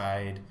to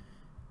decide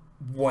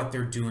what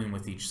they're doing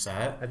with each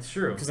set. That's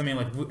true. Because,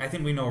 I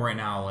think we know right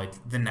now,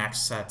 the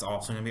next set's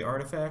also going to be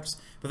artifacts,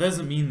 but that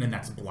doesn't mean the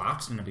next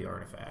block's going to be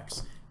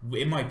artifacts.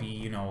 It might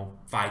be,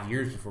 5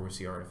 years before we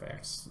see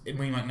artifacts.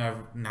 We might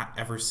not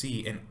ever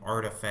see an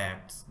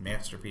artifact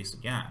masterpiece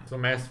again. So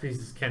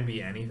masterpieces can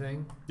be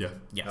anything? Yeah.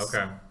 Yes.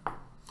 Okay.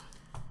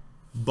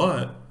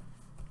 But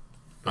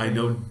I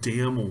know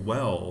damn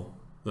well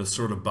the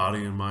sort of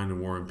Body and Mind and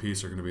War and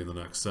Peace are going to be in the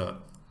next set.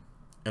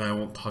 And I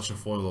won't touch a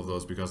foil of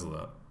those because of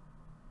that.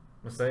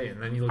 Let's say,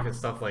 and then you look at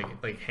stuff like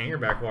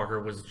Hangerback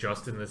Walker was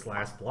just in this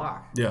last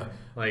block. Yeah.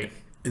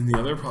 And the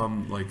other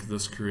problem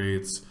this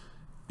creates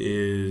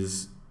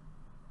is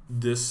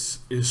this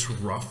is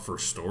rough for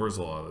stores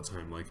a lot of the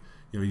time.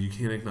 You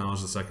can't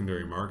acknowledge the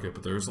secondary market,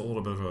 but there's a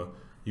little bit of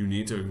you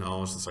need to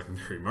acknowledge the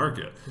secondary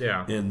market.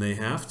 Yeah. And they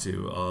have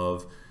to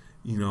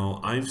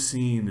I've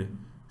seen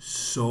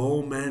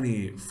so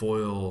many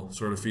foil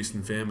sort of feast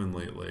and famine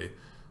lately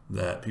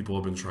that people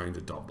have been trying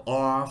to dump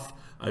off.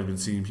 I've been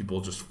seeing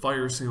people just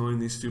fire selling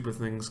these stupid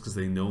things because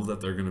they know that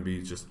they're going to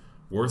be just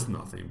worth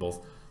nothing. Both,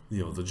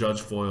 the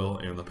Judge foil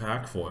and the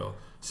Pack foil.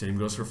 Same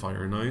goes for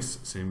Fire and Ice.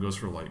 Same goes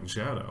for Light and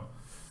Shadow.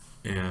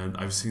 And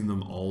I've seen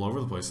them all over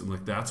the place. And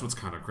that's what's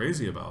kind of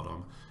crazy about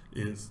them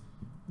is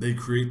they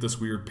create this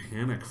weird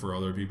panic for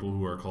other people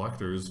who are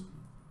collectors,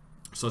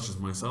 such as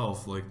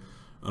myself.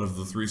 Out of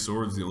the 3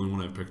 swords, the only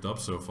one I've picked up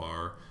so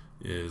far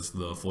is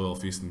the foil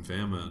Feast and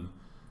Famine.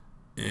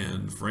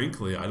 And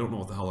frankly, I don't know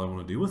what the hell I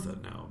want to do with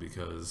it now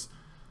because,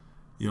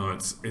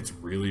 it's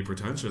really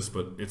pretentious,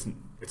 but it's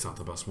not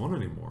the best one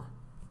anymore.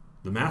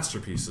 The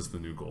masterpiece is the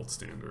new gold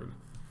standard.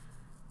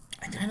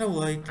 I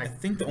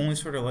think the only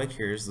sword I like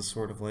here is the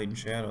Sword of Light and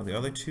Shadow. The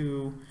other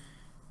 2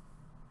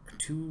 are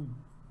too,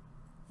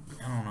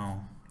 I don't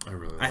know. I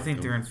really I think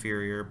them. they're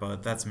inferior,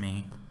 but that's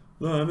me.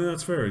 No, I mean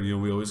that's fair.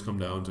 And, we always come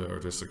down to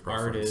artistic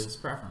preference. Art is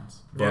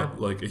preference. But Yeah.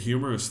 like a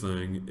humorous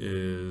thing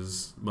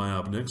is my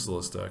Ob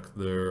Nixilis deck.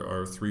 There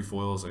are 3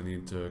 foils I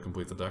need to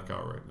complete the deck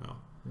out right now.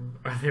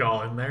 Are they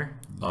all in there?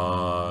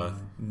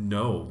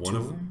 No, Two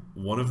of them?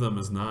 one of them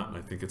is not, and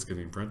I think it's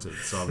getting printed.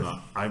 So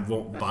I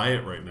won't buy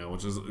it right now,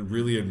 which is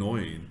really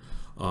annoying.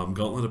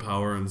 Gauntlet of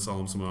Power and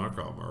Solemn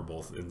Simulacrum are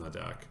both in the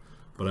deck,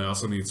 but I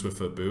also need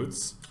Swiftfoot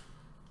Boots,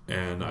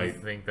 and I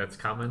think that's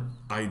coming.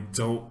 I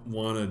don't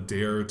want to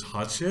dare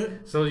touch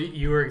it. So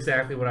you were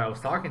exactly what I was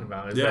talking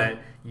about. Is Yeah.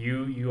 that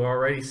you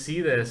already see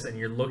this and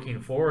you're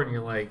looking forward and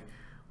you're like,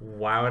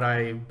 why would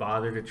I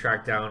bother to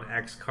track down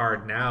X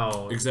card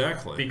now?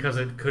 Exactly. Because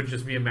it could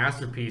just be a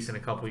masterpiece in a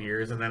couple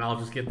years, and then I'll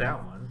just get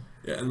that one.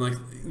 Yeah, and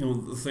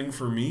the thing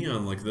for me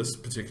on like this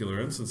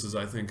particular instance is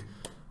I think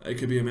it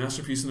could be a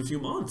masterpiece in a few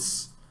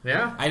months.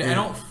 Yeah. I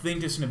don't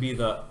think it's going to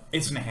be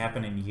it's going to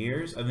happen in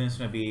years. I think it's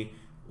going to be,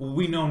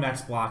 we know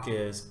next block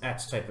is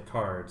X type of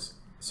cards,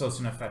 so it's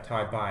going to affect how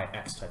I buy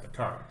X type of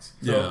cards.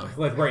 So, Yeah.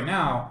 like right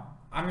now,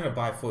 I'm going to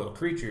buy foil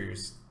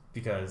creatures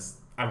because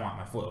I want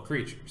my foil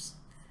creatures.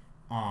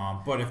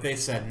 But if they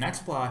said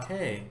next block,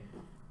 hey,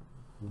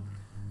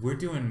 we're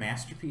doing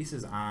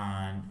masterpieces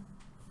on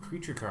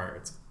creature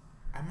cards,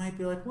 I might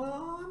be like,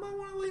 well, I might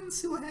want to wait and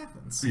see what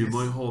happens. You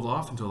might hold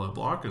off until that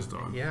block is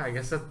done. Yeah, I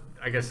guess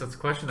that's the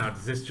question now.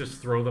 Does this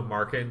just throw the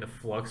market into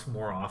flux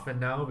more often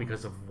now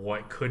because of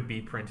what could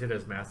be printed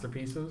as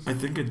masterpieces? I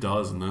think it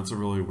does, and that's a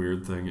really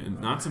weird thing.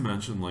 And not to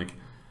mention, like,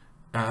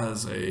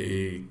 as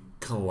a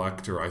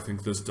collector, I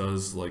think this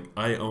does, like,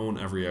 I own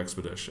every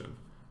expedition.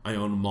 I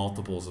own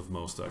multiples of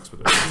most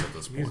expeditions at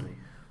this Excuse point.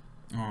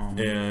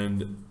 me.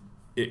 And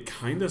it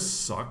kind of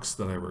sucks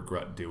that I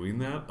regret doing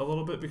that a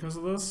little bit because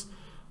of this.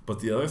 But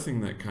the other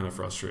thing that kind of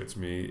frustrates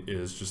me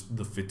is just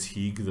the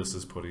fatigue this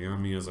is putting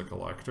on me as a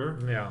collector.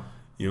 Yeah.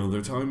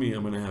 They're telling me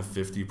I'm going to have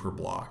 50 per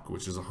block,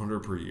 which is 100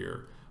 per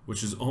year,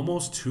 which is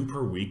almost 2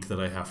 per week that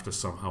I have to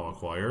somehow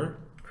acquire.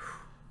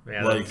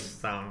 Yeah, Like- that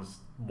sounds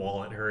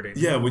wallet hurting.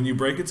 Yeah, when you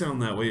break it down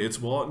that way, it's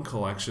wallet and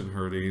collection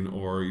hurting,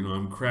 or,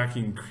 I'm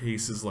cracking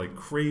cases like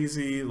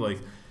crazy. Like,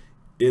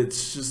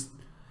 it's just,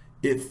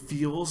 it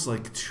feels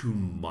like too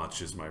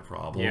much is my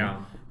problem.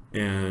 Yeah.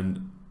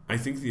 And I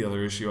think the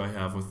other issue I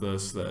have with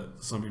this that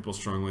some people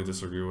strongly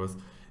disagree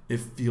with, it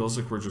feels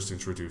like we're just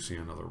introducing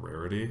another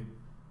rarity,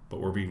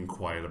 but we're being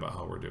quiet about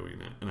how we're doing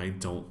it, and I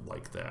don't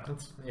like that.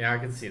 Yeah, I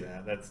can see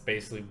that. That's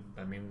basically,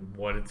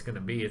 what it's going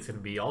to be. It's going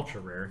to be ultra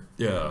rare.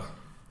 Yeah.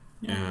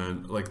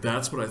 And like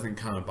that's what I think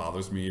kind of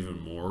bothers me even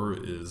more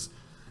is,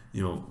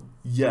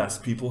 yes,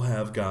 people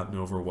have gotten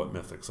over what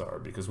mythics are,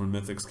 because when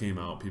mythics came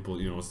out, people,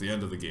 it's the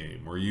end of the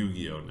game. We're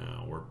Yu-Gi-Oh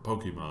now, we're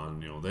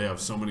Pokemon, they have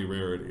so many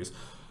rarities,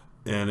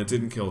 and it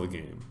didn't kill the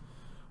game.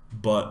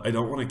 But I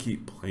don't want to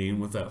keep playing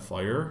with that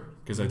fire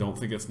because I don't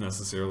think it's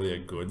necessarily a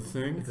good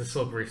thing. It's a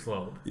slippery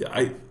slope. Yeah,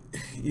 I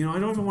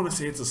don't even want to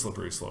say it's a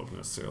slippery slope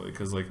necessarily,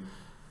 because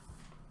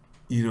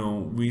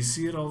we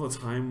see it all the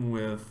time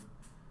with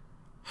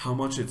how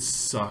much it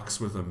sucks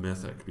with a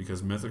mythic,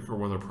 because mythic are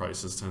where the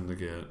prices tend to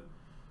get.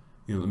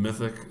 The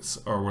mythics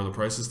are where the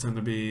prices tend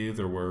to be.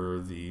 They're where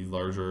the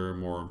larger,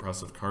 more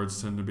impressive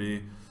cards tend to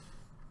be.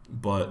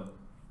 But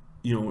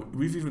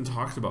we've even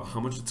talked about how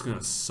much it's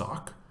gonna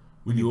suck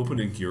when you open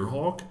a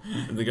Gearhulk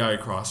and the guy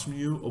across from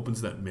you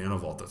opens that Mana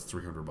Vault that's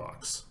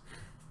 $300.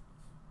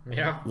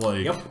 Yeah.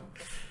 Like, Yep.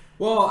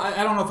 Well,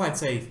 I don't know if I'd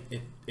say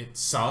it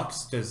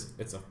sucks because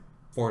it's a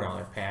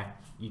 $4 pack.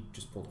 You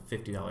just pulled a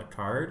 $50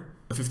 card.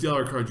 a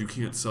 $50 card you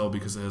can't sell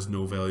because it has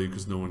no value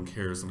because no one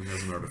cares, and it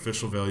has an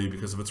artificial value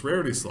because of its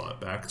rarity slot.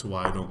 Back to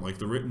why I don't like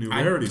the new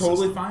rarity I'm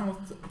totally system. fine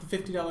with the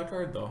 $50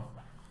 card though.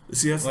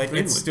 See, that's Like the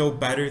thing. it's still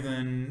better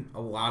than a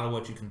lot of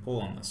what you can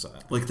pull on this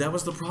set. Like that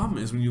was the problem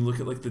is when you look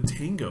at like the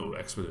Tango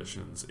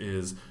expeditions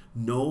is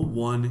no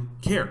one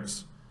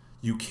cares.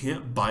 You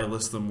can't buy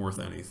list them worth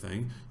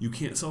anything. You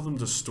can't sell them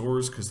to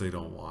stores because they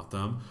don't want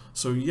them.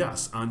 So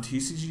yes, on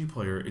TCG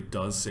Player it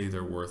does say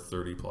they're worth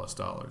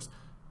 $30+.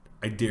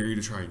 I dare you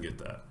to try and get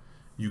that.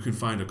 You can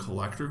find a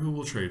collector who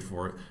will trade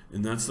for it,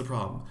 and that's the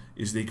problem,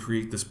 is they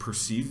create this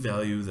perceived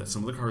value that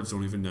some of the cards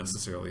don't even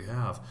necessarily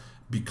have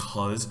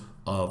because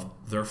of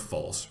their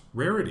false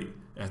rarity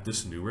at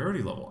this new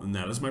rarity level. And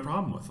that is my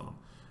problem with them,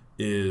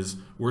 is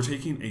we're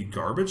taking a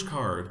garbage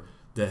card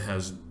that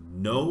has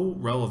no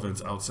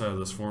relevance outside of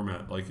this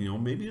format. Like,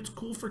 maybe it's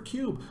cool for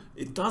Cube.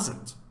 It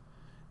doesn't.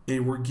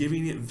 And we're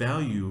giving it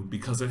value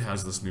because it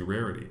has this new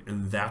rarity.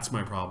 And that's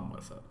my problem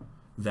with it.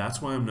 That's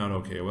why I'm not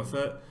okay with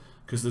it.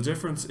 Because the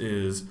difference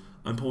is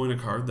I'm pulling a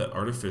card that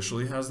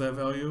artificially has that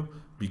value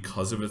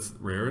because of its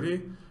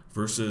rarity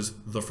versus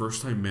the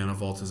first time Mana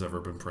Vault has ever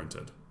been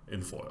printed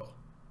in foil.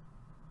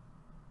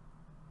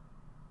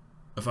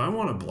 If I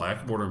want a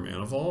black border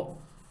Mana Vault,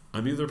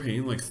 I'm either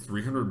paying like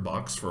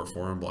 $300 for a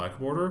foreign black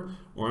border,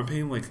 or I'm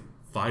paying like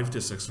 $500 to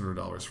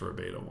 $600 for a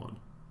beta one.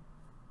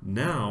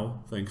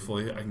 Now,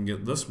 thankfully, I can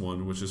get this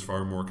one, which is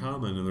far more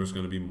common, and there's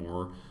going to be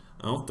more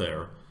out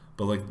there.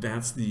 But like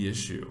that's the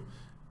issue,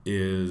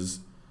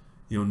 is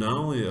not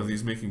only are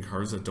these making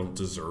cards that don't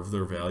deserve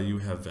their value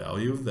have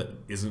value that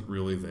isn't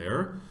really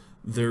there,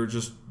 they're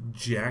just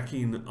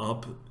jacking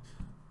up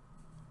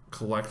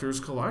collectors'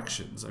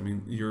 collections. I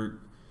mean, you're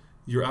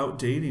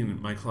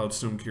outdating my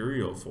Cloudstone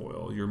Curio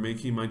foil. You're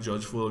making my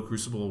Judge foil of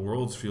Crucible of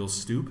Worlds feel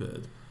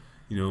stupid.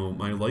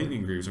 My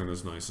Lightning Greaves aren't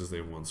as nice as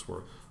they once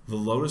were. The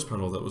Lotus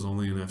Petal that was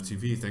only an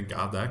FTV, thank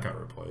God that got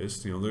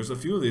replaced. There's a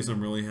few of these I'm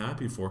really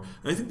happy for.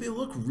 And I think they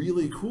look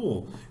really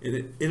cool.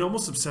 It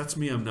almost upsets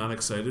me I'm not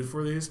excited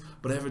for these,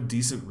 but I have a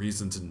decent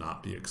reason to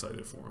not be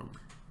excited for them.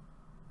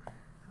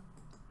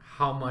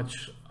 How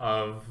much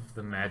of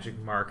the Magic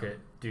market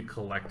do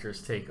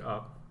collectors take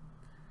up?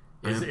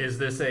 Is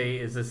this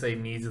a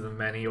needs of the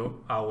many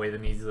outweigh the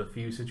needs of the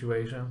few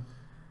situation?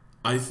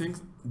 I think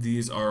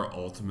these are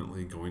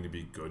ultimately going to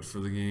be good for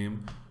the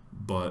game,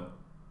 but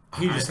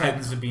he just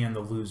happens to be in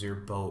the loser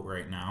boat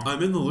right now.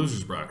 I'm in the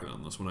losers bracket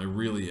on this one. I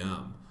really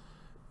am.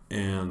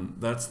 And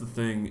that's the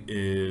thing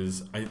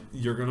is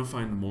you're going to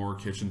find more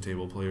kitchen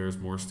table players,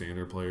 more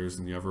standard players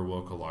than you ever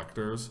will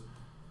collectors.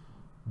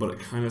 But it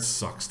kind of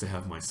sucks to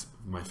have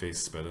my face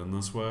spit in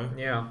this way.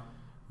 Yeah.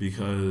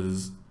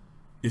 Because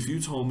if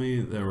you told me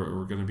there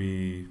were going to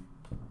be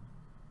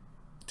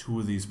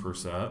 2 of these per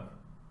set,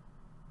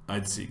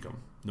 I'd seek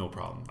them. No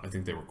problem. I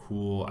think they were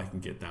cool. I can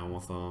get down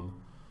with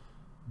them.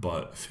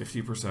 But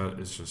 50%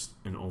 is just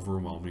an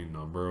overwhelming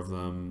number of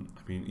them.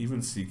 I mean,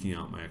 even seeking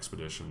out my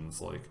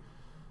expeditions,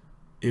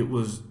 it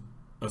was,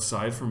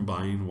 aside from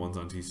buying ones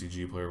on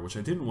TCG Player, which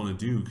I didn't want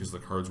to do because the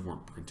cards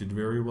weren't printed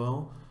very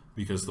well,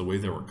 because the way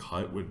they were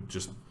cut would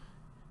just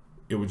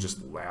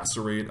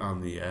lacerate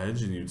on the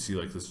edge, and you'd see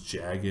this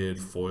jagged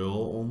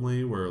foil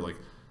only, where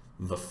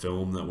the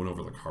film that went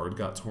over the card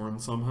got torn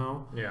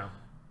somehow. Yeah.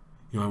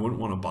 I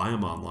wouldn't want to buy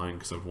them online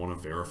because I'd want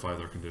to verify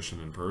their condition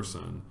in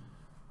person.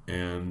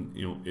 And,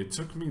 it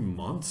took me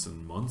months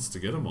and months to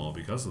get them all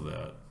because of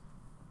that.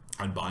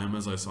 I'd buy them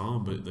as I saw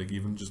them, but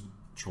even just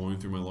trolling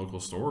through my local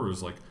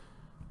stores,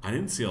 I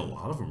didn't see a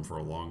lot of them for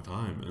a long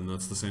time. And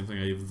that's the same thing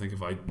I even think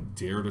if I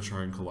dare to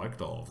try and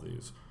collect all of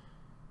these.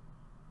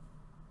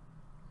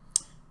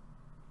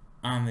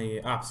 On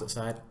the opposite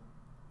side,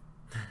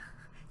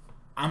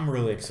 I'm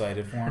really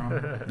excited for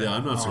them. Yeah,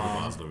 I'm not super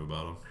positive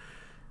about them.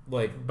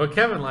 But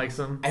Kevin likes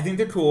them. I think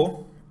they're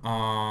cool.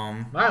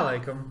 I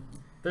like them.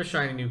 They're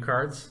shiny new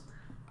cards.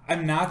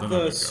 I'm not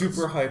the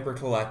super hyper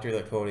collector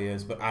that Cody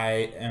is, but I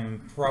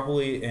am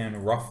probably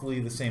in roughly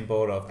the same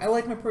boat of I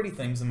like my pretty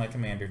things in my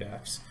commander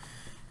decks.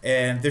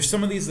 And there's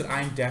some of these that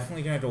I'm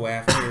definitely going to go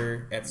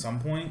after at some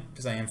point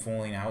because I am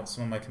foiling out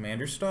some of my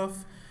commander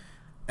stuff.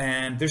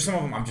 And there's some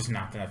of them I'm just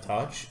not going to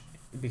touch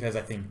because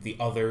I think the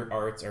other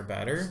arts are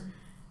better.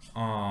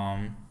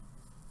 And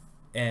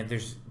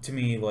there's, to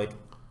me,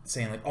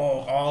 saying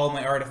all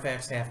my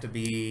artifacts have to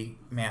be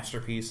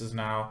masterpieces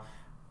now.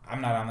 I'm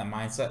not on that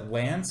mindset.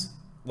 Lands,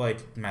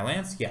 my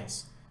lands,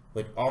 yes.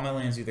 All my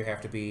lands either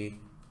have to be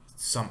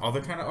some other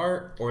kind of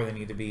art or they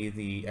need to be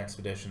the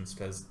expeditions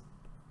because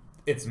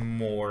it's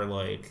more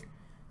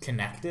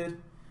connected.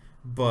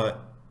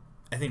 But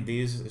I think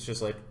these, it's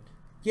just I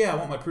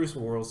want my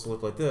Crucible Worlds to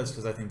look like this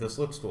because I think this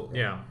looks cool.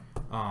 Yeah.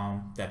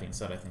 That being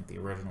said, I think the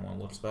original one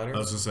looks better. I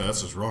was going to say,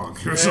 that's just wrong.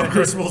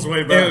 Crucible's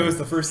way better. It was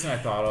the first thing I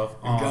thought of.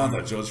 God,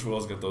 that Judge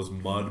foil's got those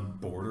mud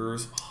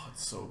borders. Oh,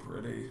 it's so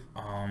pretty.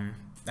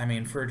 I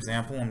mean, for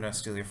example, I'm going to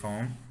steal your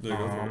phone. There you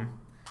go.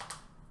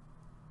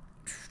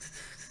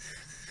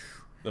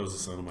 That was the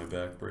sound of my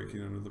back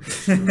breaking under the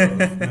pressure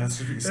of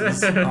masterpieces.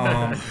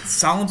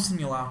 Solemn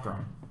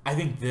Simulacrum. I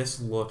think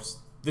this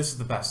is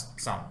the best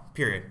Solemn,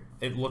 period.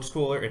 It looks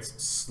cooler.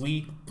 It's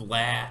sleek,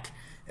 black.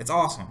 It's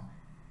awesome.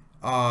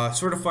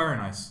 Sword of Fire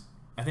and Ice.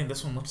 I think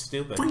this one looks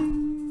stupid.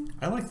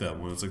 I like that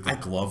one. It's the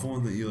glove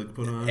one that you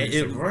put on.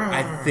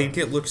 I think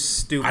it looks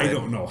stupid. I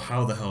don't know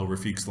how the hell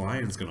Rafiq's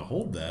Lion's going to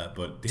hold that,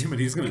 but damn it,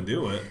 he's going to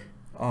do it.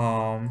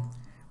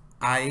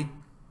 I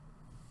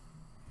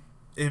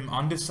am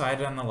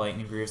undecided on the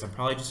Lightning Greaves. I'm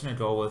probably just going to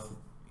go with,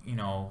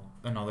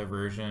 another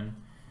version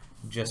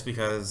just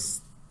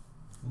because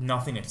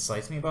nothing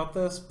excites me about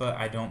this, but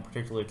I don't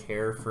particularly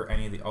care for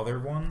any of the other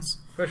ones.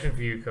 Question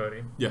for you,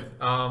 Cody.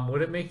 Yeah.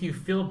 Would it make you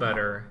feel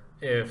better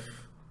if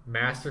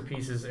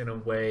masterpieces in a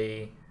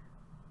way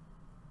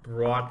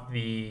brought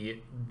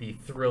the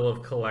thrill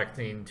of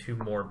collecting to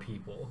more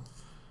people?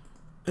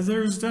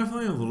 There's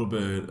definitely a little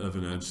bit of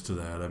an edge to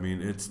that. I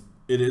mean,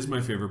 it is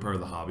my favorite part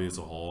of the hobby as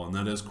a whole, and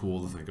that is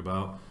cool to think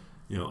about.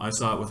 I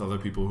saw it with other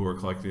people who were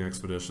collecting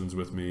expeditions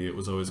with me. It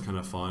was always kind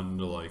of fun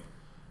to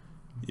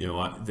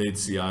they'd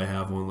see I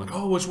have one,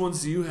 oh, which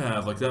ones do you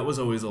have? That was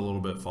always a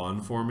little bit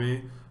fun for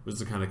me, was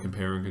to kind of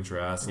compare and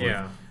contrast.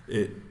 Yeah.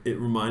 It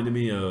reminded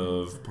me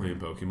of playing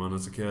Pokemon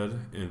as a kid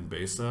in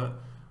base set,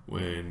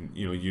 when,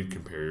 you'd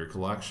compare your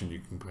collection, you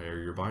compare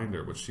your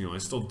binder, which, I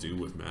still do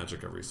with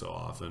Magic every so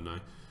often.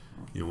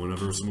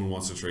 Whenever someone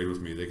wants to trade with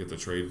me, they get the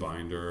trade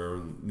binder,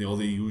 and,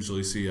 they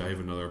usually see I have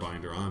another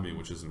binder on me,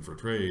 which isn't for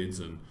trades,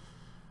 and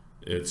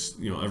It's,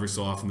 every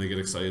so often they get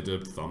excited to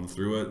thumb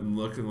through it and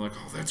look and like,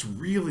 oh, that's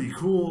really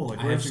cool. Like,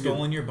 I have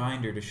stolen your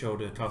binder to show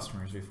to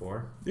customers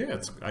before.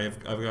 Yeah,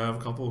 I've got a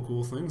couple of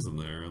cool things in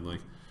there, and like,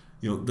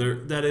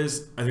 that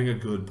is, I think, a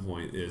good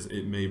point. Is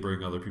it may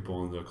bring other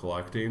people into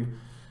collecting.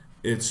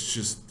 It's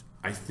just,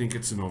 I think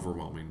it's an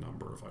overwhelming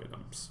number of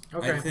items.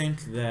 Okay. I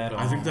think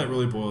that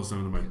really boils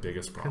down to my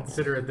biggest problem.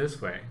 Consider it this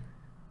way: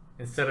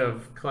 instead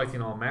of collecting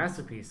all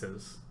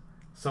masterpieces,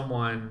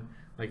 someone,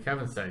 like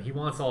Kevin said, he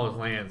wants all his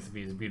lands to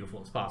be as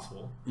beautiful as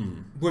possible.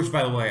 Which,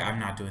 by the way, I'm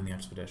not doing the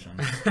expedition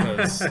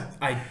because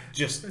I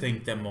just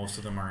think that most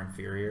of them are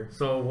inferior.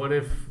 So what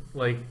if,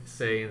 like,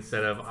 say,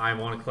 instead of I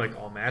want to collect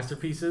all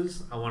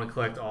masterpieces, I want to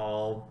collect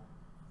all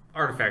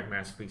artifact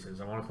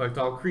masterpieces. I want to collect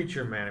all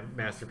creature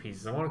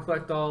masterpieces. I want to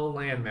collect all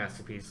land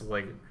masterpieces.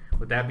 Like,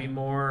 would that be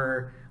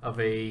more of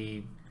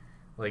a,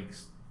 like,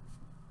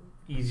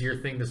 easier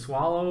thing to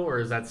swallow, or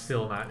is that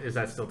still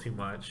too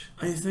much?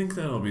 I think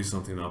that'll be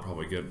something I'll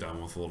probably get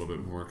down with a little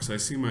bit more because I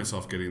see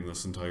myself getting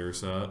this entire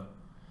set.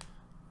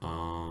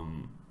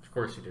 Of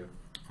course you do.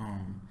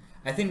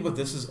 I think what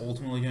this is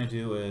ultimately going to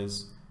do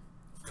is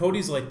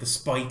Cody's like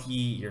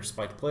you're a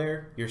spiked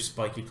player, you're a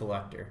spiky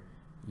collector.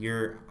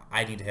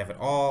 I need to have it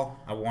all.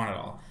 I want it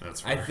all.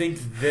 That's fair. I think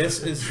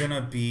this is going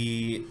to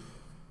be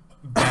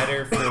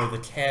better for the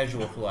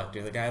casual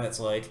collector, the guy that's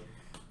like,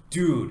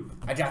 dude,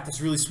 I got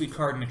this really sweet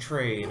card in a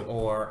trade,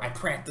 or I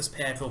cracked this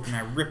pack open,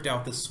 I ripped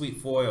out this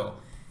sweet foil.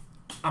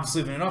 I'm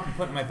sleeving it up and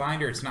putting it in my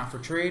binder. It's not for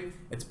trade.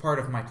 It's part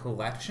of my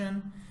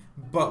collection.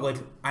 But, like,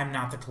 I'm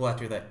not the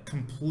collector that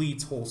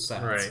completes whole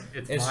sets. Right.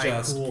 It's my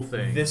just, cool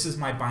thing. This is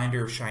my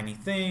binder of shiny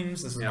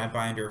things. This is my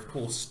binder of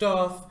cool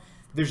stuff.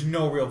 There's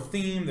no real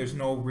theme. There's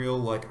no real,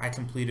 like, I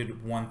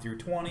completed 1 through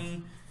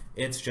 20.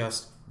 It's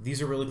just,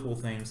 these are really cool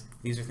things.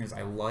 These are things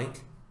I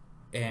like.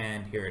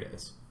 And here it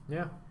is.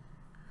 Yeah.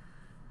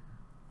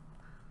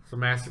 So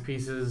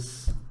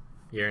masterpieces,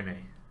 yay or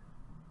nay?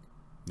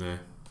 Nah.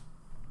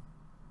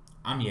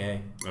 I'm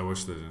yay. I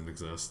wish they didn't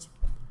exist.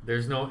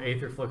 There's no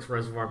Aetherflux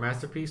Reservoir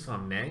masterpiece, so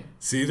I'm nay.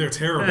 See, they're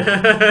terrible.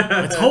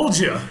 I told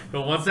you.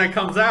 But once that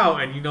comes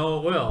out, and you know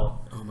it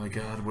will. Oh my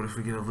god, what if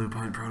we get a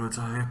Lupine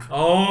prototype?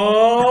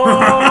 Oh!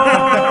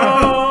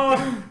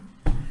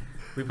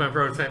 Lupine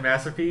prototype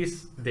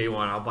masterpiece, day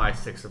one, I'll buy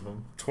 6 of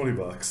them.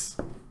 $20.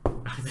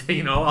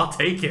 I'll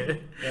take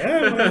it.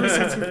 Yeah, whatever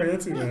sets you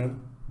fancy,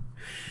 man.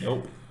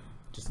 Nope.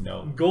 Just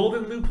no.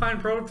 Golden Lupine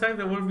prototype,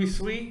 that wouldn't be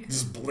sweet?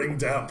 Just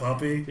blinged out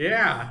puppy.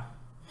 Yeah.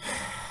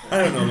 I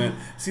don't know, man.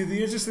 See,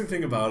 the interesting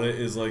thing about it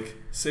is, like,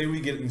 say we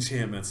get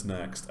enchantments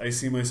next. I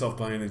see myself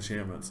buying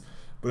enchantments.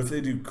 But if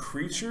they do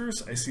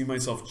creatures, I see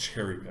myself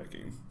cherry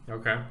picking.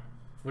 Okay.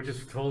 Which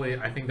is totally,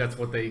 I think that's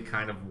what they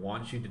kind of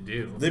want you to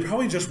do. They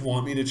probably just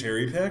want me to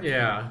cherry pick.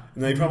 Yeah.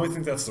 And they probably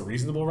think that's the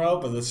reasonable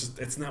route, but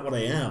it's not what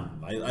I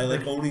am. I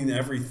like owning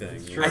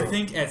everything. True. I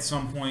think at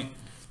some point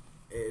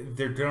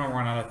they're going to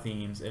run out of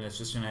themes, and it's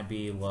just going to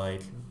be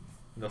like...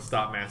 They'll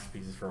stop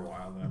masterpieces for a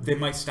while, then. They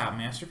might stop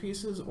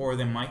masterpieces, or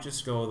they might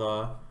just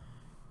go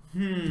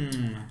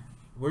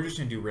we're just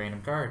going to do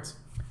random cards.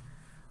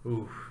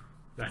 Ooh,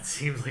 that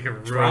seems like a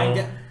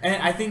real...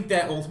 And I think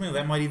that ultimately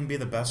that might even be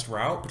the best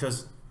route,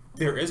 because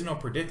there is no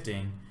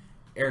predicting.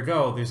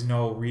 Ergo, there's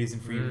no reason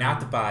for you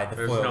not to buy the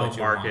foil that you want. There's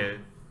no market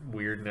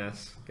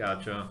weirdness.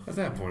 Gotcha. At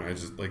that point, I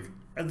just, like...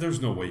 And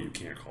there's no way you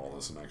can't call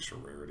this an extra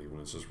rarity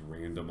when it's just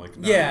random. Like,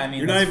 yeah, I mean,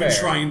 you're not even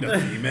trying to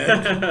theme it.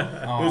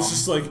 It's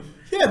just like,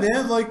 yeah,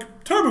 man,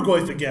 like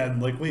Tarmogoyf again.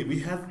 Like, wait,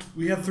 we had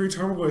 3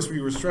 Tarmogoyfs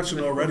we were stretching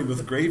already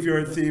with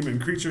graveyard theme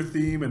and creature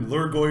theme and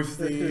Lurgoyf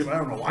theme. I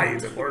don't know why you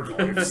did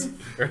Lurgoyfs.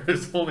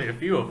 There's only a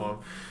few of them.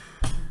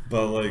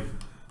 But like,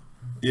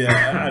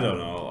 yeah, I don't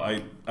know.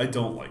 I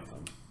don't like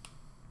them.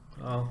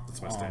 Oh,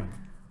 That's my stand.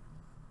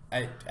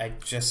 I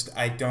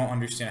don't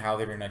understand how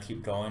they're going to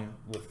keep going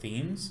with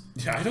themes.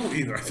 Yeah, I don't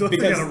either. I feel like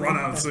they gotta run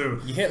out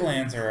soon. You hit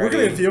lands already. We're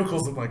gonna have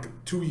vehicles in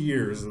like 2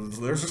 years, and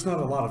there's just not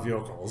a lot of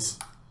vehicles.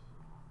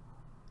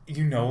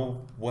 You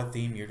know what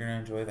theme you're going to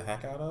enjoy the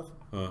heck out of?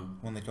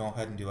 When they go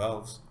ahead and do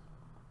elves.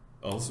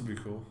 Elves would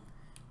be cool.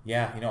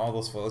 Yeah, you know all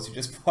those foils you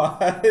just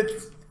bought.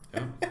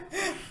 Yeah.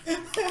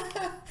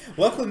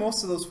 Luckily,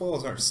 most of those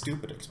foils aren't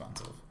stupid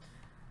expensive.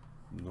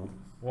 Nope.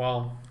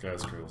 well,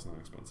 Guy's Cradle's not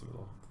expensive at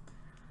all.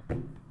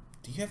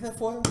 Do you have that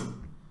foil?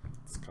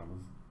 It's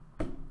coming.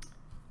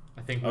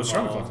 I think I was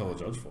trying to collect all the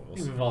Judge I think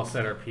foils. we've all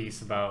said our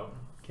piece about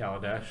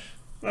Kaladesh.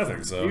 I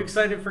think so. Are you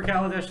excited for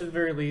Kaladesh at the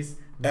very least?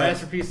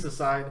 Masterpiece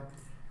aside.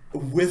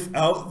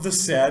 Without the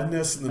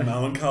sadness and the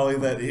melancholy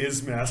that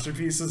is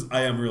Masterpieces,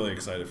 I am really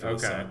excited for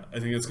this set. I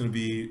think it's going to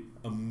be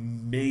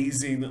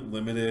amazing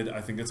limited.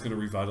 I think it's going to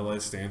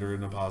revitalize Standard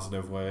in a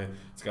positive way.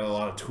 It's got a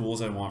lot of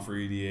tools I want for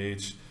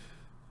EDH.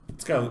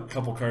 It's got a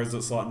couple cards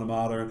that slot into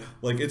Modern.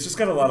 Like, it's just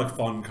got a lot of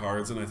fun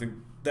cards, and I think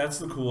that's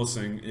the coolest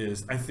thing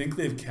is I think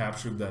they've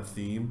captured that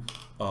theme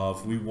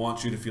of we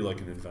want you to feel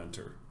like an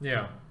inventor.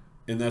 Yeah.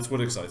 And that's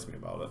what excites me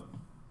about it.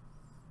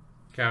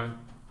 Kevin,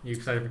 you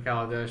excited for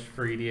Kaladesh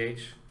for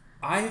EDH?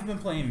 I have been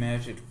playing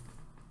Magic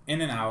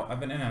in and out. I've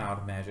been in and out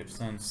of Magic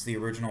since the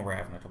original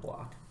Ravnica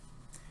block.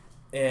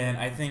 And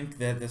I think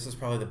that this is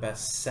probably the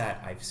best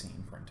set I've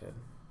seen printed.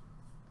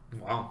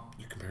 Wow.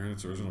 You're comparing it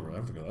to original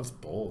Ravnica. That's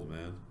bold,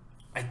 man.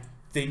 I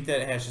think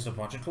that it has just a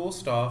bunch of cool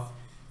stuff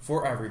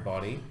for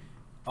everybody.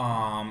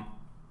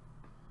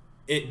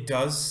 It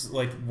does,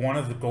 like, one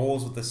of the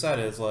goals with the set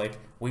is, like,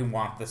 we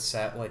want the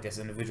set, like, as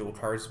individual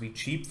cards to be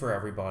cheap for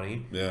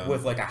everybody. Yeah.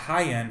 With, like, a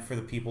high end for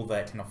the people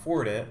that can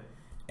afford it.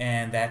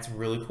 And that's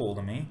really cool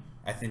to me.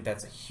 I think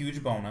that's a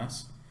huge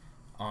bonus.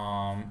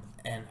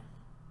 And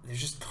there's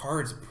just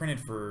cards printed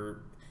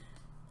for...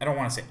 I don't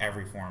want to say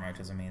every format,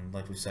 because, I mean,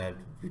 like we said,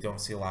 we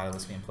don't see a lot of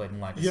this being played in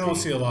Legacy. You don't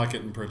see a lot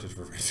getting printed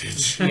for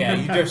Vintage. Yeah,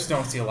 you just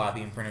don't see a lot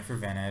being printed for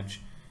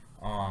Vintage.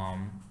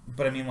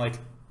 But, I mean, like,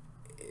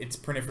 it's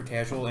printed for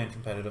casual and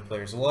competitive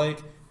players alike.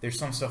 There's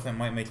some stuff that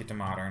might make it to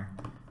Modern.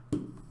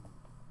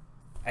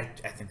 I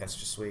think that's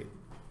just sweet.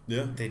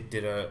 Yeah. They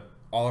did a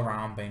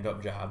all-around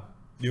banged-up job.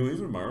 You know,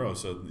 even Morrow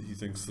said he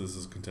thinks this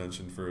is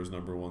contention for his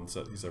 #1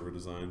 set he's ever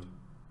designed.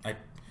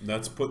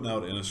 That's putting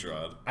out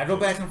Innistrad. I go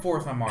back and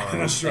forth on Morrow.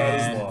 Innistrad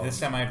is and love. this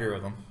time I agree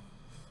with him.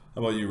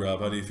 How about you, Rob?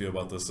 How do you feel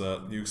about this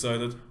set? You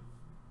excited?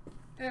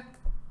 Yeah.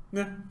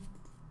 Yeah.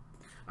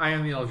 I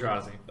am the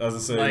Eldrazi. As I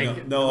say,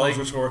 Like- no like-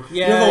 Eldritch Horror.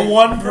 Yeah. You're the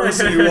one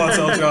person who wants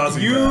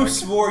Eldrazi You back.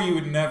 swore you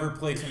would never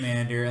play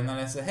Commander, and then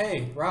I said,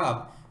 hey,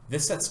 Rob,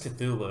 this set's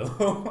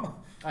Cthulhu.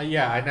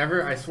 Yeah,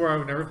 I swore I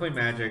would never play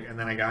Magic, and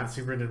then I got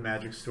super into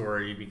Magic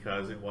Story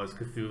because it was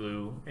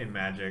Cthulhu in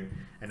Magic.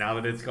 And now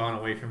that it's gone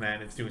away from that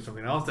and it's doing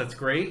something else, that's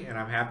great, and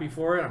I'm happy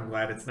for it. I'm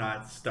glad it's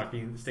not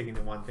sticking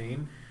to one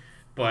theme.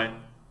 But,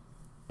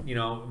 you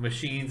know,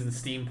 machines and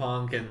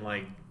steampunk and,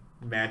 like,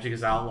 Magic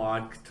is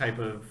outlawed type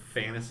of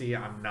fantasy,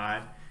 I'm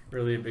not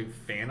really a big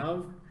fan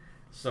of.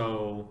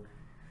 So,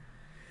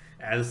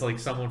 as, like,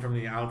 someone from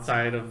the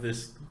outside of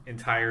this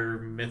entire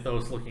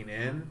mythos looking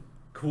in,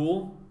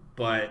 cool,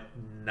 but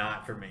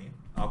not for me.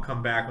 I'll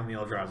come back when the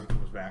Eldrazi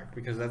comes back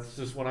because that's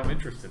just what I'm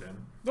interested in.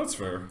 That's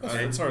fair.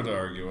 It's hard to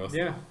argue with.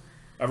 Yeah.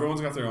 Everyone's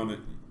got their own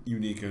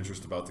unique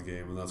interest about the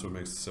game, and that's what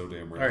makes it so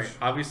damn rich. All right.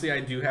 Obviously, I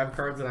do have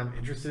cards that I'm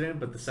interested in,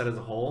 but the set as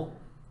a whole,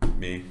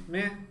 Me.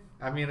 meh.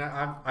 I mean,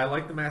 I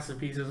like the massive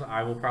pieces.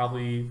 I will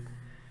probably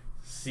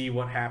see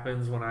what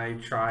happens when I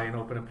try and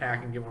open a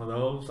pack and get one of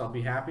those. I'll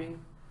be happy.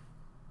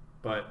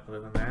 But other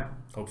than that,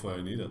 Hopefully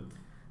I need it.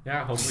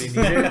 yeah, hopefully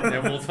you need it,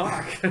 and we'll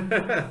talk.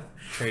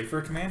 Trade for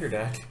a Commander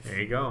deck. There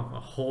you go. A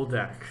whole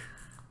deck.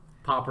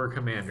 Pauper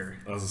Commander.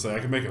 I was going to say, I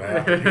can make it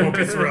happen. You won't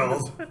be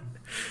thrilled.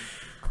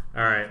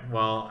 All right.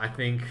 Well, I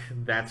think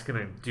that's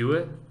going to do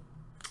it.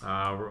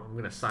 I'm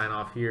going to sign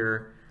off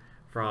here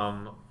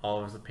from all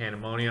of us at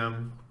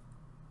Pandemonium.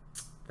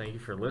 Thank you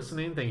for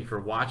listening. Thank you for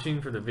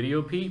watching for the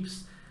video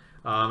peeps.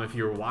 If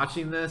you're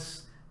watching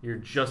this, you're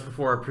just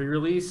before our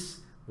pre-release.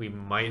 We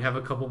might have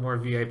a couple more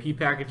VIP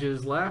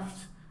packages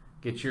left.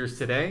 Get yours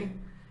today.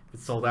 If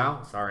it's sold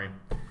out, sorry.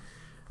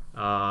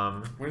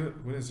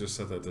 When has just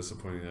set that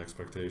disappointing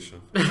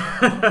expectation?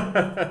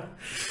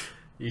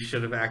 You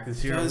should have acted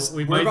sooner. Because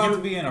We we're might about do.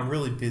 to be in a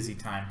really busy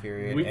time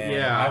period, and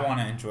yeah. I want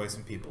to enjoy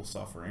some people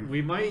suffering.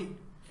 We might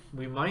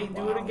do it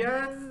Wow.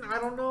 again. I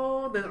don't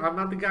know. I'm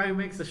not the guy who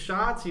makes the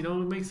shots. You know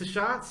who makes the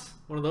shots?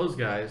 One of those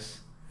guys.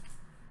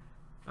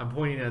 I'm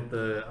pointing at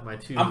my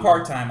two. I'm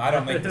part-time. I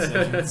don't make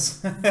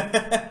decisions.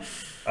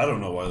 I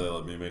don't know why they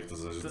let me make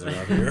decisions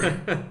around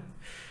here.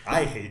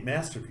 I hate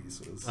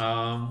masterpieces.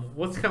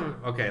 What's coming?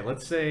 Okay,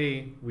 let's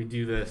say we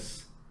do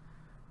this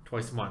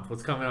twice a month.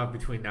 What's coming up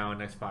between now and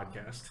next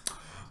podcast?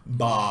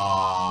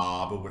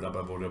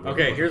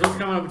 Okay, here's what's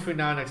coming up between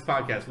now and next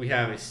podcast. We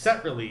have a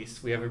set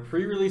release. We have a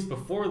pre-release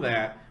before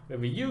that. We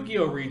have a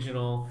Yu-Gi-Oh!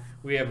 Regional.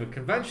 We have a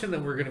convention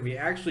that we're going to be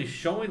actually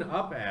showing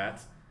up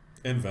at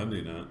And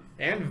vending it.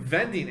 and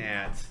vending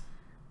at,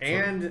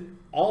 and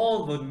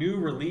all the new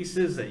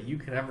releases that you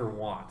can ever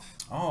want.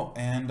 Oh,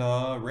 and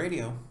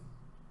radio.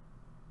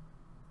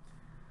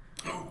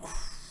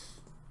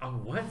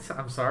 What?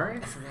 I'm sorry?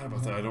 I forgot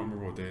about that. I don't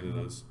remember what date it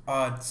is.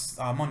 It's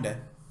Monday.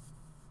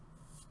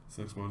 It's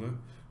next Monday?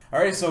 All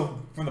right, so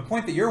from the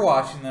point that you're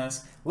watching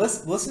this,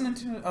 listen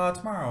to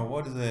tomorrow.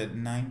 What is it?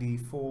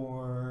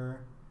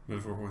 94.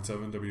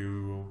 94.7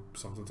 W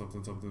something.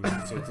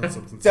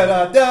 Da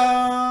da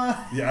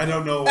da. Yeah, I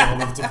don't know well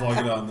enough to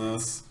plug it on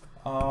this.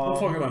 We'll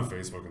plug it Um, on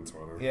Facebook and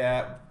Twitter.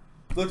 yeah,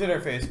 look at our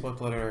Facebook,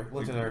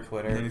 look at our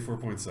Twitter.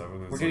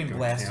 94.7 is We're getting gonna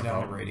blasted camp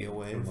on out the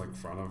radio in wave. like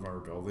front of our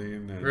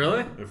building. And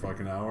Really? For like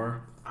an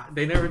hour.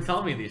 They never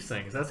tell me these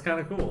things. That's kind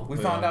of cool. We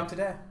found out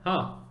today.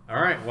 Huh.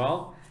 All right.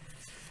 Well,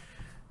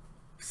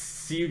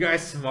 see you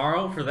guys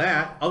tomorrow for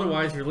that.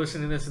 Otherwise, if you're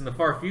listening to this in the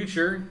far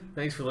future,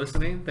 thanks for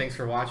listening. Thanks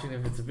for watching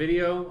if it's a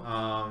video.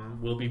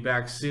 We'll be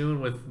back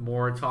soon with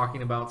more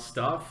talking about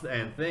stuff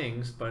and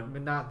things, but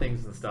not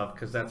things and stuff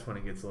because that's when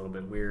it gets a little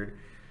bit weird.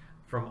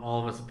 From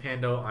all of us at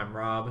Pando, I'm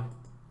Rob.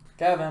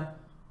 Kevin.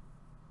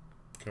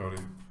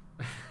 Cody.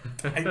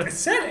 I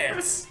said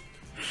it.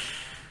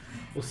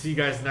 We'll see you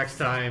guys next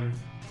time.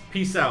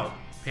 Peace out,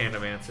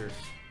 Pandom Answers.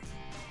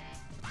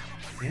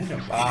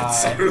 Random Bye.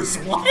 answers.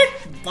 What?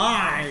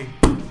 Bye.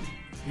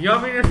 You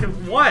want me to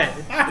what?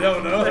 I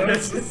don't know. That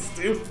was so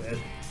stupid.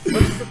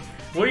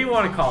 What do you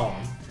want to call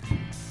him?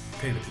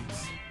 Pay the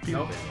piece.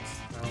 Nope.